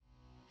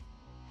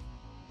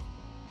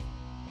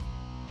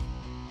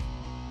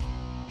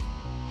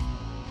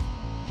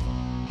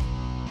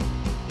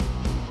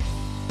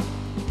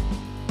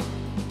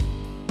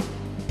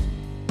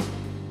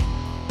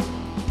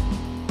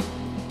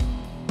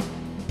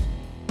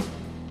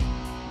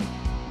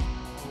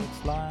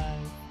live.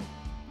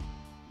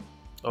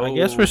 Oh, I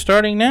guess we're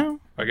starting now.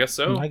 I guess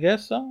so. I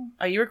guess so.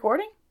 Are you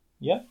recording?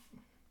 Yep.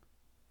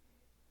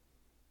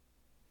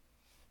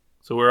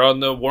 So we're on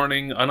the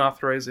warning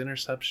unauthorized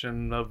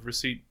interception of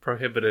receipt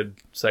prohibited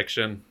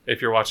section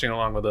if you're watching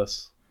along with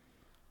us.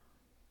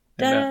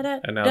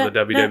 And now the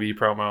WWE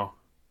promo.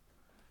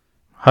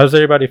 How does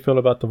everybody feel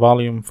about the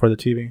volume for the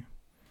TV?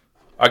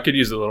 I could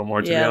use a little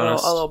more, to be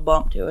honest. A little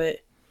bump to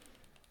it.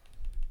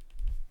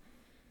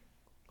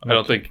 I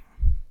don't think...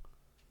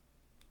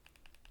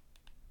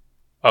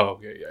 Oh,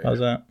 okay, yeah. How's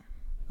that?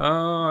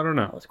 I don't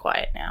know. Oh, it's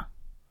quiet now.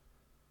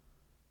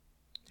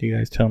 You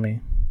guys tell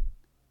me.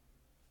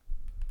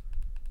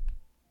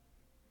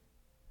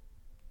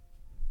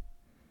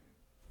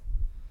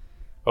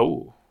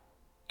 Oh.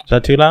 Is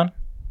that too loud?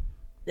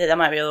 Yeah, that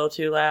might be a little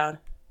too loud.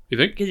 You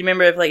think? Because you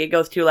remember if it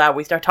goes too loud,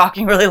 we start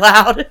talking really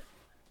loud.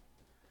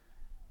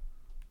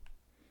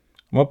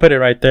 I'm gonna put it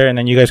right there, and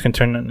then you guys can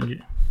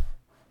turn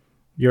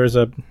yours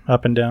up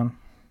and down.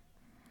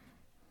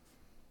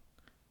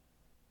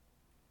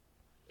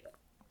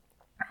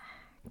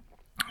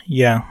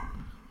 Yeah,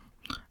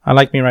 I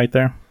like me right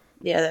there.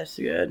 Yeah, that's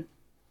good.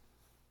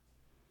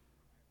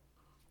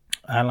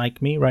 I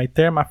like me right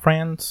there, my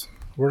friends.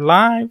 We're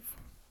live.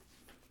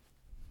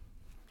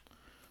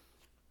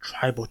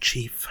 Tribal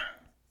Chief.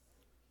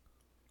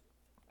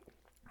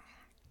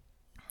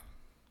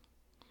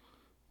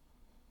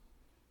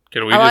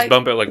 Can we just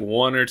bump it like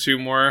one or two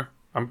more?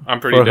 I'm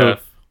pretty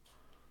deaf.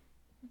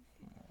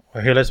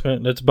 Well, here,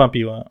 let's bump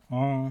you up.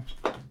 Oh.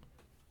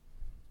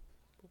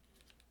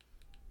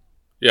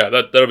 Yeah,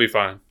 that'll be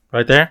fine.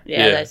 Right there?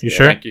 Yeah, that's you good.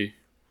 sure?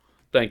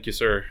 Thank you,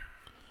 sir.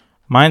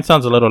 Mine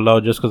sounds a little low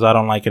just because I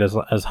don't like it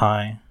as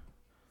high.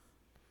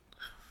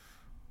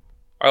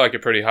 I like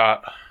it pretty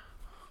hot.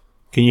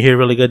 Can you hear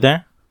really good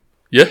there?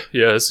 Yeah,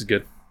 this is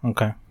good.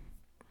 Okay.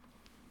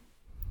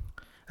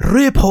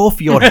 Rip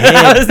off your head.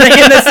 I was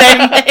thinking the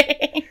same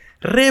thing.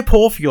 Rip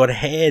off your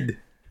head.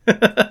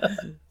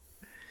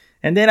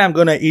 And then I'm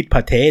gonna eat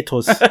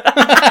potatoes.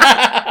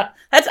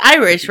 That's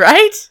Irish,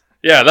 right?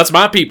 Yeah, that's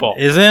my people.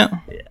 Is it?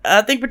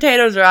 I think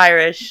potatoes are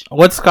Irish.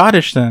 What's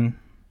Scottish then?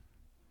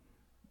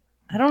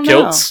 I don't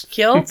Kilts. know.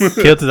 Kilts?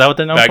 Kilts, is that what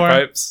they're known for?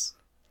 Bagpipes.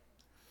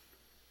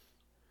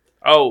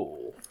 Oh.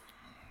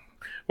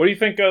 What do you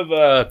think of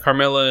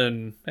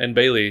Carmella and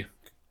Bailey?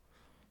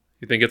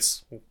 You think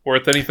it's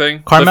worth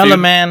anything? Carmella,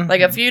 man.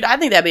 Like a feud? I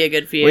think that'd be a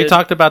good feud. We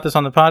talked about this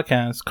on the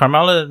podcast.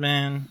 Carmella,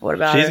 man. What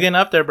about She's her? getting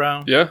up there,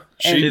 bro. Yeah.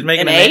 She's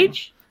making in a name.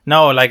 age?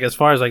 No, like as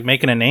far as like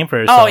making a name for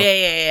herself. Oh,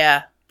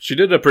 yeah. She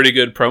did a pretty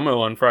good promo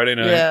on Friday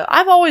night. Yeah,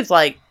 I've always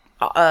liked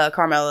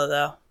Carmella,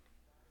 though.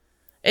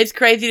 It's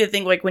crazy to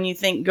think, like, when you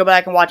go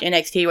back and watch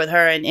NXT with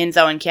her and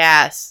Enzo and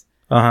Cass,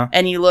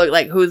 and you look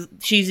like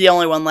she's the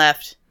only one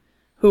left.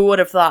 Who would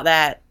have thought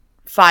that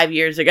 5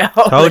 years ago?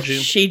 Told you.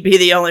 She'd be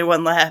the only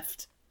one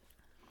left.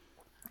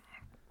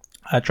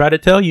 I try to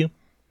tell you.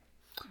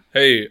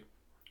 Hey,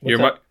 What's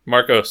up?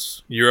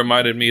 Marcos, you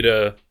reminded me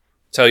to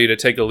tell you to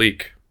take a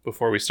leak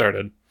before we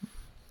started.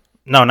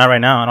 No, not right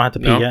now. I don't have to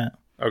pee No? yet.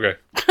 Okay.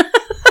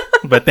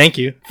 But thank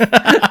you.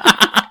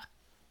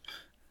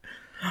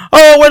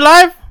 Oh, we're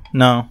live?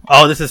 No.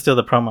 Oh, this is still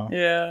the promo.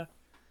 Yeah.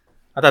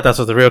 I thought that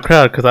was the real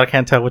crowd because I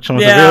can't tell which one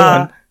was the real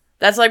one.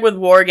 That's like with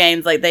War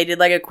Games. Like, they did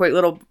like a quick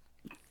little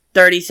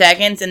 30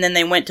 seconds and then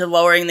they went to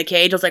lowering the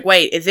cage. I was like,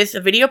 wait, is this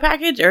a video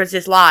package or is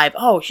this live?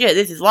 Oh, shit,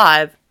 this is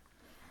live.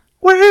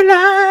 We're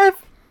live.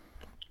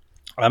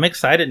 I'm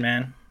excited,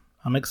 man.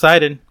 I'm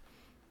excited.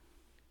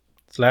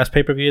 It's the last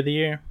pay-per-view of the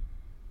year.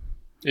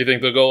 You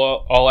think they'll go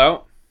all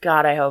out?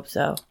 God, I hope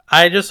so.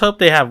 I just hope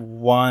they have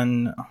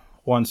one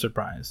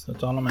surprise.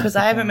 That's all I'm asking. Because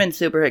I haven't been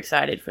super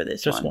excited for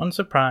this just one. one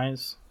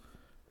surprise.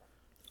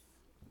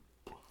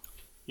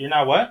 You're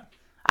not what?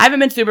 I haven't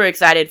been super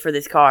excited for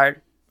this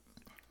card.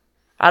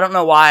 I don't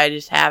know why, I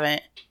just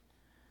haven't.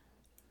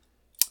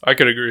 I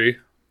could agree.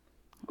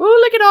 Ooh,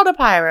 look at all the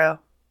pyro.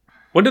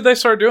 When did they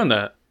start doing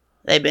that?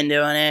 They've been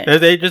doing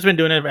it. They've just been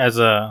doing it as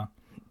a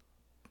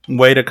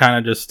way to kind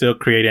of just still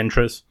create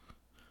interest.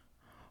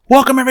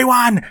 Welcome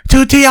everyone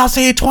to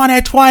TLC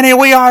 2020.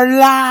 We are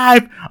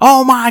live.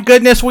 Oh my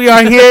goodness, we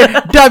are here.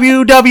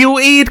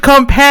 WWE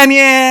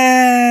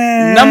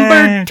Companion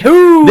Number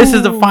 2. This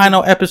is the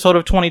final episode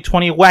of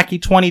 2020.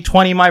 Wacky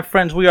 2020, my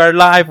friends. We are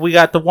live. We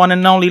got the one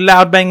and only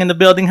Loud Bang in the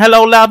building.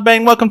 Hello, Loud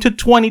Bang. Welcome to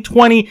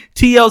 2020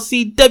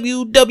 TLC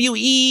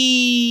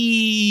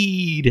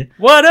WWE.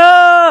 What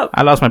up?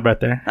 I lost my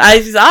breath there. I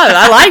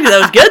liked it.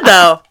 That was good,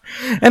 though.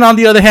 And on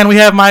the other hand, we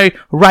have my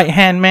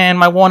right-hand man,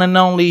 my one and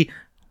only...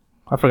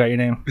 I forgot your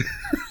name.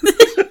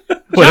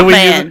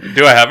 Jumpman.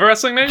 Do I have a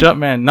wrestling name?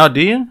 Jumpman. No,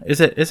 do you?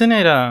 Isn't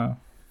it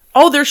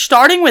Oh, they're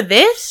starting with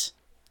this?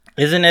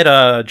 Isn't it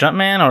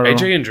Jumpman or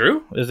AJ and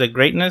Drew? Is it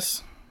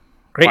Greatness?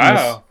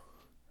 Greatness. Wow.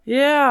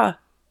 Yeah.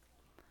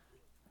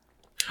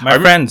 My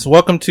friends,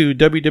 welcome to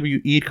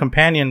WWE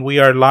Companion. We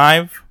are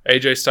live.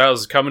 AJ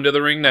Styles is coming to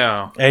the ring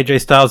now.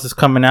 AJ Styles is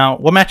coming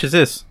out. What match is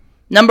this?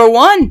 Number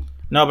 1.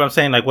 No, but I'm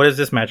saying, like, what is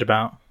this match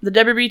about? The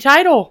WWE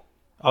title.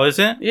 Oh, is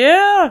it?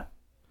 Yeah.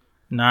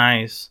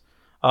 Nice.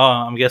 Oh,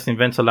 I'm guessing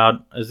Vince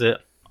allowed. Is it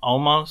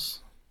almost?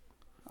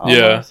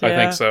 Yeah, I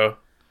think so.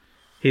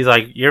 He's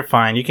like, you're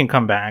fine. You can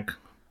come back.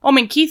 Well, I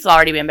mean, Keith's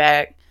already been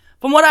back.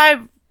 From what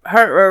I've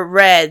heard or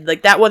read,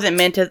 like that wasn't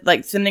meant to,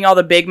 like sending all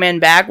the big men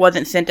back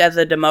wasn't sent as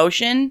a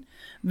demotion.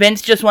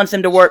 Vince just wants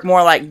them to work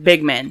more like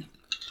big men.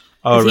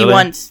 Oh, really? He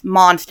wants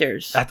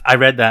monsters. I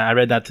read that. I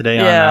read that today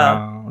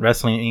on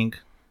Wrestling Inc.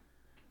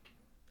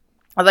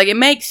 I was like, it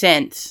makes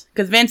sense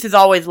because Vince has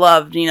always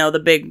loved,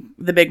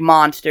 the big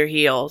monster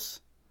heels,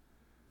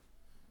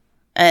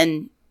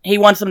 and he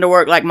wants them to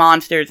work like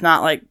monsters,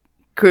 not like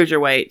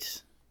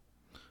cruiserweights.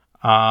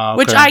 Okay.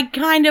 Which I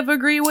kind of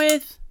agree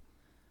with.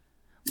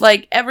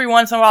 Like, every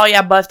once in a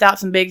while, bust out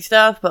some big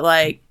stuff, but,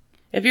 like,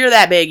 if you're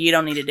that big, you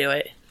don't need to do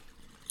it.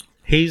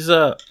 He's,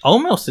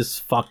 almost is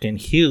fucking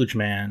huge,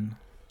 man.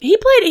 He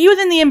was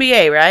in the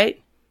NBA,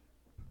 right?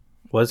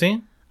 Was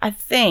he? I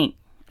think.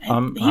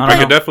 I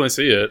could definitely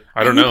see it.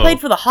 I don't know. He played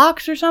for the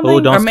Hawks or something? Oh,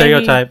 don't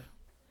stereotype.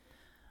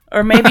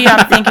 Or maybe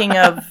I'm thinking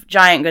of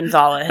Giant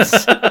Gonzalez.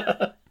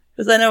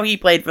 Because I know he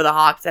played for the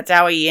Hawks. That's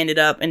how he ended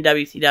up in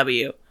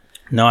WCW.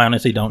 No, I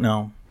honestly don't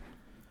know.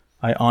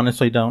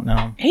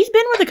 He's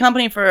been with the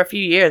company for a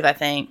few years, I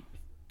think.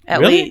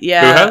 At really? least,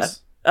 yeah. Who has?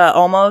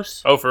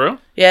 Almost. Oh, for real?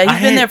 Yeah,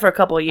 he's been there for a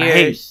couple of years. I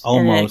hate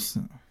Almost.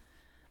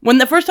 When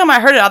the first time I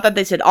heard it, I thought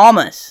they said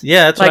Almas.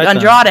 Yeah, that's like what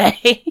I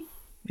Andrade.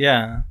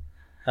 Yeah,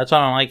 that's why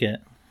I don't like it.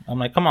 I'm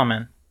like, come on,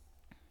 man.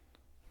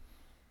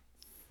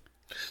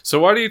 So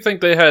why do you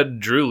think they had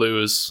Drew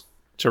lose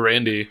to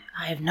Randy?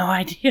 I have no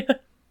idea.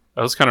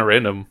 That was kind of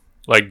random.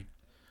 Like,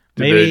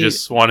 did Maybe they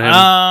just want him?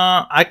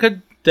 I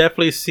could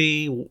definitely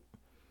see.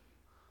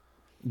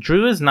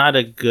 Drew is not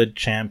a good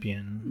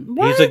champion.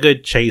 What? He's a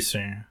good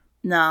chaser.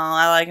 No,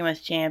 I like him as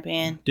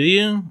champion. Do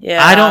you?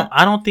 Yeah.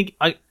 I don't think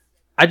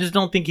I just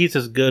don't think he's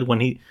as good when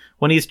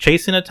he's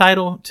chasing a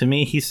title. To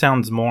me, he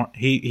sounds more.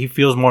 He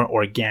feels more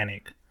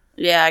organic.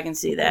 Yeah, I can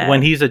see that.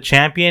 When he's a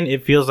champion,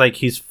 it feels like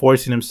he's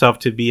forcing himself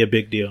to be a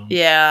big deal.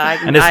 Yeah,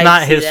 and it's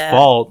not his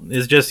fault.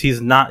 It's just he's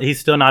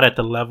still not at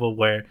the level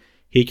where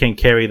he can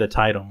carry the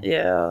title.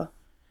 Yeah.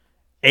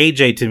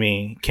 AJ to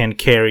me can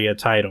carry a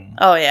title.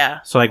 Oh yeah.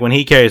 So like when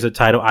he carries a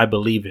title, I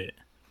believe it.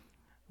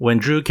 When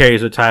Drew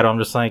carries a title, I'm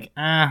just like,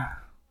 yeah.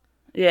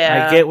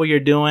 I get what you're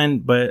doing,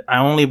 but I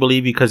only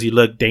believe you because you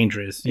look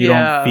dangerous. You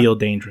don't feel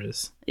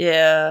dangerous.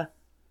 Yeah.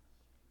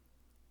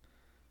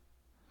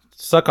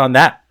 Suck on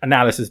that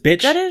analysis,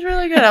 bitch. That is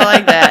really good. I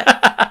like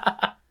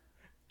that.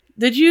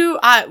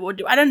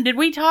 Did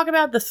we talk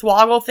about the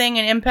Swoggle thing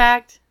in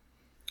Impact?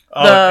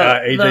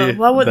 AJ,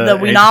 the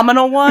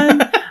Wenominal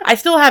one? I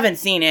still haven't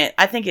seen it.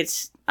 I think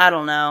I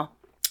don't know.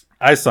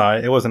 I saw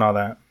it. It wasn't all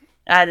that.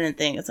 I didn't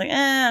think. It's like,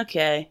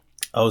 okay.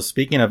 Oh,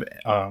 speaking of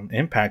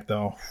Impact,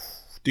 though.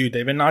 Dude,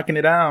 they've been knocking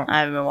it out. I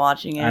haven't been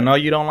watching it. I know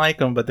you don't like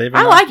them, but they've been...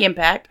 I like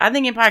Impact. I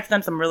think Impact's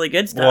done some really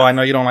good stuff. Well, I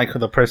know you don't like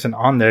the person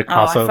on their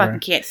crossover. Oh, I fucking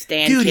can't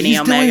stand Dude, Kenny he's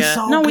Omega. Doing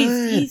so no,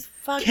 good. He's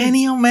fucking...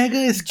 Kenny Omega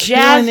is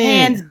jazz killing it.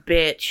 hands,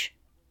 bitch.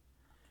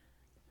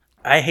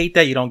 I hate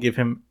that you don't give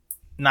him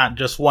not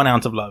just 1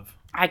 ounce of love.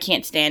 I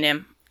can't stand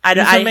him. He's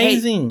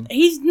amazing.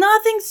 He's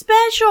nothing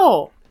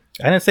special.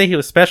 I didn't say he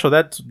was special.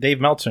 That's Dave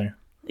Meltzer.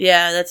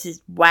 Yeah, that's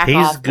his whack He's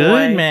off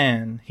good, boy.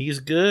 Man. He's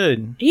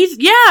good.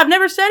 I've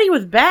never said he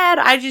was bad.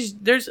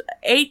 There's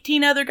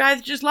 18 other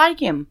guys just like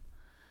him.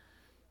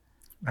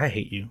 I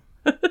hate you.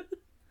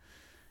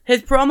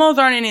 His promos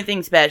aren't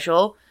anything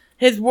special.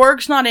 His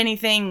work's not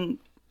anything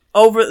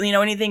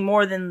anything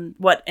more than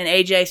what an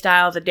AJ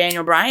Styles, a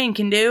Daniel Bryan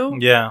can do.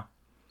 Yeah.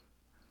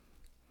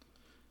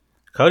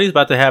 Cody's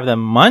about to have the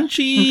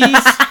munchies.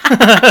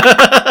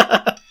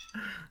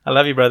 I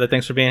love you, brother.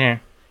 Thanks for being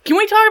here. Can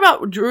we talk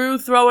about Drew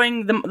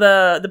throwing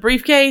the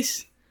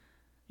briefcase?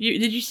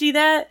 Did you see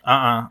that?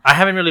 I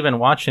haven't really been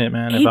watching it,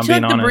 man. He took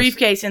the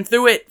briefcase and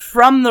threw it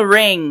from the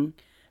ring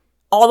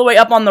all the way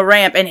up on the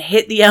ramp and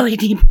hit the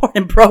LED board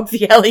and broke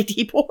the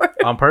LED board.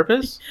 On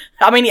purpose?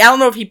 I mean, I don't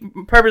know if he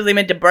purposely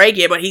meant to break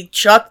it, but he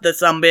chucked the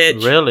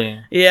sumbitch.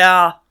 Really?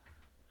 Yeah.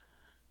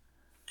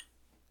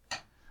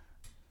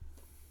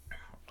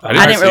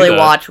 I didn't really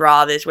watch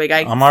Raw this week.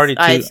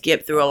 I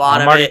skipped through a lot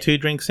of it. I'm already 2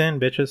 drinks in,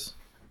 bitches.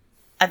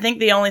 I think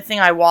the only thing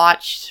I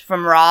watched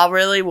from Raw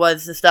really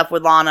was the stuff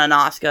with Lana and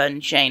Asuka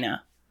and Shayna.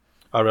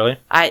 Oh, really?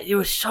 It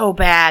was so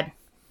bad.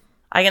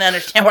 I can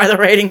understand why the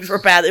ratings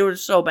were bad. It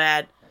was so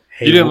bad.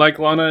 Hey, you didn't like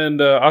Lana and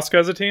Asuka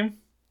as a team?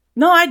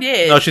 No, I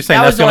did. No, she's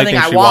saying that's the only thing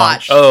I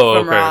watched. Oh,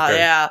 from Raw, okay.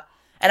 Yeah.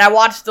 And I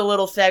watched the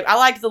little I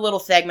liked the little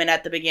segment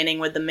at the beginning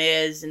with The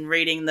Miz and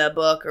reading the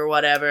book or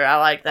whatever. I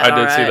like that. I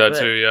did see that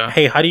too, yeah.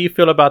 Hey, how do you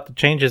feel about the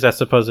changes that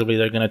supposedly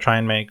they're going to try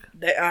and make?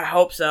 I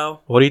hope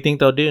so. What do you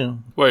think they'll do?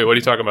 Wait, what are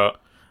you talking about?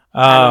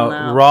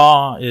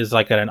 Raw is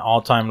like at an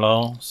all-time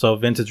low, so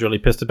Vince is really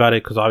pissed about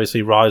it because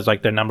obviously Raw is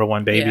like their number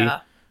one baby. Yeah.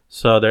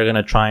 So they're going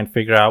to try and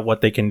figure out what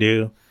they can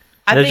do.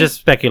 There's just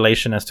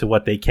speculation as to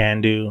what they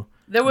can do.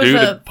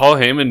 Paul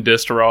Heyman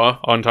dissed Raw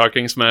on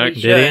Talking Smack.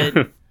 Did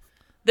he?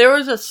 There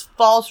was a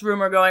false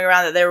rumor going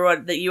around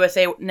that the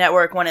USA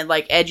Network wanted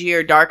like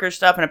edgier, darker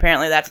stuff, and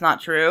apparently that's not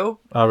true.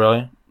 Oh,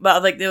 really?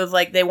 But like it was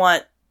like they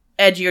want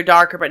edgy or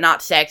darker, but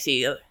not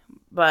sexy.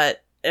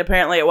 But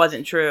apparently it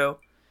wasn't true.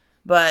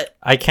 But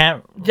I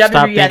can't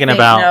stop thinking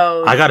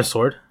about. I got a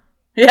sword.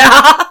 Yeah.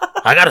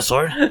 I got a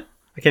sword.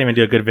 I can't even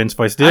do a good Vince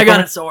voice. I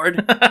got a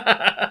sword.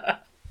 I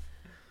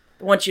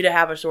want you to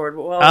have a sword.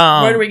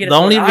 Well, where do we get a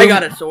sword? I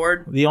got a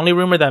sword. The only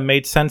rumor that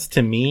made sense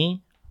to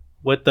me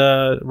with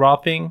the Raw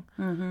thing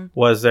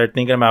was they're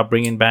thinking about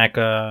bringing back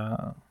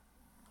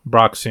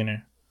Brock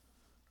sooner.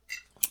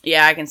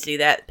 Yeah, I can see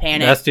that.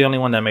 Panic. That's the only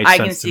one that made sense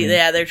to me. I can see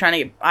that. They're trying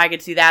to get... I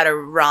could see that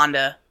or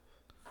Ronda.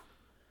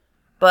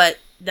 But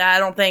I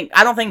don't think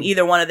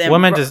either one of them...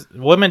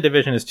 Women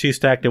division is too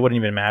stacked. It wouldn't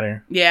even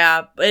matter.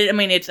 Yeah. I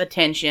mean, it's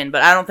attention.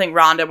 But I don't think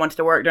Ronda wants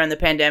to work during the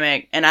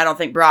pandemic. And I don't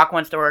think Brock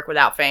wants to work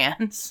without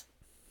fans.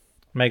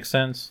 Makes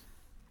sense.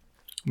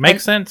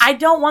 Makes sense. I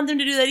don't want them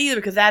to do that either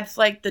because that's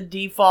like the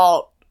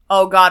default,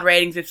 oh God,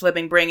 ratings are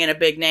slipping, bring in a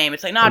big name.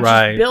 It's like, no,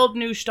 just build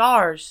new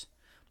stars.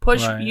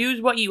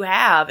 Use what you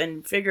have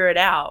and figure it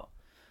out.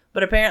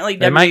 But apparently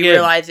WWE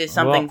realizes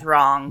something's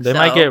wrong. They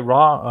might get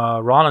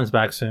Rollins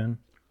back soon.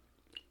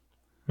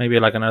 Maybe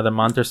like another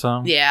month or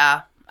so.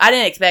 Yeah. I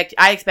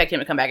expect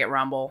him to come back at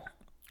Rumble.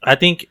 I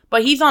think.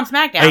 But he's on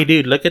SmackDown. Hey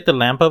dude, look at the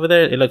lamp over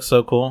there. It looks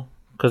so cool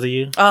because of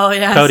you. Oh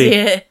yeah, Cody. I see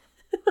it.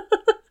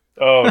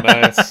 Oh,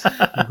 nice.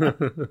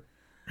 That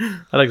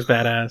looks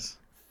badass.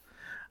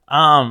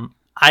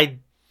 I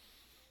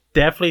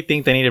definitely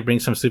think they need to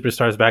bring some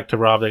superstars back to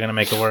Raw if they're going to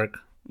make it work.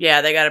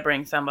 Yeah, they got to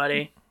bring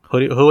somebody.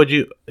 Who would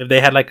you, if they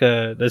had like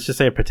let's just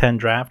say a pretend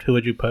draft, who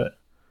would you put?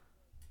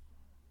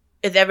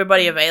 Is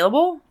everybody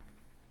available?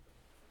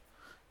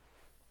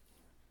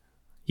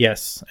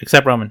 Yes,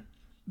 except Roman.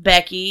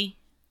 Becky.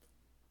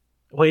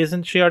 Wait,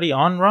 isn't she already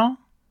on Raw?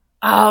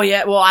 Oh,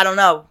 yeah. Well, I don't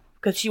know.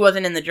 Because she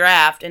wasn't in the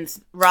draft, and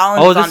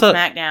Rollins is on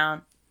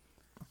SmackDown.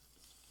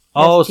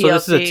 Oh, so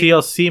this is a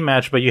TLC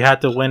match, but you had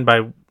to win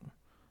by...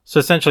 So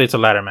essentially, it's a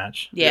ladder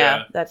match.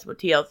 Yeah. That's what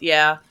TLC...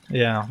 Yeah.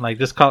 Yeah, like,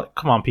 just call it...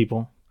 Come on,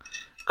 people.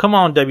 Come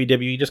on,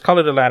 WWE. Just call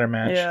it a ladder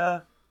match.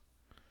 Yeah.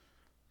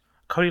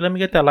 Cody, let me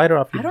get that lighter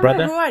off you, brother. I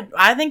don't know who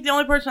I think the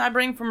only person I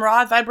bring from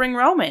Raw is I bring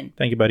Roman.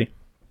 Thank you, buddy.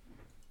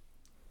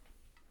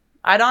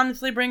 I'd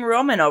honestly bring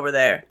Roman over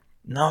there.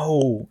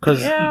 No, because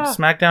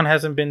SmackDown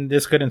hasn't been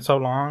this good in so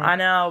long. I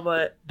know,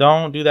 but...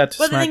 Don't do that to SmackDown.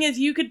 But the thing is,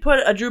 you could put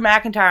a Drew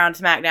McIntyre on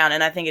SmackDown,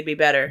 and I think it'd be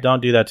better.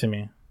 Don't do that to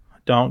me.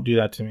 Don't do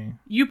that to me.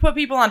 You put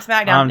people on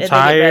SmackDown, and they get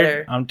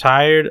better. I'm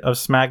tired of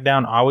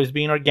SmackDown always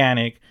being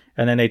organic,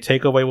 and then they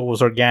take away what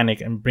was organic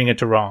and bring it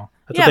to Raw.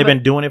 That's what they've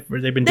been doing it.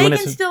 They've been doing it.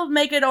 They can still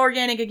make it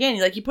organic again.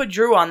 Like, you put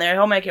Drew on there,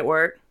 he'll make it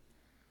work.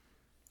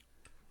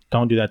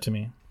 Don't do that to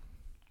me.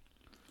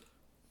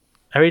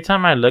 Every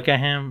time I look at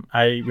him,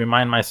 I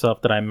remind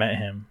myself that I met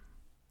him.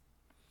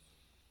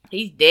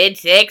 He's dead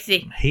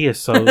sexy. He is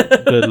so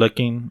good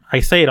looking.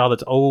 I say it all the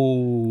time.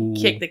 Oh.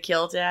 Kick the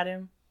kilt at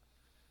him.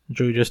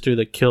 Drew just threw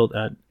the kilt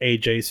at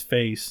AJ's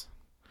face.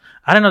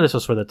 I didn't know this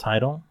was for the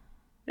title.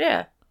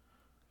 Yeah.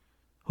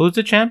 Who's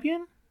the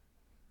champion?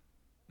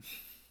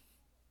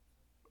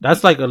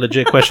 That's like a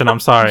legit question. I'm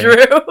sorry. Drew.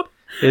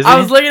 I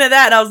was looking at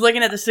that and I was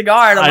looking at the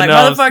cigar and I'm like,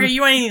 motherfucker,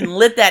 you ain't even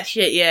lit that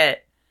shit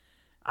yet.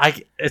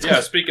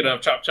 Speaking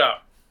of chop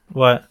chop.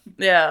 What?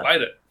 Yeah.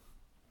 Light it.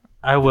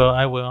 I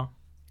will.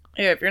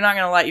 Here, if you're not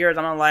going to light yours,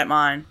 I'm going to light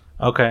mine.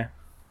 Okay.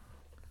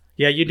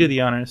 Yeah, you do the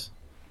honors.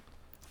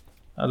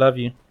 I love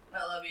you.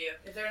 I love you.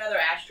 Is there another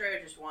ashtray or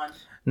just one?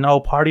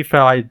 No, party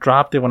foul. I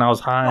dropped it when I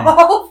was high.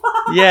 Oh,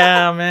 fuck.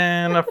 Yeah,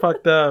 man. I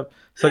fucked up.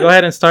 So go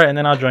ahead and start and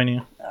then I'll join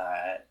you.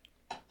 Alright.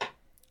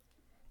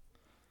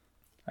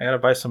 I gotta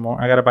buy some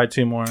more. I gotta buy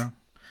 2 more.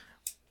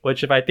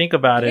 Which, if I think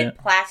about it...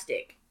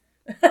 plastic.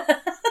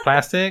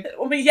 Plastic?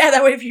 I mean, yeah,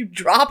 that way if you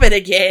drop it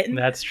again.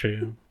 That's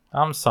true.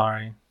 I'm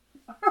sorry.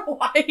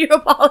 Why are you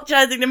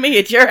apologizing to me?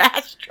 It's your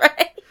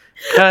ashtray.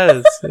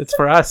 Because it's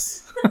for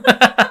us.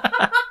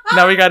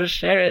 Now we gotta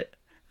share it.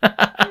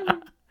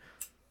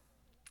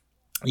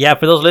 Yeah,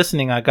 for those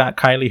listening, I got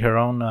Kylie her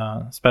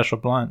own special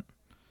blunt.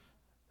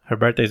 Her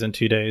birthday's in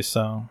 2 days,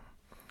 so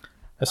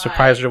I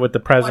surprised her with the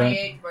present.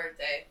 28th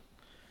birthday.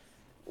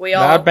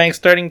 Loud Bank's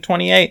starting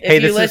 28.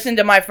 If you listened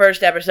to my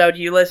first episode,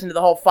 you listened to the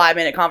whole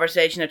 5-minute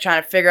conversation of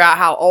trying to figure out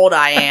how old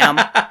I am.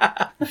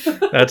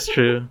 That's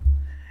true.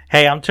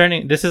 Hey,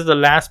 this is the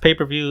last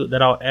pay-per-view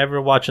that I'll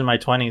ever watch in my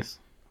 20s.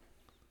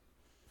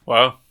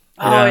 Wow.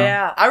 Oh,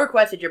 yeah. I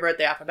requested your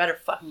birthday off. I better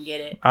fucking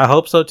get it. I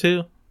hope so,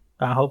 too.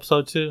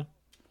 Cody,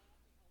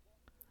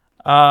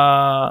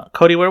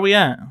 where are we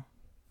at?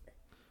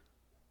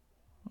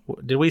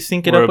 Did we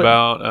sync it up? We're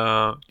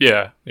about, we did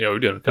a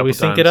couple times. Did we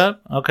sync it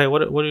up? Okay,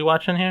 what are we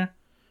watching here?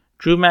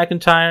 Drew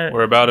McIntyre.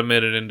 We're about a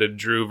minute into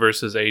Drew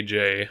versus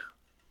AJ.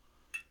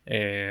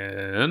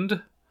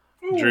 And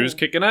Drew's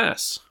kicking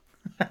ass.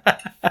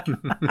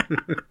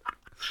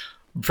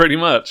 Pretty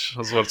much.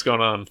 That's what's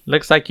going on.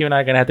 Looks like you and I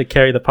are going to have to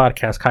carry the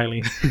podcast,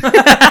 Kylie.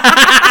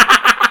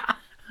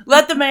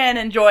 Let the man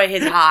enjoy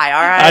his high,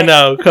 all right? I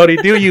know. Cody,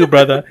 do you,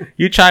 brother.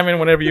 You chime in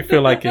whenever you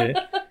feel like it.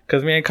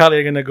 Because me and Kylie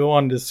are going to go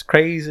on this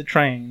crazy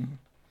train.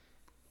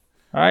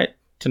 All right?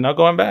 To no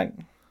going back.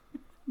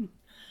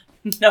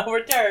 No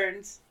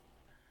returns.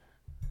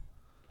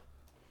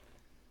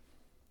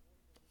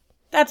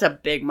 That's a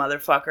big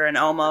motherfucker and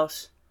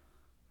almost.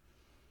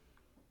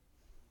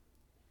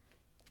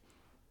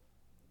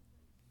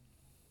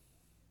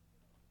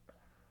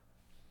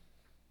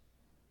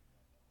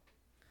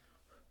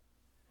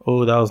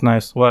 Oh, that was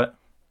nice. What?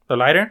 The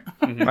lighter?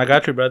 Mm-hmm. I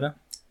got you, brother.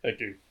 Thank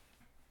you.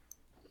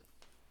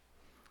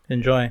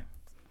 Enjoy.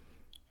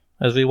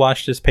 As we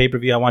watch this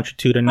pay-per-view, I want you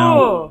two to know.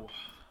 Oh.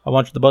 I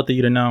want the both of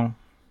you to know.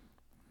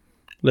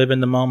 Live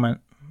in the moment.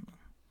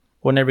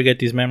 We'll never get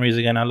these memories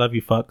again. I love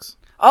you, fucks.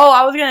 Oh,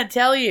 I was going to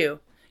tell you.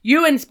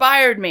 You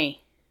inspired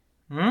me.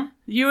 Hmm?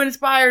 You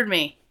inspired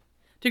me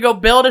to go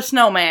build a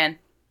snowman.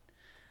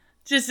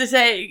 Just to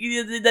say,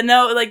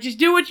 just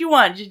do what you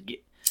want. Just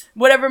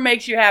whatever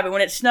makes you happy.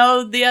 When it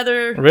snowed the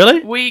other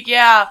week,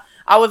 yeah,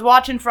 I was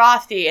watching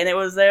Frosty, and there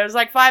was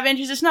like 5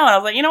 inches of snow, and I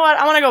was like, you know what?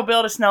 I want to go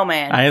build a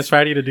snowman. I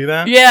inspired you to do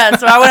that? Yeah,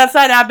 so I went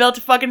outside and I built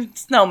a fucking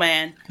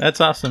snowman. That's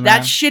awesome, That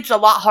man. shit's a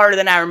lot harder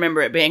than I remember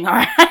it being,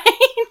 alright?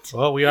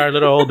 Well, we are a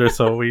little older,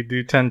 so we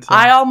do tend to...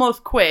 I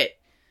almost quit.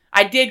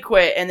 I did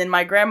quit, and then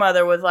my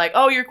grandmother was like,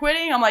 oh, you're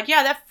quitting? I'm like,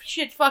 yeah, that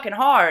shit's fucking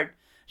hard.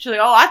 She's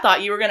like, oh, I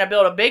thought you were going to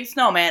build a big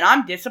snowman.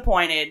 I'm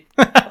disappointed.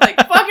 I was like,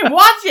 fucking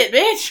watch it,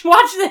 bitch.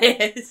 Watch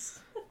this.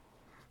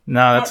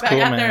 No, that's cool, I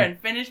got man. there and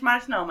finished my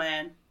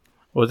snowman.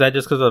 Was that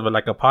just because of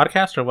like a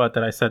podcast or what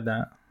that I said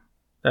that?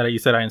 That you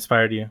said I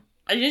inspired you?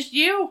 Just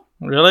you.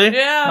 Really?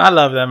 Yeah. I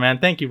love that, man.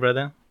 Thank you,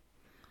 brother.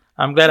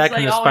 I'm glad Just I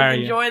can like, inspire always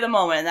you. enjoy the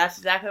moment. That's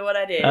exactly what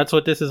I did. That's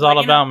what this is all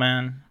about,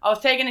 man. I was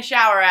taking a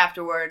shower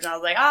afterwards, and I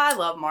was like, I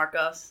love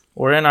Marcos.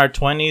 We're in our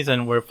 20s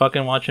and we're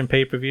fucking watching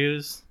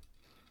pay-per-views.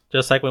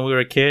 Just like when we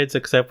were kids,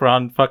 except we're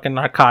on fucking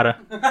Narcata.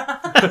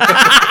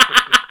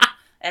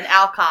 And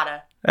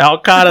Alcata.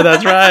 Alcata,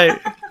 that's right.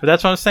 But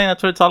that's what I'm saying.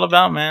 That's what it's all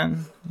about,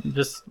 man.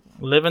 Just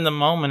live in the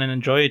moment and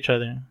enjoy each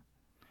other.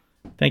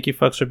 Thank you,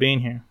 folks, for being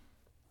here.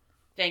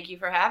 Thank you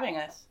for having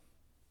us.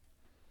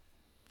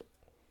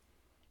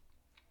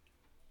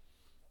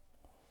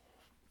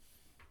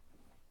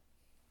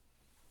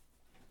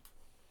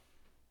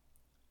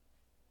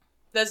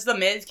 Does the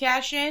Miz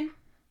cash in?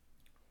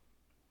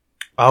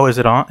 Oh, is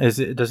it on? Is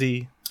it? Does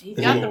he? He's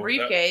got the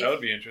briefcase. That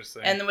would be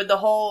interesting. And with the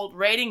whole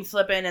rating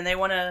slipping, and they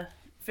want to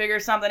figure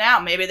something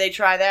out. Maybe they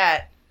try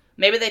that.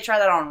 Maybe they try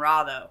that on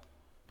Raw though.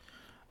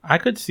 I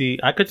could see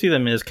the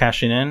Miz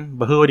cashing in,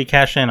 but who would he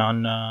cash in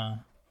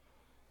on?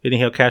 You think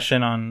he'll cash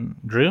in on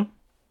Drew?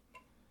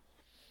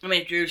 I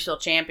mean, Drew's still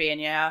champion,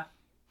 yeah.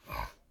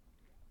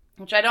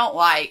 Which I don't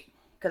like,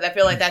 because I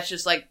feel like that's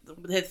just like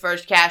his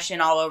first cash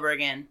in all over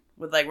again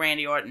with like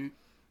Randy Orton.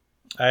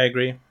 I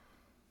agree.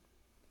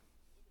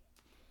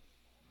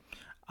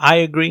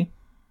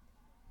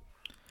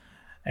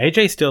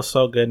 AJ's still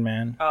so good,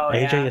 man. Oh,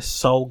 AJ yeah. is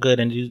so good.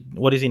 And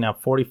what is he now,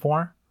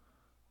 44?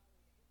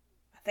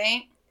 I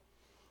think.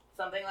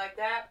 Something like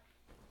that.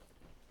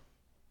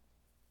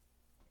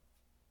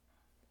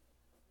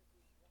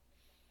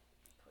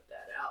 Put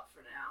that out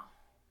for now.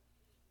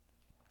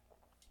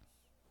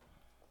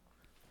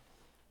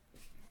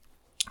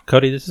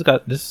 Cody, this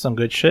is some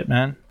good shit,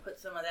 man. Put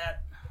some of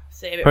that.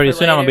 Save it Pretty for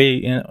soon I'm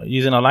later. going to be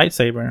using a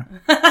lightsaber.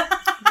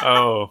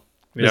 Oh.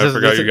 Yeah, I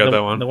forgot you got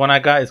that one. The one I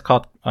got is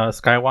called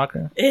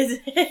Skywalker. Is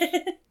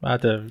it?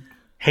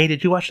 Hey,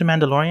 did you watch The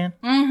Mandalorian?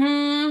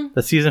 Mm-hmm.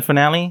 The season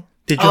finale?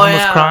 Did you Oh, almost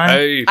yeah. cry?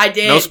 Hey, I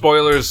did. No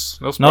spoilers.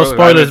 No No spoilers.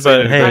 spoilers,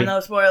 but hey. No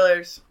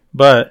spoilers.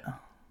 But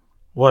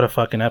what a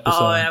fucking episode.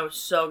 Oh, that was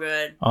so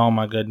good. Oh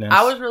my goodness.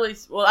 I was really...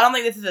 Well, I don't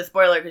think this is a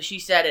spoiler because she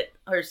said it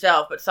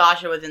herself, but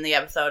Sasha was in the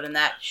episode and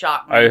that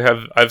shocked me.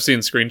 I've seen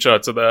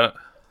screenshots of that.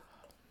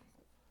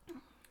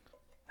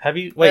 Have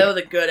you... Wait. That was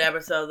a good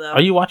episode, though.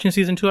 Are you watching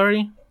season 2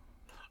 already?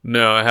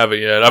 No, I haven't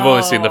yet. I've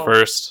only seen the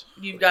first.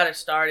 You've got to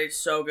start. It's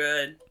so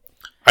good.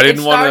 I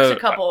didn't want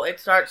to... It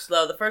starts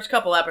slow. The first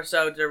couple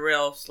episodes are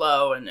real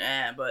slow,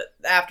 but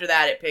after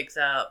that it picks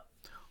up.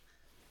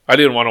 I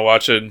didn't want to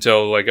watch it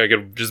until like I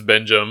could just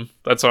binge them.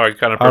 That's how I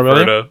kind of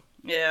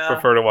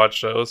prefer to watch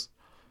shows.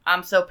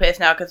 I'm so pissed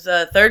now because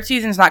the third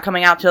season's not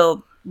coming out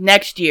till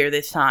next year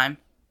this time.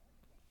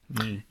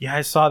 Yeah,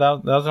 I saw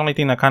that. That was the only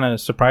thing that kind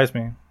of surprised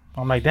me.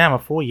 I'm like, damn, a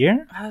full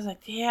year? I was like,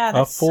 yeah, that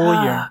A full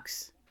year.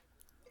 sucks.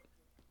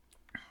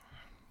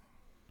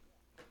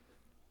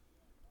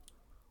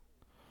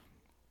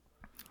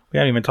 We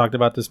haven't even talked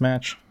about this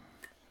match.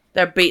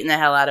 They're beating the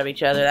hell out of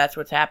each other. That's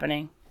what's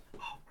happening.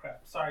 Oh,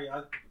 crap. Sorry,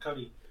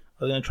 Cody.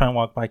 I was going to try and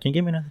walk by. Can you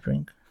give me another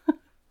drink? I'm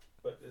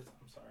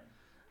sorry.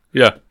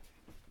 Yeah.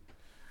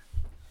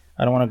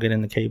 I don't want to get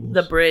in the cables.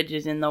 The bridge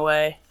is in the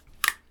way.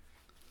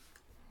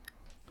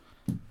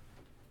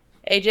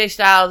 AJ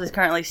Styles is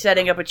currently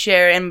setting up a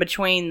chair in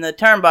between the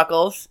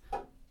turnbuckles.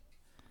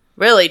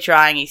 Really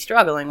trying. He's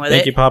struggling with it.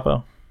 Thank you,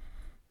 Papa.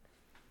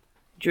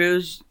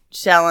 Drew's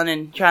selling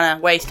and trying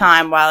to waste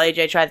time while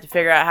AJ tries to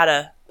figure out how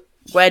to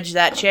wedge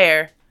that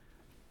chair.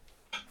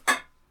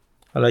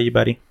 I love you,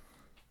 buddy.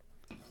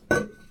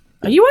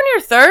 Are you on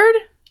your third?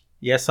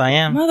 Yes, I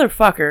am.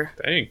 Motherfucker.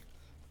 Dang.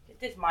 Get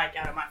this mic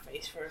out of my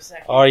face for a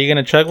second. Oh, are you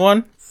going to chug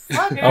one?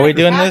 Are we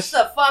doing this?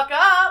 Shut the fuck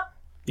up.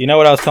 You know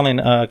what I was telling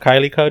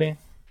Kylie, Cody?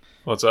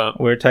 What's up?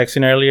 We were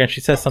texting earlier, and she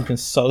said something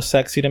so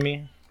sexy to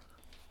me.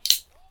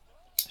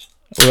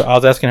 I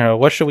was asking her,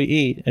 what should we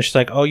eat? And she's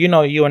like, oh,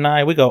 you and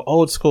I, we go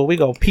old school. We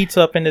go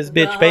pizza up in this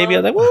bitch, baby.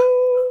 I was like,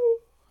 woo.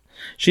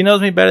 She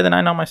knows me better than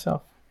I know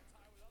myself.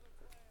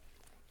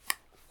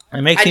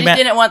 It makes me mad. I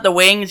just didn't want the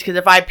wings because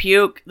if I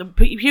puke, the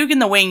puke in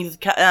the wings,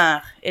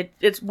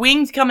 it's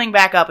wings coming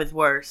back up is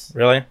worse.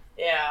 Really?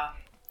 Yeah.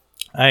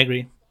 I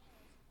agree.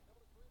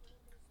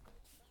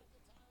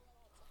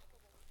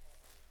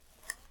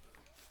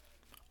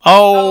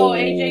 Oh,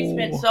 AJ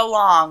spent so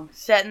long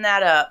setting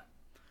that up.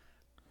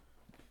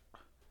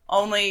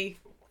 Only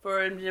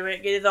for him to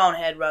get his own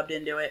head rubbed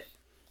into it.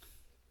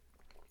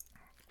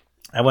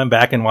 I went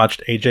back and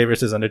watched AJ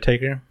versus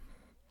Undertaker.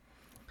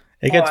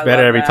 It gets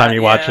better every time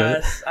you watch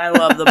it. I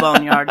love the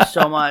Boneyard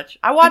so much.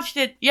 I watched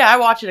it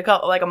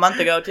a month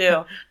ago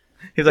too.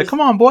 He's like,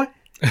 come on, boy.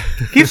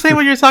 Keep saying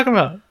what you're talking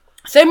about.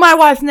 Say my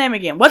wife's name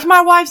again. What's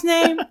my wife's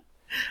name?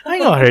 I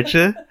ain't gonna hurt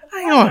you. I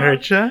ain't gonna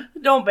hurt you.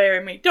 Don't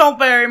bury me. Don't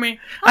bury me.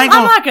 I'm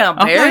not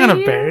gonna bury you. I'm not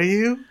gonna bury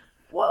you.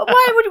 Why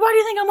do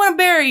you think I'm gonna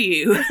bury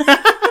you?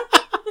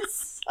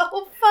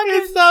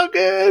 It's so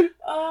good.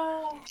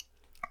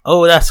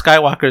 Oh, that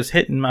Skywalker's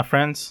hitting, my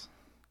friends.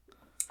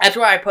 That's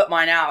where I put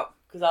mine out.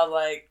 Because I was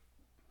like,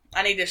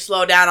 I need to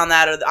slow down on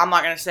that or I'm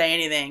not going to say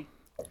anything.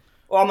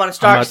 Or I'm going to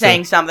start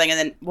saying something and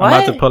then, what?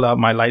 I'm about to pull out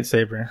my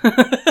lightsaber.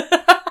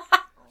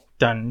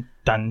 Dun,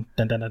 dun,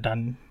 dun, dun, dun,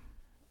 dun.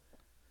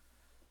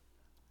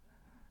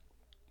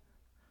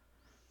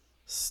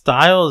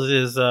 Styles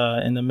is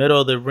in the middle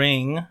of the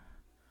ring,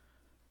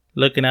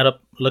 looking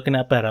up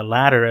at a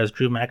ladder as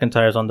Drew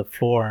McIntyre's on the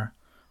floor,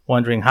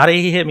 wondering, how did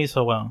he hit me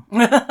so well?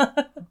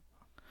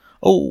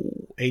 Oh,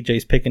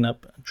 AJ's picking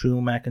up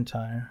Drew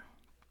McIntyre.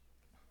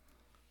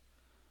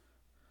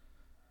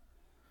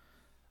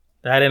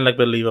 That didn't look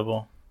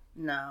believable.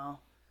 No.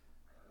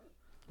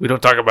 We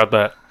don't talk about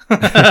that.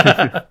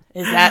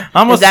 Is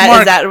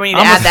that we need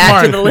to add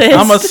that to the list?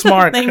 I'm a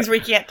smart. Things we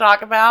can't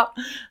talk about.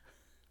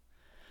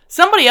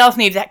 Somebody else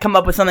needs to come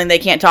up with something they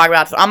can't talk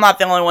about. So I'm not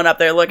the only one up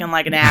there looking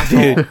like an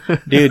asshole.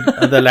 Dude,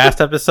 the last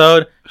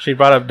episode, she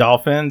brought up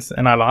dolphins,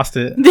 and I lost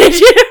it. Did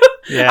you?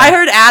 Yeah. I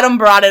heard Adam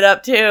brought it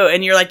up, too,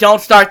 and you're like,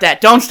 don't start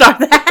that. Don't start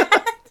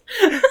that.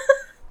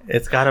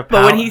 It's got a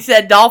power. But when he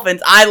said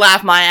dolphins, I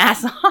laughed my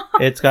ass off.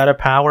 It's got a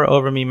power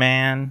over me,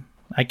 man.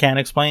 I can't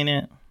explain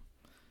it.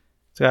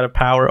 It's got a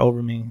power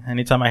over me.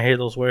 Anytime I hear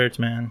those words,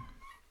 man,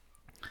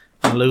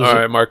 I lose it. All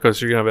right,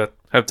 Marcos, you're going to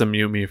have to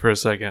mute me for a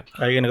second.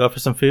 Are you going to go for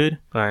some food?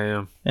 I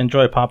am.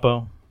 Enjoy,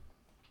 Papo.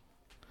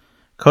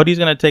 Cody's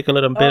going to take a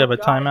little bit of a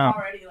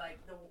timeout.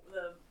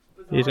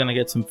 He's going to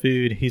get some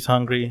food. He's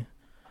hungry.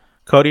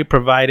 Cody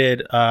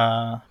provided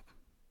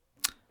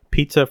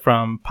pizza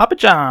from Papa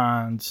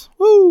John's.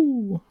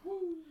 Woo!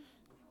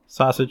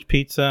 Sausage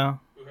pizza.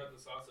 Who had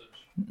the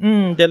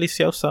sausage?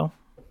 Delicioso.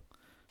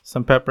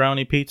 Some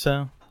pepperoni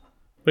pizza.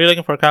 What are you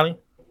looking for, Kylie? I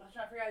was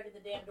trying to figure out how to get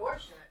the damn door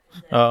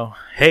shut. Oh,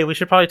 hey, we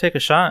should probably take a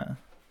shot.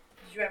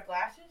 Did you have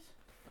glasses?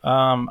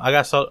 I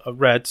got a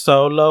red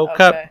Solo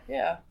cup.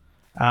 Yeah.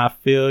 I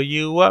fill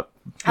you up.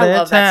 I love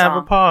Let's that have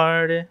song. a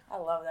party. I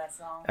love that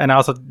song. And I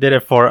also did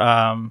it for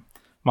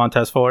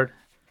Montez Ford.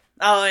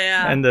 Oh,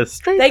 yeah. And the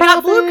Street They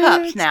got blue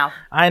Profits. cups now.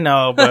 I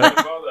know,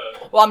 but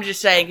Well, I'm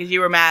just saying because you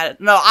were mad.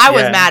 No, I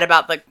was mad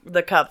about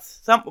the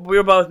cups. We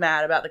were both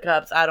mad about the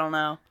cups. I don't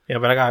know. yeah,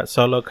 but I got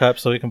Solo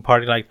cups so we can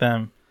party like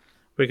them.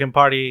 We can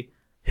party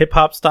hip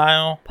hop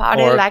style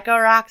Party or like a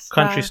rock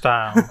star. country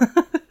style.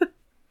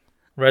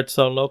 Red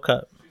Solo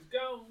cup. She's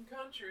going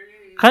country.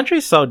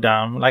 Country's so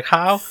dumb. Like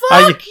how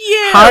Fuck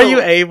you. How are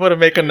you able to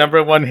make a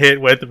 #1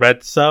 hit with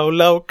Red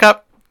Solo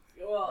cup?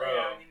 Well, Bro.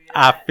 yeah,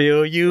 I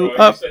fill you Bro,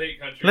 I up. used to hate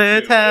country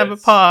Let's too. have a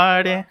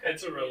party.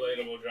 It's a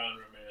relatable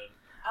genre,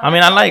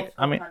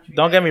 man.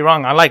 Don't get me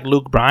wrong. I like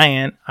Luke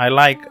Bryan. I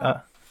like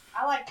I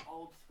like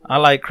old school. I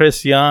like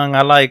Chris Young.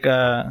 I like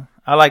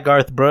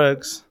Garth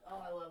Brooks. Oh,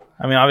 I love them.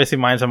 I mean, obviously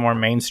mine's are more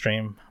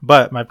mainstream.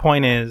 But my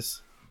point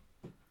is,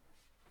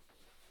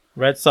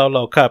 Red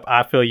Solo Cup,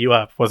 I Fill You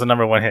Up was a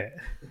 #1 hit.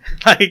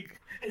 Like,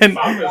 and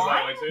Song is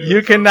that way too.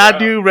 you cannot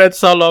do Red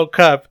Solo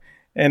Cup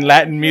in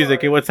Latin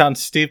music. It would sound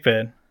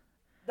stupid.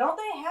 Don't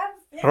they have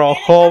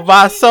Rojo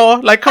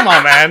Vaso. Like, come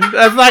on, man.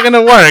 That's not going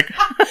to work.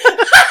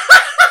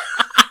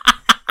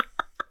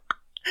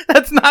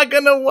 That's not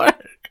going to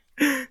work.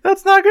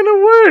 That's not going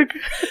to work.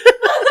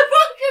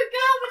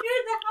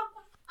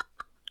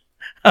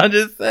 I'm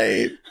just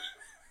saying.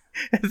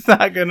 It's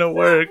not going to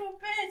work.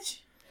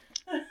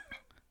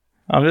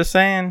 I'm just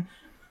saying.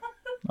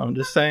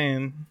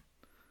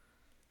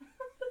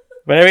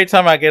 But every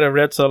time I get a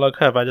Red Solo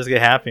Cup, I just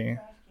get happy.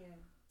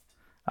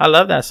 I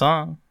love that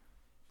song.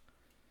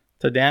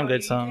 It's a damn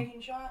good song.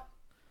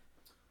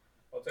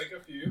 I'll take a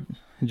few.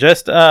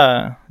 Just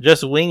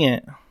wing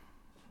it.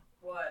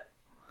 What?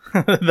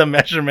 The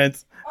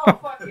measurements. Oh,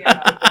 fuck yeah.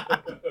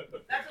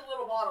 That's a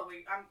little bottle.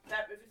 If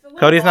it's a little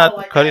Cody's bottle not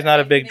like Cody's that, not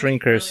a it big makes it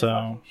drinker, really so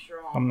fucking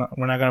strong.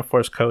 we're not gonna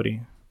force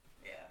Cody.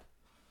 Yeah.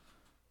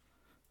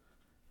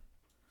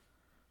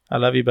 I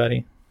love you,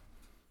 buddy.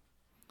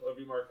 Love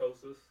you,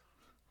 Marcosis.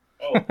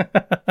 Oh,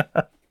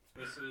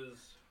 this is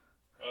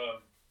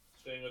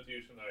staying with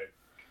you tonight.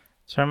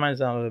 Turn mine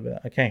down a little bit.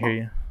 I can't hear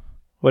you.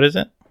 What is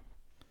it?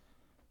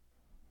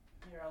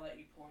 Here, I'll let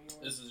you pour yours.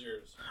 This is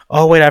yours.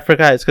 Oh, wait, I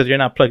forgot. It's because you're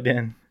not plugged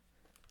in.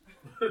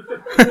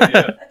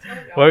 Yeah.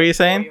 What were you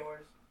saying?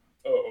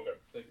 Oh, okay.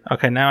 Thank you.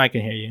 Okay, now I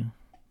can hear you.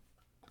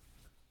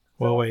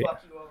 Well, wait.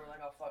 Fuck you over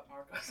like I'll fuck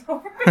Marcos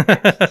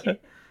over. Okay.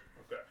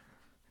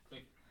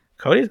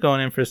 Cody's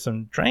going in for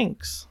some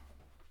drinks.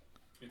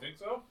 You think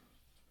so?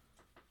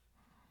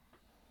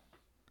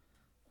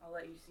 I'll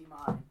let you see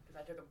mine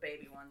because I took a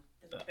baby one.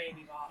 It's a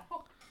baby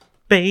bottle.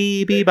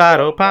 Baby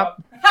bottle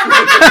pop.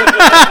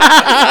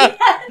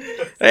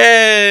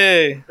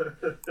 Hey!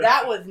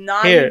 That was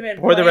not Here, even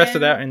pour the rest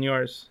of planned. that in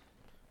yours.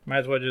 Might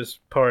as well just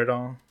pour it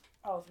all.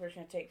 Oh, so we're just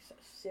gonna take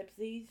sips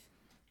these.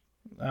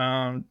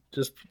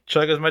 Just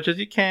chug as much as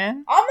you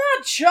can. I'm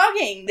not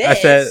chugging this. I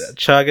said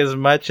chug as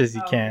much as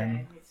you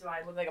can, So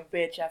I look like a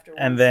bitch after.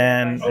 and one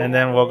then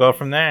sip. we'll go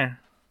from there.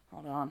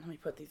 Hold on, let me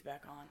put these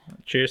back on.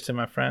 Cheers to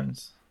my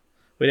friends.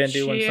 We didn't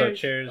do one, so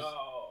cheers.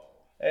 Oh.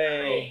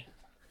 Hey,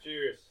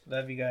 Cheers.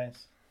 love you guys.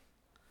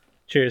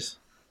 Cheers.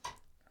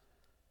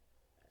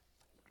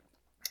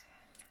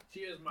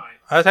 Cheers, mate.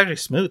 Oh, that's actually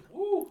smooth.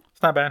 Woo.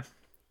 It's not bad.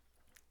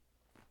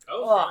 That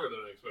was stronger than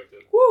I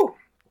expected. Woo!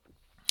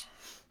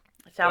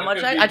 That's how That much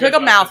could I be took a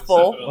because I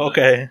mouthful. sipped it.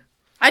 Okay,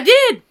 I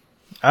did.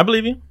 I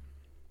believe you.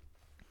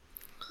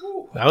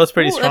 Woo. That was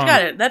pretty Ooh, strong.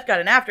 That's got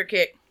an after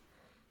kick.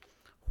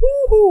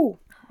 Woo-hoo.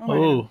 Oh,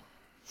 Ooh,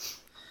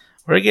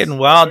 we're getting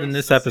wild in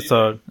this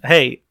episode.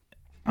 Hey,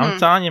 I'm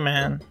telling you,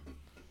 man.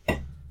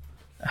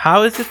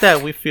 How is it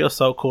that we feel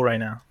so cool right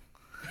now?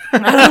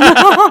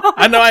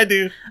 I know I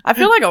do. I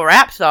feel like a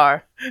rap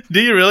star.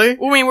 Do you really?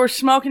 I mean, we're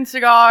smoking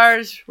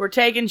cigars, we're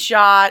taking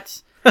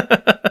shots.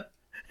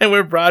 And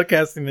we're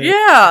broadcasting it.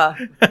 Yeah.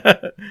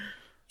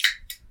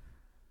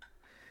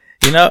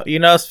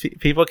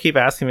 People keep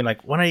asking me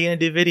like, when are you gonna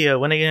do video?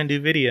 When are you gonna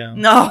do video?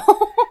 No.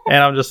 And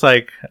I'm just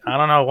like, I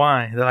don't know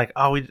why. They're like,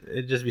 oh,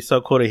 it'd just be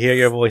so cool to hear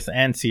your voice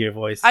and see your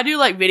voice. I do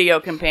like video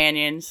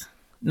companions.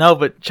 No,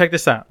 but check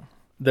this out.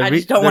 I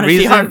just don't wanna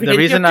see our The video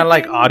reason I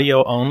like companion.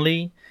 audio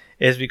only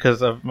is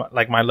because of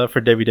my love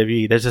for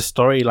WWE. There's a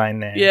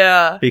storyline there.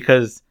 Yeah.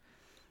 Because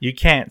you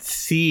can't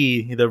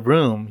see the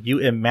room. You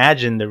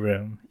imagine the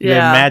room. You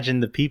Yeah.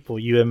 imagine the people.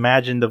 You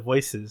imagine the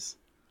voices.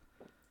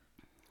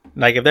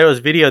 Like if there was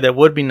video, there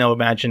would be no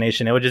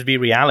imagination. It would just be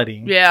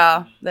reality.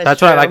 Yeah.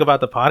 That's what I like about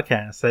the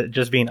podcast. That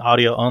just being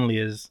audio only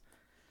is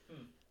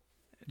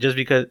just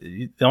because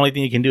the only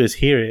thing you can do is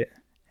hear it,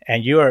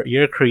 and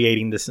you're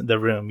creating the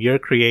room. You're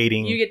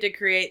creating. You get to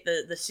create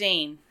the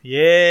scene.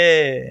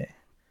 Yeah.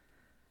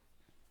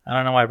 I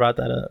don't know why I brought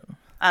that up.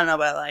 I don't know,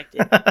 but I liked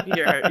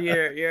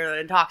it. You're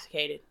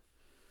intoxicated.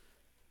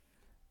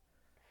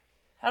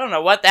 I don't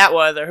know what that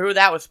was or who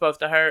that was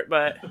supposed to hurt,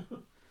 but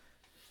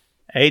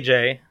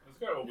AJ That's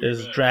kind of a weird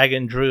is match.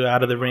 dragging Drew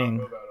out of the ring.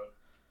 About it.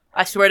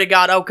 I swear to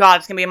God, oh God,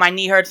 it's gonna be my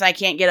knee hurts and I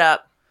can't get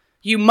up.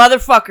 You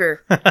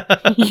motherfucker!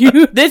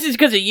 This is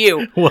because of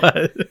you.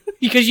 What?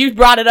 Because you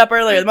brought it up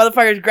earlier. The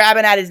motherfucker's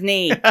grabbing at his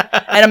knee in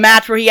a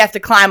match where he has to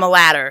climb a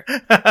ladder.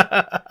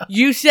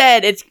 You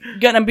said it's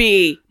gonna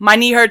be my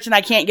knee hurts and I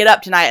can't get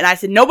up tonight, and I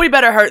said nobody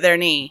better hurt their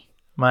knee.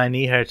 My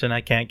knee hurts and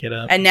I can't get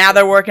up. And now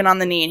they're working on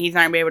the knee, and he's not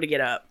gonna be able to get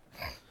up.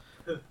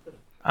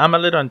 I'm a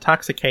little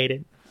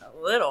intoxicated. A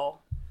little.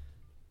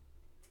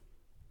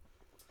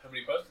 How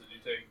many puffs did you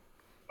take?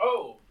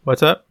 Oh,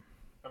 What's up?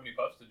 how many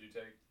puffs did you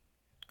take?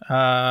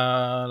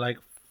 Like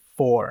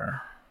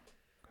 4.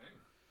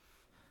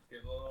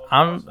 Getting a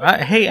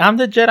little I'm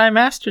the Jedi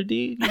Master,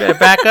 dude. You better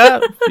back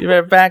up. You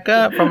better back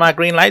up. From my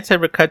green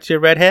lightsaber cut to your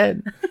red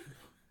head.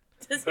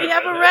 Does he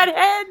have a red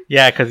head?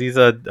 Yeah, because he's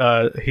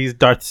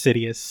Darth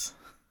Sidious.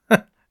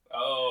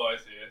 Oh, I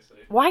see.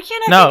 Why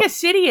can't I No. think of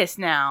Sidious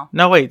now?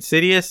 No, wait,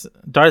 Sidious,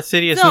 Darth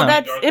Sidious. No, No,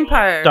 that's Darth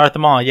Empire. Darth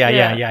Maul. Yeah,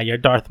 Yeah. you're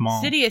Darth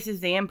Maul. Sidious is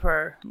the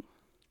Emperor.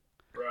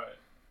 Right.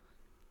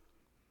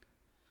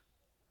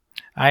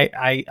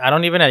 I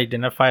don't even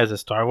identify as a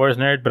Star Wars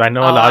nerd, but I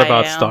know a Oh, lot I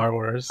about am. Star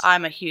Wars.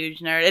 I'm a huge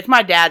nerd. It's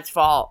my dad's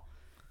fault.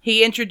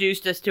 He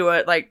introduced us to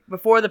it like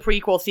before the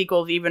prequel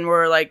sequels even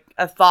were like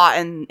a thought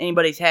in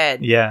anybody's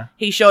head. Yeah,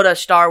 He showed us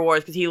Star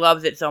Wars because he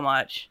loves it so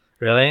much,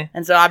 really.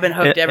 and so I've been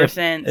hooked ever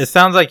since. It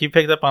sounds like you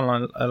picked up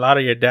on a lot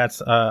of your dad's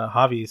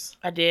hobbies.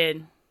 I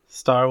did.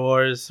 Star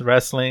Wars,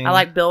 wrestling. I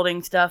like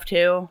building stuff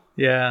too.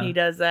 Yeah, He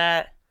does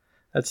that.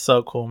 that's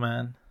so cool,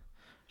 man.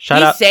 Shout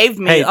He out. saved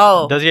me. Hey,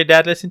 Oh does your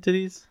dad listen to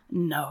these?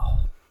 no,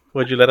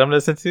 Would you let him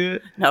listen to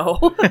it? no.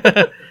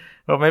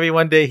 Well, maybe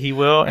one day he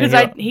will. And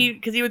Because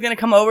he'll- he was gonna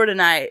come over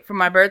tonight for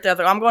my birthday. I was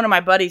like, I'm going to my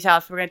buddy's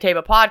house. We're gonna tape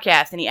a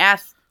podcast, and he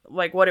asked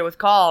like what it was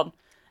called,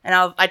 and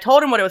I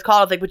told him what it was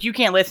called. I was like, but you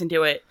can't listen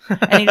to it.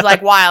 And he's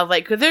like, why? I was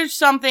like, because there's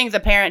some things a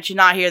parent should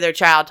not hear their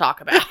child talk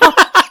about.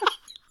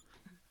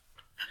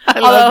 I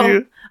love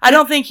you. I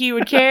don't think he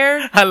would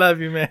care. I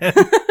love you, man.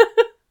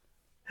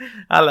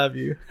 I love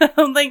you. I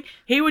don't think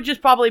he would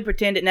just probably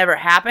pretend it never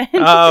happened.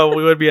 Oh,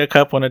 we would be a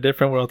couple in a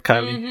different world,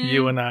 Kylie. Mm-hmm.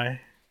 You and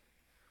I.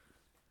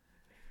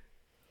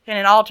 In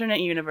an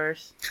alternate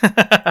universe.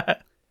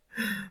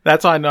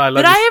 That's how I know I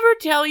love Did you. I ever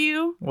tell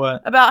you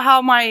What? about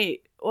how my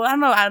Well, I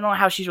don't know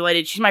how she's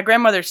related. She's my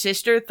grandmother's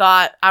sister.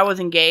 Thought I was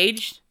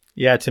engaged.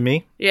 Yeah, to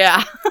me.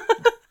 Yeah.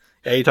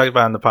 Yeah, you talked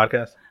about it on the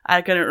podcast.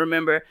 I couldn't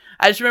remember.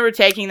 I just remember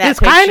taking that Is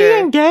picture. Kylie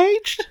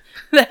engaged?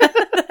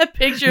 That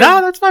picture.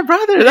 No, that's my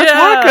brother. That's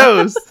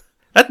Marcos.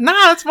 That's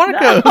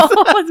Marcos.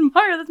 No, it's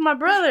Mario. That's my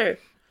brother.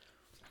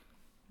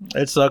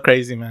 It's so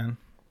crazy, man.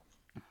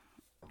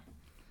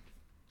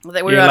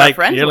 We were at a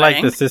friend's you're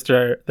wedding. like the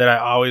sister that I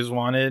always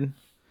wanted,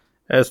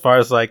 as far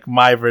as like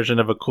my version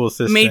of a cool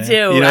sister. Me too.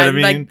 You know what I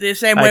mean? Like the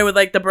same way with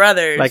like the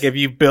brothers. Like if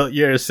you built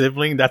your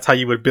sibling, that's how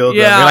you would build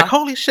them. Yeah. You're like,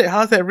 holy shit,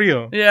 how's that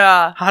real?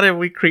 Yeah. How did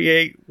we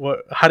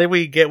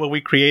get what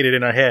we created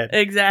in our head?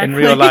 Exactly. In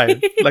real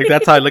life. Like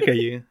that's how I look at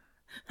you.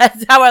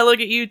 That's how I look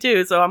at you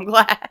too, so I'm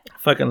glad.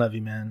 Fucking love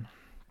you, man.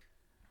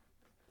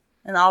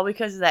 And all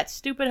because of that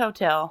stupid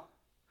hotel.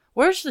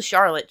 Where's the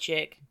Charlotte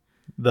chick?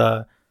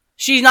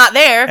 She's not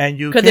there. And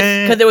you because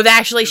it was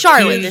actually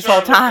Charlotte this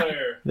whole time.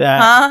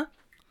 Huh?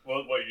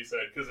 Well, what you said,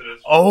 because it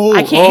is. Oh,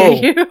 I can't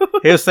hear you.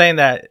 He was saying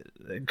that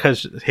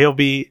because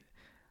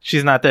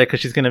she's not there because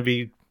she's gonna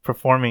be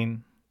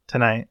performing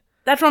tonight.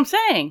 That's what I'm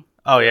saying.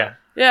 Oh yeah.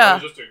 Yeah. I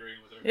was just agreeing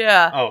with her.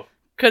 Yeah. Oh.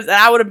 Because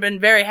I would have been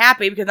very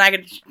happy because I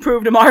could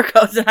prove to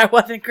Marcos that I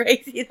wasn't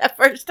crazy that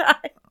first time.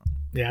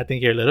 Yeah, I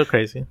think you're a little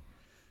crazy.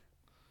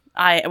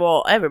 I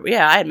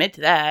admit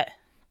to that.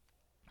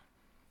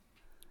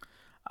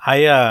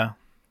 I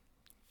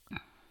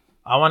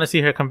want to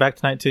see her come back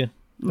tonight too.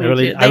 Me I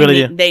really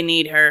too. do. They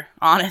need her,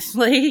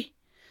 honestly.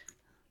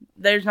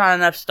 There's not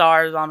enough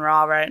stars on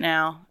Raw right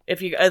now.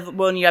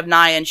 When you have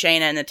Nia and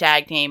Shayna in the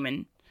tag team,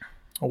 and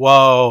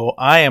whoa,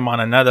 I am on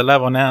another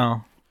level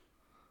now.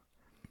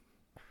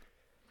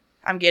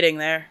 I'm getting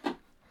there.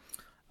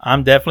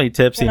 I'm definitely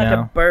tipsy I have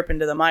now. to burp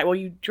into the mic. Well,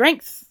 you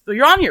drank.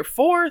 You're on your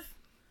fourth.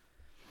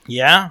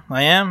 Yeah,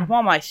 I am. I'm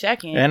on my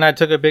second. And I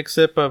took a big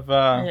sip of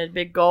I had a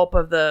big gulp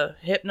of the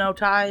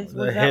Hypnotize.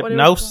 the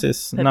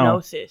hypnosis. No,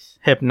 Hypnosis.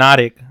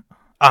 hypnotic.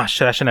 Ah,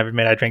 shit! I should never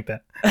admit I drank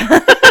that.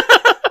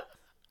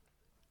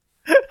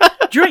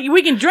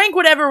 We can drink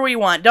whatever we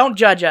want. Don't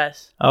judge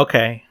us.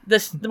 Okay.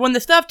 When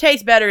the stuff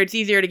tastes better, it's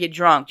easier to get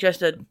drunk.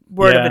 Just a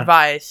word of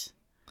advice.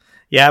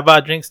 Yeah, I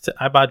bought drinks.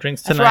 I bought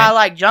drinks That's tonight. why I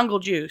like Jungle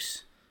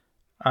Juice.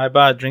 I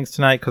bought drinks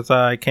tonight because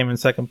I came in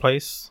second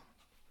place.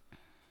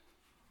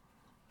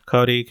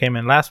 Cody came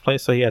in last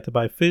place, so he had to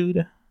buy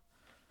food.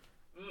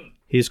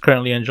 He's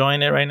currently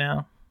enjoying it right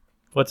now.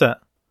 What's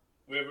that?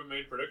 We haven't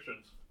made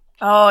predictions.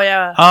 Oh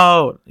yeah.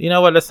 Oh, you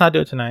know what? Let's not do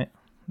it tonight.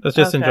 Let's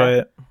just enjoy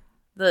it.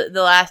 The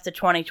last of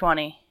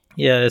 2020.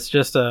 Yeah, it's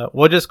just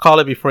we'll just call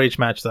it before each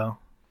match though,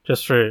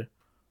 just for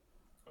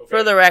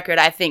the record.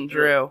 I think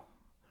Drew.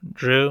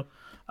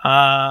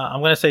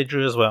 I'm gonna say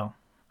Drew as well.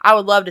 I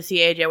would love to see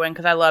AJ win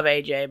because I love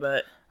AJ,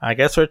 but I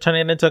guess we're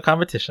turning it into a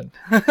competition.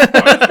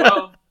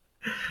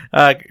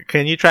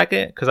 Can you track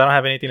it? Because I don't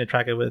have anything to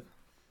track it with,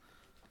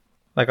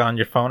 like on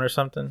your phone or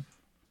something.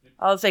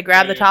 I'll say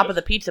grab the top of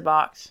the pizza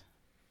box.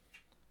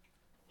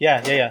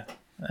 Yeah.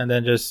 And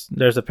then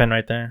there's a pin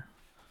right there.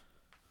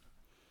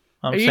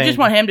 Or you just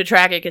want him to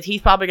track it because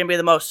he's probably going to be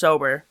the most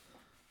sober.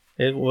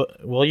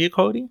 Will you,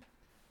 Cody?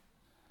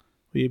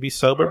 Will you be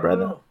sober,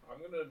 brother? I'm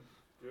going to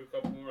do a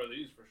couple more of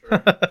these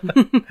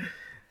for sure.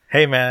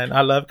 Hey, man,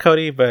 I love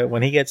Cody, but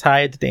when he gets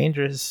high, it's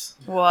dangerous.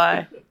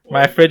 Why?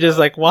 My fridge is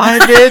like, why,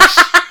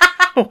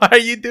 bitch? Why are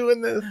you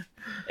doing this?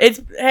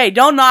 Hey,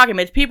 don't knock him.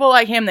 It's people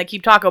like him that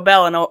keep Taco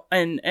Bell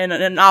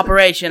in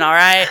operation, all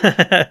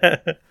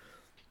right?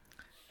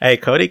 Hey,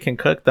 Cody can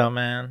cook, though,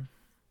 man.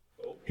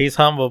 He's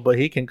humble, but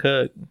he can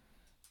cook.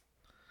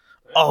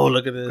 Oh,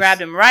 look at this.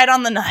 Grabbed him right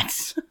on the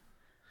nuts.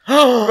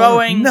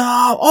 Throwing.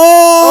 No.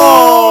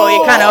 Oh,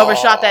 you kind of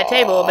overshot that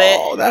table a bit.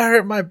 Oh, that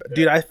hurt my...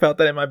 Dude, I felt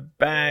that in my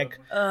back.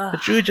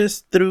 Drew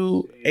just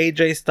threw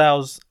AJ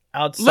Styles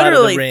outside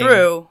of the ring. Literally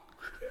threw.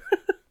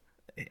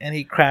 And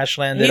he crash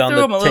landed on threw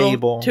the him a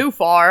table. Little too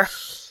far.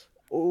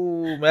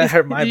 Ooh, that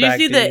hurt my back.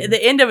 Did you see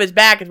the end of his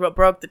back is what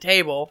broke the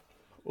table?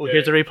 Oh,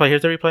 here's the replay.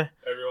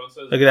 Everyone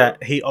says Look at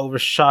that. He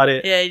overshot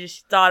it. Yeah, he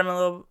just thought him a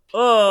little...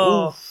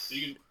 Oh. Oof.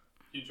 Can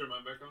you turn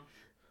mine back on?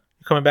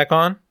 You coming back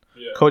on?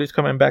 Yeah. Cody's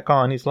coming back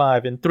on. He's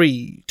live in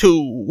 3,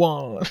 2,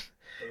 1.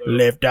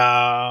 Lift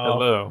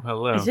off.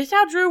 Hello. Is this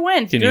how Drew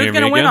wins? Can you Drew's hear me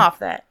going to win again? off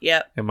that.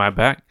 Yep. Am I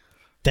back?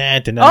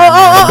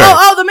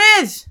 Oh, The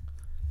Miz!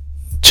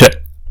 Check.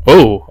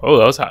 Oh,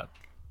 that was hot.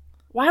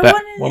 Why Back.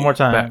 wouldn't it? One more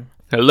time. Back.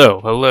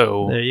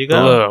 Hello. There you go.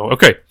 Hello.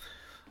 Okay.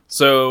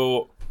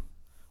 So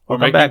we're Welcome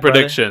making back,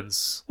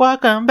 predictions.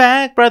 Welcome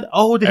back, brother.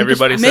 Oh, did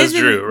Everybody he says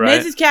Drew, right?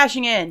 Miz is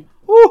cashing in.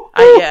 Woo.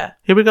 Yeah.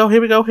 Here we go.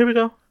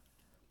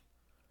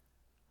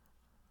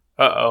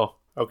 Uh-oh.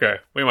 Okay.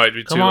 We might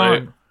be too Come on.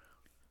 late.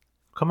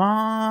 Come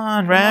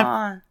on, Come ref.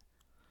 on.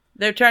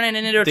 They're turning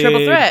it into a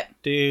triple threat.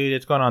 Dude,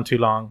 it's going on too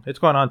long.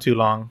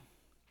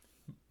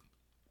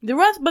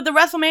 But the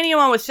WrestleMania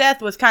one with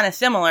Seth was kind of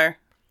similar.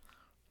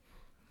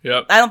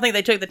 Yep. I don't think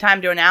they took the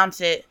time to announce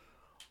it.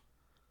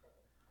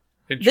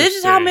 This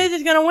is how Miz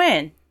is going to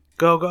win.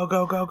 Go.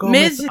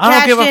 Miz I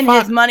don't give cashed a in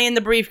fuck. his Money in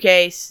the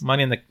Briefcase.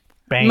 Money in the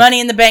bank. Money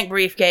in the Bank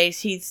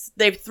briefcase. Him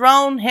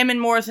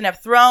and Morrison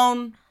have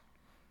thrown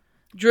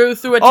Drew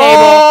through a table.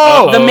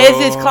 Oh! The Miz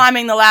is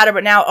climbing the ladder,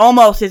 but now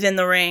Omos is in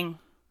the ring.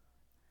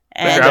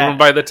 And Grab him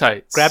by the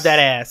tights. Grab that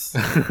ass.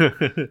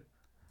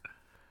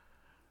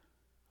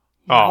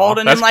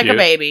 holding him like cute. a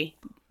baby.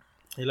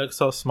 He looks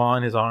so small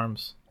in his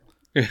arms.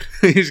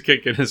 He's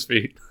kicking his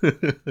feet.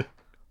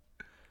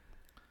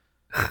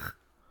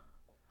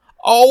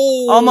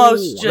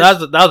 Almost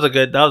just that was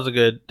a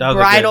good.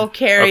 bridal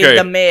carry Okay.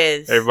 the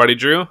Miz. Everybody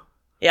drew?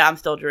 Yeah, I'm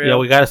still Drew. Yeah,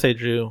 we gotta say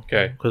Drew.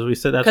 Okay. Because we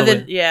said that's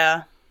Because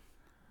yeah.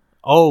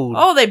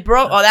 Oh, They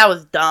broke. Oh, that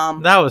was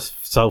dumb. that was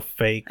so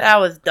fake. That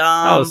was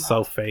dumb. That was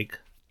so fake.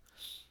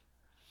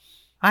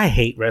 I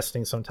hate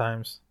wrestling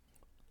sometimes.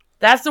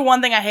 That's the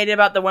one thing I hated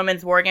about the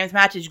women's War Games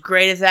match. As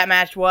great as that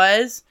match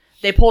was,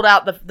 they pulled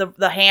out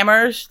the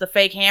hammers, the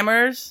fake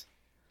hammers.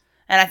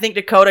 And I think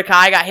Dakota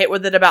Kai got hit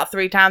with it about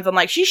 3 times. I'm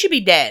like, she should be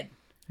dead.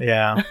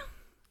 Yeah.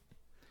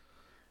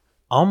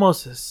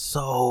 Almost is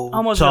so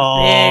Almost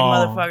tall. a big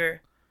motherfucker.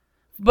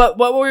 But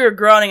what we were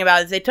groaning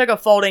about is they took a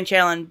folding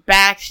chair and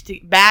bashed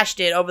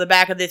it over the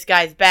back of this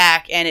guy's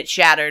back, and it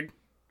shattered.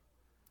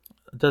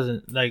 It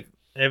doesn't, like,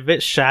 if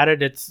it's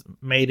shattered, it's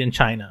made in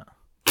China.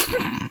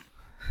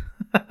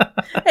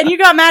 And you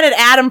got mad at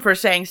Adam for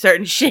saying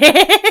certain shit.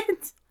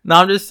 No,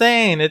 I'm just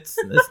saying, it's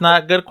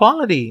not good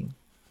quality.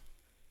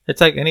 It's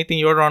like anything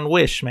you order on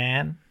Wish,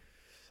 man.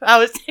 I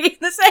was thinking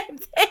the same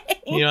thing.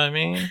 You know what I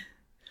mean?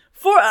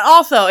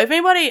 Also, if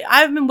anybody,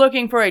 I've been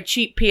looking for a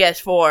cheap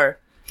PS4.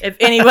 If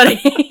anybody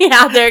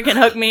out there can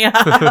hook me up.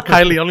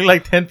 Kylie, only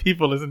like 10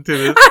 people listen to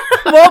this.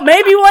 Well,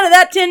 maybe one of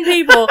that 10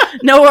 people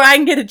know where I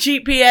can get a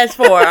cheap PS4,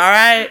 all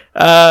right?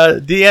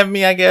 DM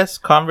me, I guess,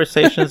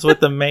 Conversations with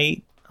the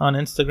Mate on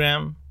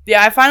Instagram.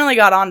 Yeah, I finally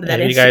got onto that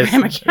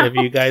Instagram account.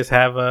 If you guys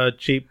have a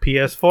cheap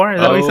PS4,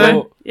 is that what you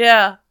said?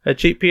 Yeah. A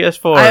cheap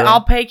PS4.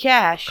 I'll pay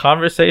cash.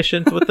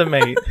 Conversations with the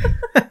Mate.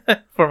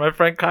 For my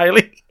friend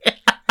Kylie.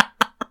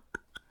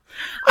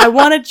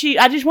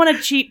 I just want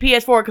a cheap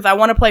PS4 because I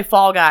want to play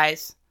Fall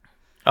Guys.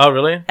 Oh,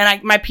 really?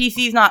 And my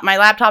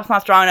laptop's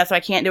not strong enough, so I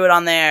can't do it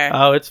on there.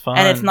 Oh, it's fun.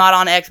 And it's not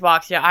on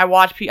Xbox. Yeah, I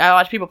watch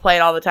people play it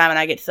all the time, and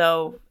I get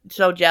so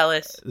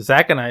jealous.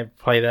 Zach and I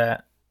play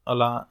that a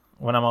lot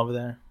when I'm over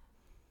there.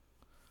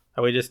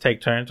 We just take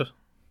turns.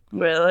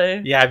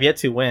 Really? Yeah, I've yet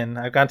to win.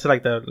 I've gone to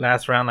like the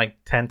last round like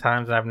 10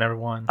 times and I've never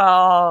won.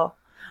 Oh,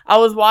 I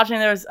was watching.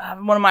 There was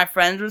one of my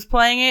friends was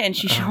playing it, and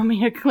she showed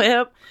me a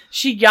clip.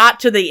 She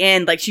got to the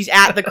end, like she's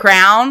at the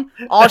crown.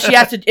 All she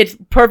has to, it's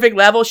perfect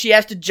level. She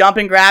has to jump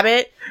and grab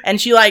it, and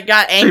she like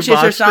got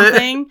anxious or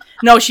something.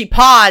 No, she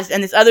paused,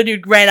 and this other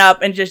dude ran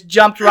up and just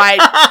jumped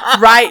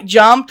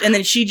jumped, and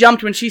then she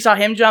jumped when she saw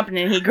him jump, and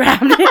then he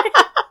grabbed it.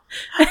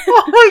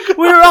 Oh my God.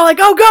 We were all like,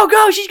 "Oh,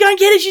 go! She's gonna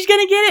get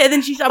it!" And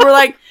then we're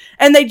like,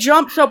 and they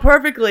jumped so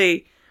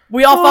perfectly.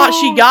 We all thought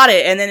she got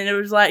it, and then it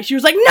was like she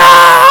was like, "No!"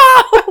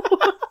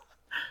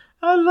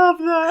 I love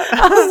that.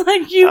 I was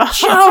like,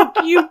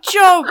 you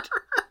choked.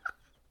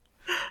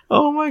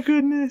 Oh my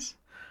goodness.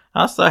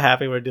 I'm so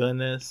happy we're doing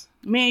this.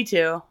 Me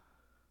too.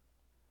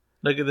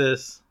 Look at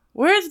this.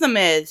 Where's the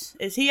Miz?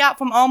 Is he out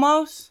from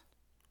Omos?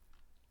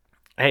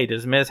 Hey,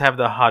 does Miz have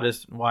the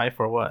hottest wife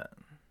or what?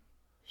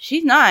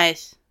 She's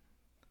nice.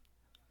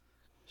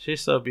 She's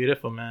so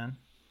beautiful, man.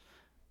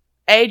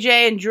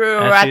 AJ and Drew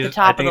are at the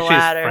top of the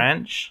ladder. She's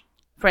French?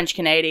 French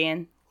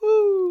Canadian.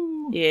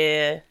 Woo.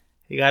 Yeah.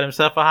 He got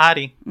himself a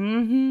hottie.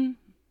 Mm-hmm.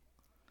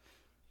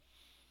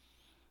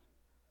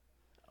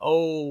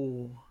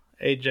 Oh,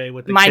 AJ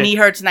with the My kick. knee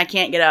hurts and I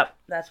can't get up.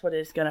 That's what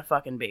it's gonna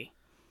fucking be.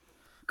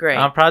 Great.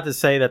 I'm proud to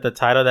say that the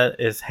title that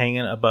is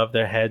hanging above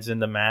their heads in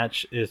the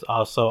match is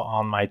also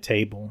on my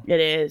table. It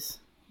is.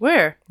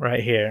 Where?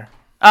 Right here.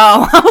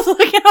 Oh, I was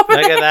looking over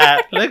Look there. at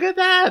that. Look at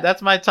that.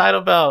 That's my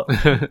title belt.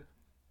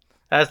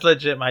 That's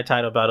legit my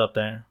title belt up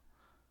there.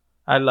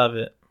 I love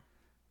it.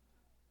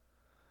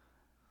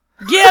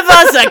 Give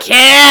us a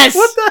kiss!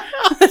 What the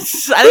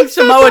hell? I think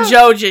Samoa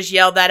Joe just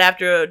yelled that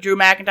after Drew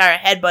McIntyre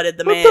headbutted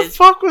the Miz. What the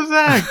fuck was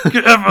that?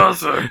 Give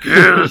us a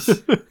kiss.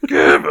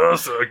 Give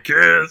us a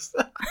kiss.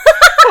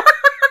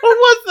 What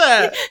was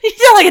that? You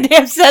sound like a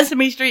damn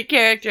Sesame Street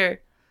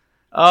character.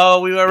 Oh,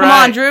 we were right. Come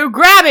on, Drew.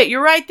 Grab it.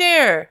 You're right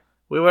there.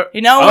 We were.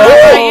 You know, Oh. we're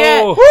not right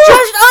yet.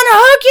 Just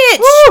unhook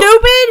it,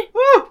 stupid.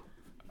 Woo.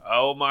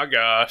 Oh my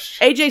gosh.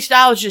 AJ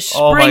Styles just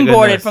Oh my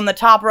springboarded goodness. from the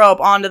top rope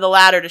onto the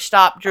ladder to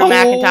stop Drew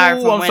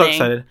McIntyre from I'm winning. so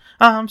excited.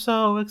 I'm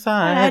so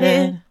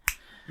excited.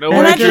 No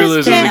And way I Drew just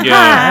loses can't again.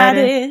 hide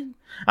it.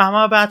 I'm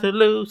about to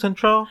lose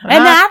control.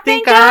 And I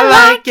think I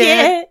like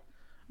it.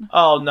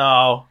 Oh,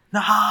 no.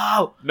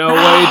 No. No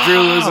way Drew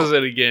loses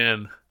it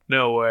again.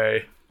 No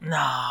way.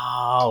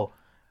 No.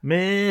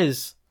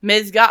 Miz.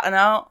 Miz and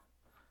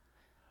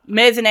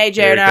AJ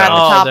Here are it now at the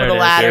comes. top there of the it is.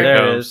 ladder. There it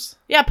comes. is.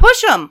 Yeah,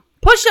 push him.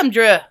 Push him,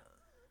 Drew.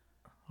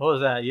 What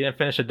was that? You didn't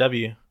finish a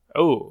W.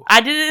 Oh.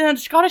 I did it in a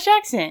Scottish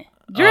accent.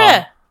 Drew.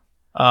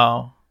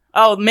 Oh.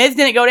 Oh, Miz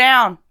didn't go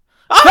down.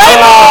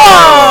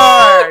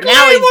 Oh!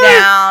 Now he's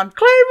down.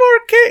 Claymore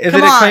kick. Is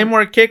Come it a on.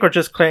 Claymore kick or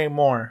just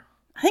Claymore?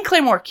 I think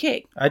Claymore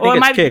kick. I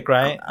think it's kick,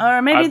 right?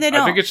 Or maybe they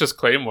don't. I think it's just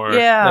Claymore.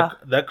 Yeah.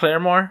 The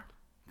Claymore?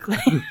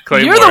 Claymore.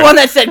 You're the one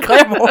that said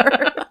Claymore.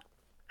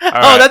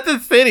 Oh, that's a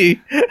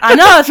city. I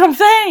know, that's what I'm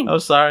saying. Oh,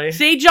 sorry.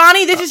 See,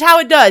 Johnny, this is how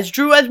it does.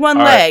 Drew has one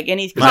leg, and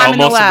he's climbing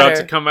the almost ladder. about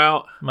to come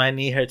out. My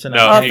knee hurts No,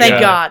 enough. Oh, thank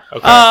God.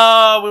 Okay.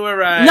 Oh, we were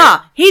right.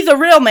 Nah, he's a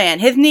real man.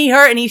 His knee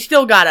hurt, and he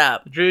still got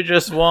up. Drew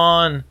just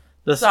won.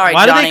 Sorry,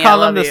 why Johnny, do they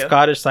call I him the love you.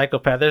 Scottish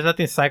psychopath? There's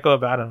nothing psycho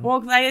about him.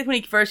 Well, 'cause I guess when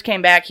he first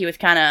came back, he was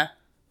kind of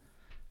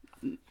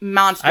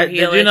monster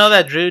Did you know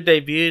that Drew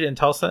debuted in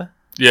Tulsa?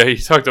 Yeah, he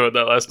talked about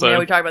that last time. Yeah,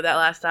 we talked about that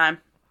last time.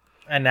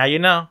 And now you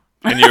know.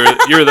 And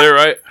you were there,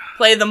 right?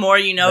 Play the more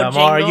you know The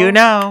jingle. more you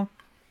know.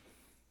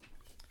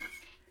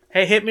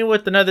 Hey, hit me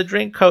with another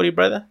drink, Cody,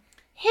 brother.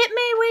 Hit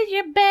me with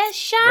your best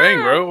shot.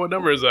 Dang, bro. What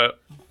number is that?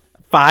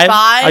 5.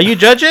 Are you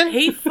judging?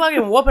 He's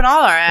fucking whooping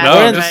all our No,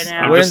 asses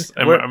I'm, right just,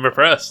 now. I'm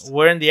impressed.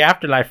 We're in the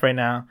afterlife right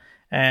now.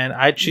 And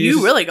I choose...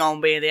 You really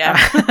gonna be the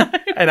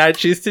afterlife. and I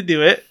choose to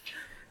do it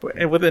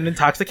with an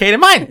intoxicated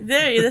mind.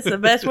 Dude, that's the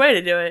best way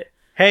to do it.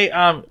 Hey,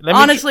 let me...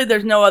 Honestly,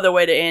 there's no other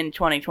way to end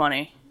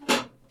 2020.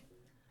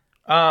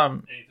 Oh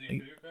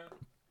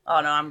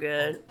no, I'm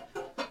good.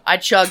 I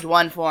chugged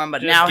one for him,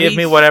 but just now give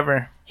me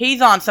whatever.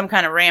 He's on some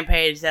kind of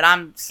rampage that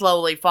I'm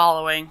slowly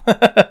following.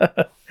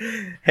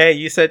 Hey,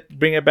 you said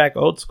bring it back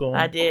old school.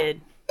 I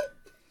did.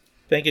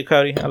 Thank you,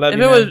 Cody. I love If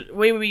you. it Man.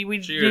 was, we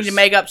Cheers. need to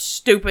make up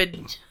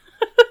stupid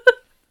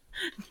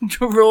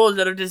rules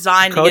that are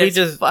designed to get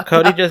us fucked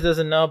Cody up. just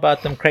doesn't know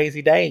about them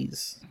crazy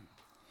days.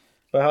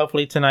 But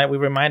hopefully tonight we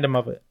remind him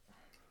of it.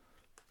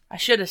 I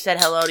should have said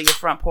hello to your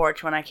front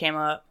porch when I came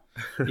up.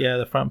 Yeah,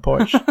 the front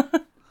porch.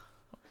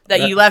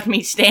 That you left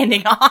me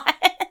standing on.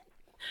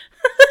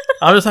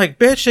 I was like,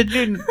 bitch, did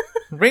you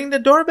ring the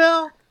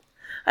doorbell?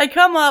 I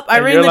come up, I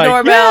And ring you're the like,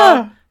 doorbell.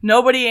 "Yeah."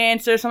 Nobody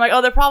answers. So I'm like,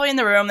 oh, they're probably in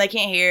the room. They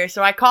can't hear.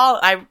 So I call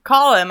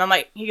him. I'm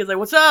like, he goes like,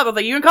 what's up? I was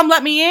like, you gonna come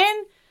let me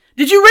in?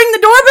 Did you ring the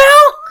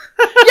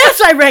doorbell?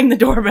 Yes, I rang the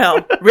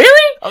doorbell.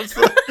 Really?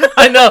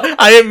 I know.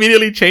 I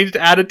immediately changed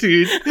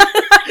attitude.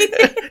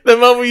 The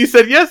moment you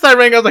said yes, I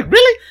rang. I was like,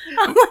 really?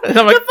 And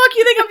I'm like, the fuck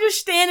you think I'm just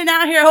standing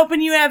out here hoping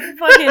you have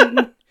fucking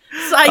I'm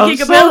psychic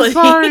so ability?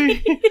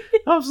 sorry.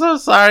 I'm so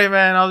sorry,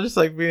 man. I was just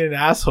like being an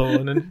asshole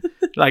and then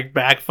like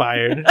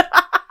backfired.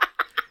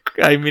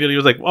 I immediately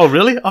was like, oh,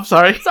 really? I'm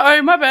sorry.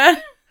 Sorry, my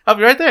bad. I'll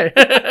be right there.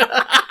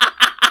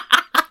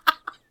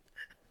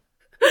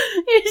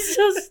 You're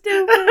so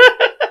stupid.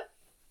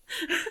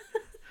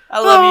 I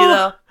love you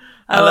though.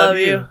 I love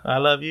you. I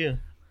love you.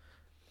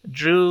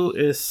 Drew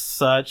is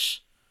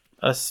such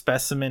a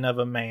specimen of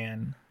a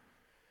man.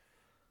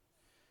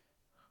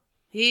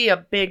 He a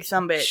big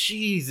sumbitch.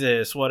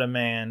 Jesus, what a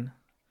man.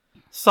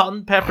 Salt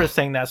and Pepper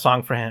sang that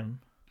song for him.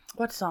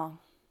 What song?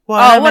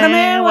 What a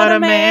man, what a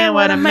man,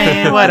 what a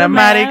man, what a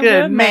mighty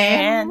good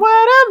man.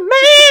 What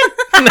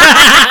a man.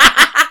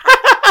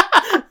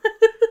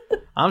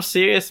 I'm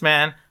serious,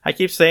 man. I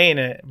keep saying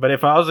it, but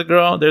if I was a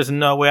girl, there's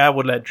no way I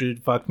would let Drew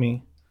fuck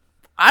me.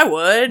 I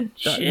would.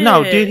 Shit.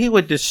 No, dude, he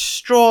would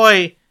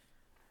destroy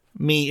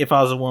me if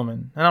I was a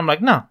woman. And I'm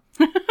like, no.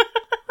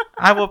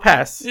 I will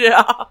pass.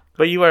 Yeah.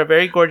 But you are a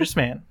very gorgeous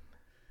man.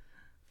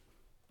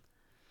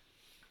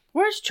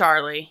 Where's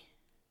Charlie?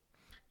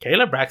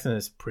 Kayla Braxton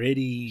is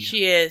pretty.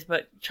 She is,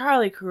 but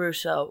Charlie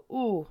Caruso.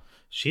 Ooh.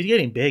 She's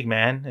getting big,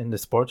 man, in the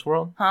sports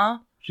world. Huh?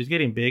 She's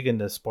getting big in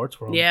the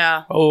sports world.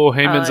 Yeah. Oh,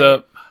 Heyman's like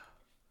up.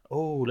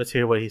 Oh, let's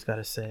hear what he's got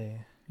to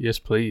say. Yes,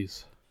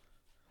 please.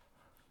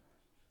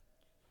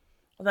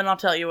 Well, then I'll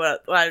tell you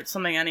what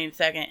something I need in a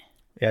second.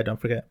 Yeah, don't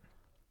forget.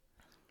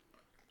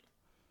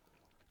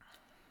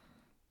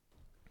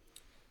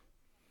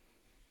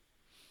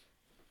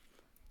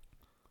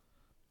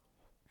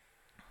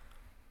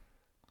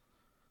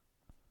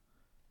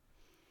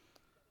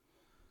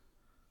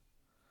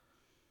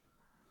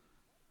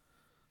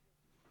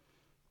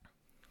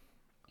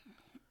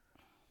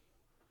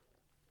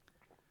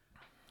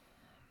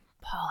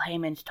 Paul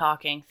Heyman's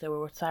talking, so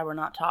we're sorry we're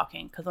not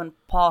talking. Because when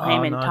Paul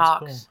Heyman no, it's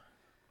talks, cool.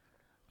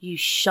 you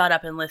shut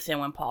up and listen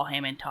when Paul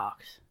Heyman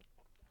talks.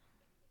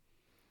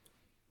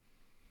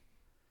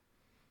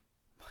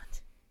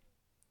 What?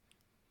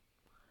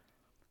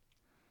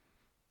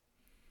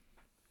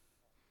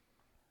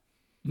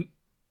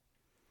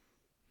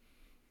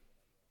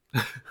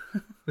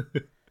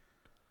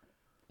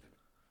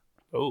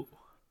 Oh.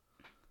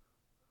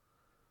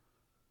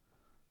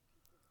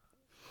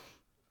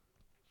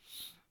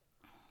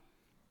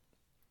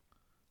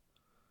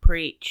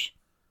 Preach.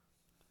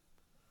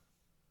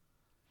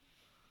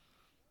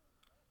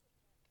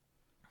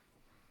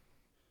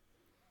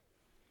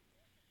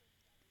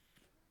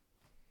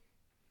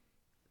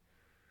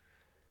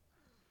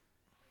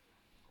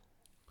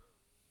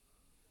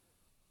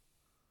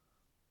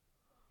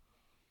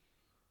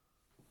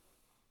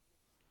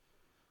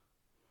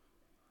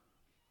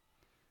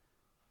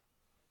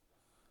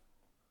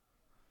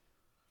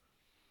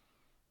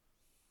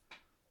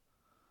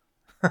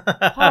 Paul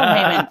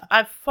Heyman,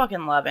 I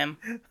fucking love him.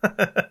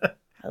 I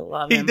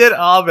love him. He did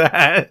all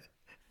that.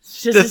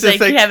 Just to say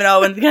Kevin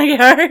Owens is gonna get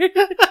hurt.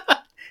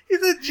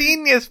 He's a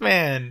genius,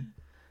 man.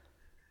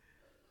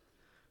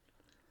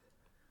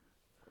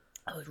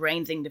 I was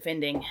Reigns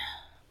defending.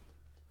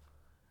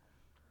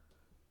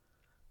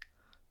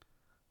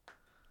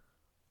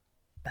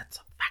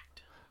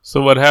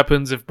 So what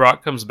happens if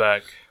Brock comes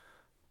back?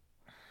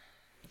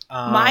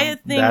 My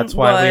thing that's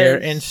why we're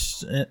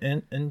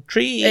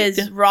intrigued.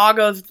 Is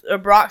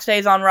Brock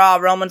stays on Raw,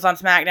 Roman's on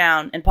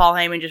SmackDown, and Paul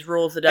Heyman just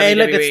rules the WWE. Hey,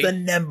 look, it's the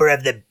number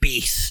of the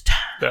beast.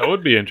 That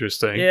would be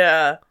interesting.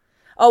 Yeah.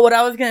 Oh, what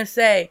I was gonna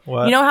say.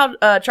 What? You know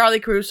how Charlie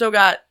Caruso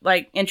got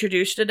like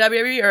introduced to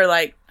WWE or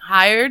like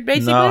hired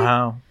basically? No,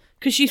 how?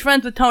 Because she's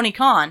friends with Tony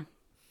Khan.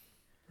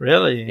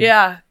 Really?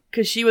 Yeah,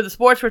 because she was a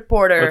sports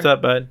reporter. What's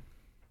up, bud?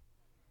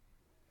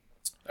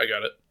 I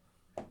got it.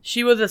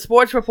 She was a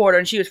sports reporter,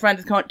 and she was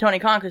friends with Tony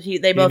Khan because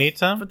they both need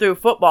some? through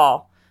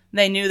football.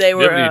 They knew they Do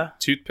you have were. any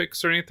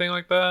toothpicks or anything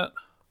like that?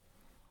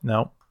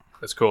 No.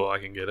 That's cool. I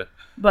can get it.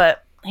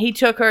 But he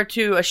took her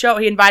to a show.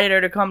 He invited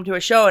her to come to a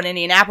show in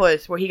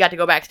Indianapolis where he got to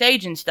go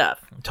backstage and stuff.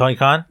 Tony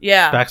Khan?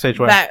 Yeah, Backstage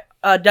where? at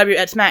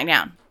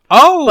SmackDown.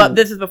 Oh! But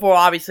this is before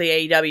obviously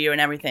AEW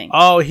and everying.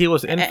 Oh, he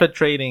was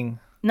infiltrating.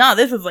 No,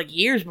 this was like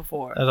years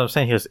before. As I'm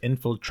saying, he was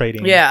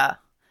infiltrating. Yeah,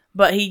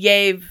 but he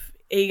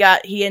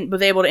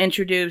was able to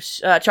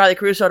introduce Charlie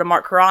Caruso to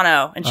Mark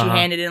Carrano, and she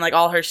handed in like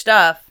all her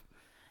stuff.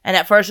 And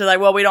at first they're like,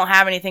 "Well, we don't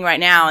have anything right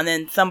now." And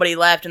then somebody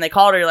left, and they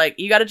called her like,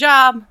 "You got a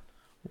job.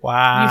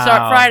 Wow. You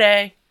start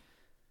Friday."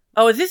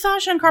 Oh, is this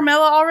Sasha and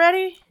Carmella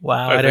already?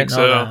 Wow, I I didn't think know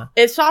so. that.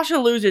 If Sasha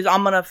loses,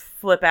 I'm gonna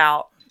flip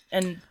out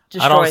and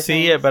destroy I don't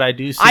see things. it, but I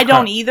do see. I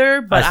don't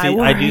either, but I I do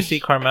worry. see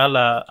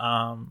Carmella.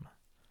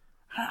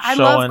 I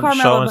love showing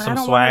Carmella, but some I don't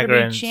want swagger her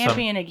to and be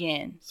champion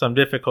again. Some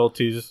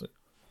difficulties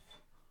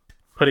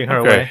putting her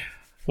Okay.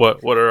 away.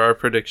 What are our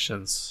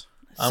predictions?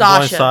 I'm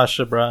going Sasha.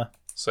 Sasha, bruh.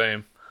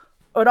 Same.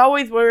 What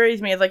always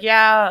worries me is like,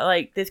 yeah,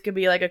 like this could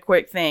be like a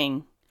quick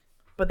thing,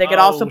 but they could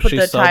also put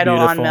the she's so title on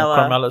beautiful. Mella.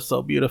 Carmella's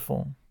so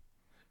beautiful.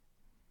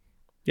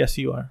 Yes,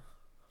 you are.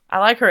 I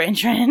like her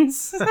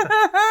entrance.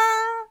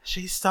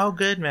 She's so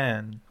good,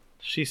 man.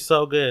 She's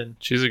so good.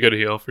 She's a good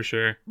heel for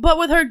sure. But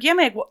with her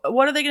gimmick,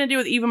 what are they going to do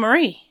with Eva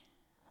Marie?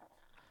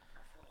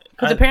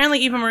 Because apparently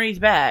Eva Marie's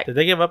back. Did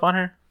they give up on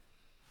her?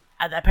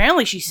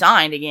 Apparently she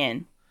signed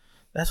again.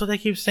 That's what they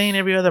keep saying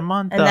every other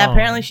month. And though.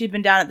 apparently she's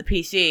been down at the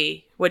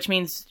PC, which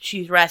means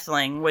she's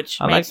wrestling, which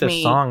I like makes this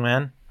me... song,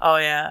 man. Oh,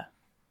 yeah.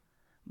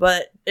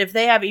 But if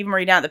they have Eva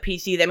Marie down at the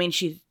PC, that means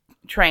she's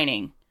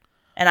training.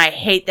 And I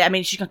hate that. I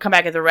mean, she can come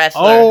back as a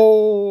wrestler.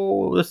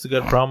 Oh, this is a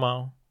good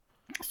promo.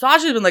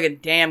 Sasha's been looking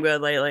damn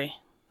good lately.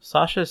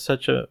 Sasha's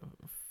such a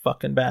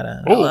fucking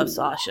badass. I love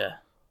Sasha.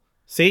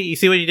 See, you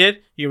see what you did?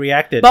 You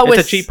reacted. But it's a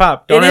with- cheap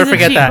pop. Don't it ever is a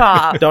forget cheap that.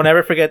 pop. Don't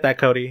ever forget that,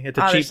 Cody. It's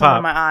a There's cheap something pop.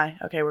 in my eye.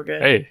 Okay, we're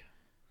good. Hey,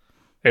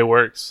 it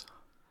works.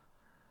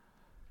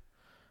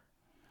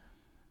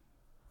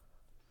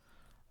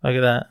 Look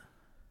at that.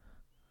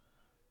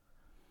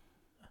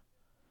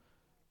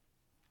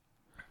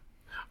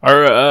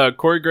 Are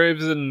Corey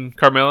Graves and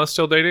Carmella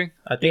still dating?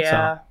 I think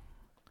Yeah. so.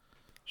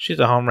 She's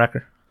a home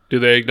wrecker. Do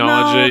they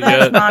acknowledge No, it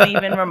that's yet? not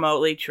even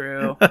remotely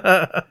true.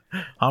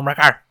 Home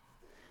wrecker.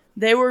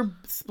 They were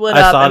split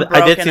up and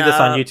broken I did see this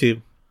on up.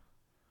 YouTube.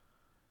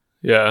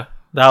 Yeah,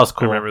 That was I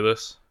cool. remember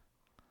this.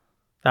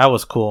 That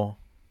was cool.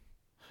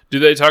 Do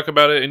they talk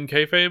about it in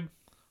kayfabe?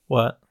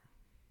 What?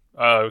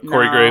 Corey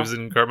No. Graves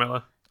and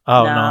Carmella?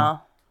 Oh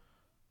no.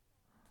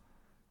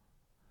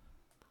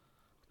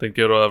 Think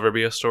it'll ever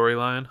be a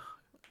storyline?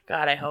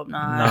 God, I hope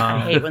not. No. I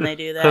hate when they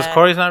do Because that.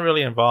 Corey's not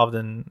really involved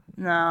in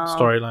No.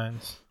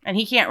 storylines. And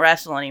he can't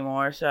wrestle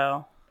anymore,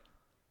 so.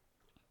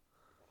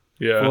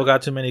 Yeah. Fool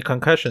got too many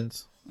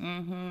concussions.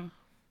 Mm-hmm.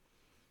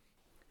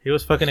 He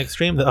was fucking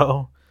extreme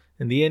though.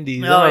 In the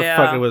indies. Oh, That yeah.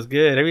 motherfucker was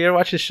good. Have you ever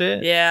watched his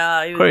shit?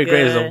 Yeah, he was Corey good.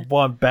 Graves is a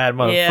one bad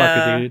motherfucker,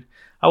 Yeah. dude.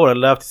 I would have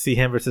loved to see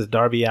him versus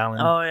Darby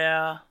Allin. Oh,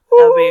 yeah.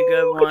 That would be a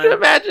good one. Could you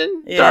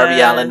imagine? Yes. Darby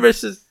Allin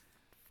versus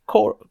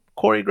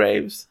Corey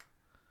Graves.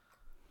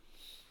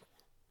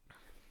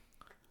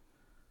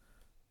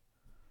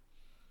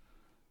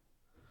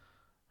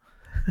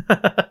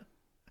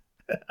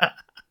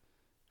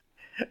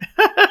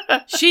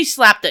 She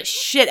slapped the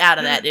shit out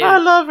of that dude. I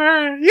love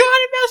her. You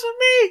want to mess with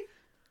me?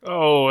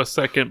 Oh, a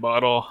second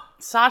bottle.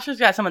 Sasha's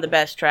got some of the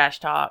best trash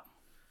talk.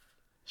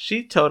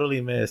 She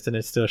totally missed and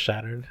it's still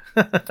shattered.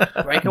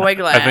 Breakaway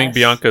glass. I think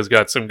Bianca's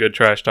got some good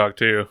trash talk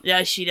too.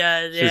 Yeah, she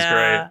does. She's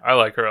Yeah. great. I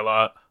like her a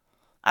lot.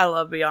 I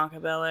love Bianca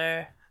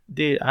Belair.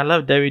 Dude, I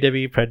love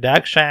WWE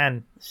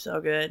production.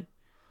 So good.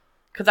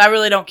 Because I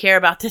really don't care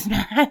about this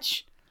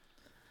match.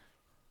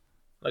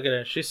 Look at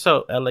her. She's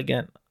so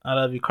elegant. I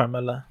love you,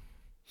 Carmella.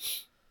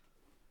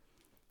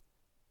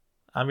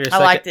 I'm your I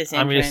like this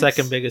I'm your entrance.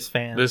 second biggest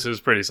fan. This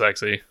is pretty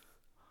sexy.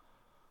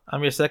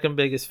 I'm your second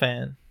biggest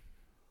fan.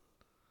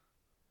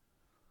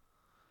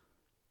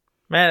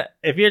 Man,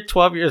 if you're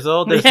 12 years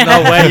old, there's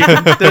no way you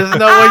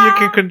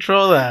can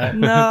control that.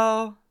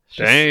 No.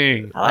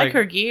 Dang. I like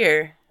her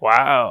gear.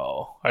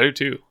 Wow. I do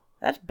too.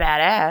 That's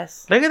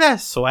badass. Look at that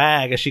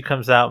swag as she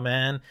comes out,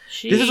 man.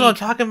 This is what I'm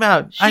talking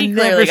about. she I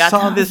never clearly got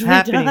saw this something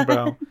happening, done.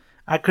 bro.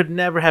 I could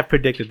never have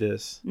predicted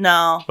this.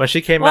 No. When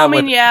she came Well, I out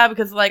mean, with... yeah,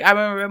 because like I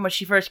remember when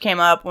she first came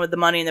up with the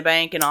Money in the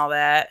Bank and all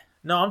that.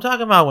 No, I'm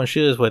talking about when she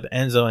was with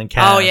Enzo and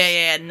Cass. Oh,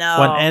 yeah,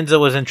 no. When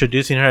Enzo was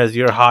introducing her as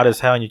you're hot as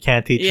hell and you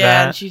can't teach that.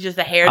 Yeah, and she's just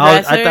a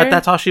hairdresser. I thought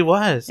that's all she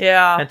was.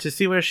 Yeah. And to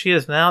see where she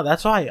is now,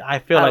 that's why I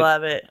feel I like...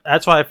 love it.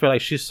 That's why I feel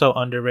like she's so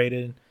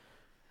underrated.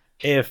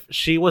 If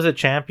she was a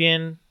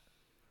champion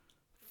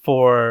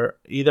for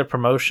either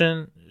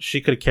promotion,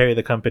 she could carry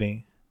the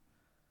company.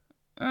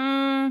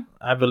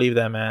 I believe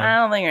that, man. I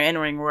don't think her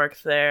in-ring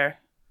works there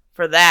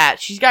for that.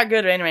 She's got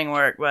good in-ring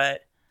work,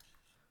 but...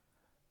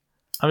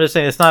 I'm just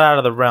saying, it's not out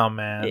of the realm,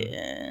 man.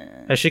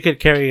 Yeah. And she could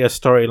carry a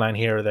storyline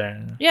here or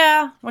there.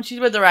 Yeah, when she's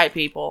with the right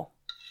people.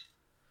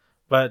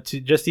 But to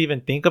just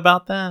even think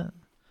about that,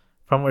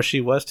 from where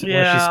she was to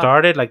when she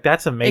started, like,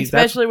 that's amazing.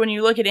 Especially when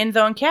you look at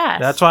Enzo and Cass.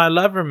 That's why I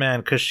love her, man,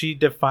 because she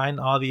defined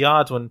all the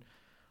odds when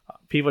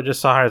people just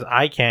saw her as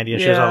eye candy.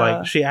 And she was all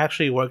like, she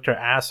actually worked her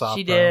ass off.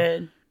 She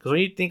did. Because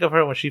when you think of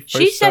her when she first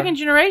She's started, second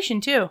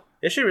generation, too.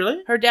 Is she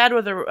really? Her dad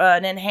was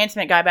an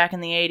enhancement guy back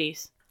in the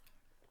 80s.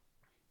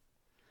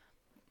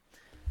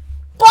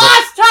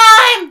 Boss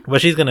time! But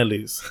she's going to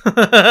lose.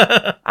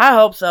 I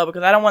hope so,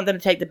 because I don't want them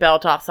to take the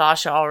belt off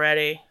Sasha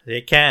already.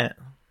 They can't.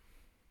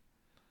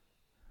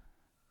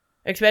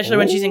 Especially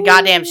when she's in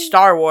goddamn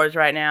Star Wars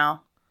right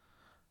now.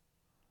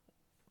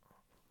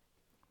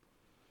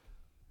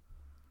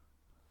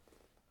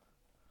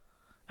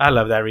 I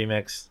love that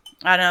remix.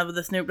 I know, with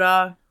the Snoop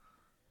Dogg.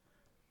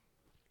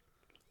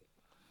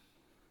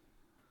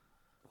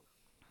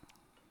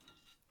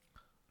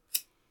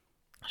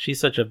 She's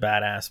such a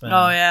badass, man.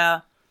 Oh, yeah.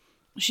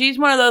 She's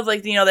one of those,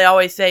 like, you know, they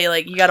always say,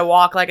 like, you gotta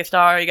walk like a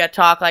star, you gotta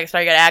talk like a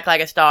star, you gotta act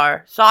like a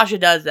star. Sasha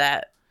does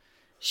that.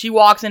 She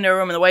walks into a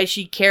room and the way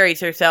she carries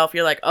herself,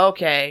 you're like,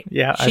 okay,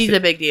 yeah, she's a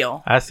big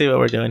deal. I see what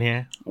we're doing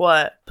here.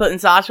 What? Putting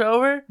Sasha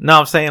over? No,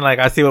 I'm saying, like,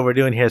 I see what we're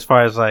doing here as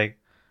far as, like,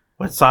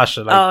 with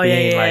Sasha. Like,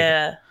 being,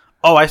 yeah.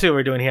 Oh, I see what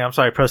we're doing here. I'm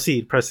sorry.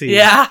 Proceed.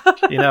 Yeah.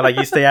 You know, like,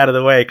 you stay out of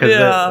the way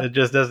because it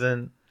just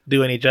doesn't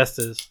do any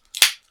justice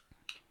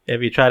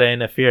if you try to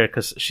interfere,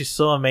 because she's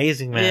so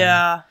amazing, man.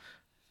 Yeah.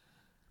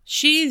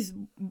 She's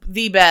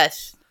the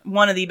best.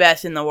 One of the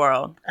best in the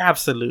world.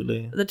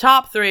 Absolutely. The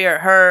top three are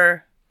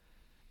her,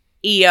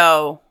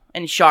 Io,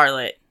 and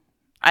Charlotte.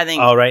 I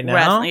think. Oh, right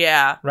now?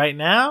 Yeah. Right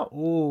now?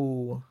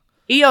 Ooh.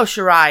 Io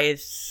Shirai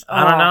is...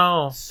 I don't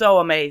know. So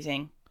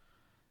amazing.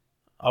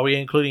 Are we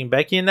including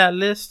Becky in that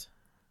list?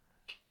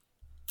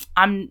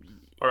 Or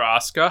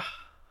Asuka?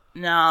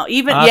 No.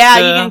 Even... Asuka. Yeah,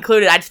 you can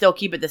include it. I'd still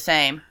keep it the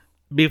same.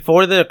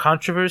 Before the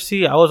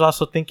controversy, I was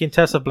also thinking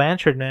Tessa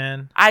Blanchard,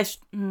 man.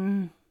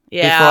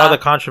 Yeah. Before all the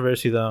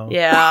controversy, though.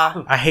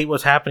 Yeah. I hate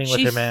what's happening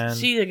with her, man.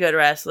 She's a good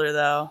wrestler,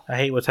 though. I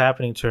hate what's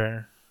happening to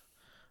her.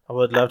 I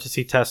would love to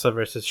see Tessa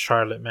versus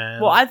Charlotte,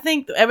 man. Well, I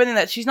think everything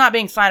that... She's not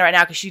being signed right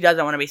now because she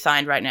doesn't want to be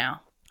signed right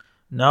now.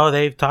 No,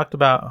 they've talked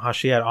about how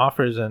she had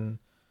offers and...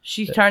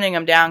 She's turning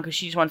them down because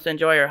she just wants to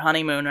enjoy her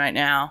honeymoon right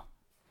now.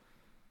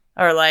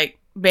 Or, like,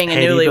 being a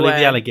Hey, do you believe newlywed.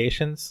 the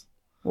allegations?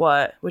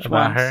 What? Which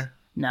about ones? her?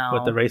 No.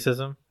 With the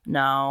racism?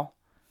 No.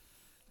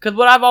 Because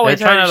what I've always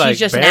heard is she's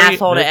just an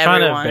asshole to everyone.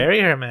 They're trying to bury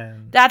her,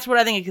 man. That's what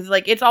I think. Because,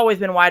 like, it's always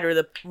been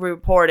widely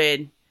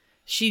reported.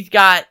 She's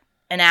got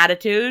an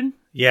attitude.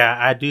 Yeah,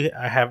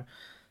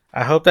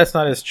 I hope that's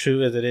not as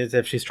true as it is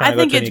if she's trying to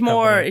go to I think it's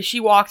more if she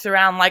walks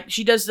around like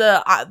she does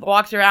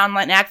walks around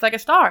and acts like a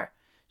star.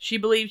 She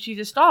believes she's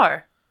a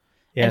star.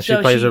 Yeah, and she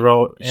plays a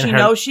role in she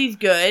knows she's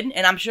good,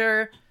 and I'm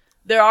sure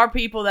there are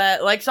people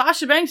that, like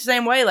Sasha Banks, the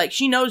same way. Like,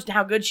 she knows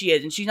how good she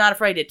is, and she's not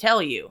afraid to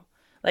tell you.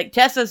 Like,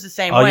 Tessa's the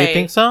same way. Oh, you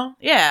think so?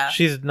 Yeah.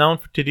 She's known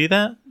to do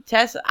that?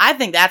 Tessa, I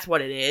think that's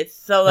what it is.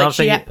 So, like,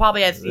 she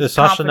probably has... Is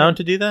Sasha known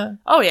to do that?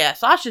 Oh, yeah.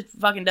 Sasha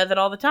fucking does it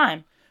all the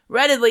time.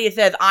 Redditly, it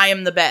says, I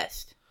am the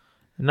best.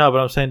 No, but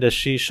I'm saying, does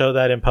she show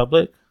that in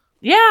public?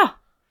 Yeah.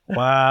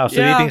 Wow.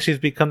 So you think she's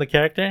become the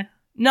character?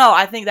 No,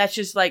 I think that's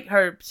just like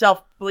her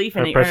self-belief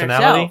in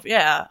personality? herself.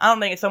 Yeah. I don't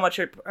think it's so much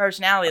her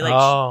personality.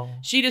 Like,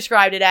 she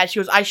described it as, she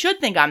goes, I should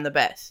think I'm the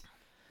best.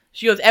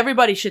 She goes,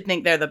 everybody should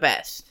think they're the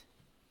best.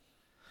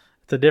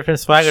 It's a different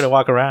swagger to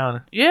walk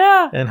around.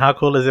 Yeah. And how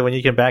cool is it when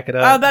you can back it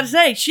up? I was about to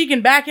say, she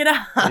can back it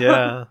up.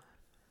 Yeah.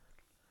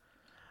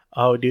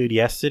 Oh, dude,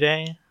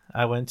 yesterday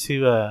I went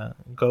to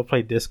go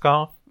play disc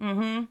golf.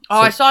 Mm-hmm. Oh,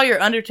 I saw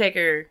your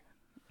Undertaker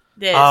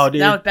disc. Oh,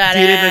 dude. That was badass.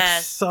 Dude, it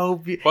looks so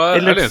beautiful. What? I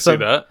didn't see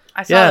that.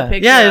 I saw the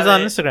picture. Yeah, it's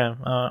on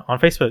Instagram, on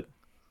Facebook.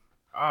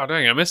 Oh,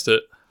 dang, I missed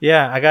it.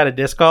 Yeah, I got a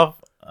disc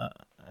golf,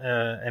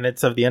 and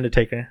it's of The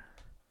Undertaker.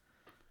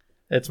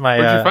 It's my...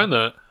 Where'd you find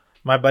that?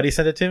 My buddy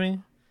sent it to me.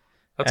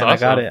 That's and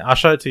awesome. I got it. I'll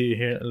show it to you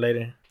here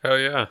later. Hell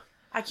yeah.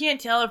 I can't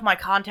tell if my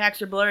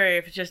contacts are blurry or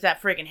if it's just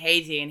that freaking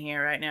hazy in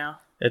here right now.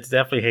 It's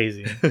definitely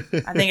hazy.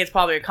 I think it's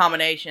probably a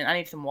combination. I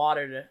need some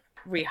water to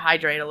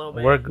rehydrate a little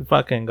bit. We're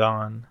fucking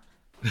gone.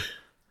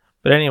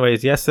 But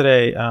anyways,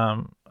 yesterday,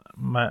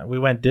 we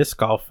went disc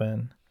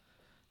golfing,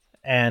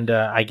 and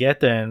I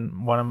get there,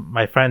 and one of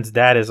my friend's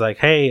dad is like,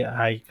 "Hey,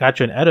 I got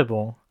you an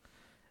edible."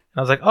 And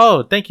I was like,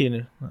 "Oh, thank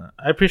you,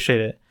 I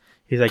appreciate it."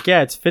 He's like,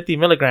 "Yeah, it's 50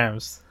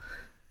 milligrams."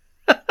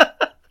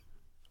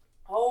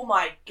 Oh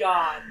my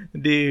god,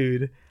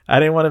 dude! I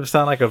didn't want to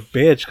sound like a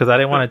bitch because I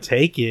didn't want to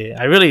take it.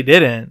 I really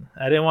didn't.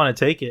 I didn't want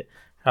to take it.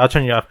 I'll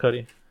turn you off,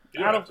 Cody.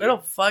 It'll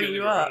fuck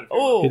you up.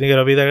 Oh, you think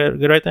it'll be there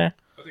good right there?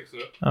 I think so.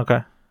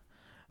 Okay.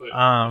 But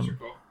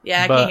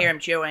yeah, I can hear him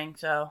chewing.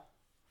 So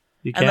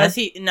you can? Unless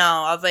he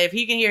I was like, if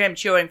he can hear him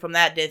chewing from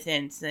that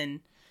distance, then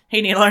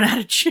he need to learn how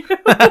to chew.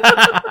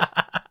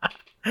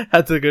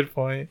 That's a good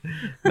point.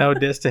 No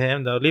diss to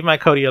him though. Leave my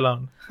Cody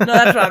alone. No,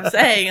 that's what I'm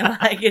saying.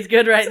 Like, it's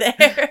good right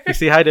there. You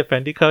see how I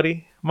defend you,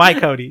 Cody? My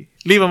Cody.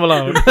 Leave him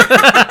alone.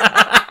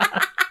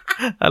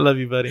 I love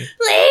you, buddy.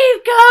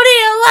 Leave Cody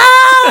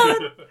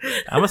alone.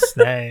 I'm a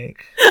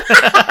snake.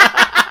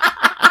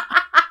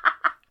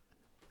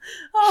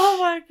 Oh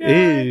my god.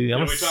 Ew,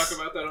 Can we talk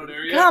about that on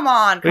air yet? Come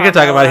on. We can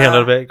talk about it here in a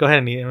little bit. Go ahead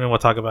and eat, and then we'll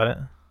talk about it.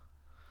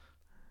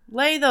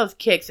 Lay those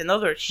kicks, and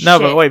those are shit. No,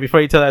 but wait, before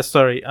you tell that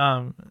story,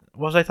 what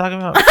was I talking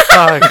about?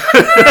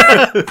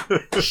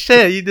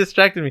 Shit, you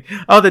distracted me.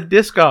 Oh, the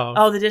disc golf.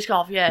 Oh, the disc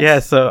golf, yes. Yeah,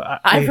 so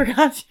I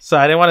forgot. So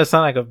I didn't want to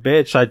sound like a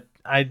bitch.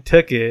 I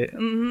took it.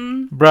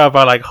 Mm-hmm. Bro,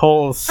 by like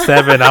hole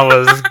 7, I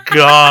was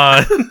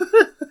gone.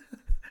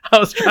 I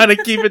was trying to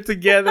keep it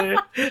together,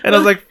 and I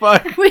was like,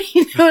 fuck. What are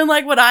you doing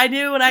like what I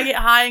do when I get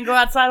high and go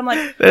outside? I'm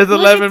like, there's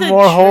 11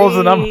 more holes,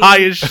 and I'm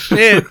high as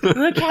shit.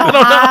 Look how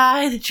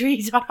high the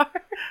trees are.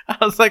 I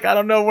was like, I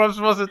don't know where I'm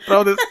supposed to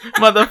throw this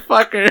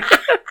motherfucker.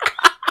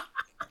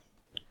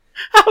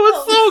 I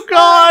was so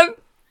gone.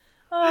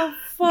 Oh,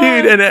 fuck.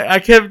 Dude, and I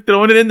kept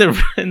throwing it in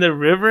the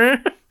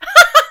river.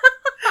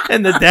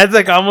 And the dad's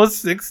like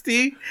almost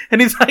 60.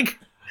 And he's like,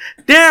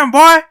 damn,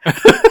 boy.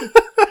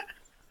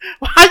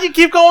 Why'd you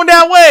keep going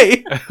that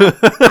way?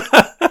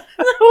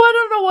 I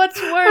don't know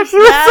what's worse,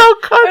 We're that, so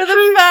or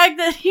the fact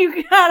that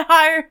you got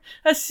higher.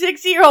 A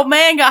 60-year-old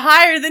man got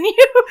higher than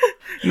you.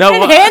 No,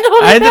 and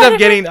I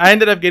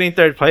ended up getting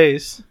third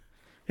place.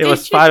 It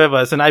was 5 of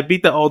us, and I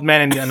beat the old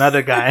man and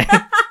another guy.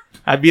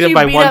 I beat him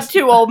by one. Up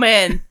 2 old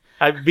men.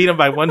 I beat him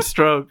by 1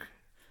 stroke.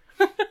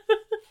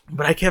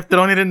 But I kept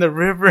throwing it in the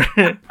river,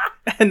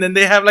 and then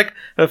they have like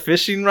a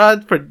fishing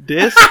rod for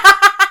disc,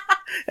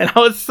 and I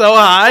was so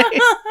high,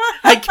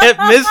 I kept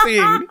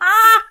missing.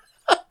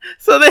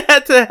 So they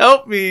had to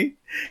help me,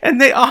 and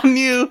they all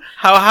knew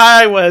how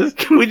high I was.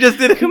 We just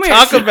didn't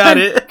talk about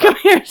it. Come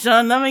here,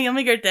 son. Let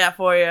me get that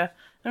for you.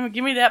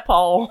 Give me that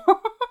pole.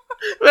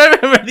 I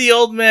remember the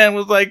old man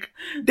was like,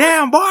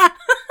 "Damn, boy,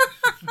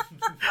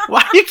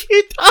 why you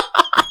keep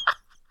talking?"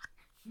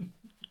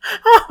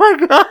 Oh my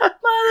god,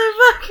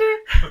 motherfucker!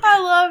 I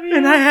love you.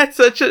 And I had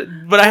such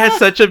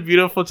a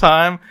beautiful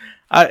time.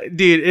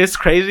 Dude, it's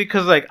crazy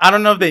because like I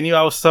don't know if they knew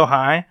I was so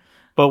high.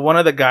 But one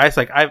of the guys,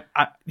 like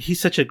he's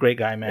such a great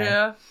guy, man.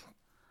 Yeah.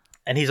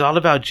 And he's all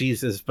about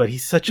Jesus, but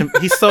he's so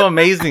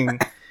amazing.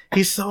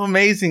 He's so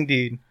amazing,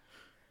 dude.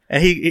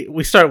 And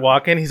we start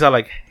walking. He's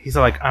like,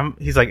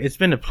 it's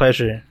been a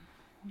pleasure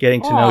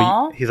getting to know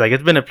you. He's like,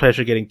 it's been a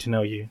pleasure getting to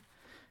know you.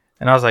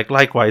 And I was like,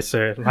 likewise,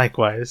 sir,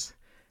 likewise.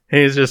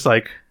 And he's just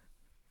like,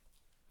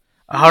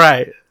 all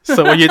right.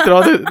 So when you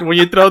throw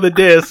the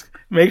disc,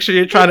 make sure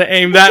you're trying to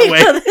aim that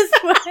way. This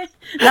way,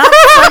 not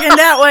fucking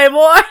that way,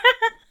 boy.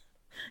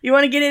 You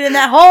want to get it in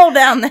that hole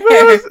down there.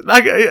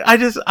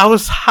 I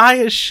was high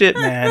as shit,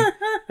 man.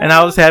 And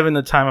I was having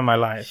the time of my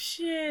life.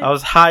 Shit. I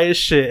was high as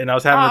shit, and I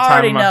was having the time of my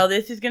life. I already know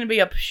this is going to be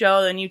a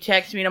show, and you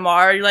text me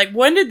tomorrow. You're like,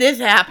 when did this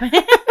happen?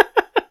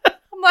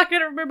 I'm not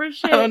going to remember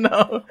shit. I don't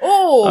know.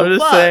 Oh, I'm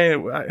just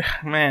saying,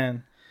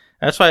 man.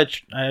 That's why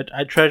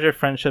I treasure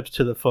friendships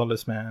to the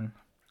fullest, man.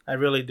 I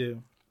really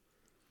do.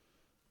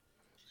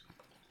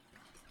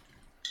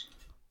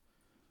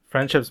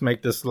 Friendships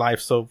make this life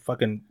so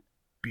fucking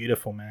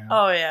beautiful, man.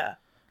 Oh, yeah.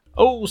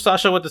 Oh,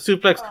 Sasha with the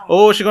suplex.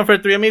 Oh, she's going for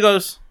 3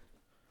 amigos.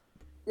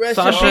 Rest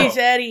in peace,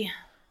 Eddie.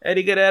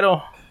 Eddie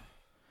Guerrero.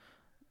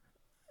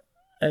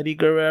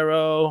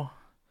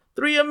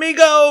 3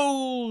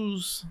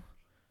 amigos.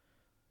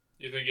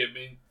 You think it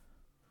means...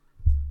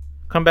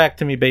 Come back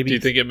to me, baby. Do you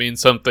think it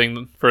means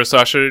something for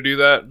Sasha to do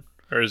that?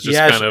 Or is just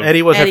kind of...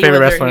 Eddie was her favorite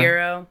wrestler. Her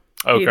hero.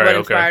 Okay, He's what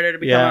inspired her to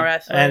become a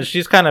wrestler. And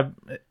she's kind of...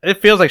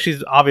 It feels like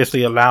she's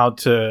obviously allowed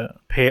to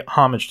pay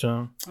homage to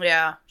him.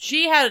 Yeah.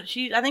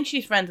 I think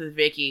she's friends with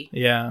Vicky.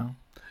 Yeah.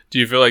 Do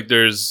you feel like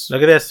there's...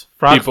 Look at this.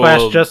 Frog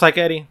splash just like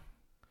Eddie.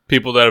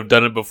 People that have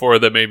done it before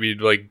that maybe,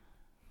 like,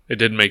 it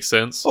didn't make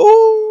sense?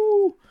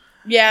 Ooh.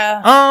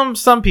 Yeah.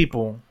 Some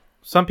people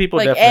like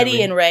definitely.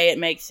 Eddie and Ray, it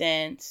makes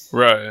sense.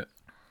 Right.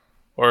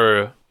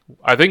 Or...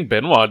 I think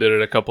Benoit did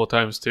it a couple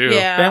times, too.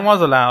 Yeah.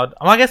 Benoit's allowed.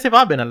 Well, I guess they've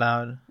all been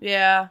allowed.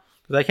 Yeah.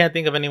 Because I can't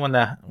think of anyone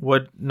that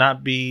would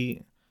not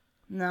be...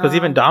 No. Because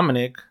even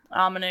Dominic,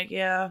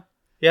 yeah.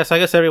 Yes, I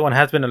guess everyone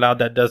has been allowed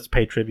that does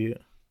pay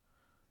tribute.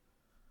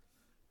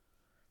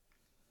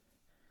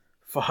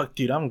 Fuck,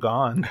 dude, I'm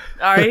gone.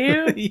 Are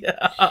you?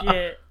 Yeah.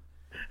 Shit.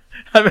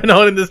 I've been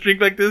holding this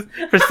drink like this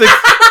for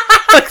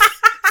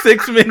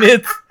 6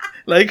 minutes.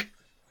 Like...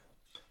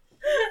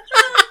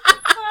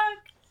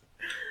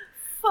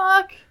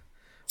 Fuck.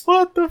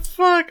 What the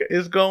fuck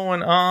is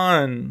going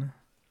on?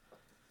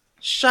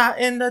 Shot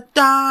in the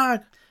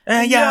dark,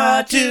 and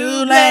you're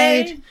too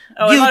late.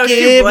 Oh, you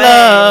give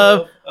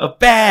love a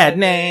bad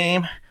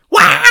name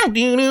Wow!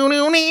 No,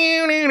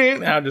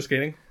 I'm just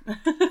kidding.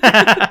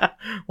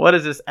 What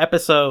is this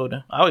episode?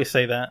 I always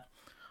say that.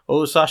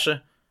 Oh,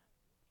 Sasha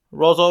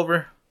rolls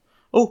over.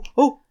 Oh.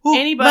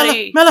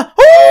 Anybody, Mela.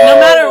 no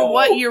matter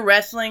what your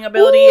wrestling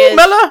ability is,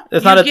 Mela.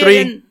 It's not a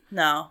 3.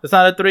 No, it's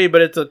not a 3,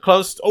 but it's a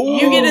close. Oh,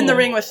 you get in the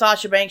ring with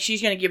Sasha Banks,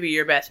 she's gonna give you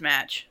your best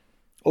match.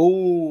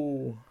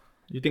 Oh,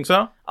 you think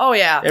so? Oh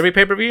yeah. Every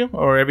pay-per-view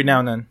or every now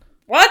and then?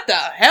 What the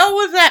hell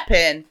was that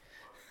pin?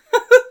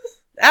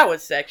 That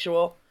was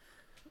sexual.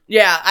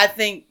 Yeah, I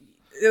think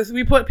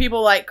we put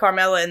people like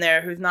Carmella in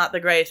there, who's not the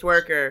greatest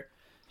worker.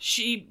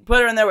 She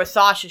put her in there with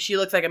Sasha. She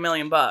looks like $1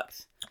 million.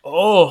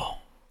 Oh,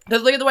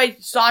 because look at the way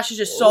Sasha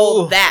just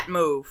sold that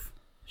move.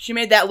 She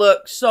made that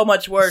look so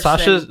much worse.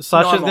 Sasha's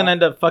gonna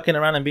end up fucking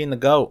around and being the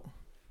GOAT.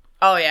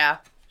 Oh yeah,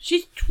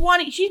 she's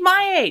 20. She's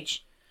my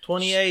age.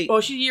 28.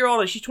 Well, she's a year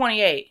older. She's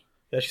 28.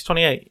 Yeah, she's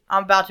 28.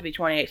 I'm about to be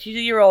 28. She's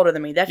a year older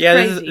than me. That's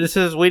crazy. This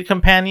is Weed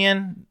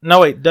Companion. No,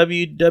 wait.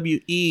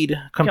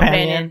 WWE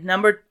Companion.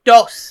 Number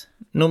dos.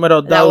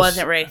 Numero dos. That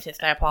wasn't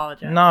racist. I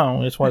apologize.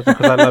 No, it wasn't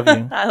because I love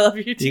you. I love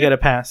you too. You get a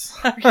pass.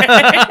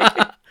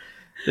 Okay.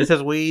 This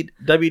is Weed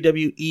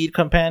WWE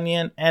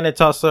Companion, and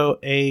it's also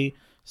a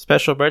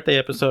special birthday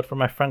episode for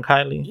my friend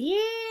Kylie.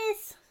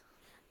 Yes.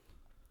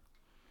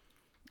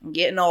 I'm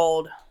getting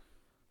old.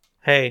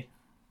 Hey,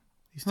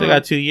 you still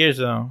got 2 years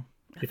though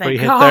before Thank you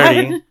hit God.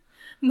 30.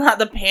 Not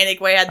the panic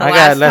we had the I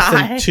last got less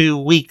time. than 2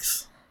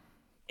 weeks.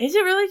 Is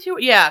it really 2?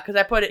 Yeah, because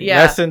I put it. Yeah,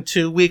 Less than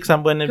 2 weeks.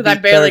 I'm going to be 30. Because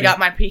I barely got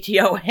my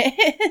PTO in.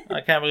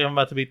 I can't believe I'm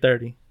about to be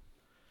 30.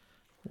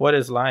 What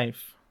is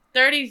life?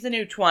 30's the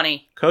new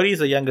 20. Cody's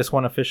the youngest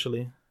one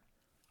officially.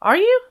 Are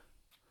you?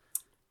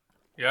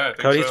 Yeah, I think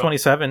Cody's so.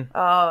 27.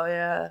 Oh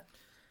yeah.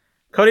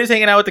 Cody's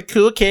hanging out with the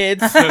cool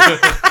kids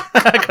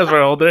because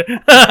we're older.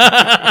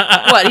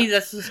 What? He's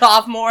a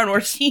sophomore and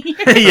we're seniors.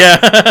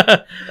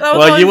 Yeah.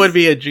 Well, you would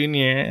be a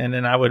junior, and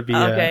then I would be.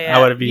 Okay, I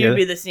would be. You'd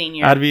be the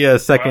senior. I'd be a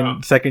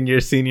second year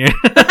senior.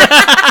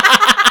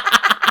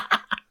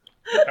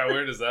 How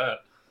weird is that?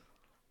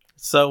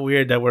 So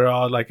weird that we're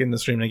all like in the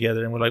stream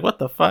together, and we're like, "What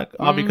the fuck?"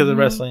 All because of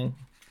wrestling.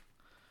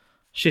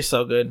 She's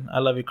so good. I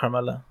love you,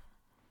 Carmella.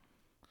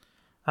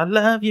 I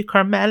love you,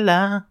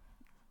 Carmella.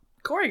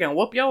 Corey gonna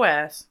whoop your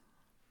ass.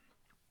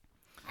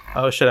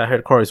 Oh shit! I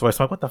heard Corey's voice.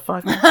 I'm like, what the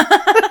fuck? You thought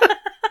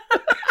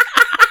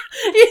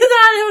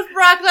it was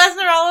Brock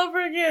Lesnar all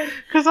over again.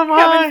 Because I'm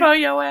Coming high. for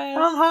your ass.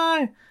 I'm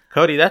high.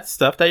 Cody, that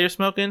stuff that you're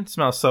smoking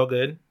smells so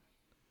good.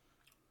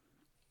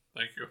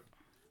 Thank you.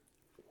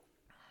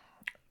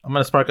 I'm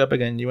gonna spark up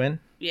again. You in?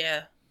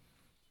 Yeah.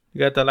 You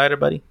got that lighter,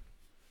 buddy?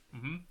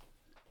 Mm-hmm.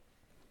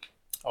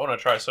 I want to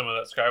try some of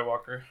that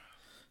Skywalker.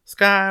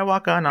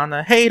 Skywalking on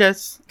the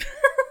haters.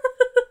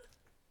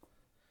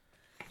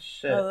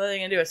 Shit. Oh, they're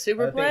gonna do a I think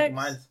superplex.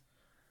 mine's...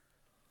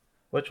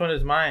 Which one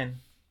is mine?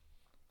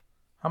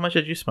 How much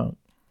did you smoke?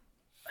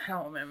 I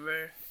don't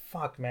remember.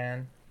 Fuck,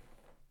 man.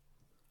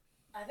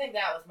 I think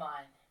that was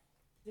mine.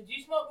 Did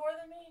you smoke more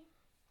than me?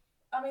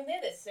 I mean,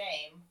 they're the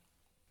same.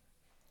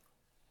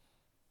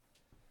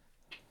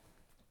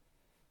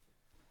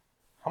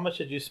 How much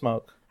did you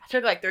smoke? I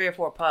took like 3 or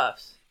 4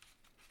 puffs.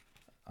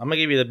 I'm gonna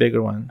give you the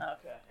bigger one.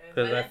 Okay.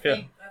 'Cause I feel-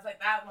 I was like,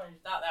 that one.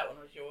 I thought that one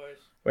was yours.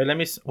 Wait, let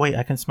me... Wait,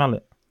 I can smell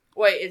it.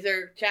 Wait, is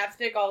there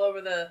chapstick all over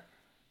the...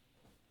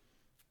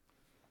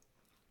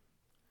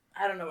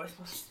 I don't know what it's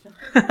supposed to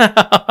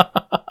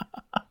smell.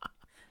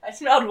 I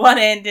smelled one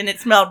end and it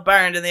smelled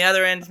burned and the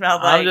other end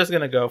smelled like... I'm just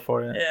gonna go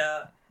for it.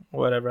 Yeah.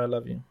 Whatever, I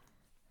love you.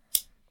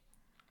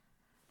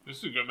 This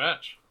is a good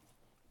match.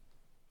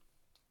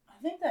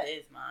 I think that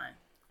is mine.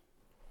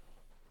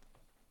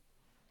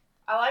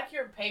 I like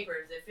your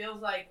papers. It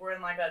feels like we're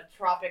in like a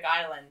tropic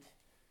island.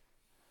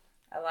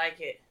 I like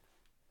it.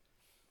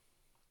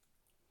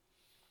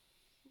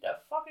 The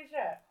fuck is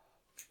that?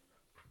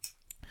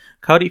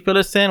 Cody, fill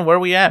us in. Where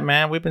we at,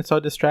 man? We've been so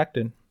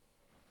distracted.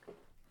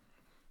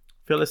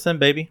 Fill us in,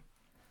 baby.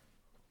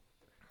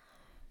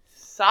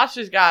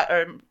 Sasha's got...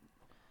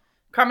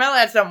 Carmella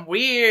had some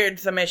weird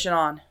submission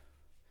on.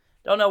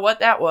 Don't know what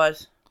that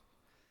was.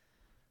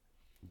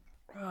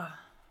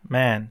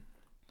 Man,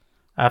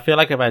 I feel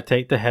like if I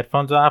take the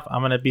headphones off,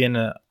 I'm gonna be in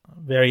a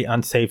very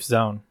unsafe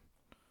zone.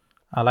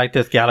 I like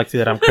this galaxy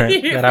that I'm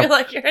currently. You feel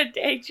like you're in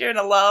danger and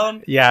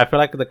alone. Yeah, I feel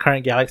like the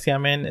current galaxy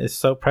I'm in is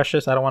so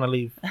precious. I don't want to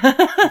leave.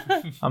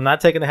 I'm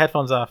not taking the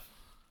headphones off.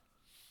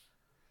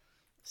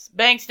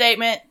 Bank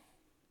statement.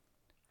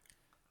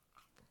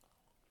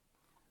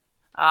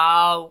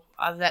 Oh,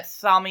 that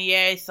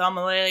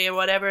sommelier,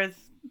 whatever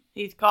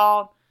he's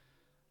called,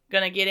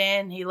 gonna get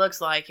in. He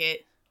looks like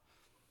it.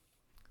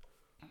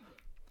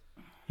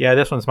 Yeah,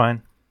 this one's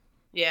mine.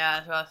 Yeah,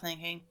 that's what I was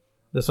thinking.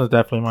 This one's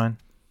definitely mine.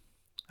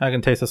 I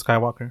can taste the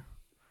Skywalker.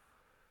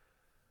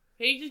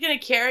 Are you just gonna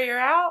carry her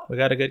out? We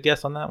got a good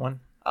guess on that one.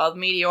 Oh, the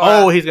Meteor.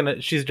 Oh,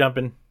 she's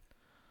jumping.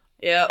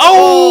 Yeah.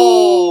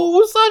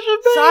 Oh, Sasha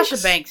Banks.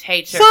 Sasha Banks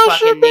hates her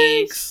Sasha fucking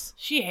knees. Banks.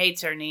 She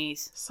hates her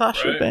knees.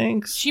 Sasha Right.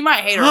 Banks. She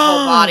might hate her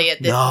whole body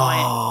at this point.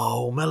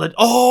 No,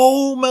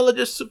 Mela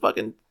just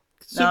fucking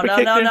super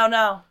kicked her.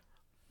 No.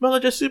 Mela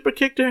just super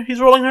kicked her. He's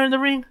rolling her in the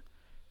ring.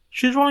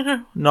 She's rolling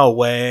her? No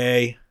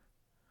way.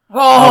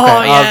 Oh,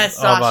 okay, yes,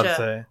 I was about to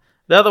Sasha. say.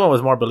 The other one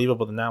was more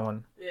believable than that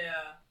one. Yeah.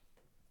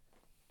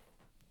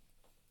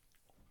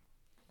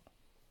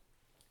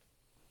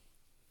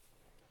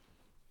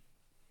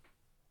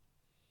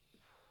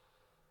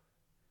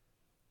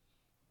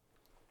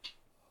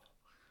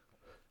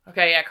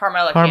 Okay, yeah,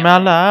 Carmella. can't win.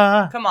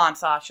 Carmella. Come on,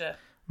 Sasha.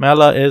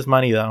 Mella is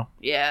money, though.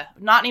 Yeah,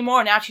 not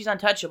anymore. Now she's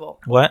untouchable.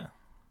 What?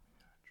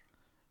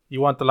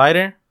 You want the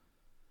lighter?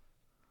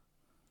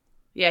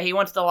 Yeah, he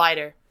wants the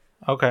lighter.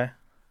 Okay.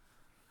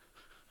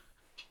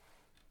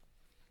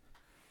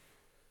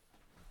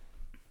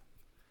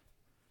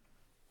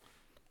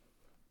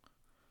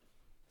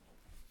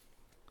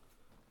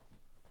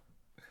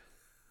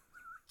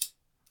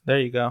 There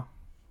you go.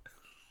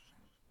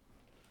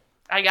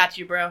 I got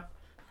you, bro.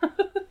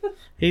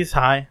 He's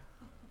high.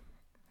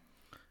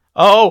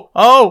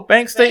 Oh,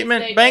 bank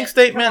statement. Bank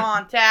statement. Come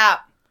on,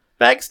 tap.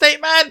 Bank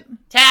statement.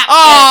 Tap.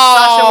 Oh,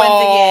 Yes, Sasha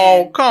wins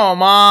again.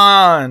 come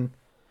on.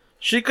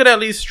 She could at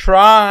least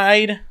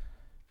tried.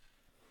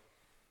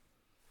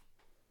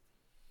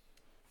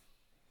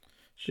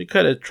 She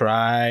could have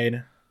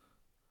tried.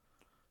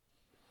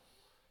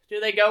 Do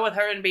they go with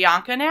her and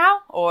Bianca now?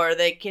 Or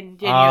they continue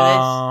this?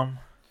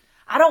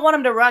 I don't want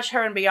them to rush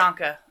her and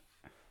Bianca.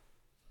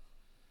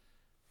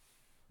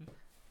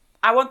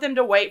 I want them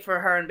to wait for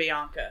her and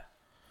Bianca.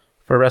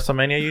 For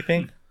WrestleMania, you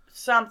think?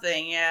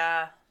 Something,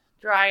 yeah.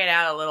 Drag it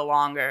out a little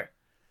longer.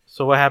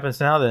 So what happens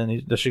now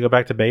then? Does she go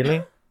back to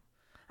Bayley?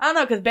 I don't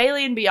know, because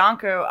Bayley and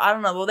Bianca, I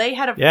don't know. Well, they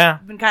had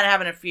been kind of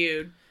having a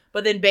feud.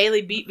 But then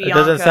Bayley beat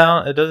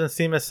Bianca. It doesn't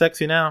seem as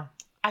sexy now.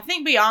 I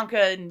think Bianca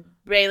and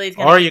Bayley's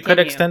going to Or you could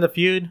extend the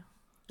feud.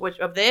 Which,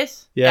 of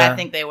this? Yeah. I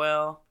think they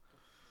will.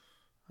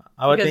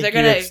 I would think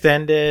you'd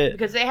extend it.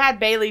 Because they had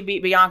Bayley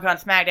beat Bianca on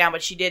SmackDown,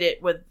 but she did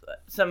it with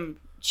some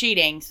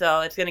cheating,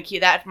 so it's gonna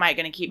keep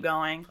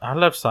going. I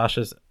love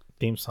Sasha's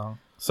theme song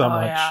so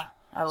much. Yeah,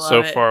 I love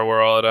so it. far,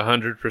 we're all at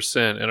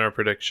 100% in our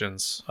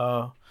predictions.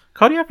 Oh,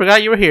 Cody, I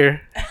forgot you were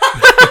here.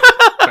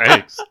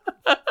 Thanks.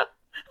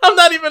 I'm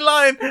not even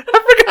lying.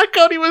 I forgot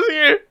Cody was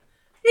here.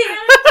 He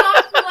hadn't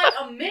talked for like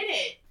a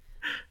minute.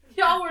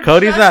 Y'all were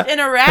Cody's just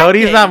interacting.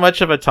 Cody's not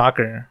much of a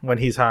talker when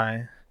he's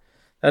high.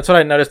 That's what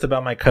I noticed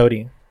about my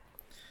Cody.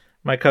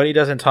 My Cody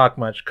doesn't talk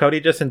much. Cody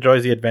just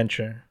enjoys the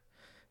adventure.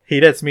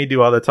 He lets me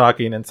do all the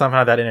talking, and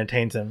somehow that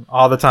entertains him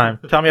all the time.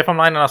 Tell me if I'm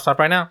lying, and I'll stop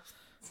right now.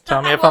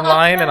 Tell me if I'm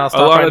lying, and I'll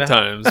stop right now. A lot of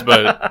times,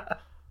 but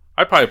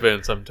I pipe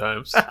in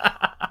sometimes.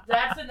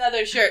 That's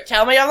another shirt.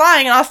 Tell me I'm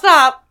lying, and I'll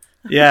stop.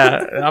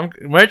 Yeah,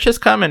 merch is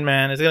coming,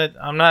 man.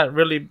 I'm not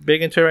really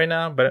big into it right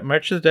now, but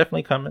merch is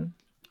definitely coming.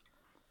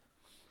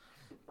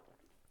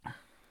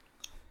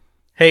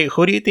 Hey,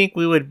 who do you think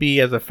we would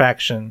be as a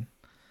faction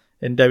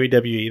in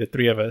WWE, the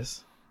three of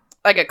us?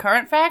 Like a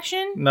current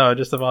faction? No,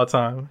 just of all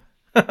time.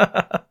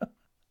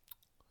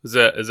 Is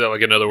that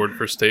like another word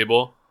for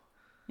stable?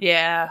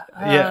 Yeah.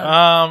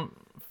 Yeah.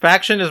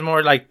 Faction is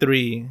more like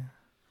 3.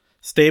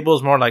 Stable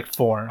is more like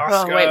 4.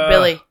 Oh,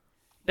 wait,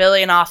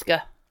 Billy and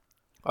Asuka.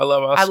 I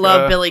love Asuka. I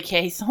love Billy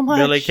Kay so much.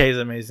 Billy Kay is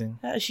amazing.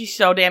 She's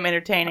so damn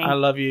entertaining. I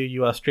love you,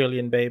 you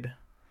Australian babe.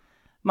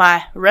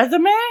 My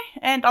resume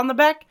and on the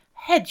back,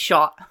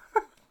 headshot.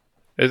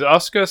 Is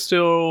Asuka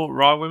still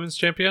Raw Women's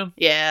Champion?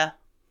 Yeah.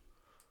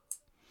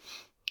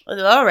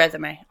 Oh,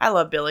 resume. I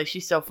love Billy.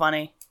 She's so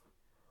funny.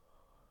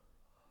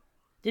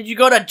 Did you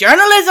go to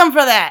journalism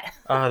for that?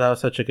 Oh, that was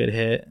such a good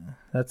hit.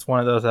 That's one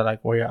of those that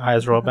like where your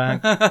eyes roll back.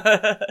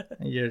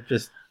 And you're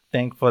just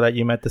thankful that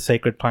you met the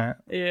sacred plant.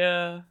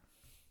 Yeah.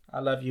 I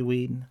love you,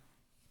 Whedon.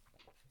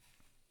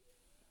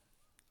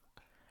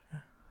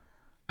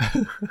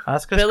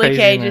 Billy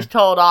Kay just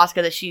told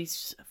Asuka that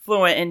she's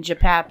fluent in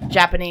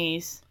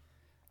Japanese.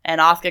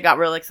 And Asuka got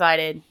real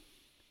excited.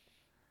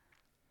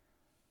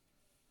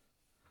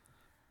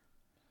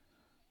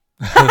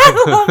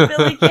 I love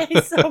Billy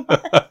Kay so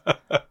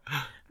much.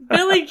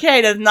 Billy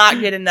Kay does not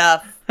get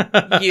enough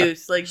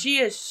use. Like, she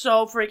is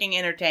so freaking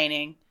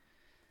entertaining.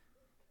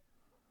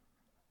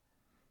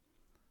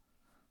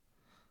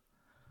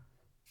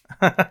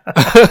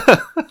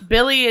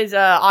 Billy is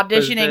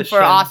auditioning for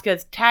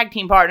Asuka's tag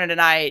team partner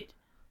tonight.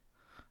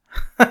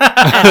 And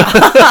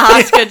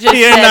Asuka just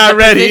said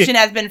the position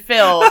has been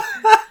filled.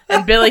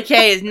 And Billy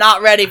Kay is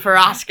not ready for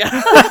Asuka.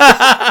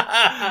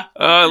 Oh,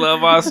 I love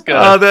Asuka.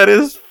 Oh, that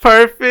is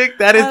perfect.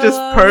 That is just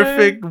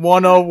perfect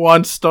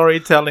 101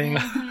 storytelling.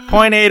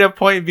 Point A to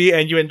point B,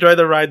 and you enjoy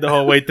the ride the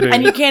whole way through.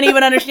 And you can't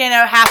even understand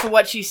half of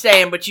what she's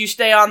saying, but you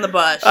stay on the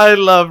bus. I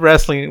love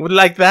wrestling.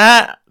 Like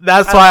that,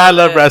 that's why I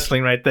love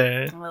wrestling right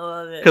there. I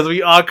love it. Because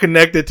we all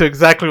connected to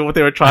exactly what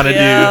they were trying to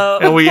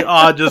do. And we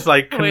all just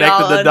like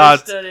connected the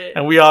dots.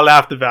 And we all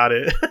laughed about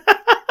it.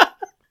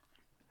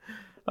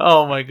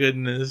 Oh my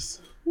goodness.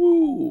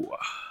 Ooh.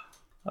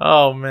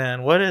 Oh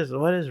man, what is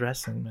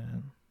wrestling,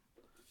 man?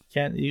 You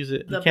can't use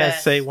it. You can't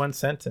say one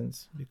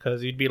sentence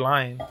because you'd be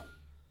lying.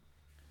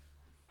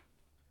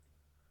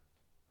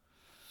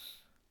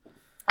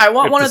 I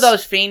want one of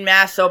those Fiend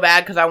masks so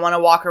bad because I want to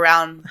walk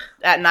around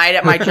at night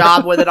at my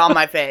job with it on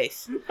my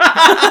face.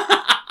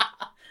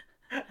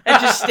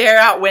 and just stare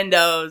out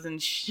windows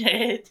and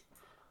shit.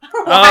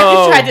 I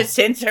just tried to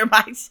censor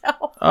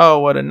myself. Oh,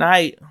 what a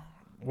night!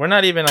 We're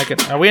not even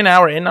are we an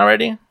hour in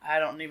already? I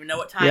don't even know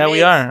what time. Yeah,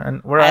 we are,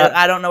 and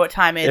I don't know what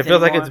time it is. It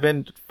feels anymore. like it's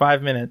been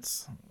 5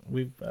 minutes.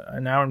 We've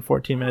an hour and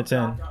 14 minutes in.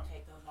 Don't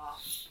take those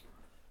off.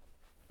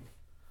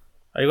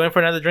 Are you going for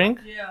another drink?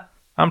 Yeah.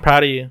 I'm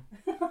proud of you.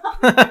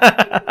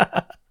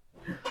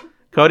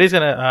 Cody's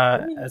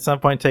gonna at some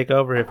point take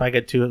over if I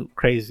get too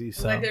crazy.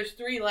 So Like there's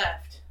 3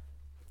 left.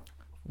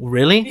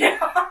 really? Yeah.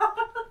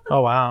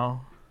 Oh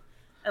wow.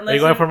 Are you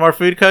going for more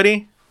food,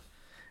 Cody?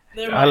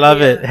 I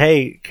love it.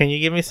 Hey, can you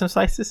give me some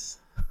slices?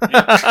 Why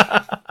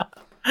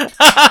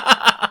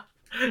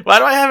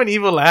do I have an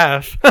evil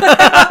laugh?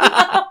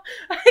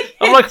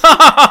 I'm like,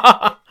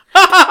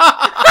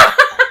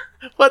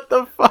 what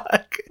the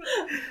fuck?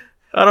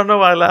 I don't know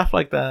why I laugh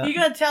like that. You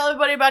gonna tell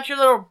everybody about your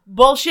little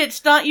bullshit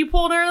stunt you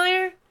pulled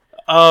earlier?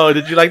 Oh,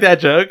 did you like that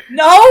joke?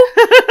 No!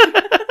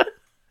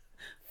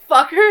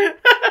 Fucker.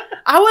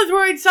 I was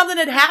worried something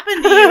had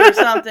happened to you or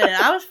something.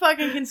 I was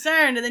fucking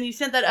concerned, and then you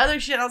sent that other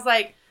shit, and I was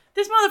like,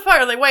 this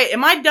motherfucker, like, wait,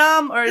 am I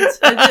dumb? Or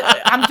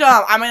I'm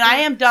dumb. I mean, I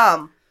am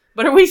dumb.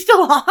 But are we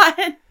still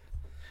on?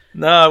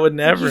 No, I would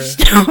never.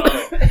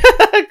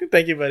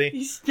 Thank you,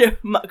 buddy.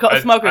 Smoker's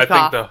cough. I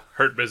think the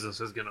Hurt Business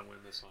is going to win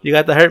this one. You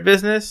got the Hurt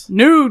Business?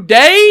 New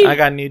Day? I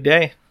got New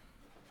Day.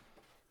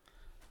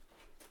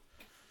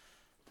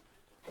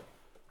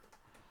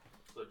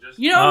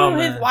 You know who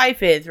his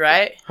wife is,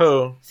 right?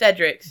 Who?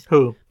 Cedric's.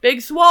 Who?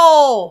 Big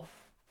Swole.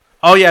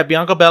 Oh, yeah,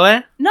 Bianca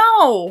Belair?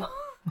 No.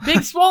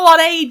 Big Swole on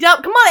AEW.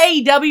 Come on,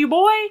 AEW,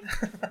 boy.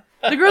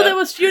 The girl that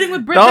was feuding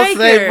with Britt Don't Baker.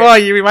 say boy.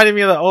 You reminded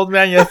me of the old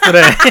man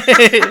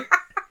yesterday.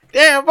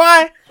 Damn,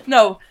 boy.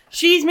 No,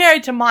 she's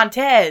married to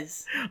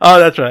Montez. Oh,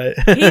 that's right.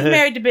 He's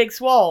married to Big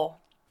Swole.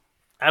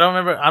 I don't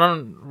remember. I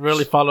don't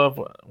really follow up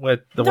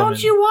with the women.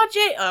 Don't you watch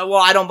it? Well,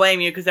 I don't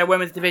blame you because their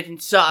women's division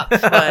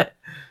sucks. But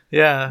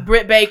yeah,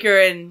 Britt Baker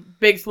and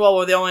Big Swole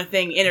were the only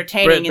thing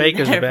entertaining Britt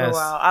Baker's in there the for a best.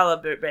 while. I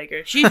love Britt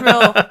Baker. She's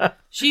real.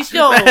 She's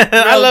still. Real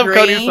I love green.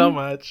 Cody so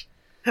much.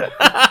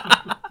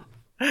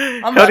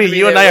 I'm Cody,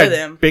 you and I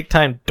are are big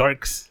time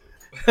dorks,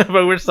 but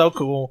we're so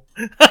cool.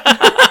 Yes,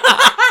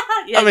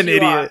 I'm an you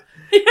idiot. are.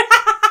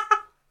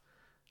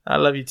 I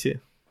love you too.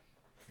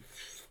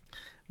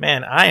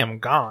 Man, I am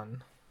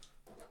gone.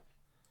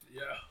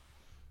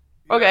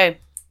 Okay,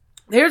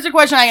 here's a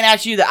question I can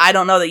ask you that I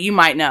don't know that you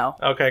might know.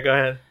 Okay, go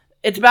ahead.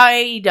 It's about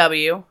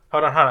AEW.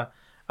 Hold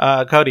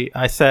on. Cody,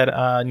 I said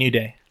New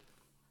Day.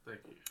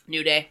 Thank you.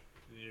 New Day.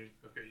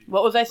 Okay.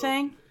 What was I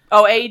saying?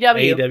 Oh,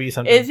 AEW. AEW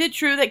something. Is it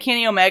true that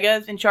Kenny Omega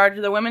is in charge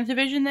of the women's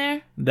division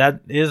there?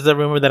 That is the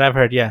rumor that I've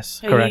heard, yes.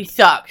 He Correct.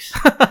 sucks.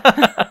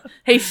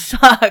 He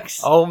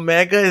sucks.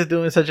 Omega is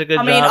doing such a good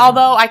job. I mean,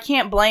 although I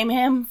can't blame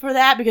him for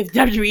that because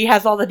WWE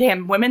has all the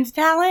damn women's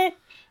talent.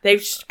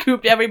 They've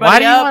scooped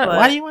everybody up.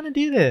 Why do you want to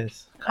do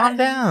this? Calm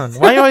down.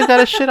 Why you always got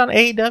to shit on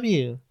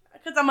AEW?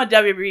 Because I'm a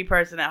WWE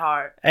person at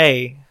heart.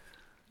 Hey,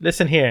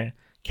 listen here.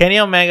 Kenny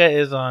Omega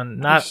is on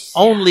not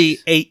only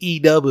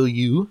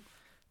AEW,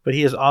 but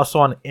he is also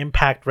on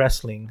Impact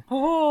Wrestling.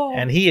 Oh.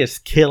 And he is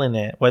killing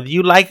it. Whether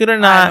you like it or I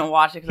not, haven't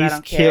watched it because I he's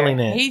don't care. killing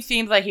it. He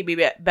seems like he'd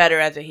be better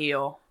as a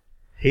heel.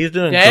 He's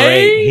doing Dang.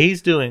 great.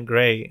 He's doing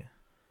great.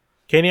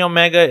 Kenny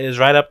Omega is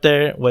right up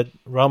there with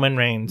Roman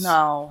Reigns.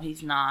 No,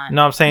 he's not.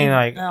 No, I'm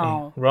saying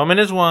no. Roman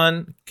is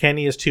 1,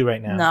 Kenny is 2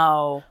 right now.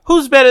 No.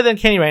 Who's better than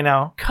Kenny right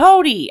now?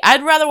 Cody.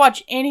 I'd rather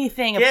watch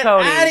anything of Get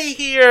Cody. out of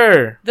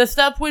here. The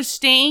stuff with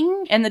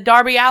Sting and the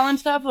Darby Allin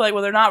stuff, like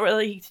where they're not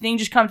really, Sting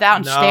just comes out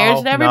and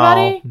stares at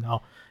everybody.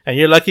 No. And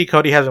you're lucky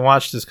Cody hasn't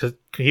watched this because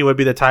he would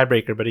be the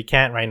tiebreaker, but he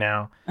can't right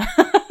now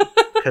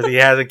because he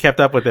hasn't kept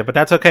up with it. But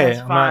that's okay.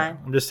 That's fine.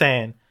 I'm just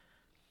saying.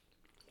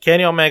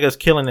 Kenny Omega's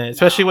killing it,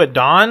 especially with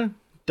Dawn.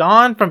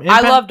 Dawn from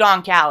Impact. I love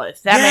Don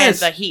Callis. That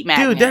man's a heat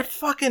magnet. Dude, they're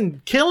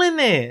fucking killing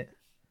it.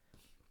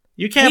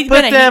 You can't He's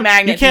put been a them. heat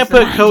magnet You can't since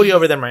the put Cody 90s.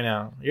 over them right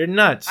now. You're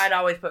nuts. I'd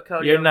always put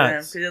Cody You're over him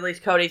nuts. because at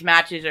least Cody's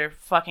matches are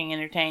fucking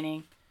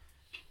entertaining.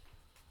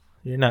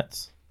 You're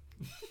nuts.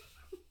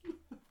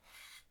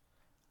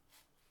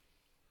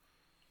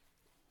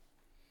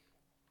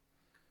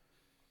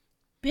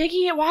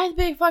 Biggie, why is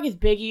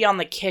Biggie on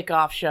the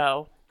kickoff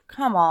show?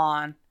 Come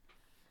on.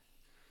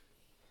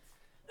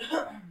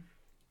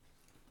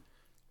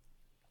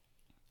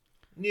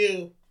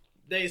 New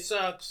Day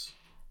sucks.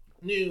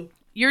 New.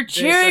 You're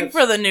cheering sucks.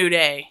 for the New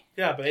Day.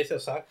 Yeah, but it still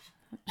sucks.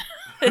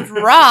 It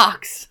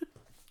rocks.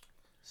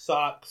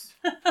 Sucks.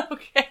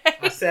 Okay.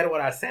 I said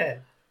what I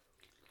said.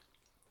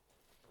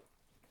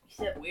 You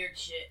said weird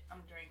shit.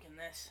 I'm drinking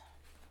this.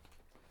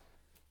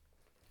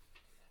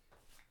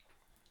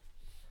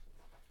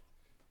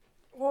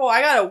 Whoa,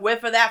 I got a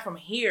whiff of that from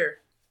here.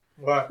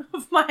 What?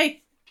 Of my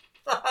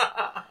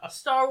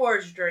Star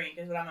Wars drink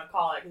is what I'm going to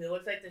call it. Because it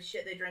looks like the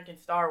shit they drink in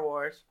Star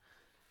Wars.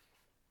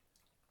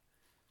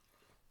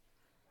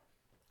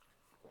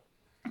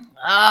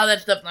 Ah,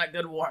 that stuff's not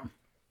good warm.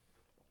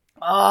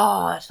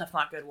 Oh, that stuff's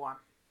not good warm.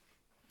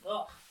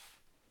 Ugh.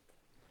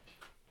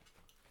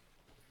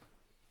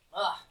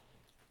 Ugh.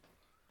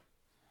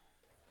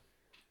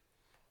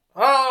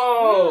 Oh,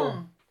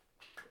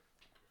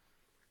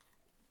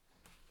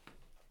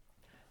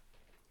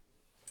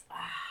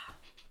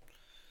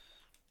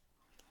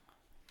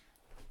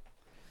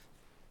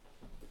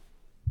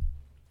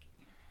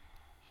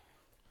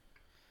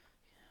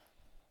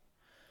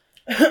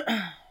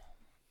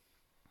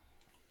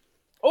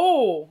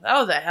 that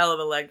was a hell of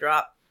a leg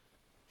drop.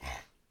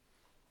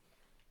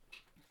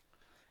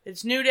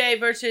 It's New Day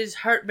versus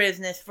Hurt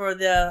Business for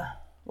the,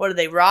 what are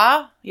they,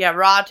 Raw? Yeah,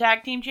 Raw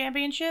Tag Team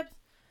Championships.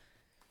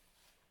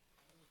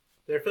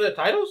 They're for the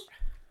titles?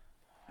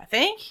 I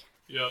think.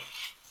 Yep.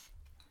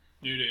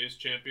 New Day's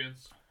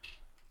champions.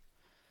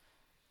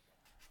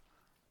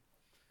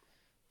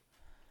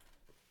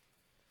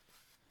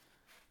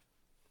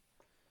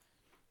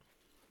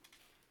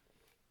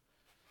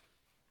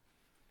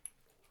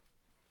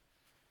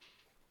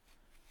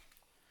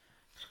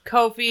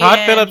 Kofi Todd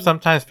and... Phillips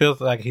sometimes feels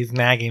like he's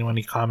nagging when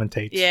he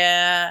commentates.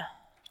 Yeah.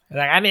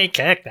 Like, I need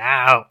kicked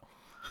out.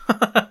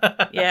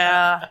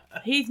 Yeah.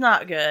 He's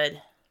not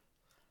good.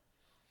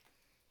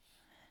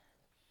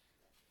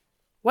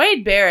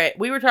 Wade Barrett.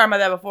 We were talking about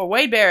that before.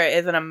 Wade Barrett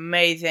is an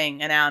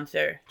amazing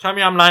announcer. Tell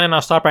me I'm lying and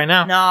I'll stop right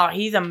now. No,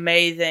 he's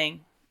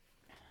amazing.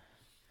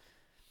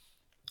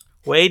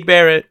 Wade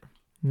Barrett,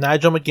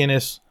 Nigel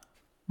McGuinness,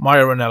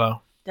 Mario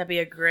Ranallo. That'd be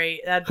a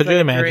great... That'd Could be you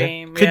a imagine?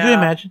 dream. Could you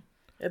imagine?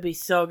 It'd be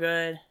so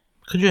good.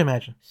 Could you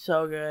imagine?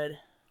 So good.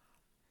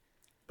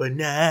 But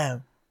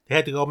no. They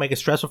had to go make it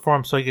stressful for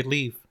him so he could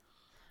leave.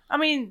 I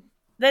mean,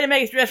 they didn't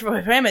make it stressful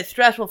for him. It's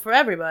stressful for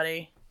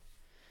everybody.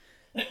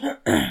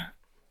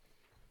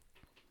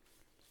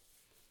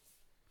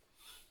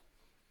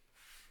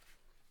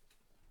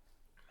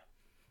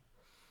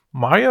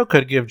 Mario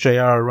could give JR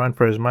a run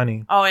for his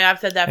money. Oh, yeah, I've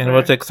said that. And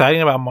what's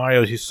exciting about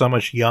Mario is he's so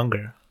much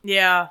younger.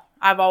 Yeah,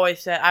 I've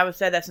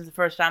said that since the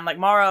first time. Like,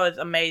 Mario is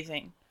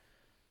amazing.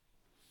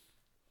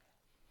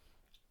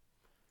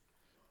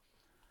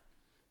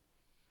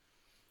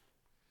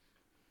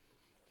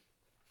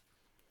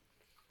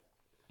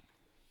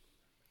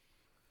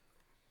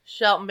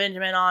 Shelton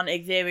Benjamin on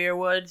Xavier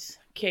Woods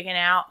kicking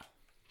out.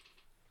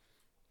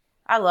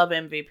 I love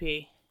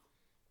MVP.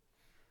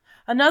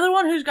 Another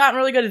one who's gotten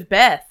really good is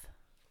Beth.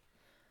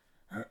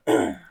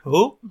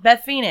 Who?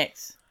 Beth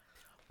Phoenix.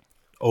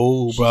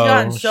 Oh, She's bro.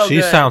 gotten so She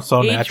good. sounds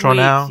so Each natural week,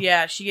 now.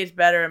 Yeah, she gets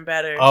better and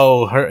better.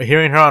 Oh,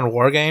 hearing her on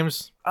War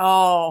Games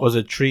Oh, was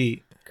a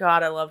treat.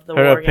 God, I love the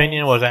Her War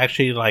opinion Games. was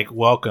actually, like,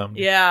 welcome.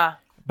 Yeah.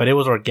 But it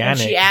was And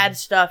organic. she adds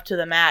stuff to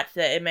the match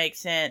that it makes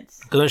sense.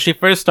 Because when she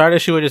first started,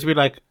 she would just be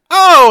like,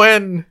 oh,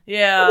 and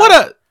Yeah. what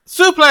a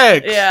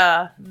suplex!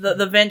 Yeah.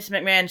 The Vince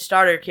McMahon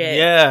starter kit.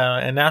 Yeah,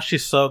 and now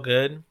she's so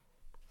good.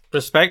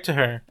 Respect to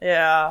her.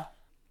 Yeah.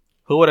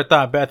 Who would have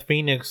thought Beth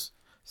Phoenix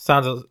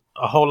sounds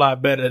a whole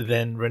lot better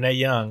than Renee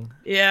Young?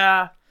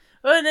 Yeah.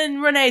 Well,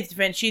 then Renee's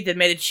defense, she's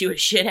admitted she was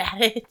shit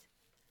at it.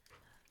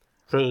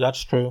 True,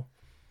 that's true.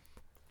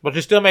 But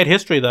she still made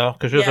history, though,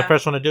 because she was the Yeah.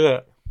 first one to do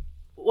it.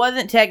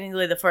 Wasn't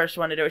technically the first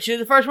one to do it. She was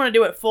the first one to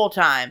do it full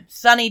time.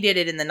 Sunny did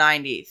it in the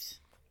 90s.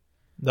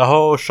 The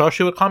whole show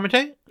she would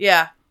commentate?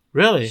 Yeah.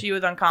 Really? She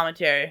was on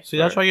commentary. See,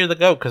 that's why you're the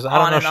GOAT, because I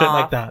don't On know and shit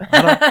like off. that.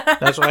 I don't,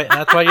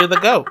 that's why you're the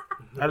GOAT.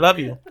 I love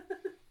you.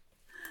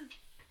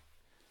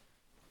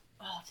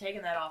 Oh,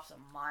 taking that off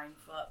some mind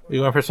fuck. You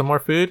going for some more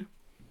food?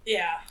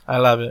 Yeah. I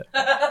love it.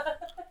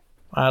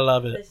 I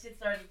love it. This shit's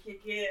starting to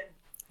kick in.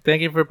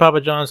 Thank you for Papa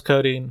John's,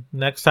 Cody.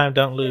 Next time,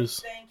 don't lose.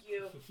 Thank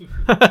you.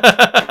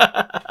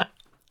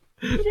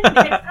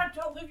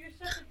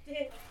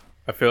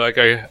 I feel like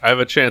I have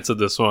a chance at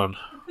this one,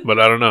 but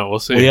I don't know. We'll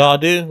see. We all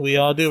do.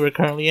 We're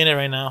currently in it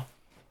right now.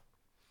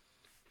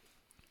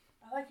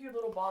 I like your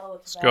little bottle of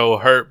Let's Tabasco. go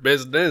Hurt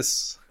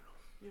Business.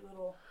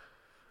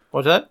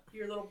 What's that?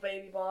 Your little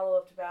baby bottle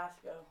of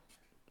Tabasco.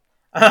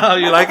 Oh,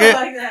 you like I it?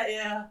 like that,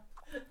 yeah.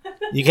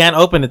 You can't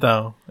open it,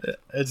 though.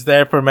 It's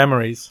there for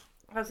memories.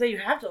 I would say you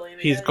have to leave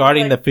it. He's Yeah,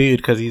 guarding like, the food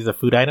because he's a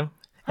food item.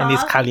 And he's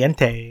Huh?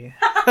 caliente.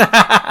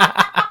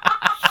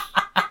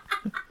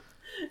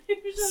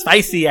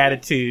 Spicy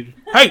attitude.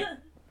 Hey!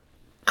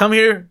 Come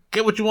here,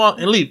 get what you want,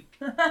 and leave.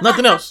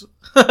 Nothing else.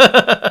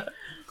 Why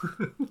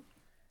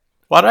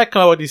do I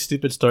come up with these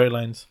stupid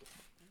storylines?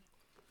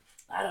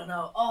 I don't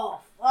know. Oh,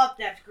 fuck,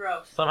 that's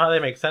gross. Somehow they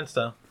make sense,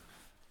 though.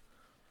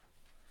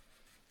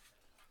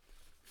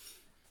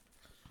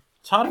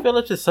 Todd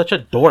Phillips is such a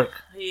dork.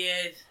 He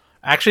is.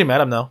 I actually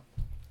met him, though.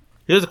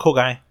 He was a cool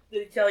guy.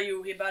 Did he tell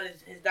you about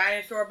his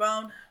dinosaur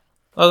bone?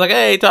 I was like,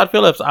 hey, Todd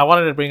Phillips. I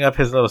wanted to bring up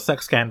his little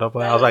sex scandal,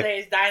 but I was like,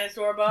 his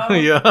dinosaur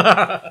bone?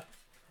 yeah.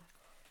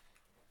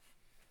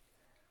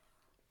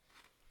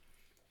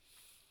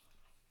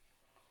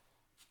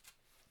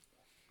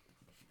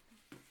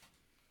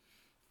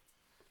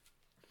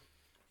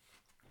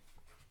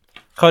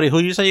 Cody, who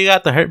you say you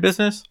got the Hurt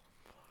Business?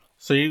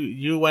 So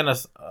you went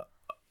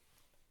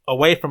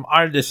away from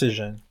our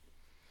decision.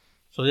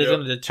 So this is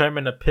going to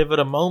determine a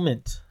pivotal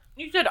moment.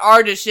 You said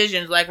our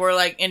decisions like we're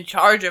like in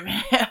charge of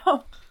him.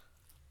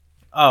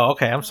 Oh,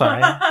 okay. I'm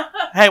sorry.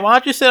 Hey, why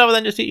don't you sit over there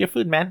and just eat your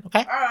food, man? Okay?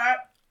 Alright.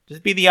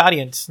 Just be the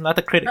audience, not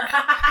the critic.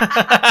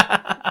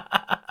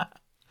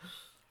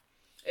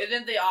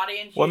 Isn't the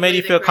audience What made you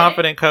usually feel the critic?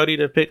 confident, Cody,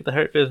 to pick the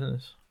Hurt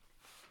Business?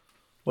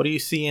 What do you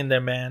see in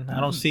there, man? I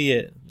don't see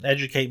it.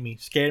 Educate me.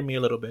 Scare me a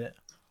little bit.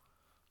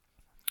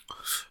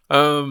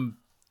 My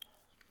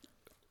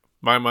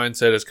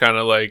mindset is kind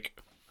of like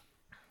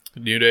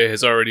New Day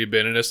has already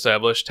been an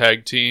established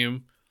tag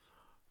team,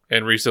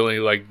 and recently,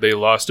 like, they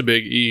lost a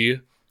Big E.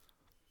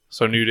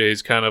 So New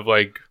Day's kind of,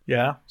 like,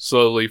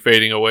 slowly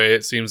fading away,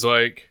 it seems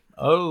like.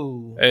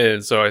 Oh.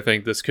 And so I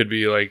think this could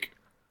be, like,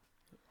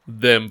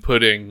 them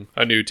putting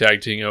a new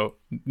tag team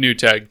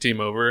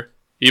over.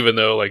 Even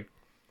though, like,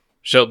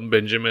 Shelton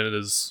Benjamin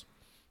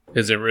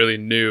isn't really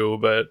new,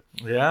 but,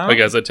 like,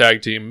 as a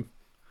tag team,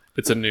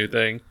 it's a new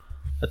thing.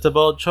 That's a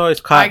bold choice,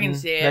 Cotton. I can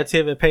see it. Let's see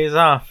if it pays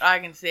off. I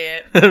can see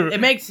it. It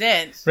makes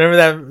sense.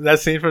 Remember that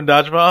scene from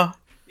Dodgeball?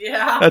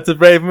 Yeah. That's a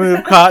brave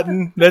move,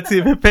 Cotton. Let's see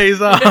if it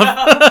pays off.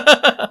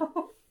 Yeah.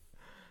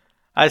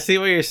 I see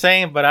what you're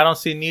saying, but I don't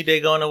see New Day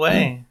going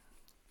away.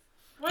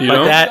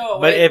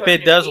 But if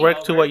it does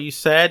work to what you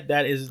said,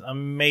 that is an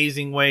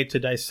amazing way to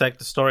dissect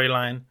the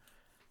storyline.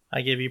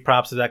 I give you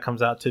props if that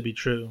comes out to be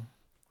true.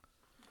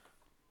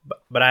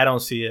 But I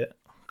don't see it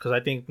because I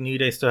think New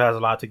Day still has a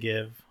lot to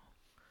give.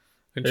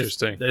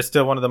 Interesting. They're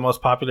still one of the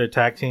most popular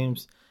tag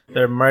teams.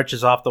 Their merch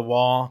is off the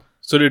wall.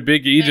 So did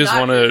Big E just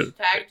want to?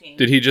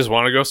 Did he just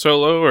want to go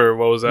solo, or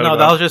what was that? No,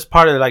 that was just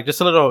part of it. Like just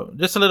a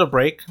little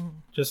break.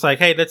 Just like,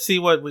 hey, let's see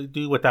what we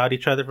do without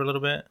each other for a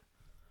little bit.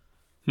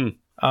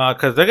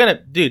 Because they're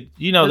gonna, dude.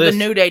 You know this. The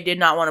New Day did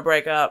not want to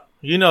break up.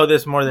 You know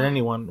this more than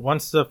anyone.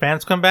 Once the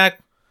fans come back,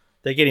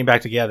 they're getting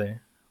back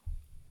together.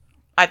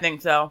 I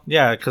think so.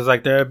 Yeah, because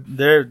like they're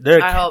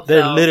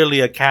literally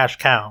a cash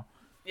cow.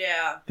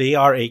 Yeah. They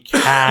are a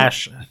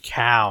cash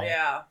cow.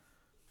 Yeah.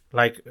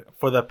 Like,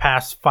 for the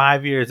past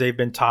 5 years, they've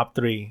been top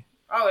 3.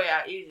 Oh,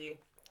 yeah. Easy.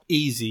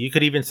 Easy. You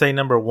could even say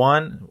number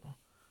 1.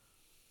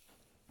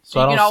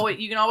 So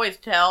you can always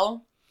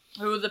tell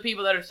who the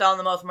people that are selling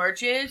the most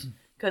merch is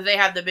because they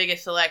have the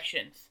biggest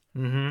selections.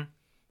 Mm-hmm.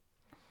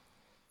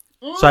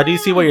 So I do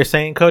see what you're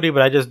saying, Cody,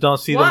 but I just don't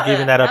see them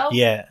giving that up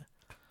yet.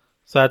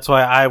 So that's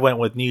why I went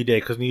with New Day,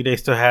 because New Day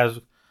still has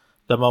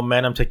the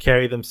momentum to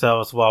carry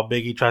themselves while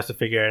Big E tries to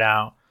figure it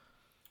out.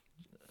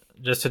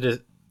 Just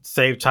to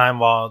save time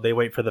while they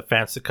wait for the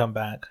fans to come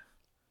back.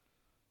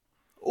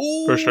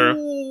 Ooh, for sure.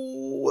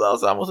 That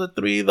was almost a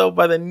 3, though,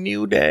 by the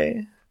New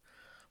Day.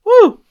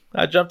 Woo!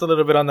 I jumped a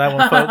little bit on that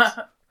one, folks.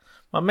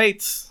 My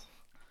mates.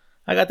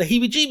 I got the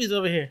heebie-jeebies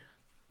over here.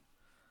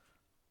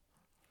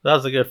 That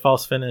was a good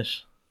false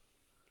finish.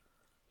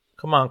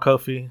 Come on,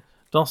 Kofi.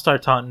 Don't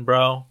start taunting,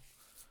 bro.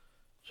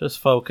 Just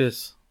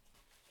focus.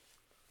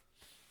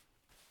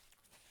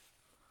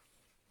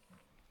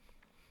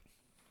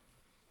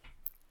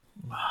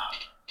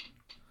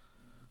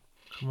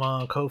 Come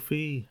on,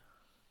 Kofi.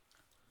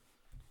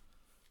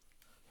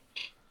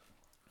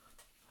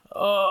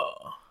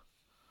 Oh.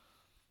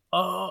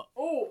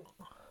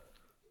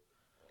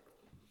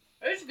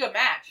 It was a good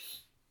match.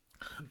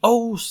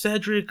 Oh,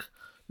 Cedric.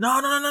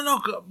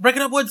 No. Break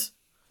it up, Woods.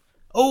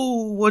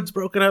 Oh, Woods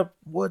broke it up.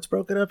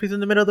 He's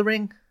in the middle of the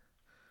ring.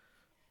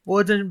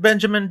 Woods and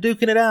Benjamin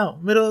duking it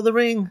out. Middle of the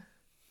ring.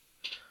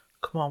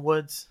 Come on,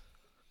 Woods.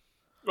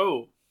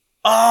 Oh,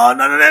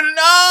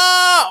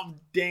 no.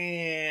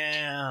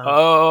 Damn.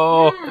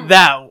 Oh.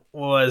 That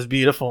was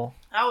beautiful.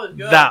 That was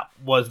good. That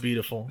was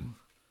beautiful.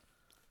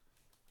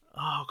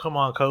 Oh, come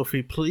on,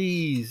 Kofi,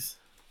 please.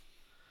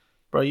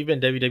 Bro, you've been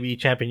WWE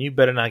champion. You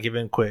better not give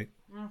in quick.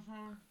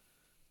 Mm-hmm.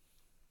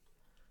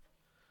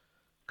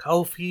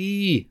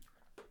 Kofi.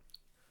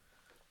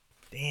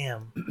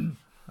 Damn.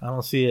 I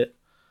don't see it.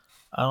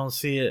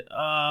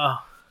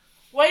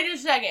 Wait a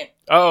second.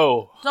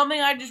 Oh.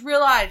 Something I just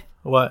realized.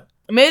 What?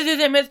 Miz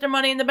isn't Mr.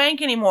 Money in the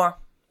Bank anymore.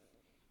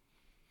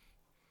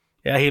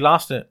 Yeah, he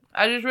lost it.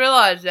 I just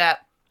realized that.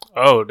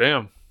 Oh,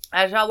 damn.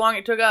 That's how long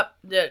it took up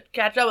to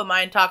catch up with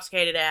my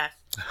intoxicated ass.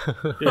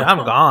 Dude,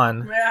 I'm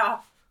gone. Yeah.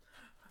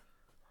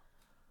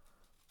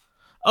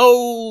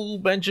 Oh,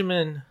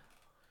 Benjamin.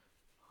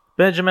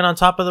 Benjamin on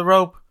top of the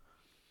rope.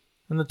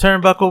 And the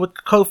turnbuckle with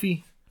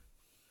Kofi.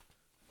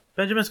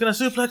 Benjamin's going to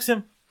suplex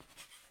him.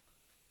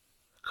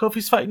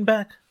 Kofi's fighting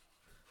back.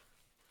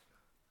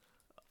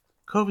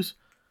 Kofi's...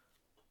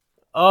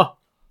 Oh.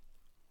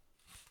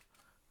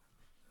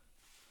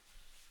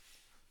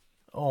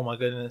 Oh, my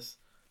goodness.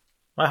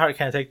 My heart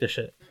can't take this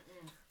shit.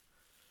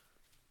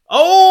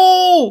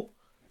 Oh!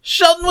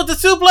 Shelton with the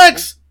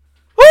suplex!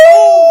 Woo!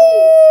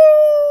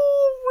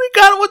 We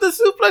got him with the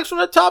suplex from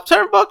the top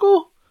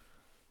turnbuckle.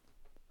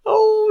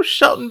 Oh,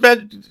 Shelton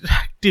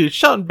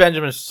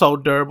Benjamin's so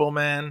durable,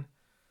 man.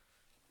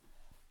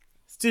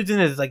 This dude's in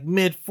his like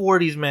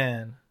mid-40s,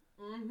 man.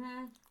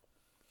 Mm-hmm.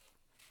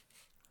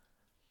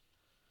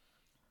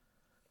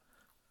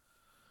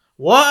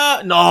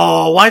 What?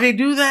 No, why'd they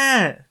do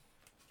that?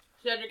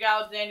 Cedric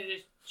Alexander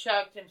just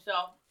chucked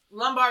himself.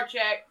 Lumbar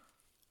check.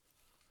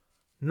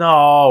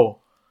 No.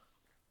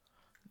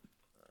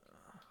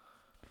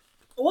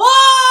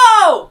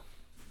 Whoa!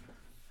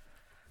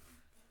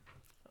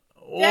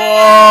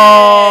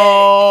 Whoa!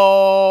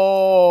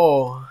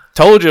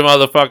 Told you,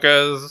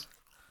 motherfuckers.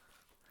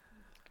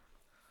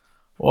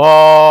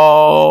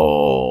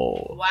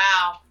 Whoa!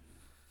 Wow.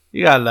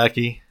 You got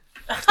lucky.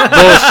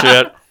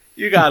 Bullshit.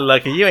 You got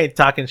lucky. You ain't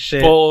talking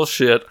shit.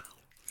 Bullshit.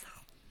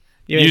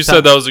 You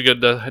said that was a good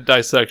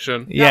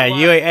dissection. Yeah,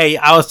 you. Hey,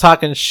 I was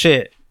talking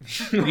shit.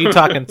 You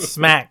talking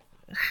smack.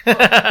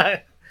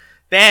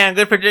 Damn,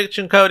 good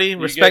prediction, Cody.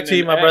 Respect to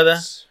you, my brother.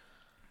 X.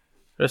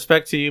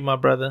 Respect to you, my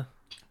brother.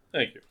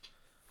 Thank you.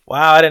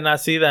 Wow, I did not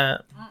see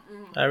that.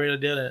 I really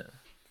didn't.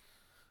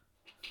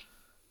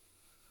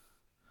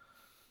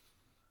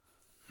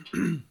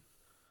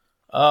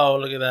 Oh,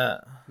 look at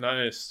that.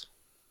 Nice.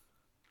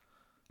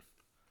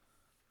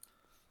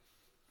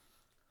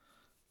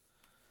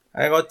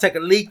 I gotta go take a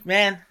leak,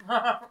 man.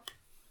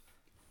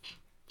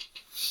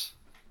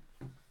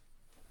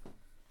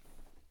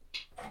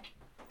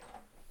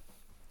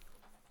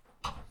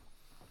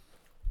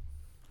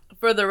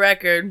 For the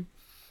record,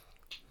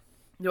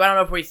 I don't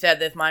know if we said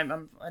this.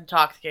 I'm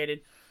intoxicated.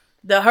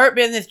 The Hurt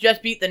Business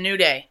just beat the New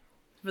Day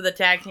for the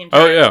tag team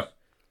titles. Oh, yeah.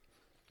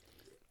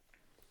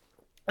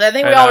 I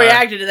think we all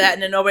reacted to that,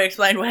 and then nobody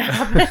explained what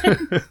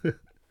happened.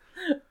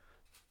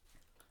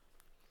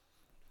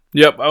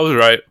 Yep, I was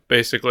right,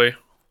 basically.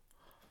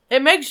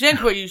 It makes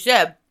sense what you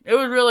said. It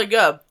was really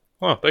good.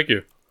 Oh, thank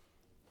you.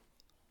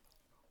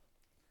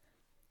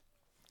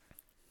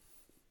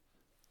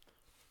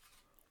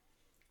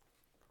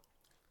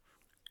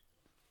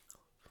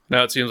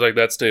 Now it seems like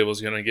that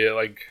stable's going to get,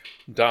 like,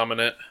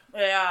 dominant.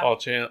 Yeah. All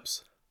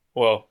champs.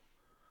 Well,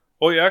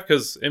 yeah,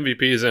 because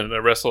MVP isn't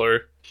a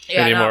wrestler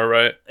anymore,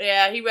 right?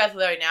 Yeah, he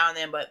wrestles every now and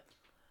then, but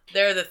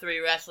they're the three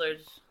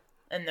wrestlers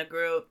in the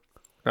group.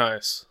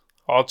 Nice.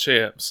 All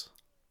champs.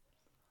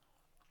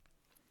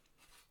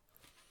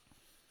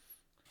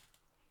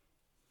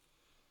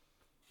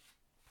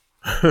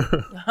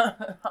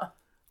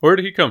 Where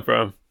did he come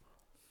from?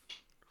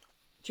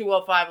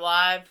 205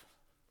 Live.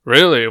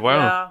 Really? Wow.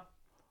 Yeah.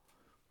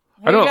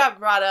 He got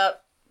brought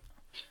up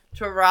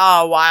to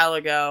Raw a while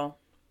ago.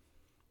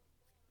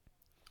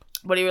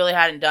 But he really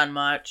hadn't done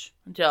much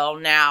until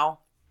now.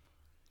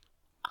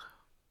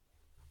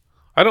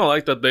 I don't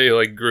like that they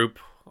like group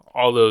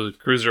all those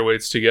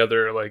cruiserweights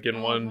together like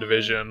in one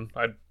division.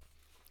 I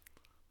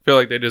feel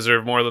like they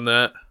deserve more than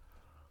that.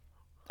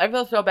 I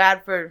feel so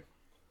bad for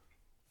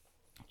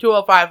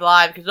 205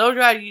 Live because those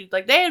guys,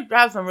 like, they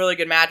have some really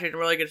good matches and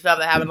really good stuff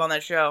that happens on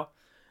that show.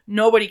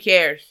 Nobody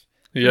cares.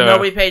 Yeah.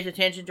 Nobody pays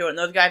attention to it. And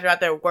those guys are out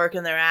there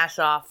working their ass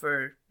off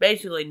for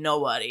basically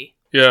nobody.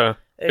 Yeah.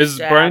 It's Is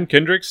sad. Brian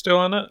Kendrick still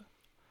on it?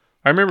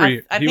 I remember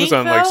I he was think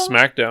on like so.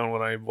 SmackDown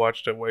when I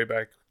watched it way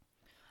back.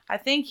 I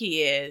think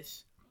he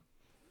is.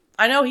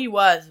 I know he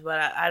was, but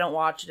I don't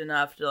watch it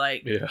enough to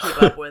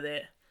keep up with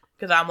it.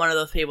 Because I'm one of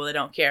those people that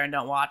don't care and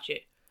don't watch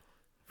it.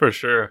 For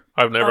sure.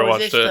 I've never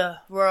watched is this it. the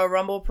Royal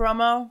Rumble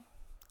promo?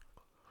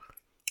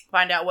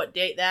 Find out what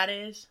date that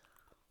is.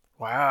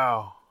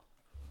 Wow.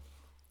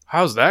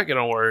 How's that going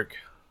to work?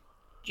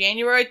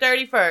 January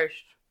 31st.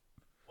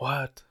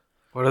 What?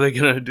 What are they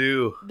going to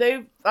do?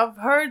 I've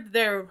heard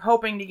they're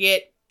hoping to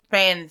get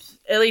fans,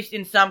 at least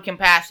in some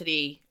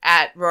capacity,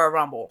 at Royal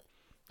Rumble.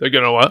 They're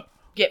going to what?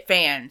 Get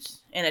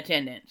fans in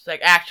attendance.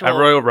 Like actual... At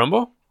Royal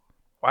Rumble?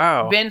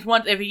 Wow. Vince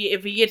wants... If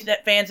he gets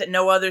fans at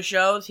no other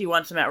shows, he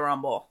wants them at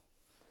Rumble.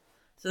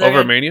 So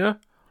Over Mania?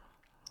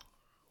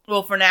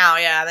 Well, for now,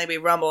 yeah. I think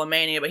it'd be Rumble and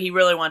Mania, but he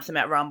really wants them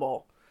at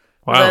Rumble.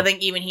 Wow. So I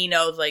think even he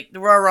knows, like, the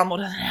Royal Rumble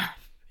doesn't have...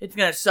 It's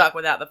going to suck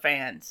without the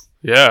fans.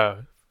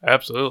 Yeah,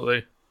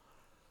 absolutely.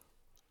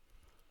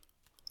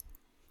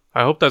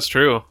 I hope that's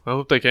true. I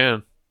hope they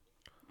can.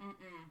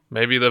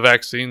 Maybe the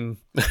vaccine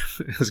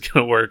is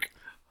going to work.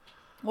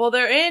 Well,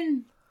 they're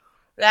in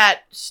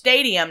that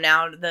stadium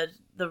now, the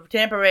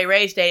Tampa Bay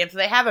Rays Stadium, so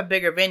they have a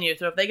bigger venue.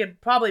 So if they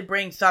could probably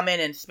bring some in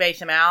and space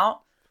them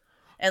out,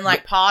 and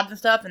like pods and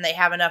stuff, and they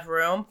have enough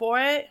room for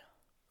it.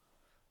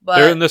 But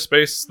they're in the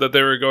space that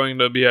they were going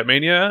to be at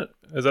Mania at?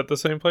 Is that the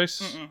same place?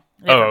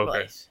 Different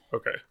place.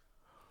 Okay.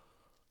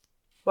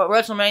 But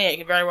WrestleMania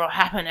could very well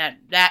happen at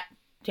that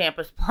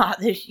Tampa spot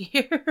this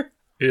year.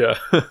 Yeah.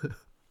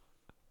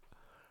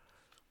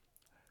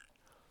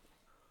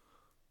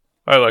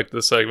 I like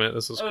this segment.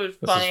 This was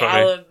funny.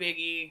 I love Big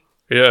E.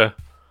 Yeah.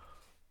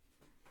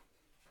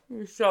 It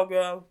was so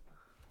good.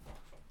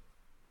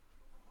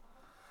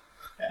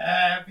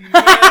 Happy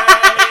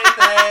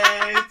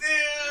birthday to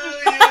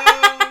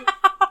you.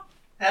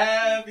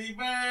 Happy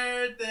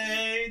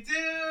birthday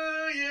to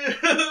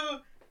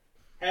you.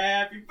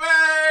 Happy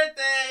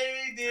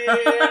birthday,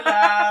 dear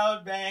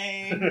Loud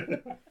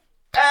Bane.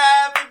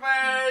 Happy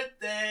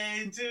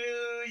birthday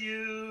to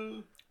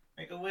you.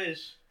 Make a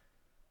wish.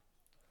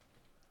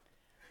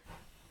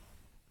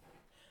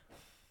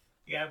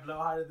 You gotta blow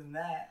harder than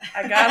that.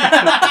 I got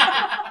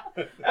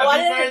it.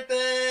 Happy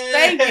birthday!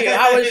 Thank you.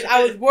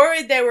 I was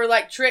worried they were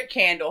like trick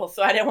candles,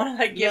 so I didn't want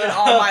to like give it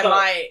all my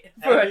might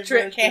for a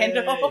trick birthday.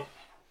 candle.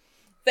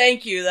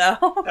 Thank you,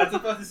 though. That's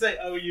supposed to say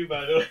 "oh you,"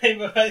 by the way,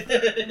 but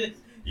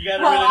you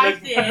gotta I really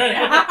look.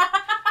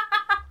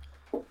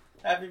 did.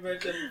 Happy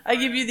birthday! I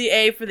give you the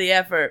A for the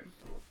effort.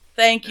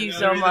 Thank you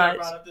so much. I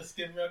brought up the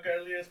skim milk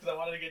earlier because I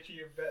wanted to get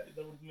you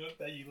the milk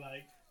that you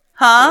like.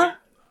 Huh?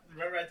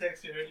 Remember I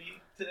texted you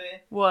early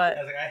today? What?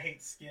 I was like, I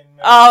hate skim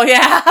milk. Oh,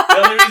 yeah. The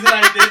only reason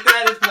I did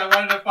that is because I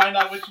wanted to find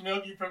out which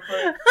milk you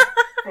prefer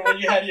for when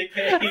you had your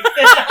cake.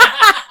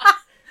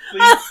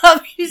 I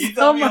love you You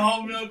so told me much.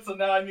 whole milk, so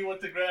now I knew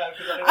what to grab.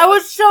 I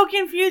was so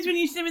confused when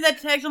you sent me that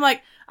text. I'm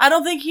like, I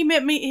don't think he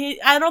meant me.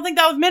 I don't think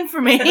that was meant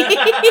for me.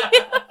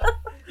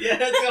 Yeah,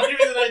 that's the only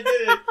reason I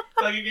did it.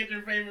 So I could get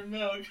your favorite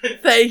milk.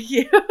 Thank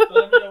you. So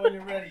let me know when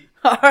you're ready.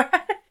 All right.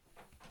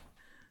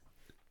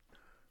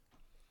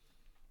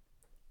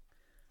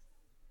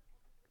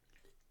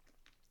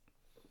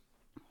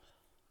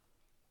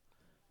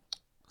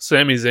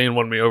 Sami Zayn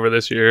won me over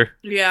this year.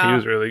 Yeah. He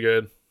was really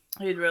good.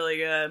 He's really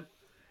good.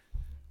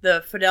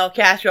 The Fidel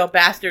Castro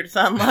bastard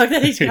son look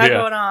that he's got Yeah.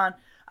 going on.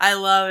 I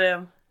love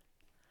him.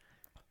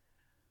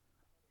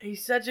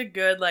 He's such a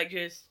good, like,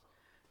 just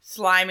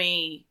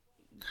slimy,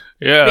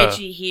 Yeah.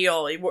 bitchy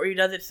heel. He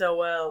does it so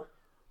well.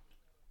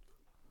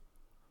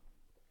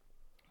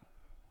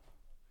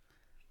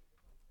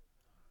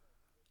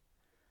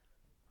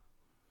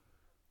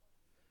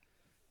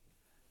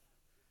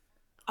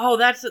 Oh,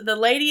 that's the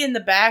lady in the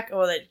back.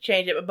 Oh, they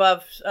changed it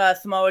above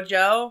Samoa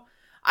Joe.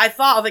 I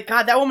was like,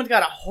 God, that woman's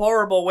got a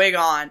horrible wig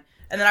on.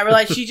 And then I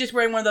realized she's just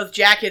wearing one of those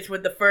jackets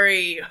with the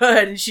furry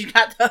hood, and she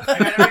got I the.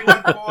 got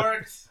everyone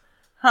forks.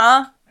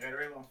 Huh? I got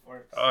everyone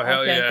forks. Oh,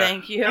 hell Okay, yeah.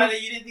 thank you. Honey,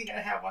 you didn't think I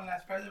had one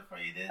last present for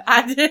you, did you?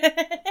 I did.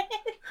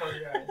 Close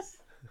your eyes.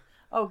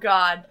 Oh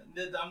God.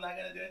 I'm not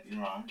gonna do anything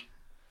wrong.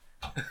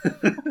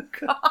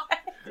 God.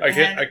 I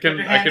can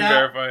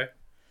verify.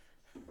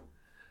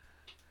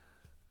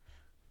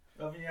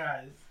 Open your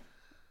eyes.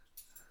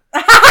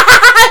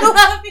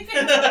 I love you.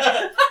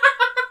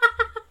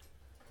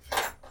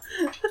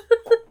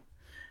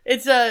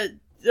 It's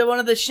one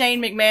of the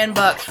Shane McMahon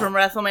bucks from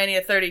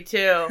WrestleMania 32.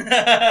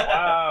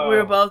 Wow. We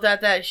were both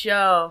at that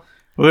show.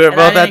 We were And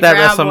both I at didn't that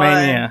grab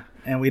WrestleMania,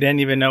 and we didn't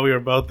even know we were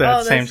both there at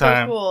the same that's so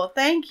time. cool.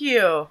 Thank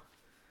you.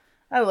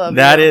 I love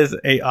That you. is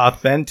a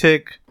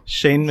authentic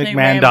Shane Shane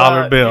McMahon McMahon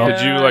dollar buck, bill. yeah.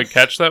 Did you like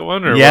catch that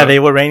one or Yeah, what? they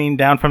were raining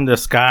down from the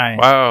sky.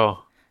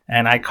 Wow.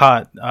 And I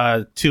caught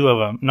 2 of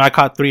them. No, I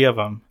caught 3 of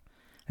them.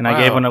 And I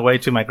gave Wow. one away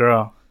to my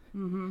girl.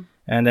 Mm-hmm.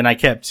 And then I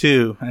kept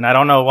 2. And I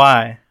don't know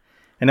why.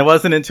 And it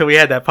wasn't until we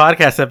had that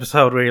podcast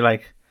episode where you're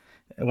like,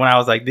 when I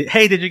was like,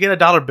 hey, did you get a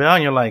dollar bill?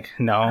 And you're like,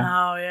 no.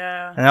 Oh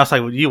yeah. And I was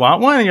like, well, do you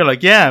want one? And you're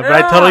like, yeah. But I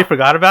Yeah. totally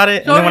forgot about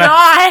it. So and, then did when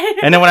I.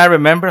 and then when I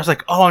remember, I was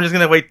like, oh, I'm just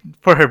going to wait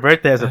for her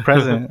birthday as a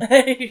present.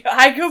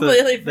 I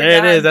completely forgot.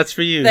 There it is. That's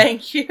for you.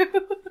 Thank you.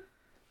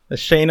 The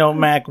Shane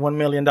O'Mac $1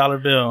 million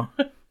bill.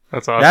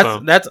 That's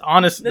awesome. That's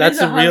honest. That's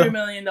a the real. $100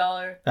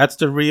 million. That's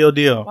the real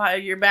deal. Wow,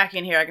 you're back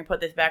in here. I can put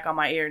this back on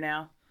my ear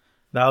now.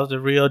 That was the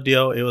real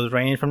deal. It was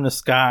raining from the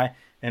sky,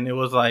 and it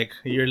was like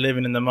you're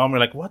living in the moment.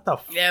 You're like, what the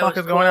Yeah, it fuck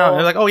was is going cool. on?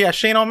 They're like, oh yeah,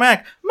 Shane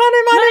O'Mac,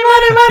 money, money,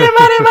 money, money,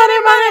 money, money,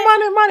 money,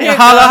 money, money. Here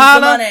Holla, comes the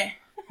holla. money.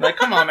 Like,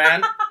 come on,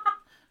 man. The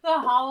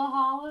holla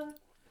holla.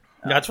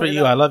 That's for put it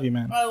you. up. I love you,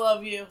 man. I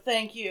love you.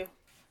 Thank you.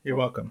 You're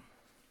welcome.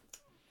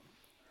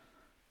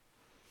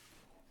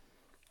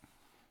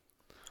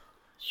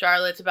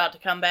 Charlotte's about to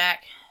come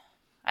back,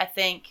 I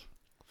think.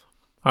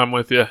 I'm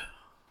with you.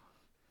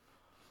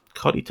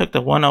 Cody took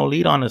the 1-0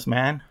 lead on us,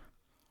 man.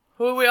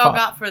 Who we all Fuck.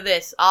 got for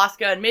this?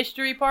 Asuka and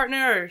Mystery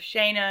Partner or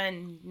Shayna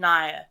and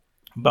Nia?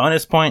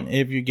 Bonus point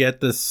if you get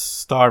the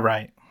star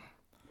right.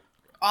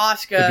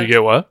 Asuka. Did you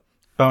get what?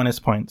 Bonus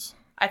points.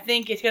 I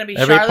think it's going to be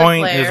Every Charlotte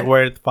point Flair. is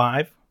worth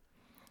 5.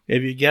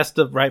 If you guess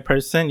the right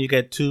person, you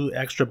get 2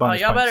 extra Oh,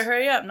 bonus y'all points. better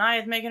hurry up.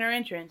 Nia's making her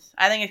entrance.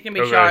 I think it's going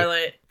to be Okay.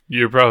 Charlotte.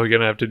 You're probably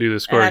going to have to do the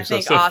And I scoring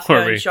think system for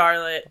Asuka me. and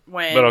Charlotte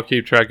win. But I'll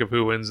keep track of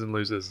who wins and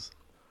loses.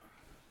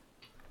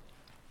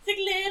 It's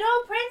a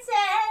little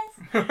princess.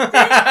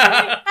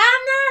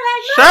 I'm not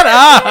like Shut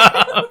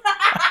up!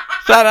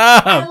 Shut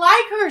I up!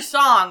 like her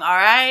song,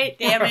 alright?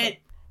 Damn it.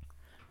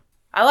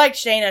 I like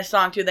Shayna's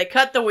song too. They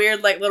cut the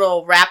weird like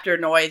little raptor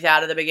noise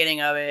out of the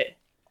beginning of it.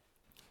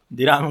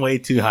 Dude, I'm way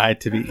too high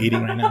to be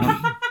eating right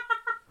now.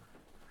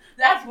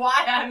 That's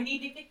why I'm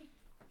eating.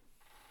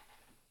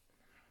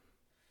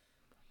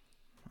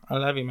 I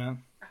love you,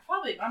 man.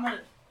 I'm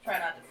gonna try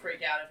not to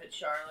freak out if it's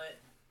Charlotte.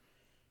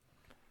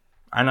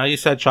 I know you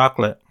said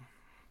chocolate.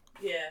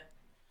 Yeah.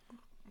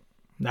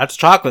 That's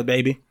chocolate,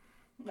 baby.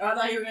 I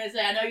thought you were gonna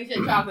say I know you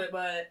said chocolate,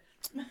 but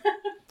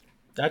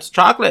That's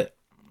chocolate.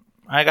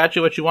 I got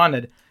you what you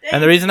wanted.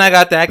 And the reason I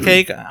got that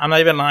cake, I'm not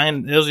even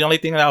lying, it was the only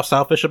thing that I was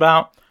selfish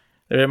about.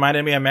 It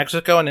reminded me of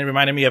Mexico, and it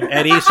reminded me of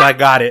Eddie, so I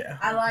got it.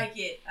 I like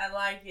it. I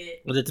like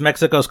it. It's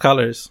Mexico's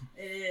colors.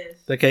 It is.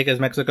 The cake is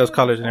Mexico's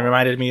colors, and it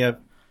reminded me of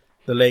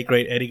the late,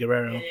 great Eddie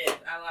Guerrero. It is.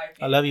 I like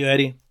it. I love you,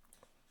 Eddie.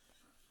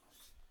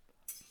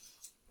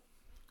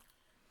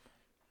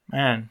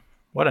 Man,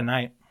 what a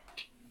night.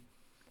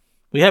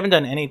 We haven't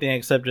done anything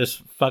except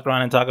just fuck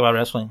around and talk about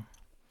wrestling.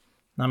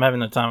 I'm having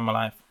the time of my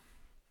life.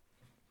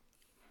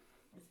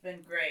 It's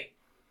been great.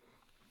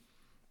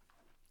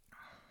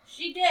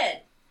 She did.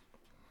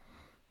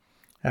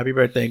 Happy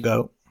birthday,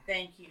 GOAT.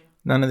 Thank you.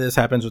 None of this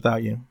happens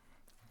without you.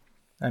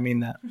 I mean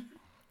that.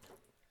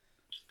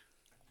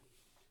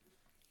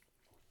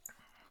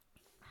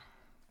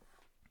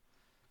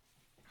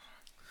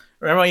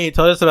 Remember when you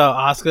told us about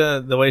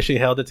Asuka, the way she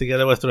held it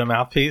together was through a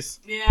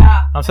mouthpiece?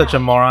 Yeah. I'm such a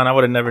moron. I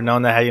would have never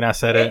known that had you not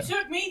said It it.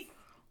 took me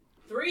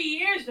 3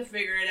 years to to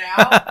figure it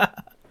out.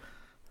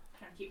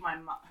 Trying to keep my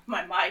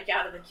mic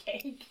out of the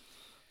cake.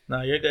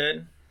 No, you're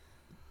good.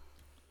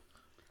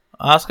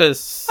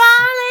 Asuka's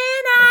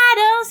Falling, I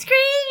don't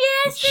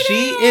scream yesterday.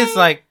 She is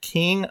like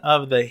king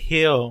of the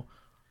hill.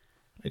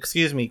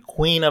 Excuse me,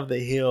 queen of the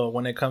hill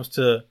when it comes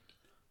to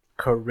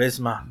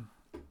charisma.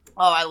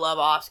 Oh, I love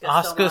Asuka.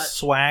 Asuka's so much.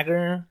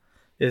 swagger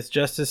is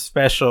just as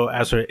special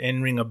as her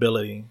in-ring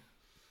ability.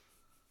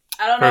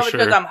 I don't know For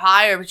because sure. I'm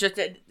higher, if it's just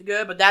that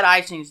good, but that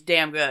icing's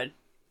damn good.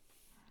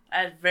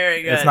 That's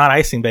very good. It's not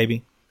icing,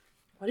 baby.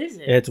 What is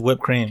it? It's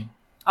whipped cream.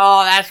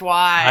 Oh, that's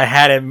why. I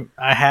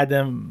had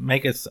them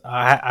make it.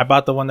 I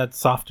bought the one that's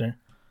softer.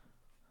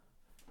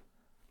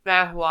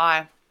 That's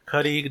why.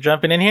 Cody, you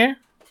jumping in here?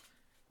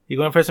 You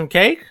going for some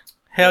cake?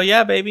 Hell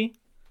yeah, baby.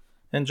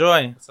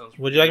 Enjoy. Sounds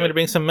Would you like me to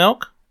bring some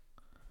milk?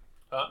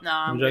 No,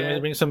 I'm Would you like me to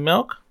good. bring some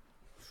milk?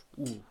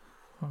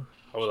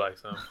 I would like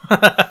some.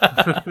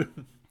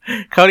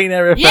 Cody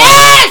never.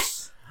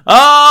 Yes!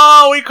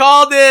 Oh, we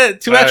called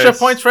it. 2 extra Nice.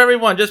 points for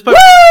everyone. Just put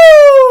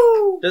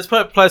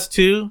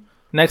 +2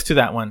 next to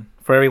that one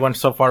for everyone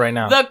so far right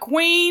now. The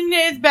queen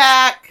is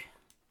back.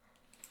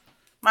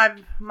 My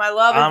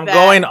love is I'm back.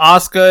 going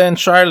Asuka and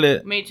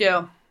Charlotte. Me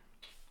too.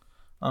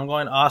 I'm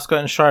going Asuka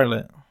and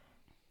Charlotte.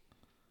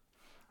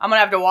 I'm gonna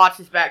have to watch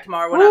this back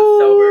tomorrow when I'm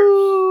sober.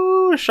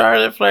 Ooh,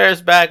 Charlotte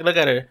Flair's back. Look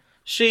at her.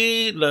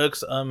 She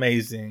looks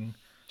amazing.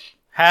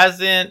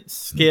 Hasn't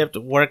skipped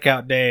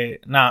workout day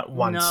not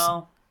once.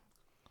 No.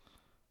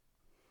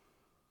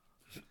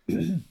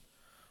 And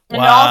it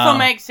Wow. also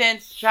makes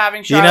sense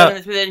having Do you Charlotte know? in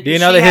this position. Do you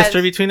 'cause know she the has-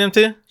 history between them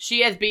two?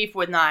 She has beef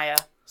with Nia.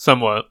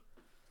 Somewhat.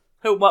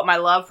 Who? What? My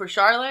love for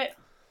Charlotte?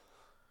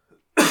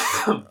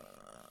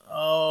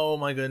 Oh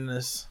my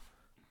goodness.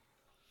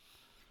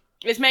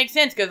 This makes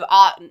sense because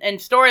in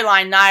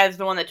storyline, Nia's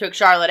the one that took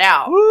Charlotte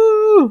out.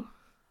 Woo!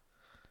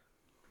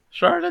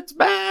 Charlotte's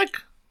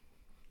back.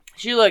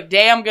 She looked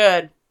damn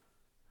good.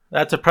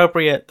 That's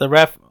appropriate. The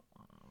ref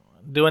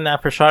doing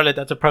that for Charlotte.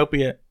 That's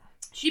appropriate.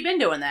 She been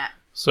doing that.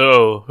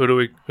 So who do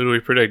we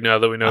predict now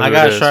that we know I who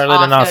got it is?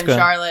 Charlotte and Asuka Oscar. and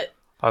Charlotte.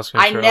 Oscar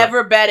and I Charlotte.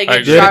 never bet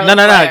against Dude, Charlotte.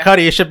 No, Flair.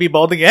 Cody, you should be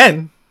bold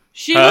again.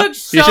 She Huh? looked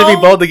so You should be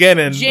bold again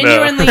and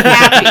genuinely No.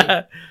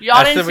 happy. Y'all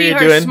I didn't see what see you're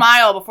her doing.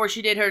 smile before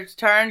she did her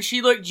turn.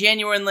 She looked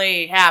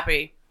genuinely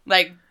happy.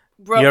 Like,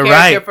 broke You're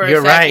character right. for a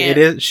You're second. right. It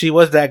is. She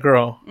was that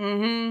girl.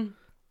 Mm-hmm.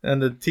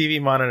 And the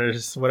TV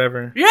monitors,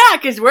 whatever. Yeah,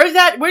 because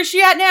where's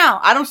she at now?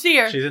 I don't see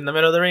her. She's in the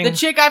middle of the ring. The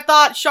chick I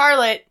thought,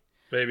 Charlotte,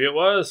 Maybe it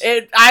was.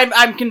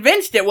 I'm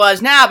convinced it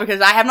was now because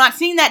I have not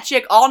seen that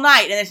chick all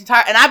night in this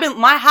entire, and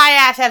my high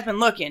ass has been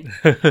looking,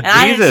 and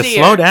I didn't Jesus, see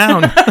slow her.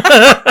 down.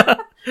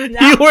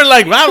 Now- You were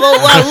like, Well, well,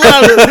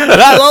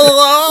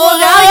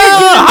 now you're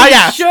giving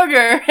me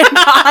sugar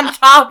on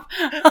top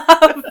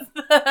of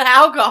the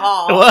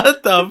alcohol.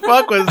 What the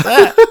fuck was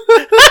that?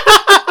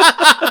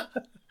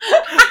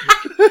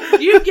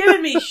 You've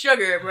given me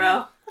sugar,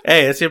 bro.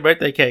 Hey, it's your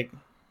birthday cake.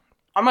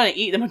 I'm gonna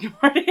eat the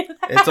majority of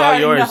that. It's all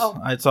yours.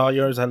 No. It's all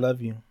yours. I love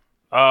you.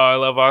 Oh, I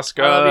love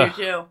Oscar. I love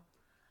you too.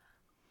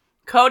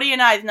 Cody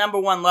and I's number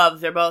one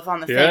loves. They're both on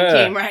the Yeah.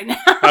 same team right now.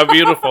 How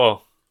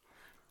beautiful.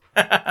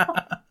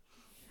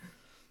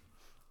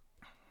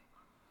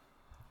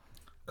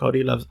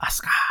 Cody loves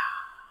Asuka.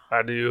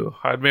 I do.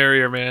 I'd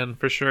marry her, man,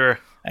 for sure.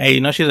 Hey,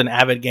 you know she's an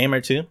avid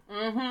gamer too.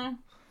 Mm-hmm.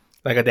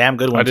 Like a damn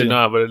good one. I did too.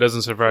 not, but it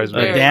doesn't surprise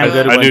me. A damn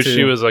good I one knew too.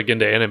 she was like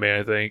into anime,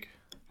 I think.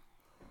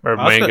 Or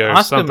Asuka, manga or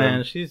Asuka, something.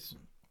 man, she's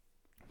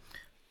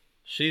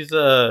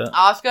a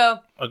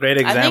Oscar, great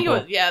example. I think it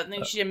was. Yeah, I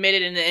think she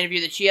admitted in the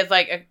interview that she has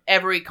like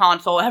every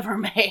console ever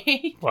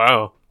made.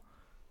 Wow.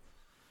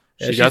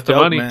 Yeah, She she's got the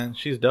dope, money. man.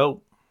 She's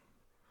dope.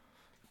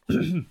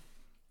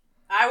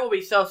 I will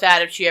be so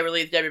sad if she ever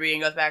leaves WB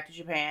and goes back to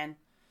Japan,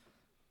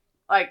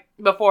 like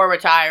before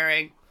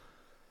retiring.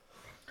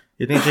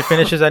 You think she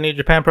finishes at New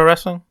Japan Pro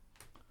Wrestling?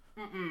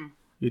 Mm-mm.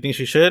 You think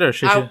she should, or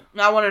should she?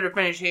 I want her to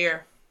finish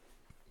here.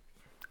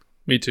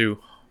 Me too.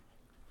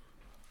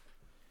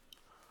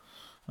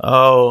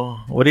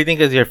 Oh, what do you think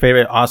is your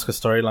favorite Asuka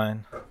storyline?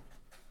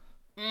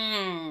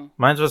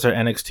 Mine was her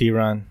NXT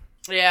run.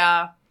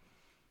 Yeah.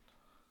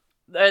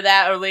 Or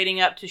that or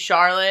leading up to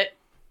Charlotte.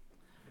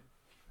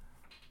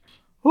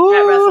 Ooh,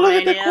 look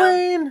at the WrestleMania.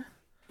 queen.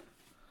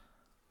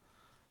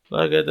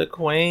 Look at the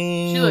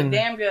queen. She looked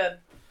damn good.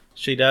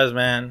 She does,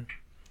 man.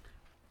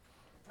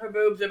 Her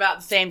boobs are about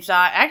the same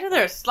size. Actually,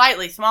 they're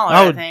slightly smaller,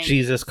 I Oh, think.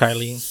 Jesus,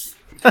 Kylie.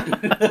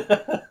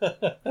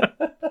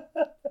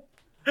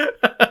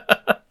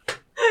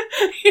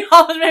 You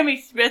almost made me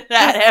spit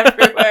that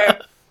everywhere.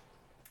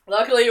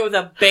 Luckily, it was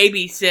a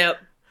baby sip.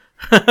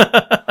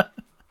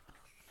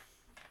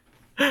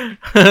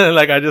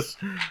 Like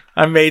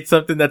I made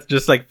something that's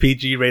just like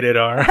PG rated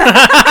R.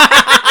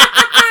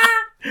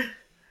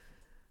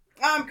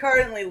 I'm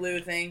currently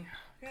losing.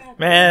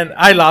 Man,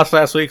 I lost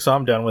last week, so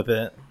I'm done with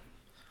it.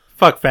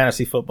 Fuck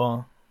fantasy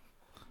football.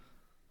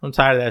 I'm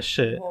tired of that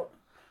shit.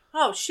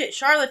 Oh, shit.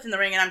 Charlotte's in the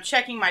ring, and I'm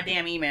checking my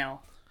damn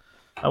email.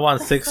 I won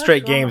 6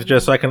 straight games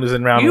just so I can lose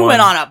in round You 1.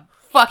 went on a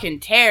fucking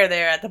tear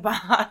there at the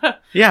bottom.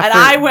 Yeah, and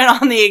I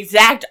went on the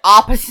exact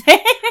opposite.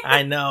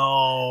 I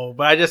know,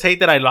 but I just hate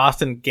that I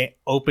lost in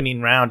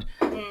opening round.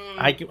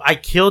 I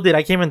killed it.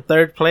 I came in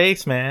 3rd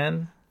place,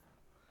 man.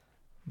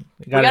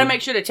 We gotta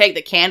make sure to take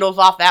the candles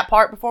off that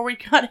part before we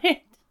cut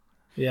it.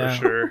 Yeah,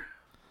 for sure.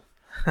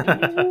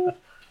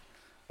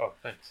 Oh,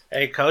 thanks.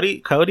 Hey,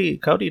 Cody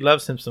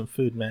loves him some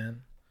food,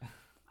 man.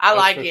 I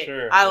like it.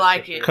 Sure. I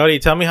like it. Cody,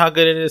 tell me how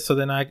good it is, so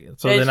then I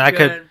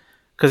could,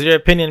 because your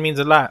opinion means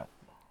a lot.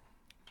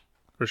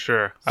 For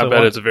sure. So I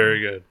bet it's very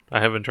good.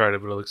 I haven't tried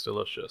it, but it looks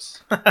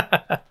delicious.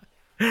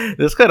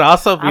 This could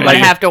also be I'm like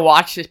gonna have to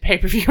watch this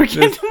pay-per-view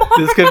again tomorrow.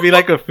 this could be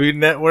like a Food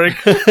Network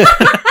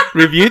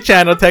review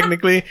channel,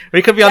 technically.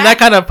 We could be on that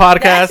kind of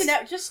podcast.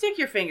 Just stick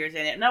your fingers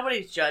in it.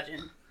 Nobody's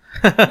judging.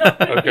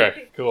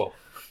 Okay, cool.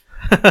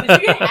 Did you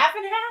get half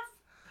and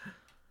half?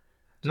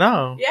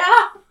 No.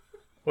 Yeah.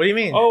 What do you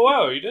mean? Oh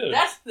wow, you did.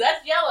 That's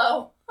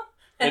yellow.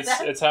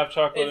 It's half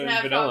chocolate and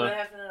half vanilla. chocolate,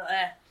 half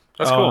vanilla.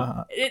 That's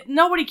cool.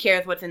 Nobody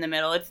cares what's in the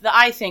middle. It's the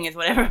icing is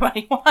what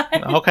everybody wants.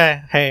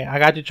 Okay. Hey, I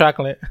got you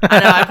chocolate. I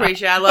know. I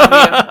appreciate it. I love you.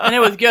 And it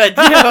was good,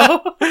 too.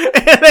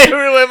 They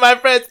ruined my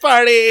friend's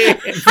party.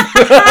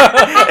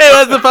 It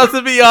was supposed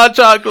to be all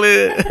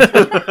chocolate.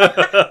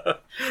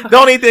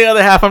 Don't eat the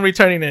other half. I'm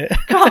returning it.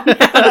 Calm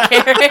down,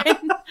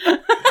 Karen.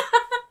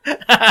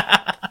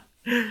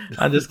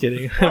 I'm just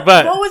kidding. What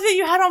But was it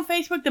you had on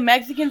Facebook? The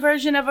Mexican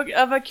version of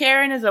a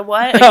Karen is a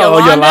what? A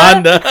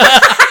Yolanda.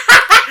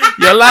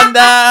 Yolanda.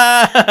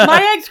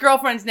 My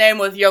ex-girlfriend's name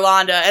was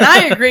Yolanda, and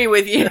I agree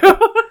with you.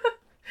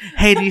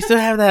 Hey, do you still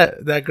have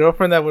that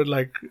girlfriend that would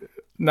like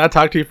not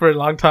talk to you for a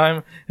long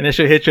time, and then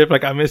she'll hit you up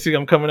like, "I miss you.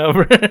 I'm coming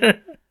over."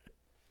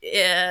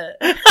 Yeah.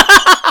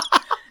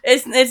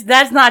 It's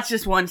that's not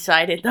just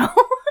one-sided though.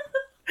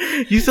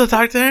 You still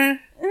talk to her?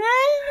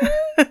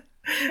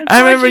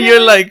 I remember you're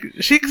like,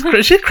 she's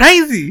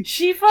crazy.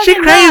 She fucking She's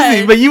crazy,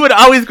 does. but you would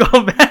always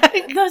go back.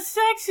 The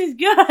sex is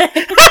good.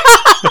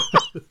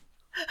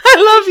 I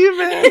love you,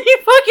 man. You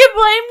fucking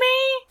blame me?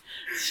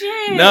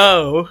 Shit.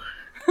 No.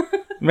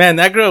 Man,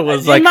 that girl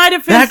was In like, my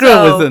defense, that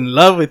girl though. was in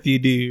love with you,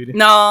 dude.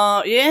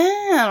 No, yeah,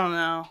 I don't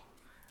know.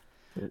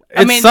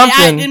 It's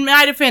something. in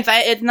my defense,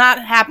 it's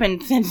not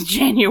happened since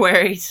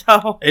January,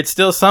 so. It's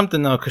still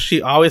something, though, because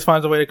she always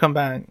finds a way to come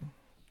back.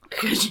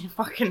 Because you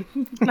fucking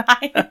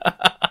nice.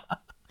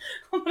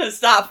 I'm going to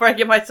stop before I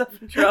get myself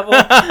in trouble.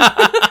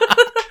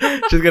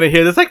 She's going to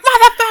hear this like,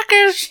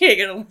 motherfuckers. She ain't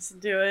going to listen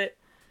to it.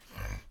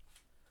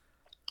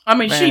 I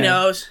mean, she Man.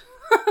 knows.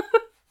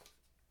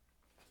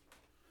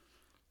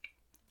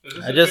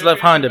 I just love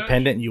how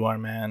independent you are,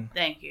 man.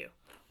 Thank you.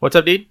 What's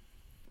up, dude?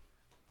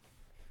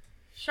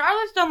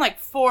 Charlotte's done like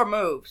 4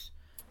 moves.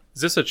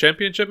 Is this a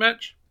championship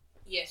match?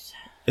 Yes.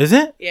 Is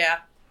it? Yeah.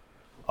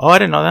 Oh, I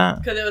didn't know that.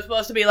 Because it was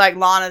supposed to be like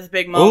Lana's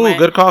big Ooh, moment.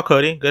 good call,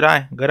 Cody. Good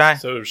eye. Good eye.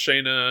 So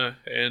Shayna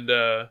and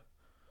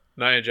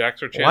Nia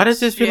Jax are champs. Why does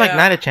this feel like Yeah.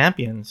 Night of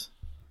Champions?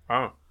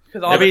 Oh.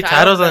 All Every the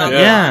title's on it.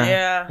 them. Yeah.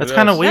 Yeah. That's It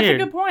kind of is. weird.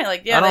 That's a good point.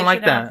 Like, yeah, I don't they like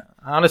should that. have-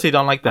 I honestly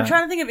don't like I'm that.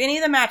 trying to think of any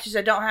of the matches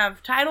that don't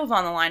have titles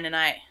on the line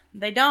tonight.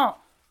 They don't.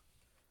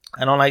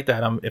 I don't like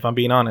that. If I'm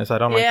being honest, I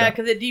don't like Yeah, that.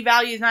 because it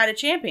devalues Night of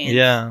Champions.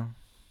 Yeah.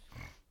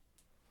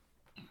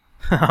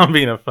 I'm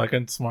being a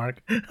fucking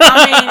smart.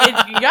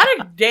 I mean, you got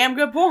a damn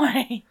good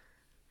point.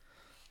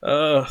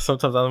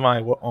 Sometimes I'm my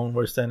own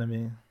worst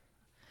enemy.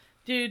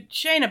 Dude,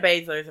 Shayna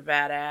Baszler's a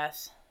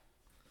badass.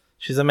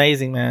 She's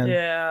amazing, man.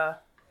 Yeah.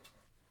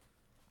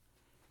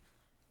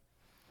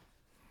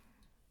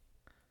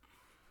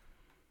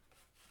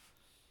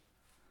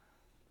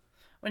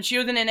 When she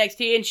was in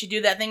NXT and she'd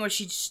do that thing where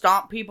she'd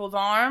stomp people's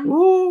arms.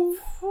 Ooh.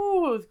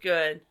 Ooh, it was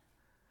good.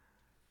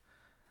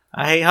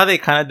 I hate how they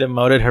kind of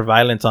demoted her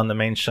violence on the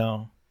main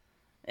show.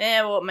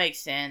 Yeah, well, it makes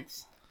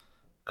sense.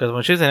 Because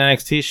when she was in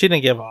NXT, she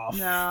didn't give a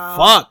No.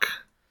 fuck.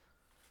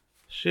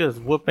 She was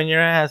whooping your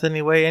ass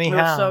anyway, It anyhow.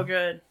 was so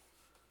good.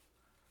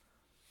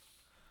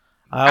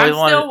 I I'm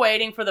still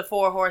waiting for the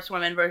 4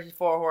 horsewomen versus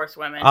 4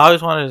 horsewomen. I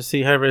always wanted to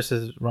see her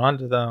versus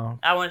Ronda, though.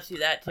 I want to see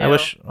that too. I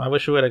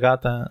wish we would have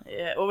got that.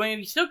 Yeah, well, I mean,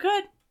 you still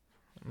could.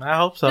 I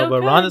hope so, Still but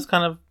could. Ronda's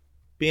kind of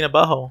being a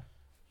butthole.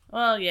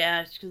 Well,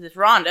 yeah, it's because it's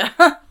Ronda.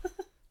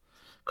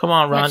 Come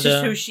on, Ronda. That's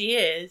just who she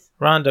is.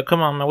 Ronda,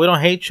 come on, man. We don't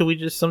hate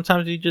you.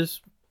 Sometimes you're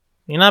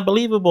not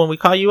believable, and we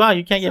call you out.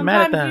 You can't get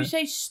mad at that. Sometimes you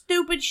say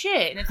stupid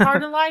shit, and it's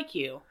hard to like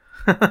you.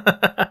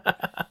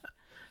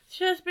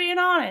 Just being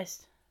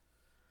honest.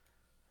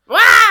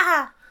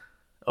 Wah!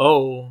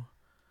 Oh,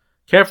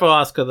 careful,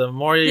 Asuka. The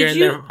more you're Did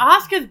in you there,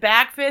 Asuka's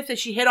back fist that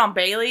she hit on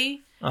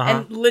Bailey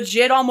and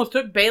legit almost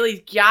took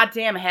Bailey's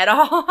goddamn head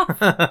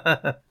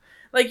off?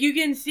 Like, you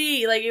can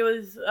see, like, it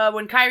was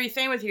when Kairi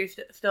Sane was here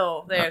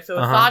still there. So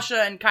it was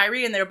Sasha and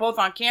Kairi, and they were both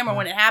on camera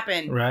when it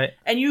happened. Right.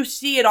 And you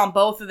see it on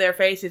both of their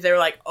faces. They were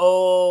like,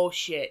 oh,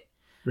 shit.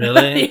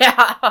 Really?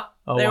 Yeah.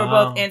 Oh, they were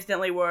wow. both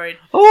instantly worried.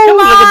 Oh, Come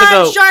look at the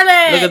on, goat.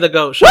 Charlotte! Look at the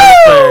goat. Charlotte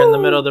Flair in the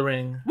middle of the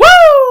ring.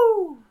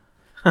 Woo!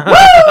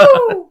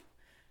 Woo!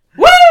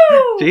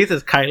 Woo!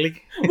 Jesus, Kylie.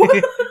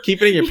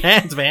 Keep it in your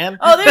pants, man.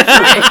 Oh, there's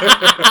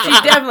Rick.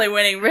 She's definitely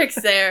winning. Rick's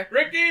there.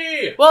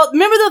 Ricky! Well,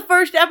 remember the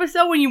first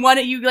episode when you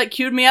like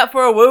queued me up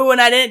for a woo and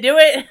I didn't do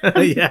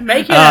it? Yeah.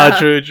 Make it up.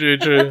 True.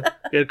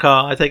 Good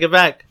call. I take it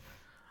back.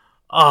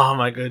 Oh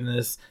my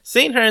goodness.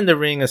 Seeing her in the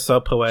ring is so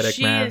poetic,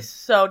 man. She is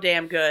so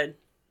damn good.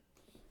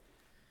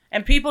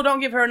 And people don't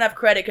give her enough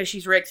credit because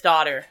she's Rick's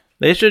daughter.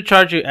 They should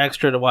charge you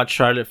extra to watch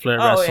Charlotte Flair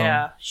wrestle. Oh,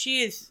 yeah.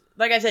 She is,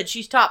 like I said,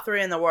 she's top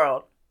 3 in the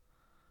world.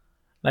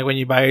 Like when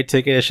you buy your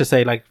ticket, it should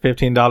say like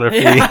 $15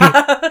 fee.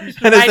 Yeah.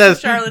 And it says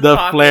Charlotte's the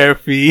pocket. Flair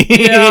fee.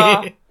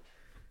 Yeah.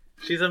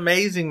 She's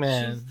amazing,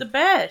 man. She's the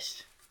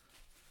best.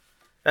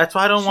 That's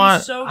why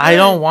She's so I good.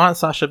 don't want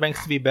Sasha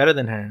Banks to be better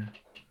than her.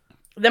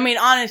 I mean,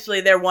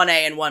 honestly, they're 1A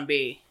and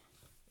 1B.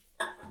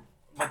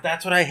 But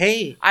that's what I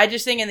hate. I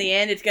just think in the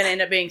end it's going to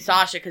end up being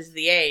Sasha because of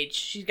the age.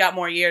 She's got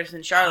more years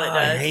than Charlotte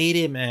I does. hate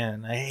it,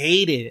 man. I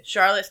hate it.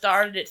 Charlotte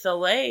started it so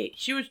late.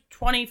 She was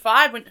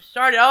 25 when it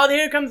started. Oh,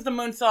 here comes the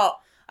moonsault.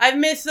 I've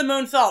missed the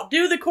moonsault.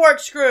 Do the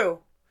corkscrew.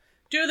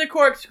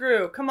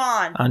 Come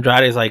on.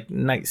 Andrade's like,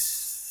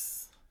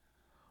 nice.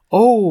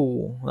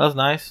 Oh, that was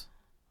nice.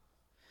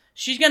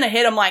 She's going to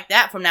hit him like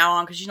that from now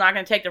on because she's not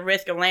going to take the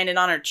risk of landing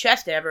on her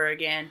chest ever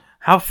again.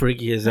 How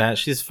freaky is that?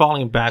 She's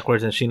falling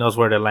backwards and she knows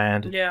where to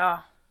land. Yeah.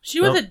 She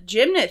was a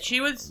gymnast. She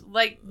was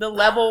like the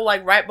level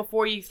like right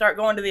before you start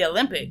going to the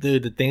Olympics.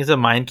 Dude, the things a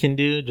mind can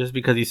do just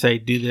because you say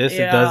do this,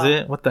 Yeah. it does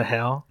it. What the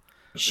hell?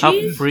 How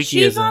freaky is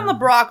She's on that? the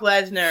Brock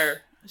Lesnar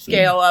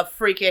scale of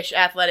freakish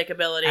athletic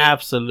ability.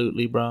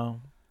 Absolutely,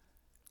 bro.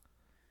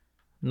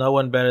 No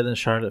one better than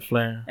Charlotte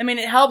Flair. I mean,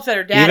 it helps that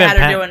her dad had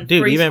her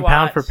doing free even squats.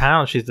 pound for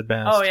pound, she's the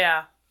best. Oh,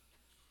 yeah.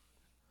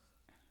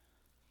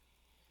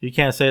 You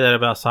can't say that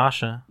about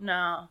Sasha.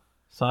 No.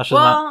 Sasha's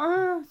not.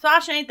 Well,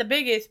 Sasha ain't the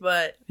biggest,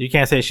 but You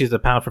can't say she's the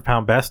pound for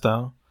pound best,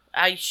 though.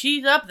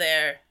 she's up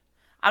there.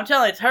 I'm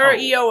telling you, it's her,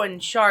 Io,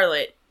 and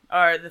Charlotte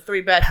are the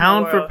 3 best Pound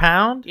in the for world.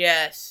 pound?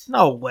 Yes.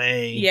 No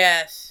way.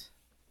 Yes.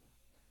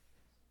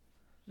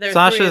 They're 3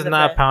 Sasha's of the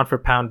not best. pound for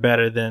pound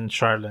better than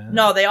Charlotte.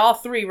 No, they all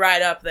 3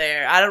 right up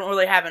there. I don't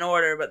really have an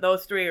order, but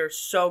those 3 are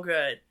so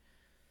good.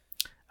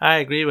 I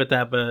agree with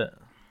that, but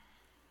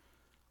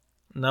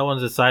no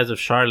one's the size of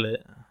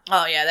Charlotte.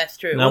 Oh, yeah, that's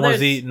true. No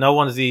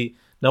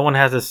one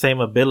has the same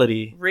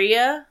ability.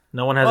 Rhea?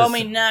 No one has Well, I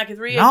mean, nah, because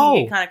Rhea No.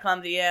 can get kind of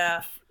clumsy,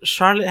 yeah.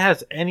 Charlotte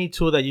has any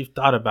tool that you've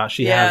thought about.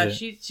 She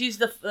has it. she's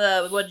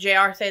the, what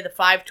JR say, the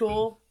 5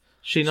 tool.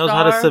 She knows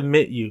how to star.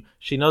 submit you.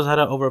 She knows how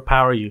to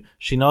overpower you.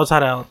 She knows how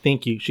to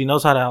outthink you. She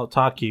knows how to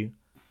outtalk you.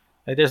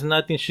 Like, there's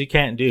nothing she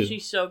can't do.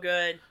 She's so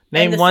good.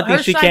 Name And one thing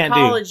her she can't do.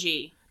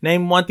 psychology.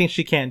 Name one thing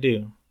she can't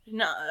do.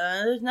 No,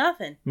 there's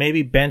nothing.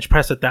 Maybe bench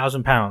press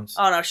 1,000 pounds.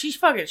 Oh no, she's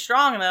fucking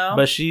strong though.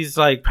 But she's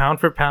like pound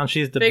for pound,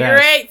 she's the figure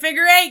best.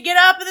 Figure eight, get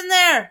up and in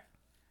there.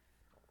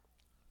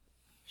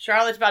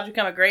 Charlotte's about to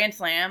become a Grand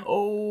Slam.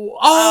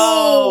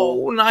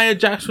 Oh, Nia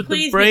Jax with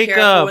Please the be careful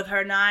breakup. with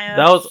her, Nia.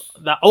 That was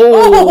that.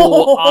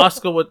 Oh,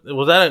 Asuka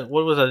was that?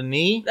 What was that? A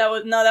knee? That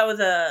was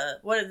a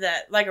what is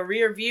that? Like a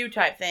rear view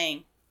type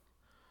thing.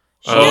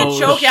 She Oh, didn't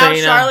choke out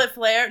Shayna. Charlotte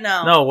Flair.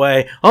 No. No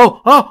way.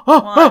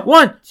 Oh,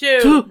 one, two.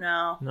 two.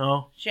 No.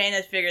 No.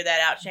 Shayna's figured that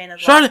out. Shayna's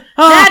Charlotte.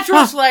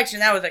 natural selection.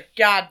 That was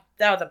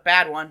a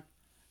bad one.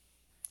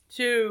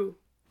 2.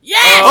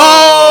 Yes.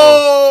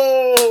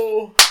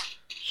 Oh.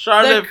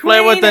 Charlotte The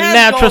Flair with the queen has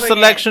natural gold again.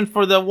 selection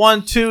for the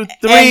 1, 2,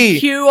 3. And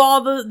cue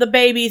all the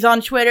babies on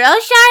Twitter. Oh,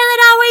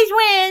 Charlotte always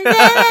wins.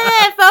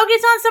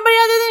 Focus on somebody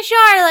other than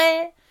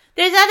Charlotte.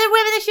 There's other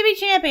women that should be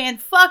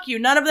champions. Fuck you.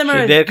 None of them are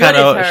as good as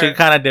her. She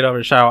kind of did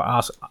overshadow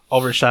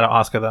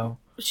Asuka though.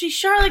 She's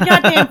Charlotte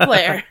goddamn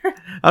Flair.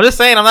 I'm just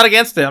saying, I'm not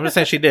against it. I'm just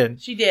saying she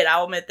did. She did.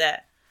 I'll admit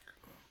that.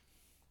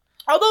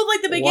 Although,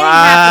 like the beginning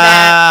half of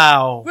that,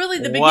 Wow. really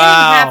the beginning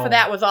half of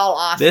that was all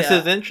Asuka.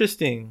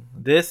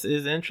 This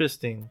is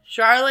interesting.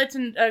 Charlotte's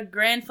a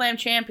Grand Slam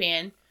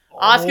champion.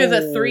 Asuka's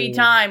a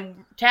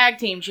 3-time tag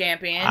team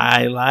champion.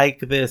 I like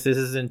this. This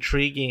is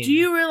intriguing. Do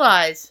you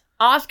realize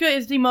Asuka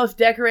is the most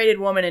decorated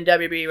woman in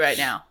WWE right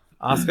now?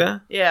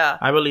 Asuka? Yeah.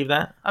 I believe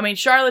that. I mean,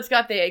 Charlotte's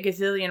got the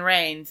gazillion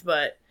reigns,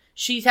 but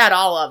she's had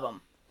all of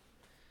them.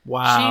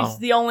 Wow. She's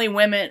the only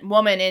woman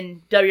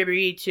in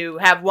WWE to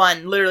have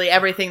won literally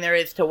everything there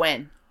is to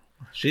win.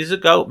 She's a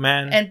goat,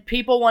 man. And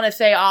people want to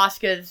say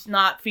Asuka's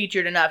not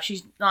featured enough.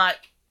 She's not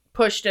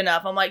pushed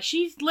enough. I'm like,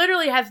 she's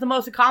literally has the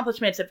most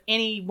accomplishments of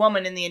any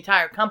woman in the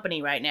entire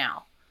company right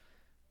now.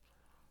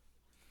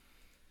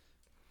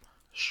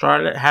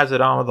 Charlotte has it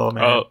on though,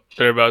 man. Oh,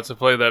 they're about to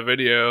play that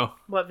video.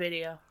 What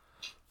video?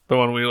 The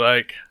one we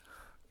like.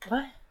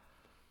 What?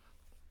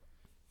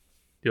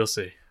 You'll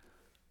see.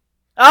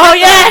 Oh,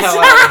 yes!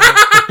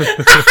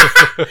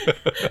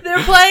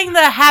 They're playing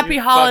the Happy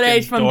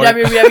Holidays from dork.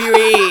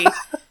 WWE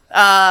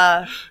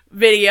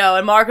video,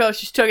 and Marcos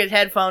just took his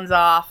headphones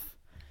off.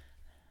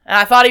 And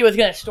I thought he was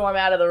going to storm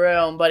out of the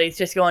room, but he's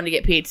just going to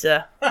get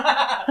pizza. Don't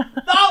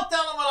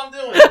tell him what I'm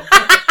doing.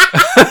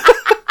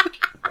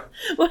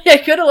 Well, I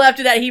could have left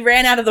it at he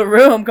ran out of the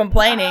room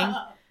complaining.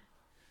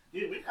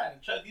 Dude, we kind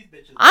of chug these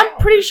bitches. I'm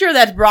pretty sure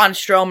that's Braun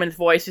Strowman's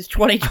voice is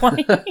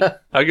 2020.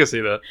 I can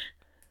see that.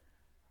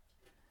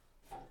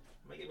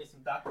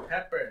 Some Dr.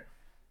 Pepper.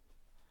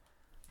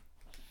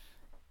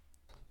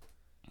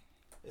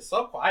 It's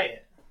so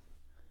quiet.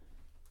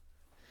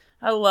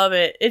 I love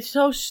it. It's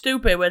so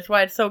stupid, but it's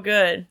why it's so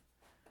good.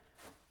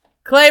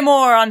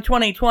 Claymore on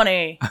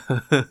 2020.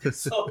 It's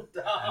so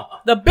dumb.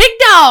 The big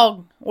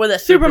dog with a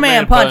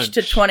Superman punch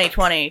to punch.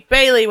 2020.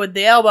 Bailey with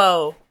the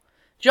elbow.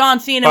 John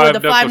Cena with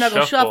the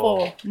five-knuckle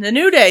shuffle. The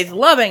New Day's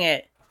loving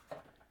it.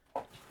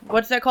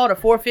 What's that called? A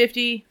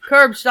 450?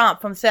 Curb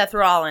stomp from Seth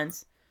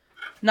Rollins.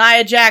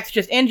 Nia Jax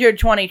just injured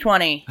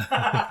 2020. It's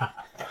a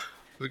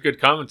good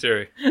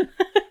commentary.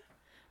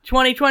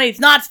 2020 is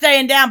not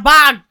staying down.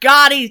 By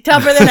God, he's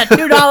tougher than a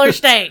 $2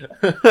 steak.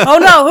 Oh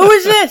no, who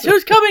is this?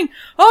 Who's coming?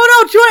 Oh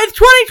no, it's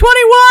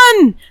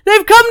 2021.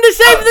 They've come to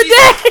save the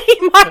day.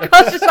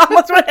 Marcos just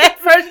almost went head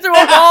first through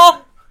a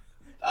wall.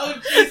 Oh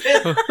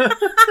Jesus!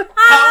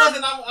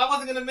 I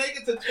wasn't gonna make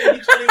it to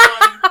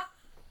 2021.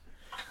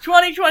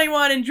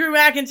 2021 and Drew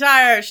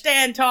McIntyre,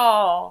 stand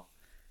tall.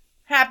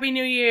 Happy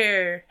New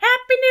Year.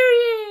 Happy New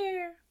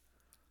Year.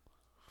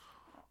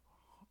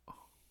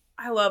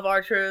 I love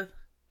R-Truth.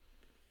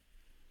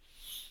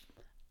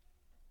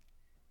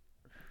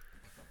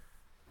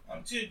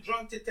 I'm too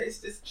drunk to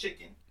taste this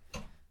chicken.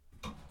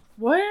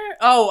 Where?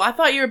 Oh, I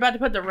thought you were about to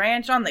put the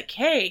ranch on the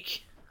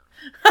cake.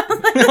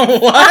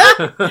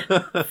 What?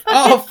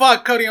 Oh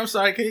fuck, Cody! I'm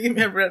sorry. Can you give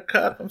me a red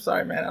cup? I'm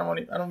sorry, man.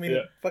 I don't mean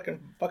to fucking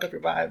fuck up your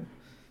vibe.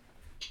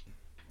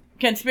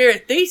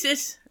 Conspiracy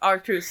thesis,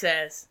 R-Truth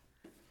says.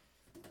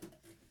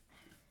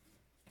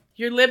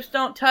 Your lips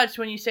don't touch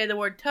when you say the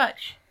word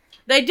touch.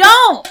 They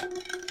don't!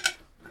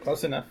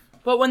 Close enough.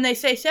 But when they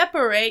say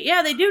separate,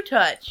 yeah, they do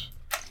touch.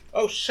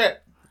 Oh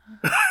shit.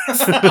 I'm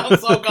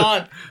so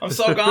gone. I'm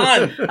so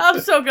gone. I'm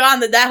so gone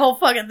that whole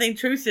fucking thing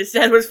Truth just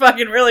said was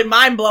fucking really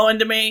mind-blowing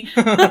to me.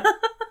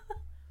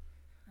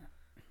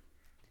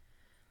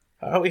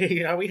 Are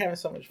we having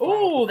so much fun?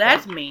 Ooh,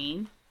 that's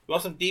mean. You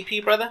want some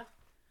DP, brother?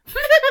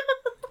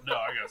 No,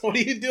 I guess. What are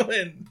you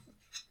doing?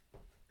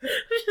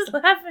 Just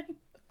laughing.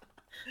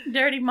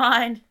 Dirty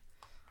mind.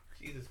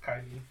 Jesus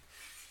Christ.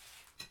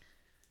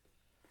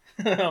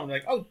 I'm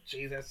like, oh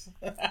Jesus.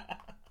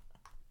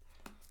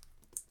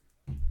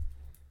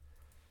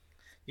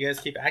 You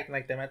guys keep acting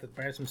like them at to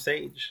burn some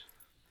sage.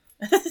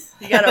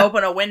 You gotta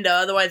open a window,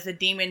 otherwise the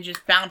demon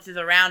just bounces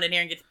around in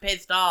here and gets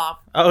pissed off.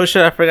 Oh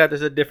shit, I forgot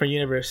there's a different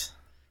universe.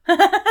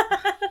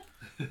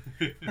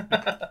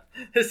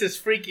 This is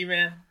freaky,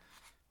 man.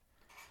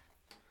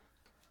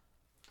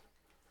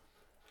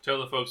 Tell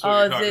the folks what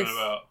you're talking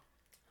about.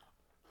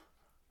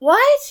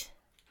 What?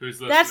 Who's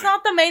listening? That's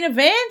not the main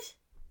event?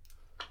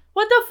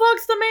 What the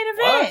fuck's the main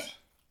event?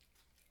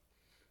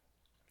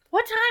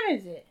 What time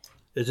is it?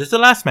 Is this the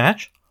last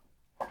match?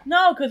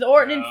 No, because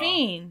Orton and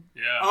Fiend.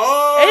 Yeah.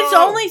 Oh! It's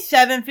only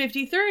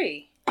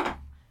 7:53. I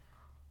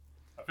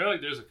feel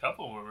like there's a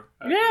couple more.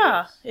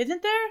 Yeah, after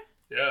isn't there?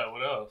 this. Yeah,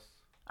 what else?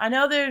 I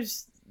know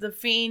there's the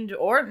Fiend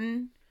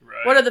Orton.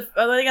 Right. What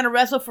are they gonna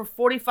wrestle for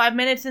 45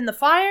 minutes in the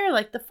fire?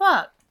 Like the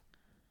fuck?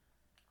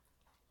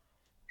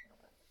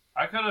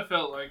 I kind of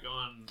felt like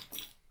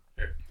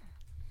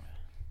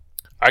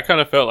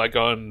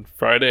on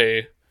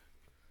Friday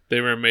they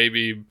were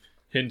maybe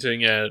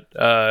hinting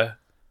at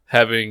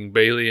having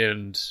Bailey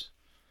and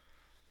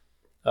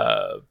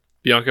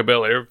Bianca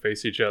Belair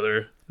face each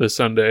other this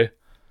Sunday.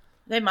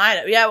 They might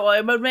have. Yeah, well,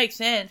 it would make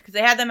sense because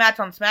they had the match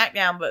on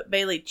SmackDown, but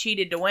Bailey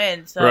cheated to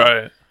win. So,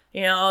 Right.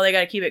 you know, they got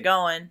to keep it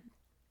going.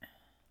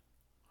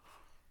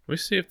 Let me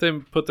see if they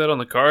put that on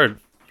the card.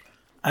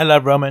 I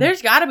love Roman.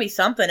 There's got to be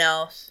something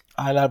else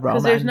I love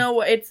because Roman. there's no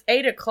way. It's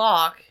 8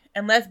 o'clock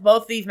unless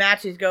both these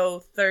matches go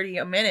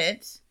 30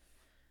 minutes.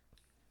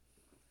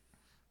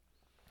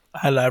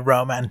 I love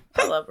Roman.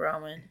 I love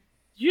Roman.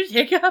 Did you just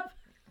hiccup?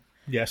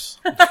 Yes.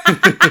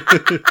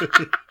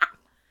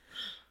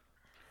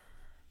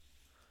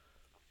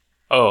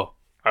 Oh,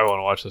 I want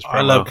to watch this promo.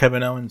 I love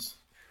Kevin Owens.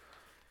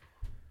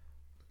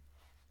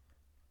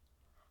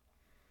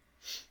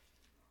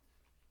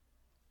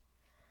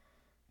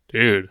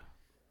 Dude,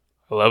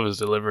 I love his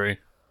delivery.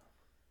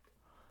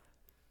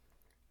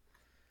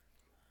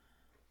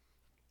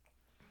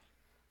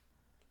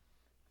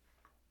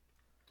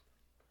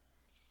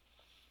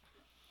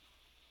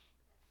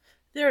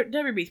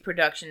 WWE's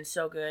production's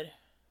so good.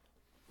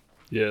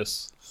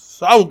 Yes.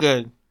 So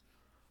good.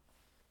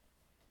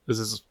 This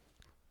is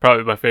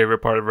probably my favorite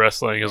part of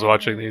wrestling is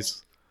watching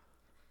these.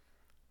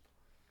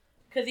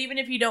 Because even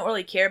if you don't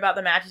really care about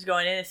the matches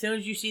going in, as soon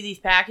as you see these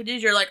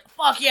packages, you're like,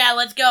 fuck yeah,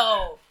 let's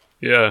go.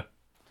 Yeah.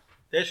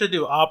 They should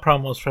do all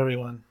promos for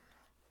everyone.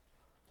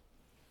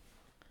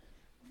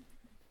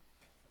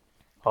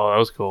 Oh, that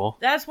was cool.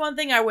 That's one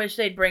thing I wish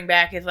they'd bring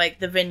back is like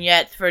the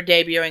vignettes for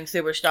debuting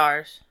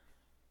superstars.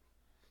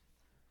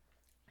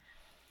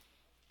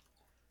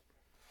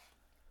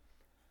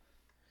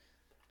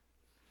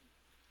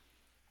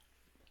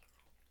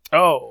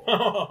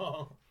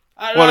 Oh,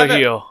 I what love a it.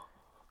 heel.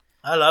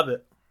 I love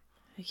it.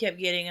 He kept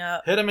getting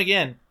up. Hit him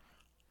again.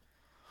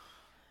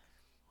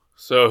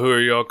 So who are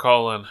y'all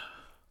calling?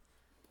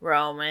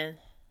 Roman.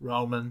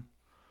 Roman.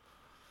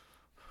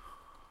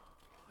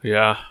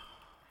 Yeah.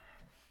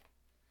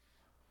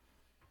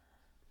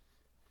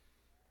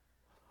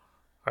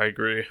 I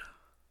agree.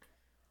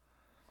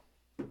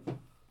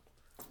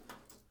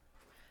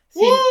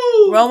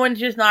 See, Roman's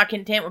just not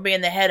content with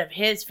being the head of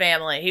his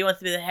family. He wants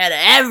to be the head of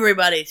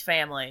everybody's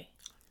family.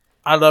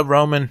 I love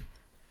Roman.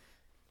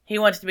 He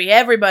wants to be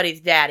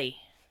everybody's daddy.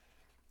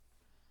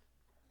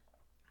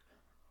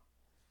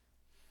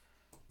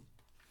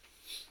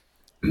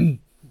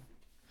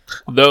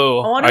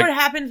 Though I wonder what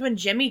happens when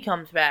Jimmy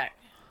comes back.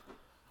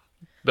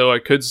 Though I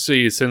could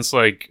see, since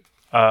like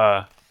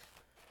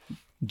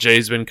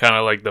Jay's been kind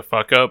of like the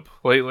fuck up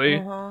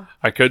lately,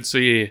 I could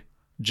see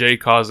Jay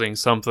causing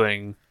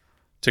something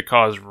to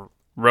cause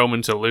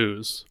Roman to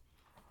lose.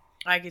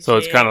 I could so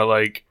see it's kind of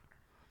like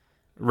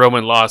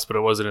Roman lost, but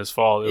it wasn't his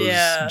fault. It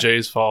was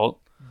Jay's fault.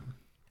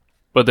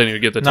 But then you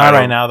get the title,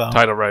 right now, though.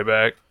 Title right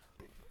back.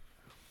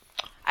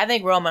 I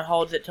think Roman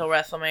holds it till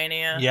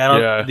WrestleMania.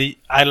 Yeah,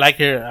 I like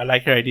your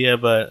idea,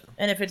 but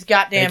and if it's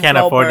goddamn, they can't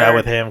Goldberg, afford that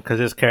with him because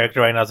his character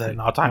right now is at an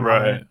all-time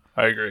high. Right,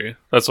 I agree.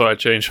 That's why I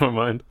changed my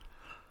mind.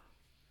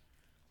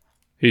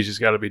 He's just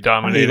got to be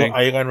dominating.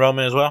 Are you going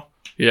Roman as well?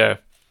 Yeah.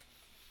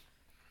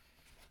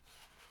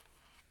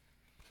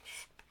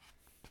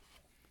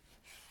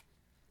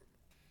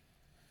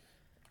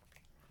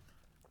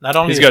 Not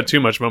only he's got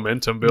too much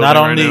momentum building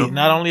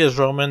Not only is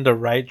Roman the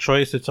right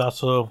choice, it's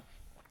also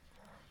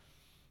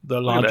the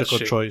logical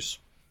choice.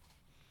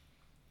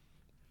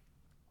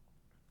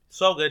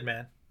 So good,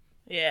 man.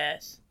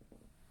 Yes.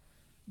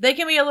 They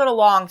can be a little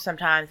long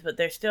sometimes, but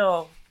they're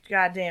still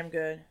goddamn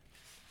good.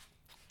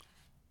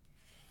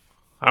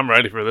 I'm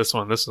ready for this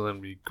one. This is going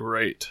to be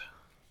great.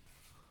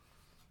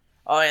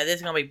 Oh, yeah, this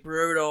is going to be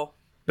brutal.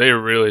 They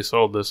really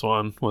sold this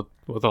one with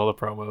all the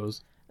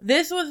promos.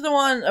 This was the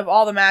one of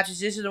all the matches.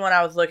 This is the one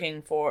I was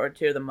looking forward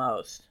to the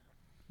most.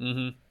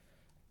 Mm-hmm.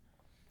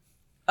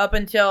 Up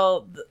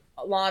until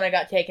Lana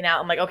got taken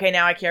out, I'm like, okay,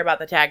 now I care about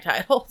the tag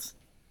titles.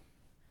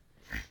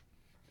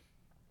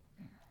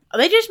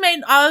 They just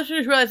made, I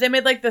just realized they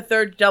made like the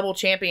third double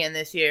champion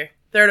this year.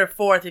 Third or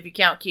fourth if you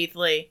count Keith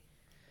Lee.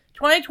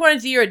 2020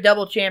 is the year of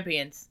double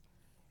champions.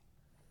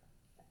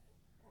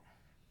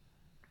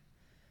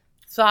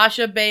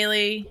 Sasha,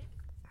 Bayley,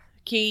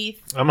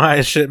 Keith. I'm high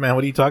as shit, man.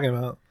 What are you talking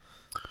about?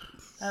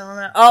 I don't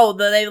know. Oh,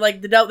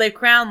 they've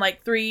crowned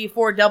like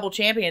 3-4 double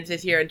champions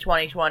this year in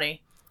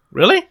 2020.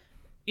 Really?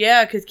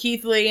 Yeah, because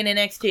Keith Lee in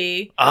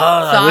NXT. Oh,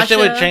 I wish they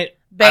would change.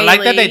 Bayley, I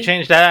like that they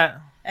changed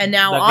that. And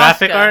now the Asuka.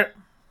 graphic art.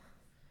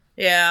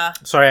 Yeah.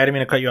 Sorry, I didn't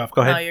mean to cut you off.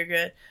 Go ahead. No, you're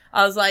good.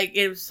 I was like,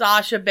 it was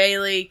Sasha,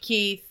 Bayley,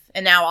 Keith,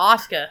 and now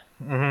Asuka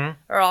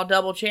are all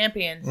double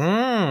champions.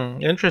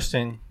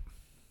 Interesting.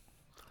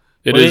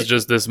 It is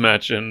just this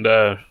match and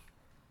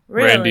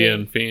Randy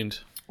and Fiend.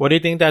 What do you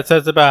think that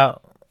says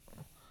about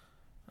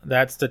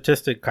that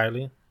statistic,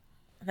 Kylie?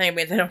 I think it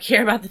means they don't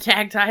care about the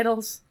tag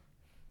titles.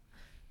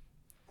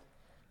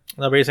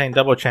 Nobody's saying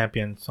double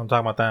champions. I'm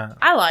talking about that.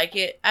 I like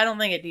it. I don't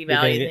think it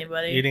devalues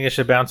anybody. You think it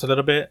should bounce a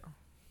little bit?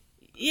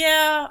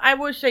 Yeah, I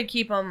wish they'd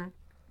keep them,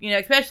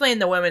 especially in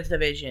the women's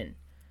division.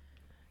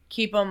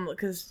 Keep them,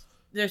 because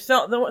there's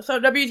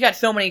WWE's got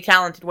so many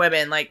talented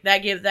women. Like, that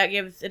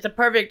gives it's a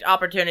perfect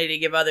opportunity to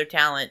give other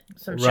talent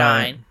some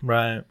shine.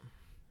 Right.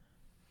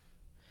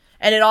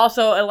 And it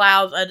also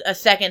allows a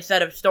second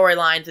set of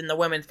storylines in the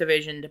women's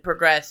division to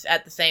progress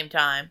at the same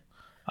time.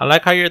 I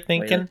like how you're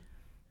thinking.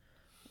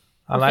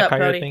 I like how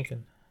you're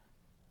thinking.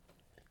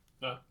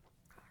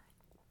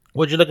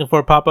 What you looking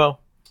for, Papo?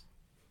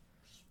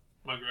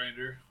 My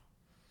grinder.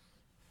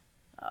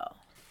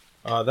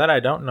 Oh, that I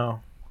don't know.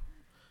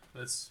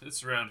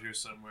 It's around here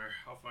somewhere.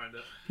 I'll find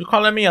it. You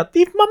calling me a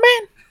thief,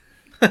 my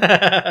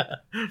man?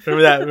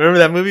 Remember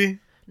that movie?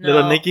 No.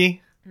 Little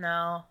Nicky?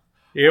 No.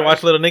 You ever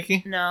watch Little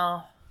Nicky?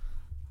 No.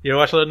 You ever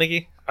watch Little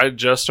Nicky? I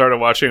just started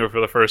watching it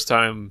for the first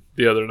time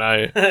the other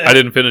night. I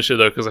didn't finish it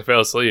though because I fell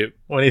asleep.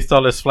 When he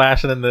stole his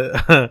flash and then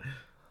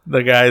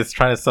the guy's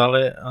trying to sell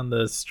it on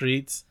the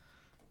streets.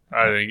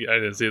 I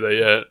didn't see that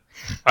yet.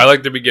 I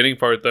like the beginning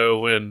part though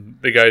when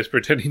the guy's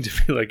pretending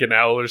to be like an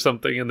owl or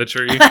something in the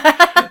tree,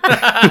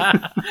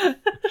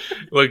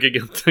 looking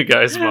at the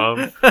guy's mom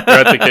or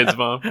at the kid's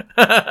mom.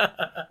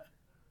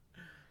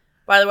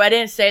 By the way, I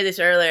didn't say this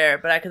earlier,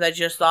 but because I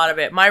just thought of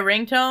it, my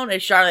ringtone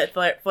is Charlotte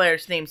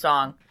Flair's theme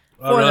song.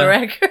 For the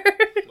record.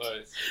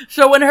 Nice.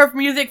 So when her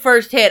music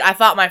first hit, I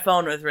thought my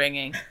phone was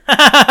ringing.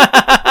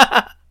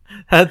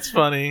 That's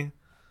funny.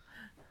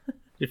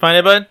 You find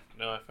it, bud?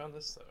 No, I found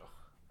this though.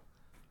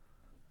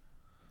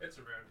 It's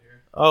around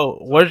here. Oh,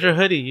 where's your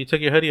hoodie? You took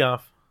your hoodie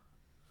off.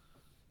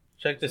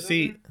 Check the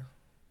seat.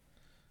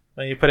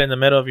 When you put it in the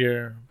middle of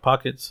your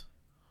pockets.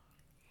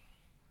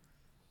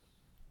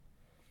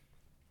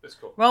 It's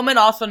cool. Roman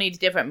also needs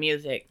different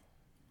music.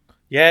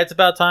 Yeah, it's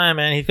about time,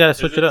 man. He's got to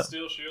switch it up.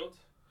 Steel Shield?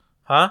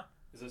 Huh?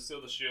 Is it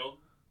still the Shield?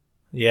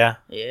 Yeah.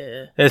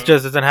 Yeah. It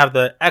just doesn't have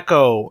the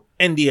Echo,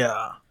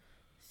 India,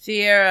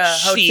 Sierra,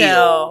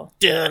 Hotel,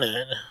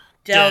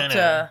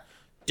 Delta.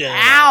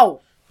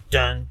 Ow!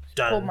 Dun,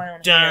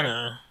 dun,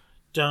 dun,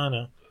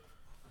 dun.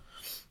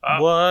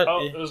 What?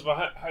 Oh, it was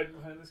hiding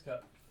behind this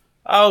cup.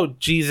 Oh,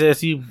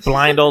 Jesus, you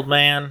blind old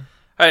man.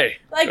 Hey,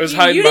 Like, it was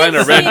hiding behind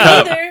a red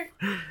cup.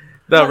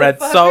 The red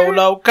Motherfucker.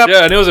 Solo cup.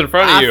 Yeah, and it was in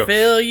front of I you.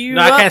 fill you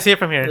No, up. I can't see it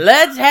from here.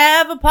 Let's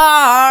have a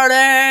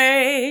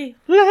party.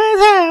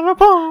 Let's have a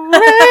party.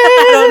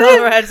 I don't know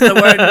the rest of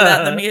the words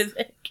without the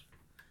music.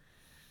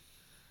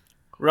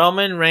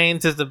 Roman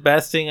Reigns is the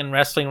best thing in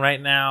wrestling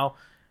right now.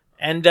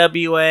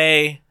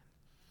 NWA,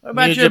 What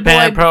about New your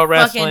Japan boy Pro fucking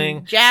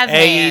Wrestling, Jazz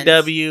Hands?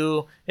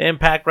 AEW,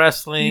 Impact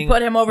Wrestling. You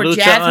put him over Lucha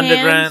Jazz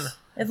Underground. Hands?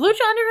 Is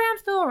Lucha Underground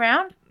still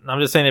around? I'm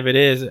just saying if it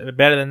is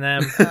better than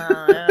them.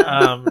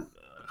 Yeah.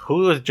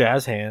 Who is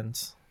Jazz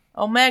Hands?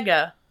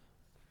 Omega.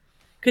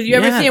 Because you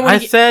ever see him I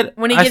when said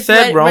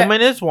ready-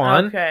 Roman is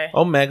one. Okay.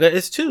 Omega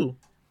is two.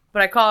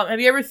 But I call him. Have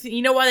you ever seen?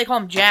 You know why they call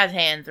him Jazz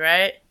Hands,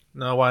 right?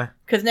 No, why?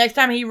 Because next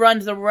time he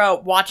runs the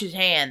rope, watch his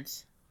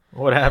hands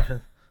What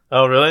happened?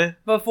 Oh, really?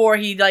 before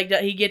he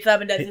he gets up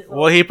and does his.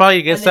 Well, he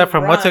probably gets and that then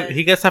from run.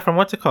 he gets that from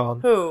what's it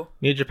called? Who?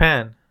 New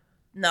Japan.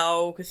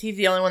 No, because he's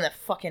the only one that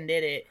fucking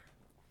did it.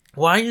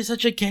 Why are you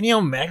such a Kenny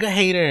Omega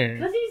hater?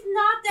 Because he's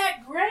not that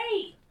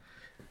great.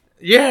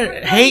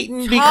 You're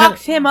hating Talks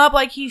because him up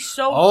like he's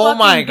so. Oh fucking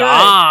my good.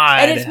 God.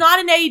 And it's not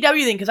an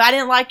AEW thing because I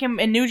didn't like him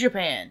in New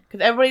Japan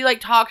because everybody like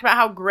talks about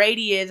how great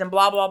he is and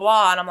blah blah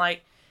blah, and I'm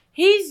like,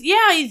 he's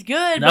good.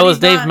 that but was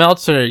he's Dave not-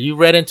 Meltzer. You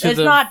read into It's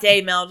not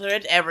Dave Meltzer.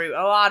 It's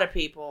a lot of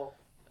people.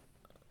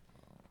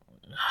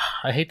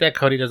 I hate that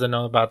Cody doesn't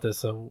know about this.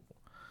 So,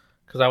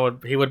 because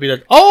he would be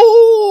like,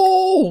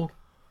 oh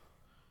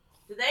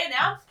Did they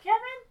announce Kevin?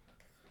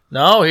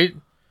 no, he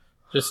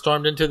just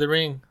stormed into the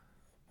ring.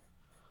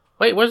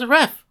 Wait, where's the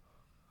ref?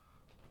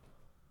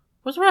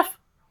 Where's the ref?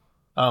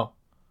 Oh.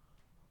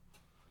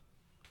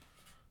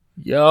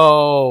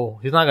 Yo,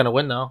 he's not gonna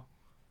win though.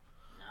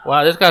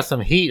 Wow, this got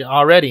some heat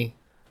already.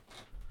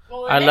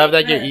 Well, I love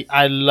that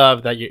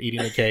you're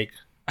eating the cake.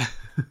 I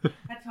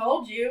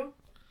told you.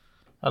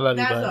 I love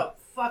you, That's bud. a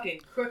fucking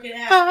crooked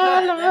ass I cut.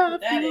 That's love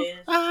what that you. is.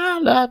 I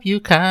love you,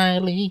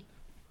 Kylie.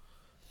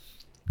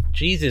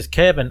 Jesus,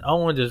 Kevin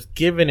Owens is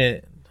giving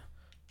it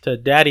to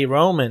Daddy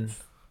Roman.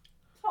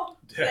 Don't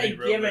Daddy say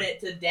Roman. giving it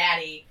to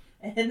daddy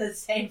in the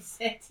same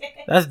sentence.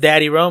 That's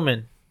Daddy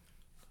Roman.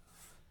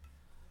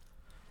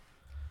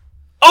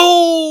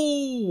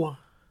 Oh!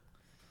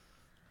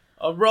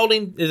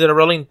 Is it a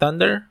Rolling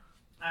Thunder?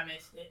 I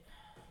missed it.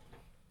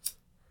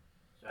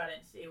 So I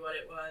didn't see what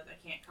it was.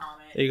 I can't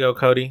comment. There you go,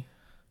 Cody.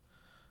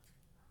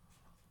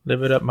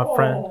 Live it up, my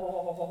friend.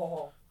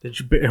 Oh. Did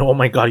you? Oh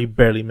my God, you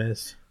barely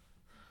missed.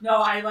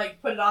 No, I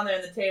like put it on there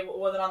and the table. It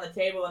wasn't on the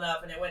table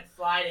enough and it went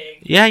sliding.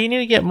 Yeah, you need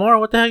to get more.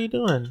 What the hell are you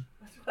doing?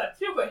 That's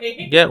what I'm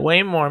doing. Get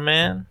way more,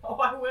 man. Oh,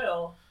 I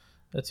will.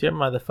 That's your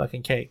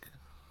motherfucking cake.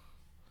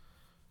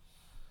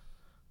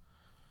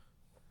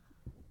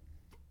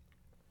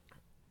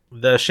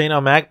 The Shane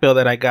O'Mac bill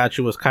that I got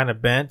you was kind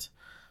of bent,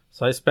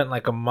 so I spent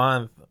like a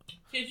month.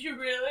 Did you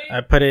really?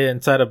 I put it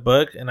inside a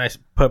book, and I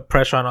put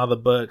pressure on all the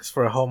books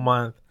for a whole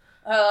month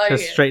I to like it.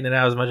 straighten it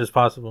out as much as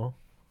possible.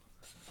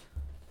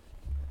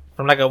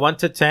 From like a 1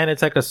 to 10,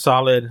 it's like a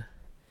solid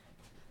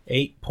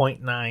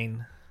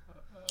 8.9.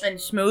 And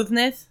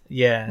smoothness?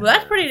 Yeah. Well,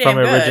 that's pretty damn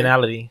From good.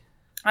 originality.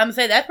 I'm gonna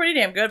say that's pretty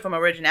damn good from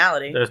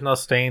originality. There's no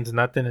stains,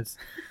 nothing. It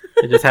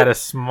just had a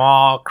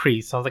small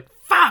crease. I was like,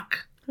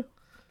 fuck!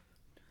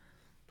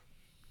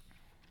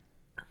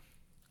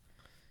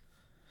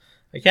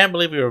 I can't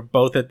believe we were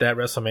both at that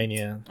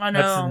WrestleMania. I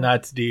know. That's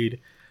nuts, dude.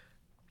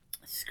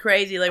 It's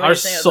crazy. Like when Our you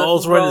think of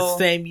souls were in the world,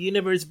 same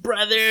universe,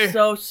 brother.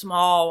 So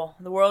small.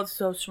 The world's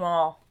so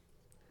small.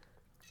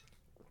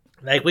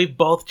 Like, we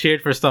both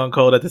cheered for Stone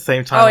Cold at the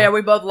same time. Oh yeah,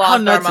 we both lost How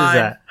our nuts mind. is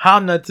that? How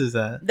nuts is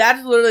that?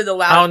 That's literally the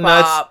How loudest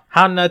nuts? pop.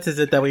 How nuts is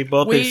it that we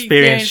both We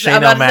experienced I'm Shane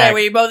about to say O'Mac?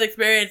 we both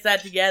experienced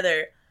that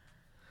together.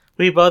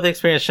 We both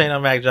experienced Shane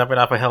O'Mac jumping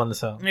off a Hell in a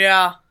Cell.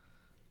 Yeah.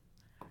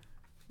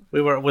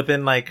 We were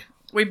within like.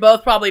 We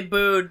both probably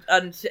booed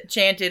and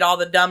chanted all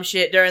the dumb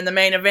shit during the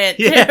main event.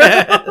 too.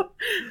 Yeah.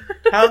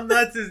 How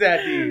nuts is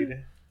that,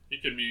 dude? You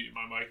can mute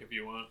my mic if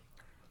you want.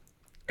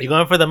 You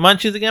going for the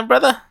munchies again,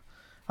 brother?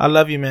 I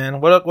love you,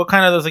 man. What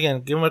kind of those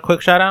again? Give him a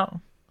quick shout out.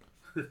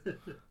 I'm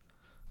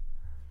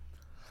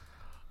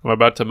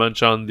about to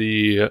munch on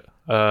the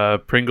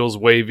Pringles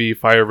wavy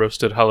fire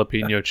roasted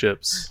jalapeno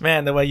chips.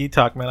 Man, the way you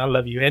talk, man, I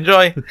love you.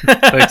 Enjoy.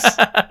 Thanks.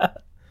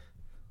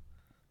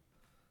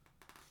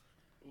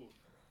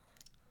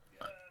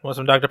 Want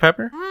some Dr.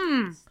 Pepper?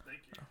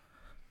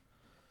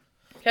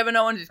 Kevin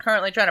Owens is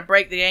currently trying to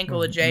break the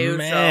ankle of Jey Uso.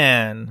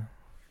 Man,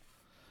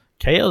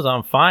 KO's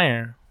on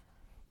fire.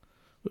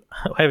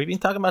 Have you been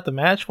talking about the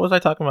match? What was I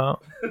talking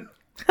about?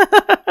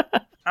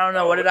 I don't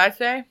know. What did I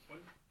say?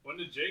 When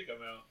did Jay come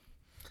out?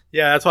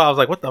 Yeah, that's why I was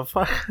like, what the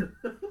fuck?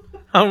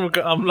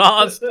 I'm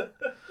lost.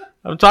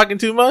 I'm talking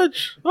too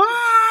much.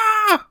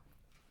 Ah!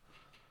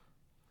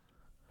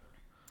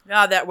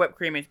 God, that whipped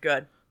cream is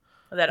good.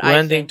 That We're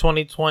ending icing.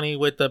 2020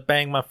 with the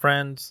bang, my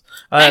friends.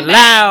 A Bang, bang.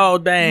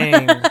 loud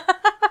bang.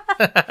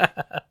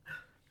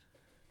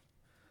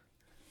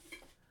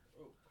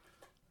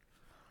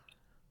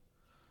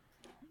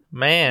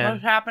 Man,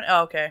 What's happening?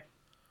 Oh, okay. I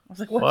was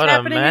like, what's what a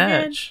happening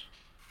again? match.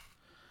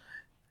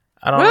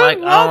 I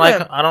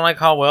don't like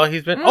how well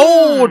he's been.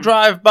 Oh,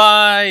 drive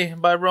by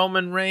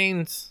Roman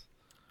Reigns.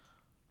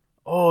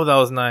 Oh, that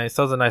was nice.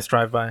 That was a nice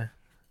drive by.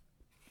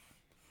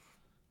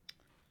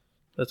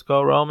 Let's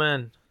go,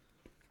 Roman.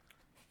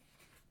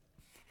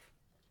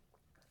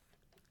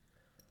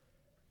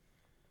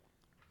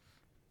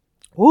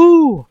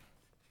 Woo!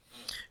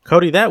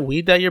 Cody, that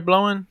weed that you're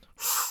blowing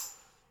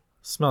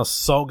smells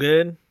so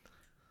good.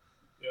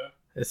 Yeah.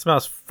 It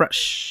smells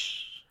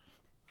fresh.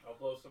 I'll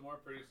blow some more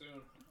pretty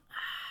soon.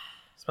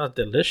 It smells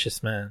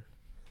delicious, man.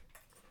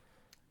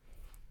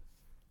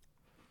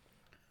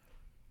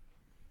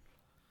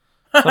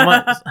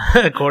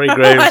 Corey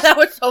Graves. That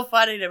was so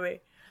funny to me.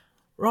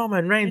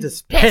 Roman Reigns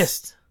is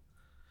pissed.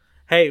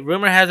 Hey,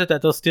 rumor has it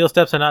that those steel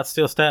steps are not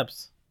steel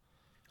steps.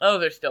 Oh,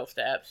 they're still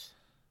steps.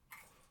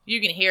 You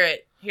can hear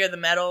it. Hear the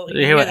metal. Did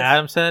you hear what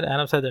Adam said?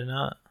 Adam said they're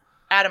not.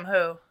 Adam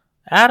who?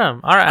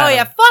 Adam. All right. Oh, Adam.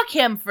 yeah. Fuck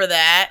him for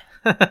that.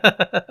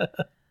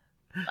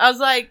 I was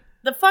like,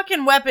 the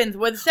fucking weapons,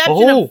 with the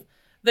exception of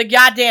the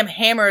goddamn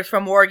hammers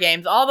from War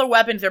Games, all the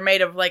weapons are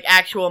made of, like,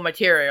 actual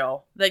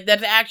material. Like,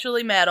 that's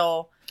actually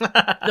metal.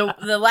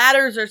 The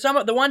ladders are some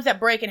of the ones that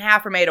break in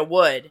half are made of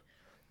wood.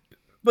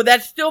 But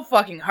that still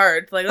fucking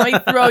hurts. Like, let me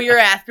throw your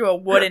ass through a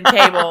wooden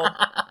table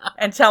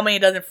and tell me it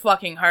doesn't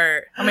fucking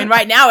hurt. I mean,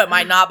 right now it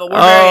might not, but we're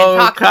very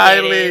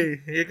intoxicated.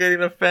 Kylie, you're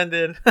getting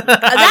offended.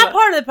 That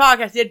part of the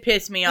podcast did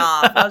piss me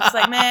off. I was just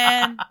like,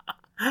 man.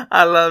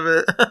 I love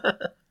it.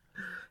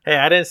 Hey,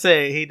 I didn't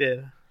say it. He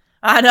did.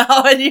 I know,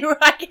 and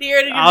I can hear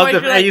it in your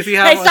voice. Like, you see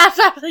how hey,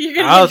 stop. You're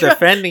gonna I was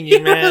defending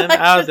you, man. Like,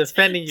 I was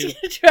defending you.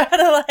 Try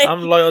to, like,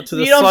 I'm loyal to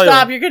the soil. You don't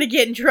stop, you're going to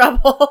get in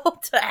trouble.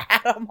 To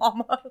Adam,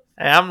 almost.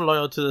 Hey, I'm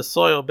loyal to the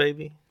soil,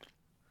 baby.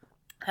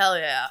 Hell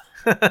yeah.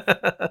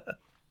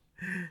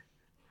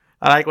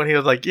 I like when he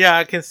was like, yeah,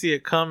 I can see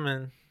it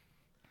coming.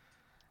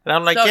 And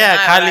I'm like, so yeah,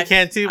 Kylie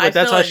can too, but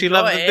that's why she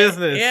loves the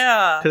business.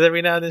 Yeah. Because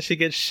every now and then she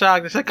gets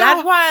shocked. It's like,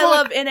 that's why I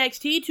love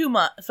NXT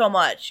so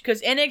much.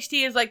 Because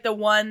NXT is like the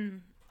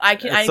one...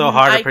 It's so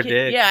hard to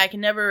predict. I can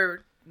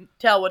never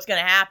tell what's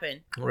going to happen.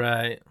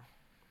 Right.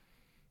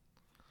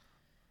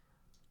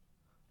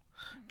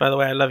 By the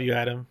way, I love you,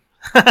 Adam.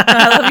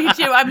 I love you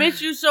too. I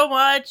miss you so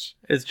much.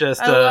 It's just...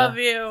 I love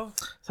you.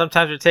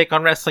 Sometimes your take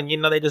on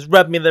wrestling, they just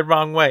rub me the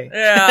wrong way.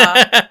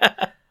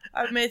 Yeah.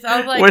 I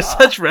was like... We're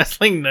such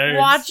wrestling nerds.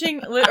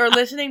 Watching or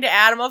listening to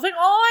Adam, I was like,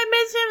 I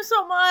miss him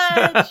so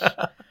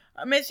much.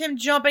 I miss him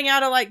jumping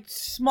out of, like,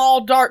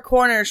 small, dark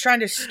corners trying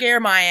to scare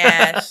my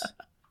ass.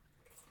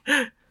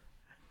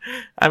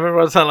 I remember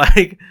it was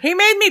like... He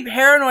made me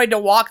paranoid to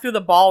walk through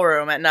the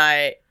ballroom at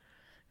night.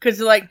 Because,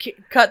 like,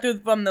 cut through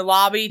from the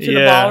lobby to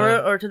the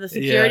ballroom, or to the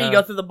security, you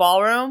go through the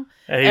ballroom.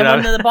 And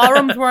when the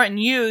ballrooms weren't in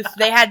use,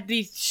 they had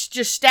these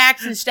just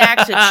stacks and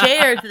stacks of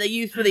chairs that they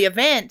used for the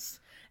events.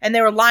 And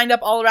they were lined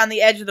up all around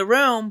the edge of the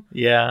room.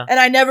 Yeah. And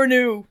I never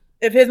knew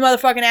if his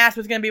motherfucking ass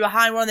was going to be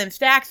behind one of them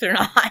stacks or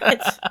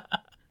not.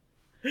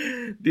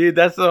 Dude,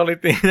 that's the only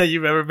thing that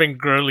you've ever been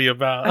girly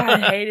about. I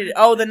hated it.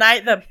 Oh, the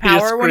night the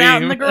power went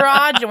out in the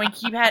garage and we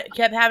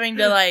kept having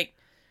to, like,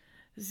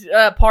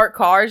 park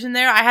cars in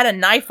there. I had a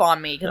knife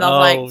on me because I was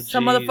like,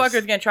 some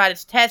motherfucker's going to try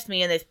to test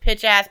me in this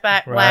pitch-ass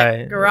black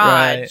garage.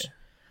 Right.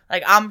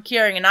 Like, I'm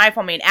carrying a knife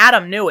on me, and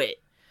Adam knew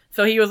it.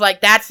 So he was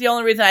like, that's the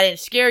only reason I didn't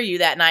scare you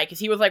that night, because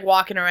he was, like,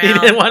 walking around. He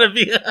didn't want to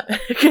be...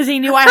 Because he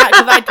knew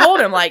because I told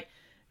him, like,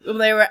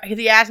 because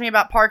he asked me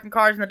about parking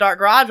cars in the dark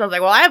garage. I was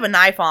like, well, I have a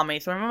knife on me,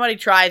 so if anybody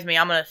tries me,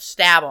 I'm going to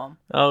stab him.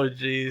 Oh,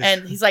 jeez.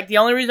 And he's like, the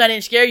only reason I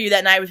didn't scare you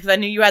that night was because I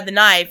knew you had the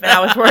knife, and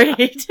I was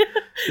worried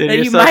that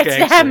you might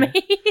stab me.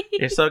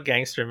 You're so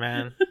gangster,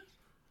 man.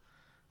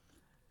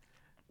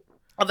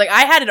 I was like,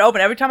 I had it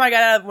open every time I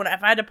got out.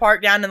 If I had to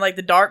park down in, like,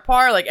 the dark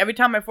part, like, every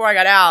time before I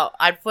got out,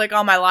 I'd flick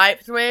on my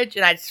light switch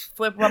and I'd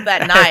flip up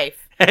that knife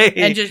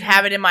and just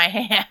have it in my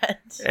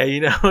hands. Hey,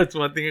 you know, it's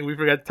one thing we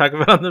forgot to talk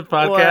about on the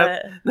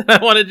podcast that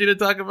I wanted you to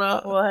talk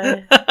about.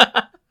 What?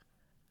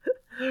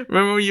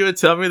 Remember when you would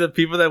tell me the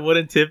people that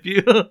wouldn't tip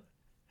you,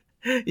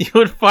 you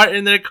would fart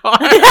in their car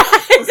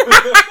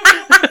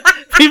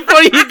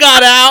before you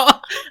got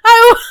out?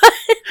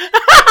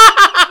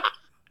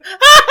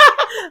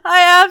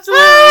 I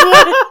absolutely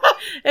would.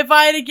 If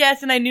I had a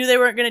guest and I knew they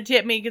weren't going to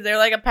tip me because they're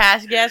like a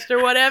past guest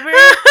or whatever,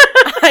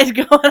 I'd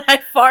go and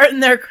I'd fart in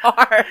their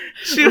car.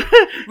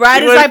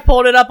 Right as I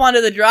pulled it up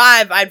onto the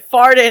drive, I'd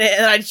fart in it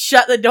and I'd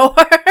shut the door.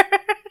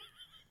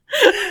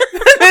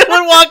 They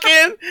would walk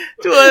in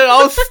to an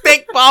old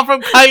steak bomb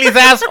from Kylie's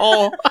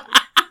asshole.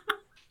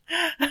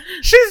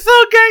 She's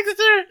so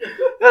gangster.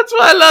 That's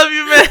why I love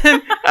you,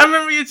 man. I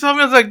remember you told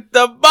me, I was like,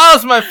 the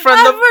balls, my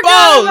friend, the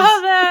balls.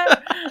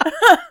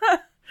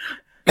 That.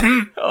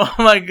 Oh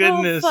my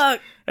goodness. Oh,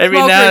 fuck.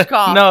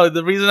 No,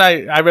 the reason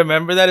I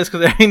remember that is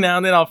because every now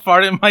and then I'll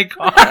fart in my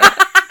car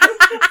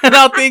and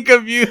I'll think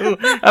of you.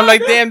 I'm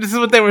like, damn, this is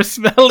what they were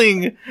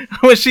smelling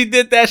when she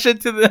did that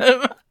shit to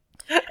them.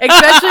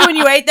 Especially when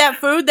you ate that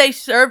food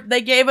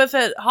they gave us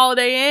at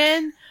Holiday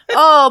Inn.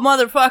 Oh,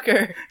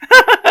 motherfucker.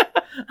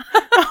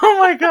 Oh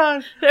my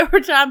god. There were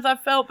times I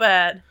felt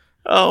bad.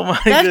 Oh my!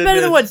 That's goodness.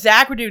 better than what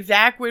Zach would do.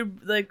 Zach would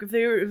like if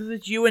it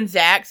was you and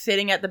Zach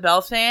sitting at the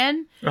bell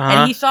stand,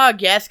 and he saw a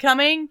guest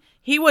coming,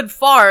 he would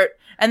fart,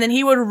 and then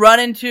he would run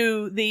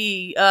into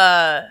the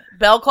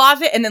bell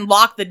closet and then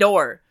lock the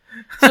door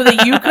so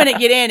that you couldn't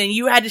get in, and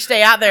you had to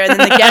stay out there. And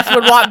then the guests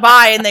would walk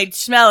by and they'd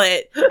smell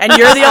it, and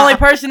you're the only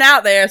person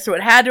out there, so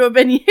it had to have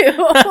been you.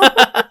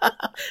 Oh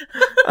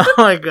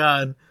my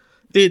god.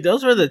 Dude,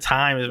 those were the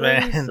times,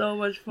 man. That was so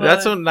much fun.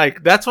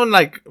 That's when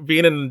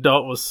being an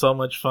adult was so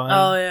much fun.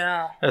 Oh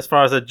yeah. As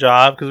far as a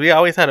job, because we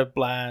always had a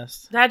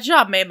blast. That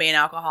job made me an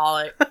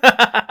alcoholic.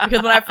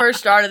 Because when I first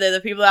started there,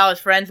 the people that I was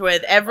friends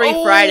with, every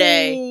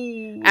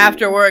Friday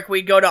after work,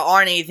 we'd go to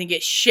Arnie's and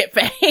get shit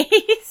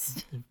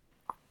faced.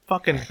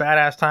 Fucking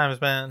badass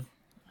times, man.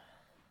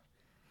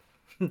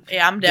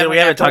 Yeah, I'm definitely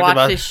going to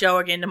watch this show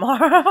again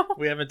tomorrow.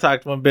 We haven't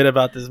talked one bit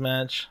about this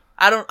match.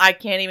 I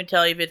can't even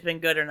tell you if it's been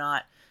good or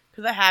not.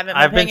 Because I haven't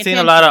been I've been seeing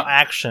a lot of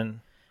action.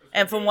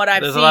 And from what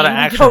I've There's seen, a lot of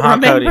action,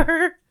 don't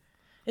remember.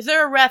 Is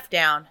there a ref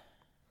down?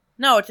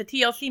 No, it's a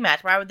TLC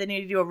match. Why would they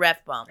need to do a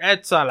ref bump?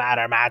 It's a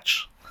ladder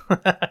match.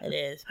 It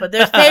is. But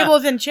there's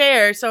tables and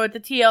chairs, so it's a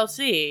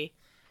TLC.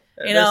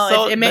 You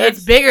know,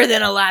 it's bigger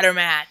than a ladder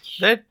match.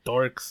 They're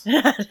dorks.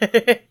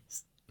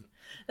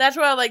 That's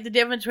why I like the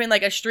difference between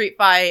like a street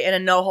fight and a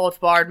no holds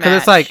barred match. Because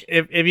it's like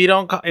if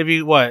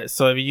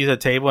you use a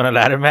table in a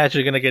ladder match,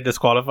 you're gonna get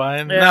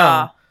disqualified. Yeah.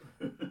 No,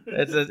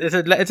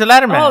 it's a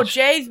ladder match. Oh,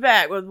 Jay's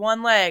back with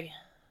one leg.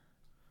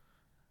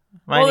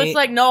 It's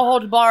like no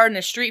holds barred in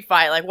a street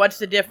fight. Like, what's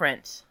the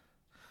difference?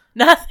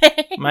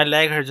 Nothing. My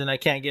leg hurts and I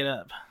can't get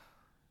up.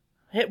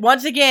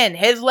 Once again,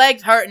 his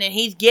leg's hurting and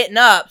he's getting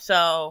up.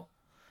 So,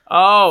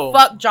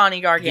 fuck Johnny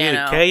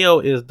Gargano. Dude, KO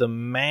is the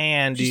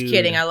man, dude. Just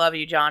kidding. I love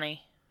you,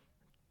 Johnny.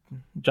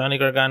 Johnny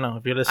Gargano,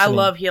 if you're listening. I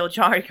love heel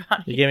Johnny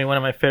Gargano. You gave me one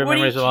of my favorite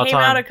memories of all time. He came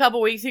out a couple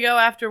weeks ago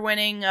after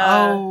winning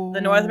the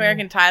North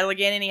American title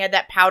again, and he had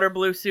that powder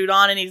blue suit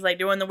on, and he's like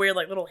doing the weird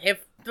like little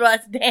hip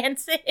thrust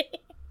dancing.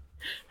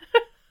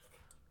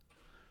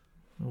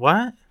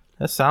 What?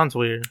 That sounds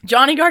weird.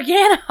 Johnny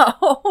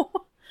Gargano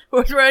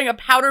was wearing a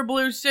powder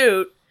blue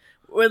suit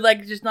with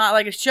like just not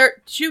like a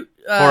shirt shoot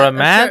for a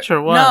match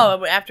or what?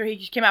 No, after he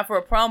just came out for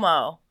a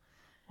promo.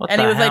 And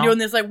he was like doing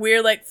this like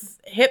weird like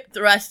hip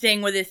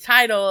thrusting with his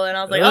title, and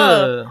I was like,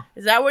 "Oh,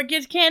 is that what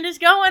gets Candice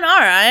going? All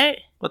right."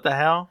 What the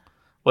hell?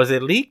 Was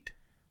it leaked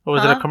or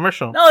was it a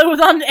commercial? No, it was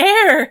on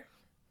air.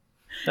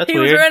 That's he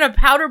was wearing a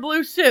powder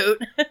blue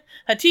suit,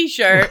 a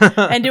t-shirt,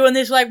 and doing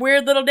this like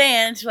weird little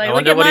dance, like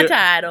look at my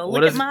title,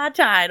 look at my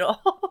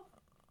title.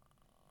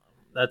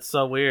 That's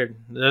so weird.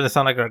 It doesn't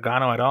sound like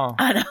Gargano at all.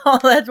 I know,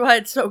 that's why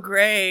it's so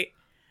great.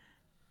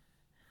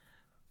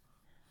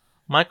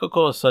 Michael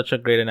Cole is such a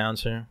great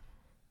announcer.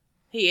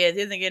 He is.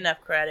 He doesn't get enough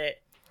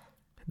credit.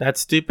 That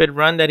stupid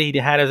run that he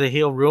had as a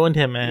heel ruined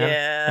him, man.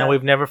 Yeah. And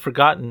we've never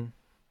forgotten.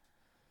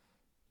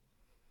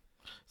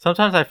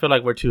 Sometimes I feel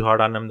like we're too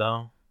hard on him,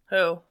 though.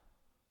 Who?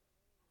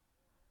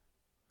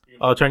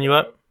 I'll turn you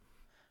up.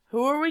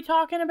 Who are we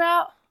talking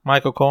about?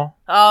 Michael Cole.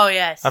 Oh,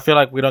 yes. I feel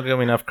like we don't give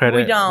him enough credit.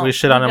 We don't. We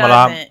shit on him a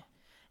lot.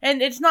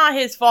 And it's not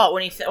his fault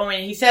when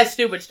he says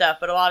stupid stuff,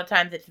 but a lot of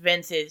times it's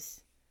Vince's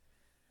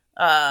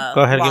Go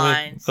ahead,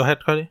 lines. Go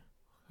ahead, Cody.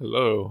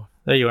 Hello.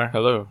 There you are.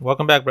 Hello.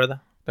 Welcome back,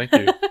 brother. Thank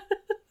you.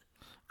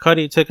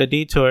 Cody took a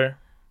detour.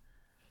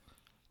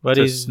 But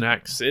to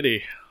Snack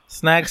City.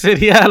 Snack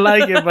City, I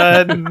like it,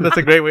 bud. That's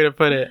a great way to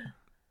put it.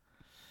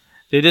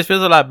 Dude, this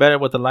feels a lot better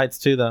with the lights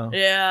too, though.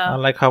 Yeah. I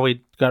like how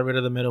we got rid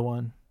of the middle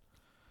one.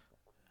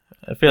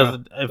 It feels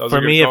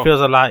for me. It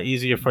feels a lot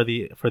easier for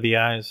the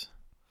eyes.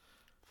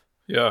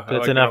 Yeah,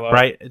 it's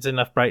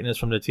enough brightness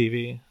from the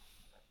TV.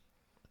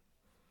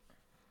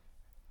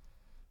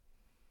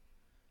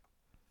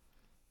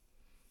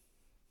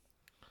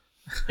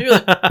 You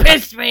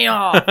pissed me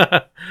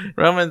off.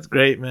 Roman's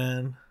great,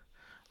 man.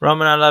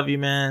 Roman, I love you,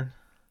 man.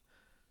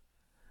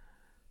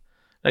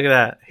 Look at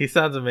that. He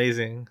sounds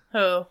amazing.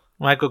 Who?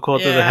 Michael Cole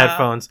through the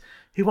headphones.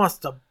 He wants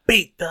to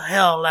beat the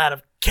hell out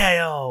of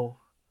KO.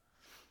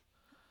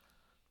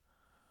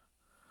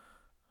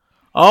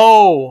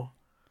 Oh.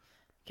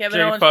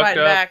 Kevin Owens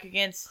fighting back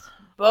against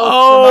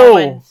both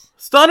Samoans.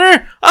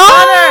 Stunner.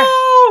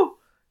 Oh.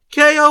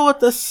 KO with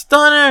the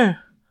stunner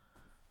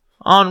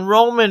on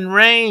Roman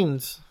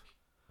Reigns.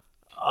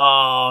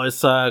 Oh, it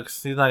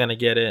sucks. He's not going to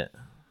get it.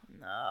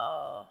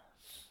 No.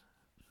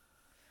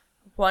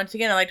 Once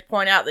again, I'd like to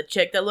point out the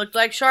chick that looked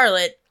like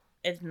Charlotte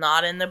is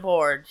not in the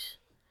boards.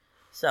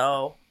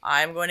 So,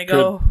 I'm going to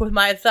go with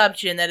my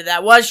assumption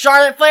that was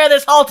Charlotte Flair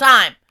this whole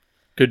time.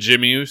 Could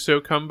Jimmy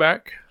Uso come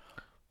back?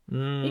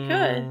 He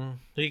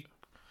could.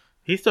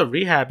 He's still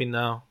rehabbing,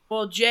 though.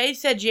 Well, Jay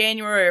said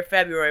January or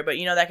February, but,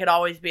 that could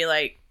always be,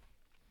 like,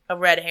 a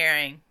red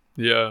herring.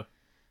 Yeah.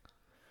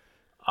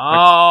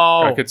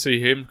 Oh. I could see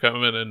him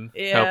coming and helping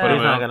him out.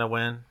 He's not going to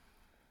win.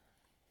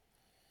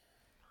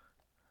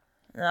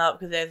 No,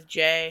 because there's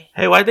Jay.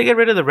 Hey, why'd they get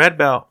rid of the red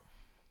belt?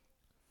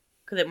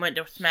 Because it went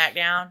to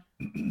SmackDown.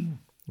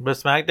 But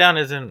SmackDown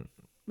isn't...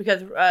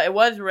 Because it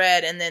was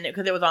red, and then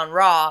because it was on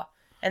Raw,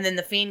 And then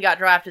The Fiend got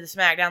drafted to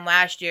SmackDown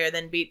last year,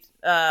 then beat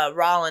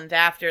Rollins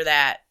after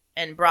that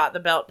and brought the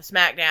belt to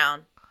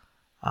SmackDown.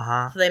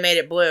 So they made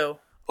it blue.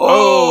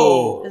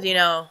 Oh!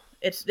 Because,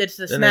 it's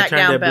the Then they turned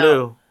SmackDown it belt.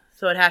 blue.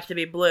 So it has to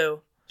be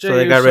blue. So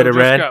they got rid of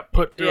red? Got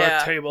put through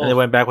Yeah. a table. And they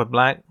went back with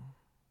black?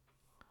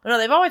 No,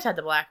 they've always had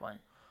the black one.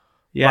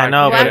 Yeah, I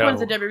know. The black Yeah. one's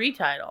the WWE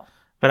title.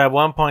 But at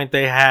one point,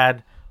 they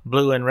had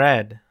blue and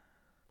red.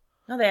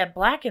 No, they had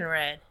black and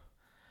red.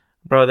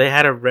 Bro, they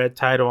had a red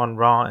title on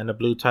Raw and a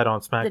blue title on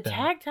SmackDown. The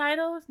tag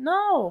titles?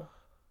 No.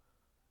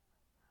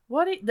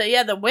 What?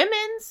 The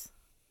women's?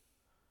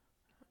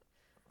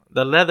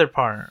 The leather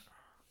part.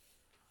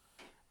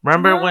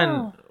 Remember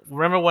No.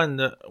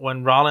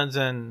 when Rollins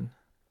and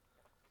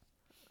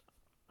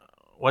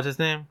what's his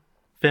name?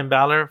 Finn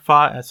Balor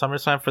fought at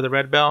SummerSlam for the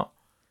red belt?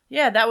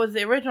 Yeah, that was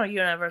the original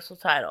Universal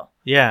title.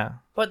 Yeah.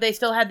 But they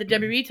still had the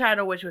WWE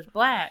title, which was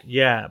black.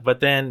 Yeah, but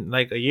then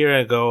like a year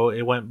ago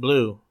it went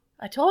blue.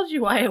 I told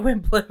you why it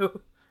went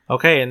blue.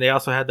 Okay, and they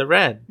also had the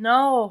red.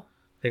 No.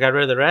 They got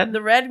rid of the red?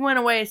 The red went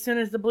away as soon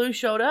as the blue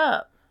showed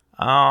up.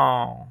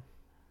 Oh.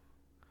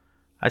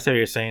 I see what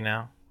you're saying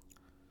now.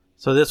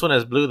 So this one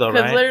is blue though,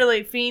 Because right?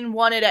 literally, Fiend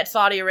won it at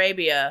Saudi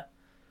Arabia,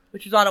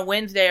 which was on a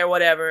Wednesday or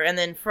whatever. And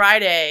then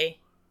Friday,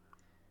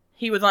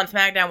 he was on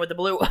SmackDown with the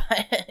blue one,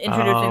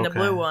 introducing the okay.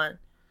 blue one.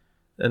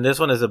 And this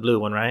one is a blue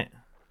one, right?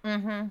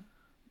 Mm-hmm.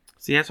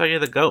 See, that's why you're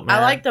the GOAT, man.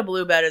 I like the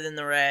blue better than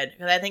the red.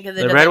 Because I think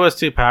the red was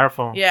too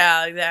powerful.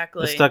 Yeah,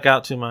 exactly. It stuck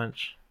out too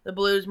much. The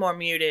blue's more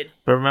muted.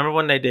 But remember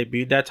when they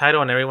debuted that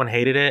title and everyone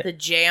hated it? The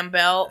jam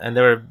belt. And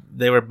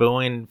they were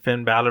booing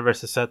Finn Balor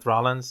versus Seth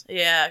Rollins?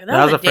 Yeah,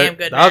 that was a damn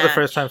good match. That was the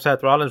first time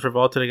Seth Rollins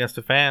revolted against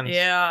the fans.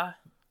 Yeah.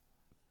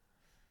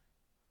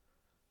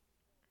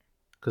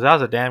 Because that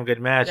was a damn good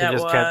match.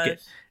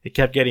 It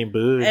kept getting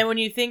booed. And when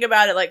you think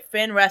about it, like,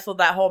 Finn wrestled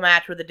that whole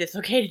match with a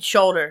dislocated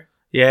shoulder.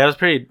 Yeah, it was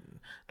pretty...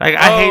 Like,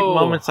 I hate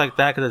moments like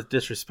that because it's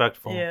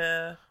disrespectful.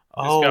 Yeah.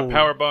 Just got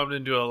powerbombed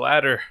into a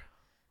ladder.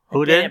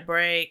 Who It did? didn't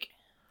break.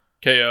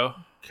 KO.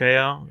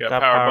 KO?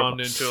 Got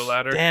powerbombed into a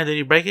ladder. Damn, did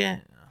he break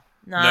it?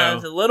 No, it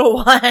was a little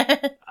one.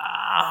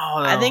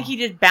 I Oh, think he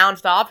just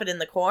bounced off it in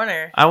the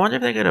corner. I wonder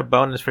if they get a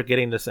bonus for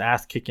getting this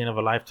ass kicking of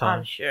a lifetime.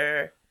 I'm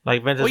sure.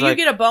 Like Vince Well, is you like,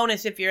 get a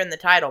bonus if you're in the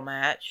title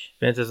match.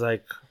 Vince is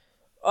like,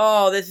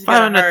 Oh, this is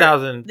gonna hurt.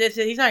 500,000.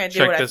 He's not gonna do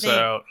Check what I this think.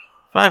 out.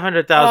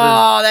 500,000.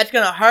 Oh, that's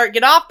gonna hurt.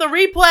 Get off the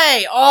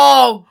replay.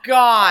 Oh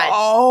God.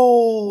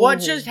 Oh. What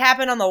just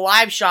happened on the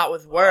live shot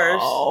was worse.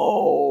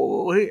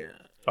 Oh.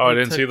 I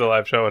didn't see the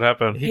live show. What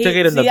happened? He took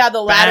it in the See how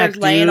the ladder's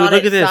back, laying dude. on Look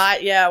its at this.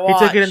 side? Yeah, He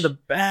watch. took it in the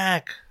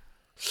back.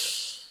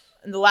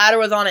 And the ladder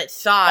was on its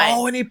side.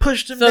 Oh, and he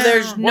pushed him so down.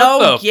 there's What no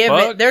the give.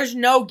 fuck? There's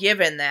no give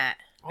in that.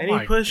 And Oh he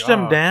my pushed God.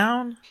 him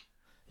down.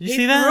 You He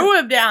see that? threw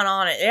him down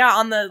on it. Yeah,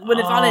 when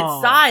it's on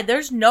its side,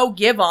 there's no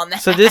give on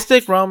that.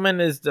 Sadistic Roman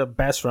is the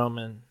best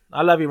Roman.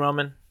 I love you,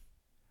 Roman.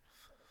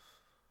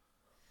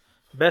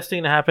 Best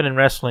thing to happen in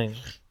wrestling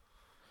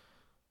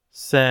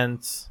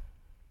since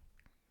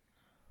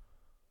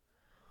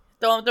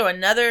Throw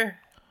another.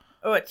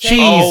 Oh, it's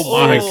Jeez.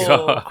 Oh my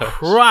God.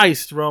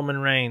 Christ, Roman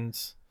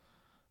Reigns.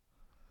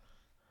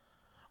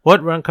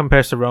 What run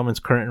compares to Roman's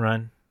current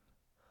run?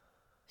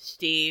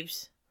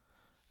 Steve's.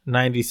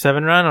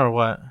 97 run or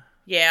what?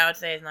 Yeah, I would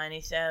say it's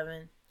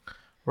 97.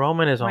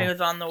 Roman is When on, he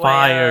was on the way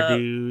fire, up.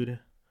 dude.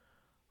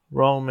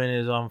 Roman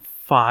is on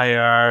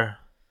fire.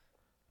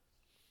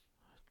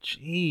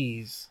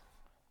 Jeez.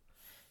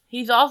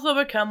 He's also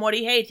become what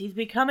he hates. He's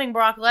becoming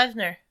Brock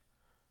Lesnar.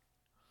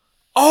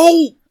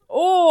 Oh!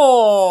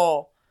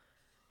 Oh!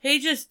 He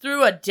just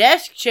threw a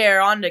desk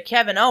chair onto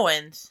Kevin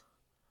Owens.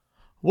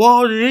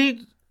 Whoa, did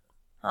he?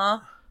 Huh?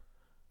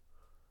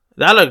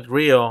 That looked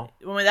real.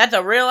 I mean, that's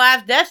a real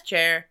ass desk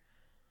chair.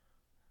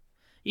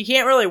 You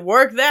can't really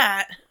work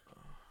that.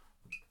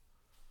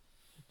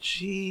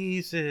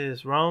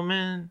 Jesus,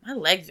 Roman. My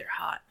legs are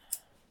hot.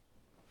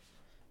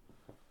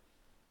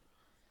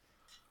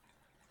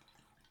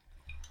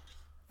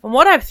 From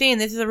what I've seen,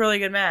 this is a really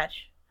good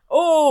match.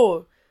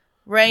 Oh!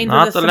 Reigns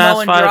Not with a the last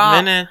Samoan 5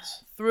 drop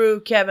minutes.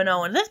 through Kevin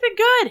Owens. That's been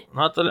good.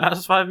 Not the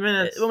last 5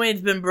 minutes. I mean,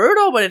 it's been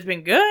brutal, but it's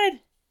been good.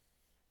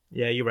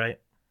 Yeah, you're right.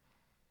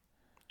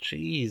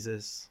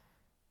 Jesus.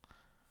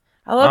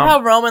 I love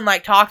how Roman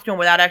talks to him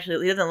without he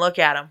doesn't look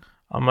at him.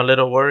 I'm a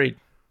little worried.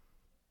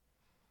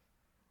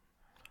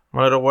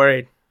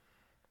 Crunch.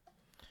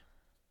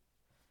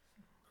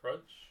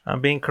 I'm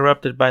being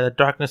corrupted by the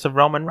darkness of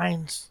Roman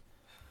Reigns.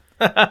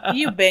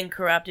 You've been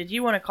corrupted.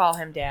 You want to call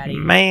him daddy.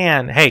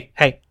 Man. Hey.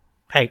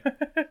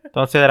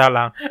 Don't say that out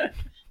loud.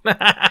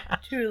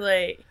 Too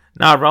late.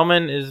 Nah,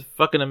 Roman is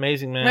fucking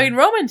amazing, man. I mean,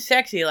 Roman's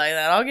sexy like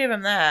that. I'll give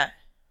him that.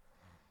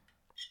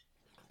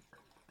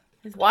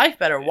 His wife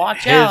better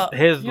watch out.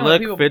 His You know,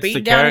 look people fits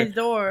beating the down character. his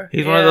door.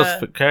 He's one of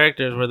those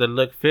characters where the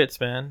look fits,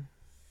 man.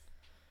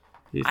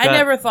 I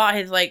never thought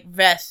his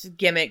vest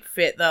gimmick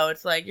fit though.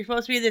 It's like you're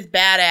supposed to be this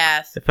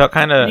badass. It felt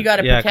kind of. You got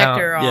a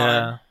protector on.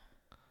 Yeah.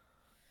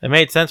 It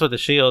made sense with the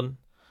shield,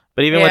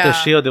 but even with the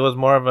shield, it was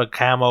more of a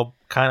camo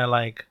kind of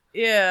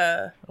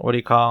Yeah. what do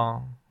you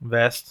call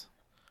vest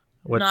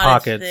with Not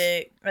pockets. as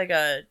thick, like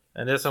a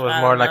And this one was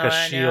I more don't like know a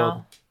right shield.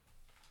 now.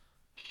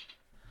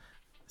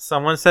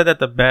 Someone said that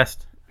the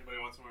best. Anybody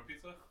want some more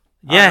pizza?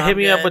 Yeah, I'm hit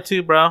me up good. with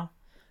 2, bro.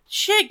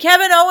 Shit,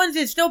 Kevin Owens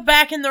is still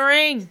back in the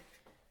ring.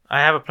 I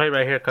have a plate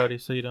right here, Cody,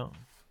 so you don't.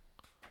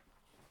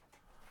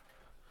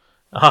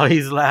 Oh,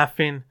 he's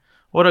laughing.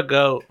 What a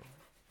goat.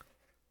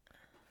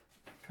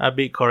 I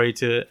beat Corey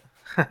to it.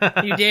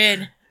 You did.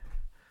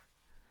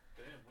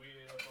 Damn, we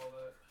ate up all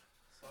that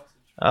sausage.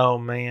 Oh,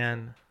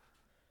 man.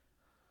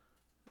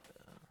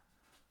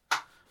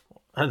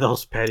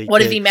 Those petty What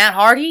kids. is he, Matt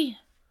Hardy?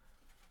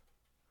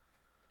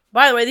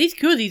 By the way, these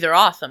koozies are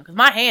awesome because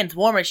my hand's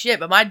warm as shit,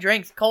 but my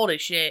drink's cold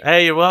as shit.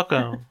 Hey, you're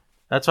welcome.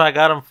 That's what I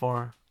got them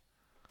for.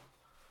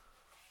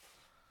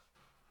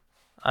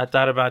 I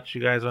thought about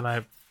you guys when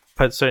I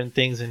put certain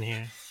things in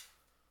here.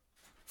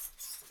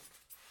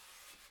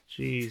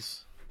 Jeez.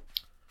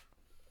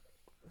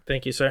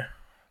 Thank you, sir.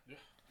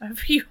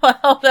 You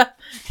held up,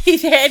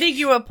 he's handing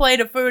you a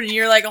plate of food and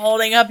you're like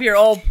holding up your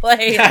old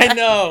plate. I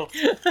know.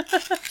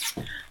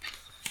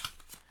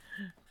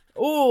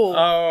 Ooh.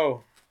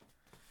 Oh.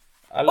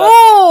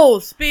 Oh,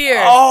 spear.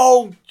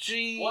 Oh,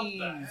 jeez. What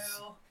the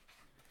hell?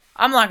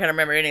 I'm not going to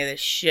remember any of this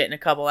shit in a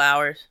couple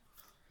hours.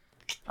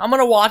 I'm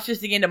going to watch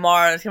this again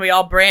tomorrow and it's going to be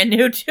all brand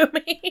new to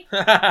me.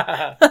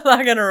 I'm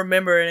not going to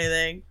remember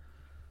anything.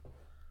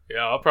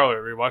 Yeah, I'll probably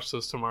rewatch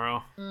this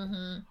tomorrow.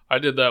 Mm-hmm. I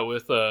did that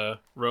with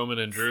Roman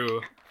and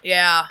Drew.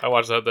 Yeah. I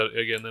watched that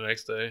again the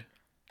next day.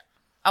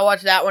 I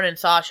watched that one in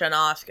Sasha and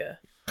Asuka.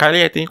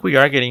 Kylie, I think we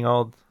are getting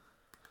old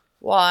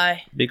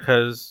Why?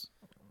 because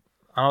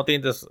I don't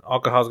think this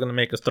alcohol is going to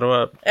make us throw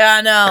up Yeah,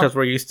 I know. because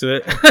we're used to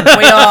it.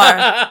 We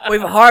are.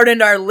 We've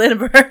hardened our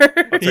liver.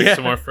 I'll take Yeah.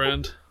 some more,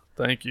 friend.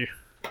 Thank you.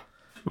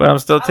 But I'm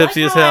still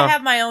tipsy I as like how hell. I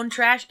have my own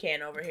trash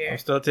can over here. I'm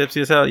still tipsy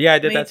as hell. Yeah, I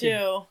did Me that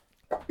too.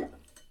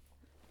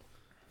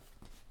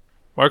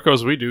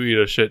 Marcos, we do eat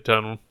a shit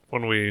ton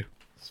when we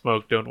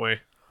smoke, don't we?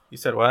 You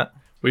said what?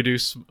 We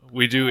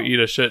do eat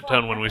a shit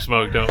ton when we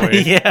smoke, don't we?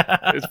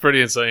 Yeah. It's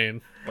pretty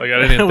insane. Like I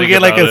didn't even We think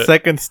get like about a it.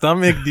 second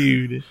stomach,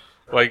 dude.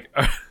 Like,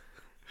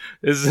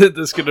 is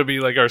this gonna be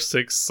like our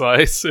 6th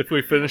slice if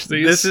we finish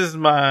these? This is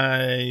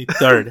my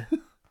 3rd.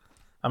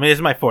 I mean, this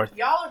is my 4th.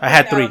 Y'all I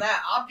had 3.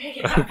 I'll pick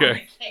it up.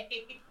 Okay.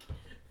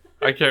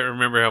 I can't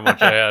remember how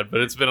much I had,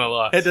 but it's been a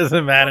lot. It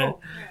doesn't matter.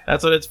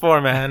 That's what it's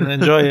for, man.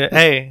 Enjoy it.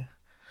 Hey.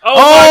 Oh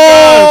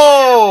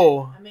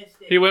my gosh! I missed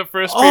it. He went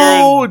for a spear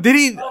Oh, and did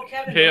he?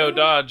 Kevin. KO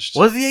dodged.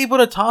 Was he able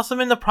to toss him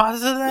in the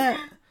process of that?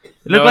 It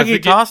No, looked I like he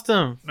think he- tossed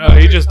him. No,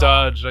 he just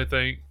dodged, I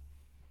think.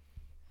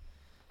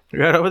 You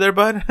right over there,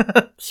 bud?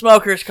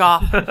 Smoker's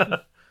cough.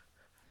 Got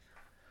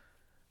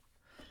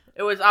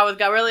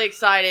really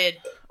excited.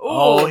 Ooh,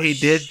 Oh, he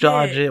did shit.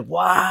 dodge it.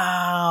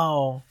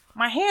 Wow.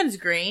 My hand's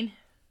green.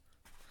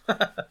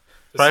 Probably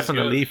is from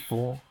the good. leaf,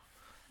 fool.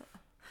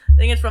 I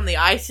think it's from the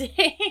icing.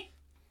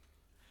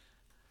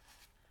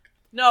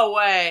 No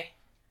way.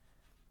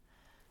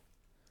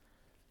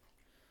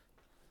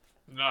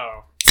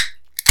 No.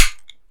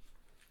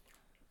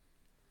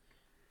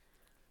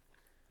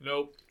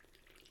 Nope.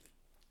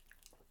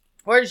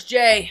 Where's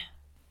Jay?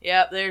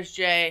 Yep, there's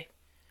Jay.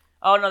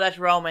 Oh no, that's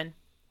Roman.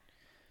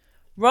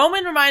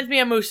 Roman reminds me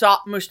of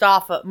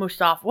Mustafa.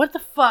 What the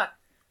fuck?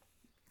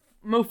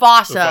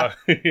 Mufasa.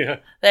 Yeah,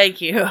 Thank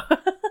you.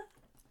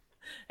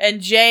 And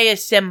Jay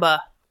is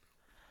Simba.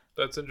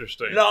 that's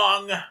interesting.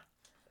 Long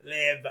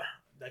live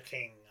the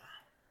king.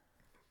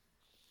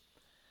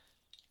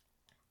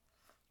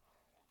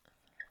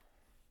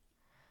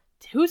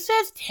 Who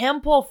says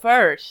temple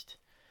first?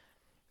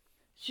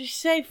 Just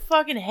say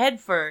fucking head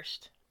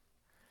first.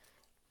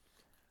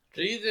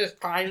 Jesus,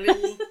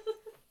 Kylie.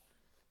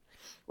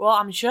 Well,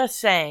 I'm just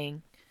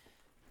saying.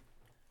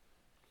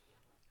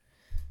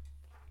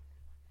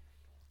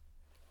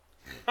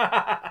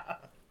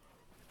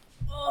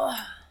 Ugh.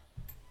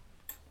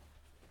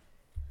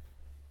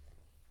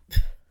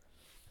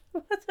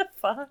 What the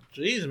fuck?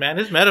 Jeez, man,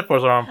 his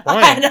metaphors are on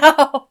I point.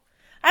 know.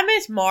 I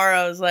miss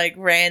Morrow's like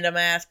random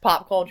ass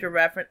pop culture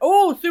reference.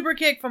 Oh, super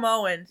kick from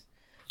Owens.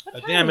 What I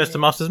time think I is missed it? the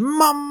most is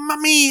Mamma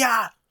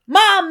Mia.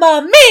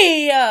 Mamma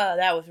Mia!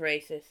 That was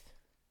racist.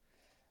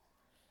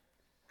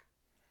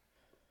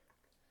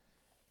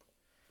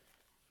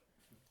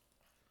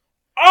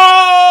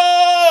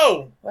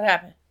 Oh! What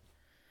happened?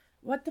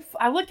 What the?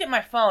 I looked at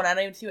my phone. I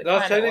don't even see what That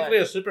was time it technically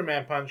was. a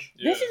Superman punch.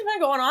 This has been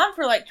going on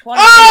for like 20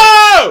 minutes.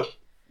 Oh!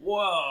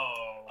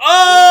 Whoa.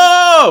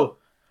 Oh!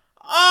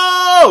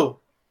 Oh!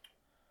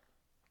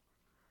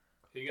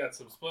 He got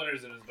some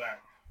splinters in his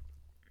back.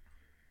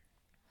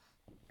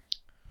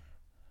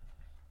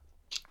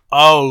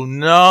 Oh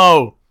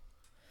no!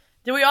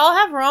 Do we all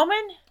have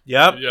Roman?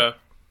 Yep. Yeah.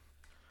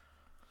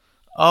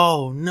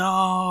 Oh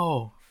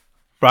no!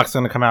 Brock's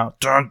gonna come out.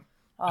 Dun,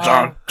 Oh,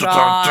 dun, dun,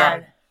 God.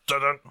 dun,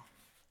 dun, dun.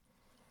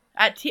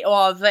 At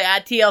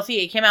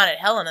TLC, it came out at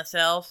Hell in a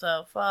Cell,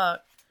 so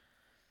fuck.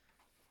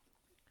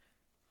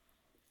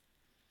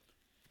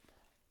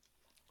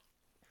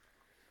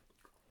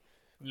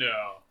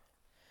 No.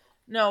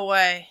 No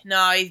way.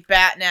 No, he's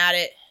batting at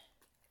it.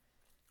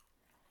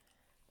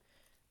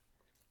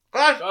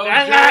 gosh. Go,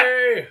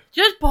 Jay!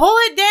 Just pull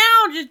it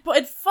down.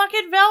 It's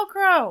fucking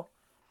Velcro.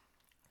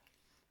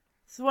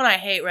 This is when I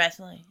hate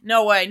wrestling.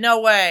 No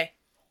way.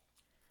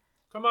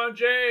 Come on,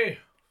 Jay.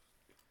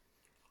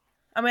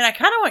 I mean, I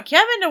kind of want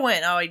Kevin to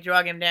win. Oh, he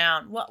drug him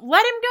down.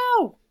 Let him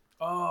go.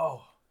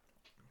 Oh.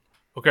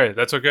 Okay,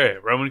 that's okay.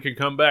 Roman can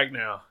come back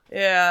now.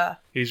 Yeah.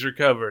 He's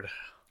recovered.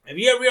 If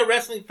you're a real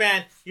wrestling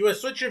fan, you would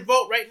switch your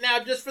vote right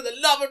now just for the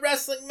love of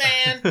wrestling,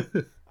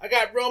 man. I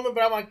got Roman,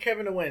 but I want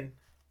Kevin to win.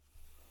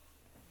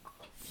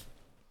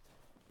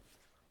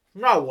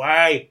 No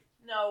way.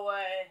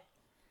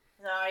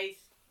 Nice.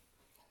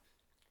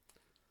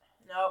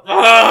 No.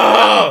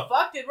 Ah! Where the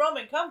fuck did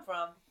Roman come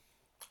from?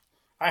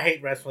 I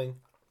hate wrestling.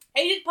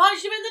 He just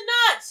punched him in the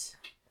nuts.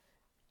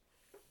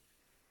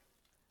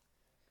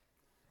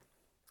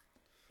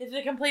 It's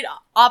the complete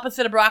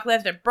opposite of Brock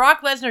Lesnar.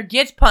 Brock Lesnar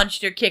gets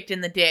punched or kicked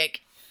in the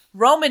dick.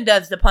 Roman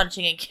does the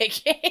punching and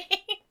kicking.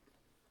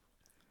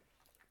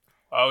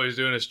 Oh, he's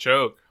doing his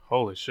choke.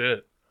 Holy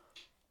shit.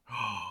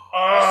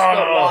 I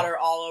spilled water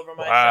all over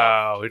myself.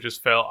 Wow, he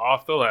just fell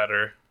off the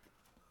ladder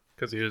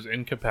because he was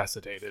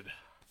incapacitated.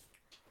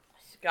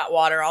 Got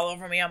water all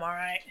over me. I'm all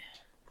right.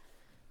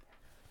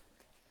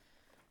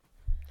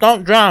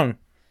 Don't drown.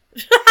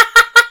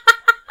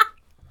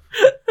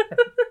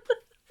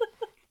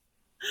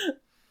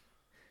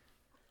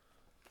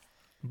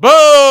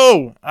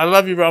 Boo! I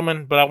love you,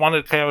 Roman, but I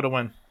wanted KO to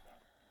win.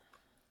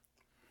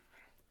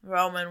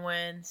 Roman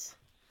wins.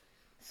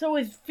 So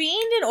is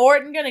Fiend and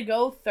Orton gonna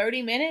go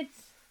 30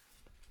 minutes?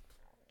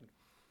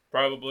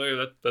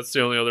 Probably. That's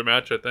the only other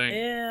match, I think.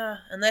 Yeah,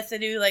 unless they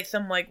do like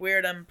some like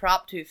weird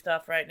impromptu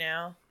stuff right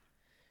now.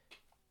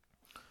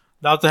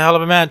 That was a hell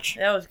of a match.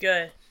 That was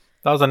good.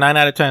 That was a 9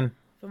 out of 10.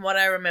 From what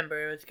I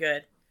remember, it was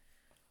good.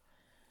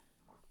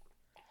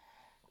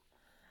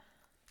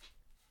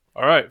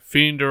 All right,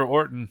 Fiend or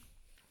Orton?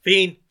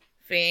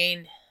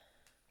 Fiend.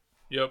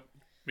 Yep,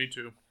 me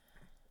too.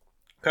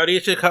 Cody,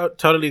 you should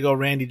totally go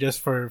Randy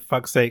just for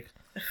fuck's sake.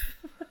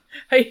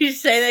 Are you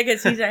saying that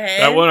because he's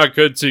ahead? That one I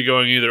could see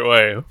going either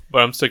way,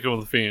 but I'm sticking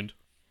with the Fiend.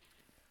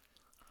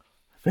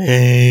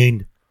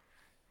 Fiend.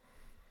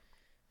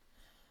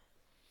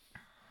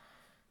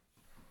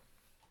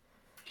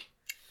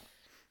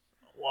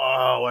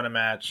 Whoa, what a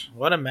match.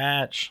 What a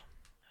match.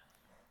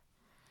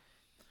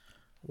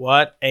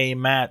 What a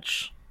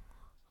match.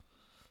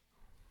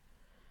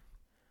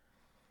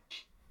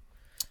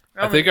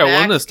 I think I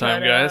won this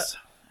time, guys.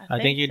 I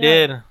think you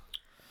did.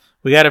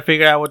 We got to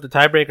figure out what the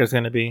tiebreaker is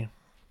going to be.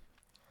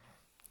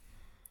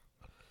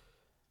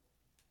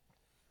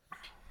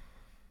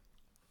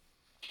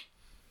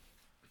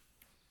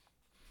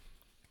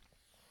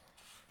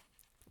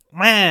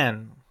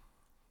 Man,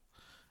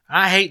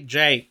 I hate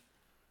Jay.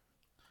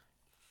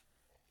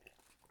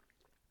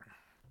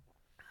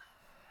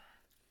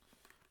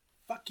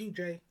 Fuck you,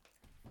 Jay.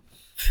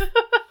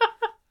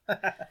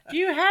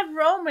 You have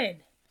Roman.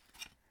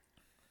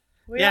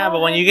 Yeah, but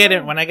when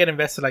I get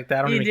invested like that,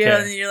 I don't even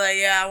care. And you're like,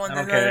 yeah, I want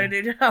this other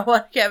dude. I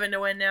want Kevin to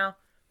win now.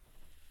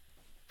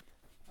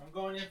 I'm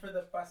going in for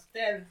the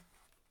pastel.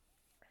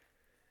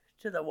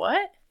 To the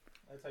what?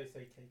 That's how you say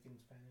cake in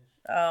Spanish.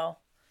 Oh.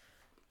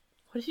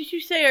 What did you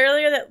say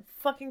earlier that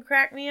fucking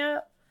cracked me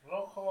up?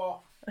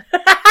 Rojo.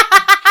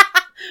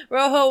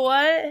 Rojo what?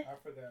 I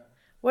forgot.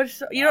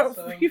 What's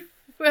you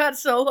forgot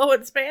solo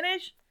in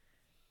Spanish?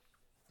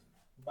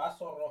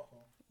 Vaso rojo.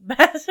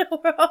 Vaso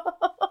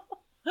rojo.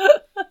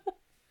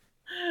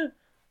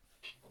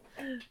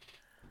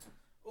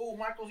 Oh,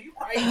 Marcos, you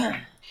crazy.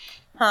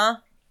 Huh?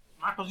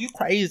 Marcos, you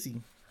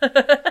crazy.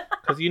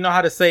 Because you know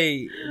how to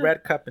say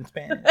red cup in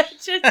Spanish.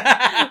 Just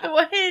the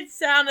way it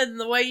sounded and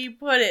the way you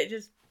put it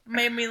just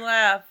made me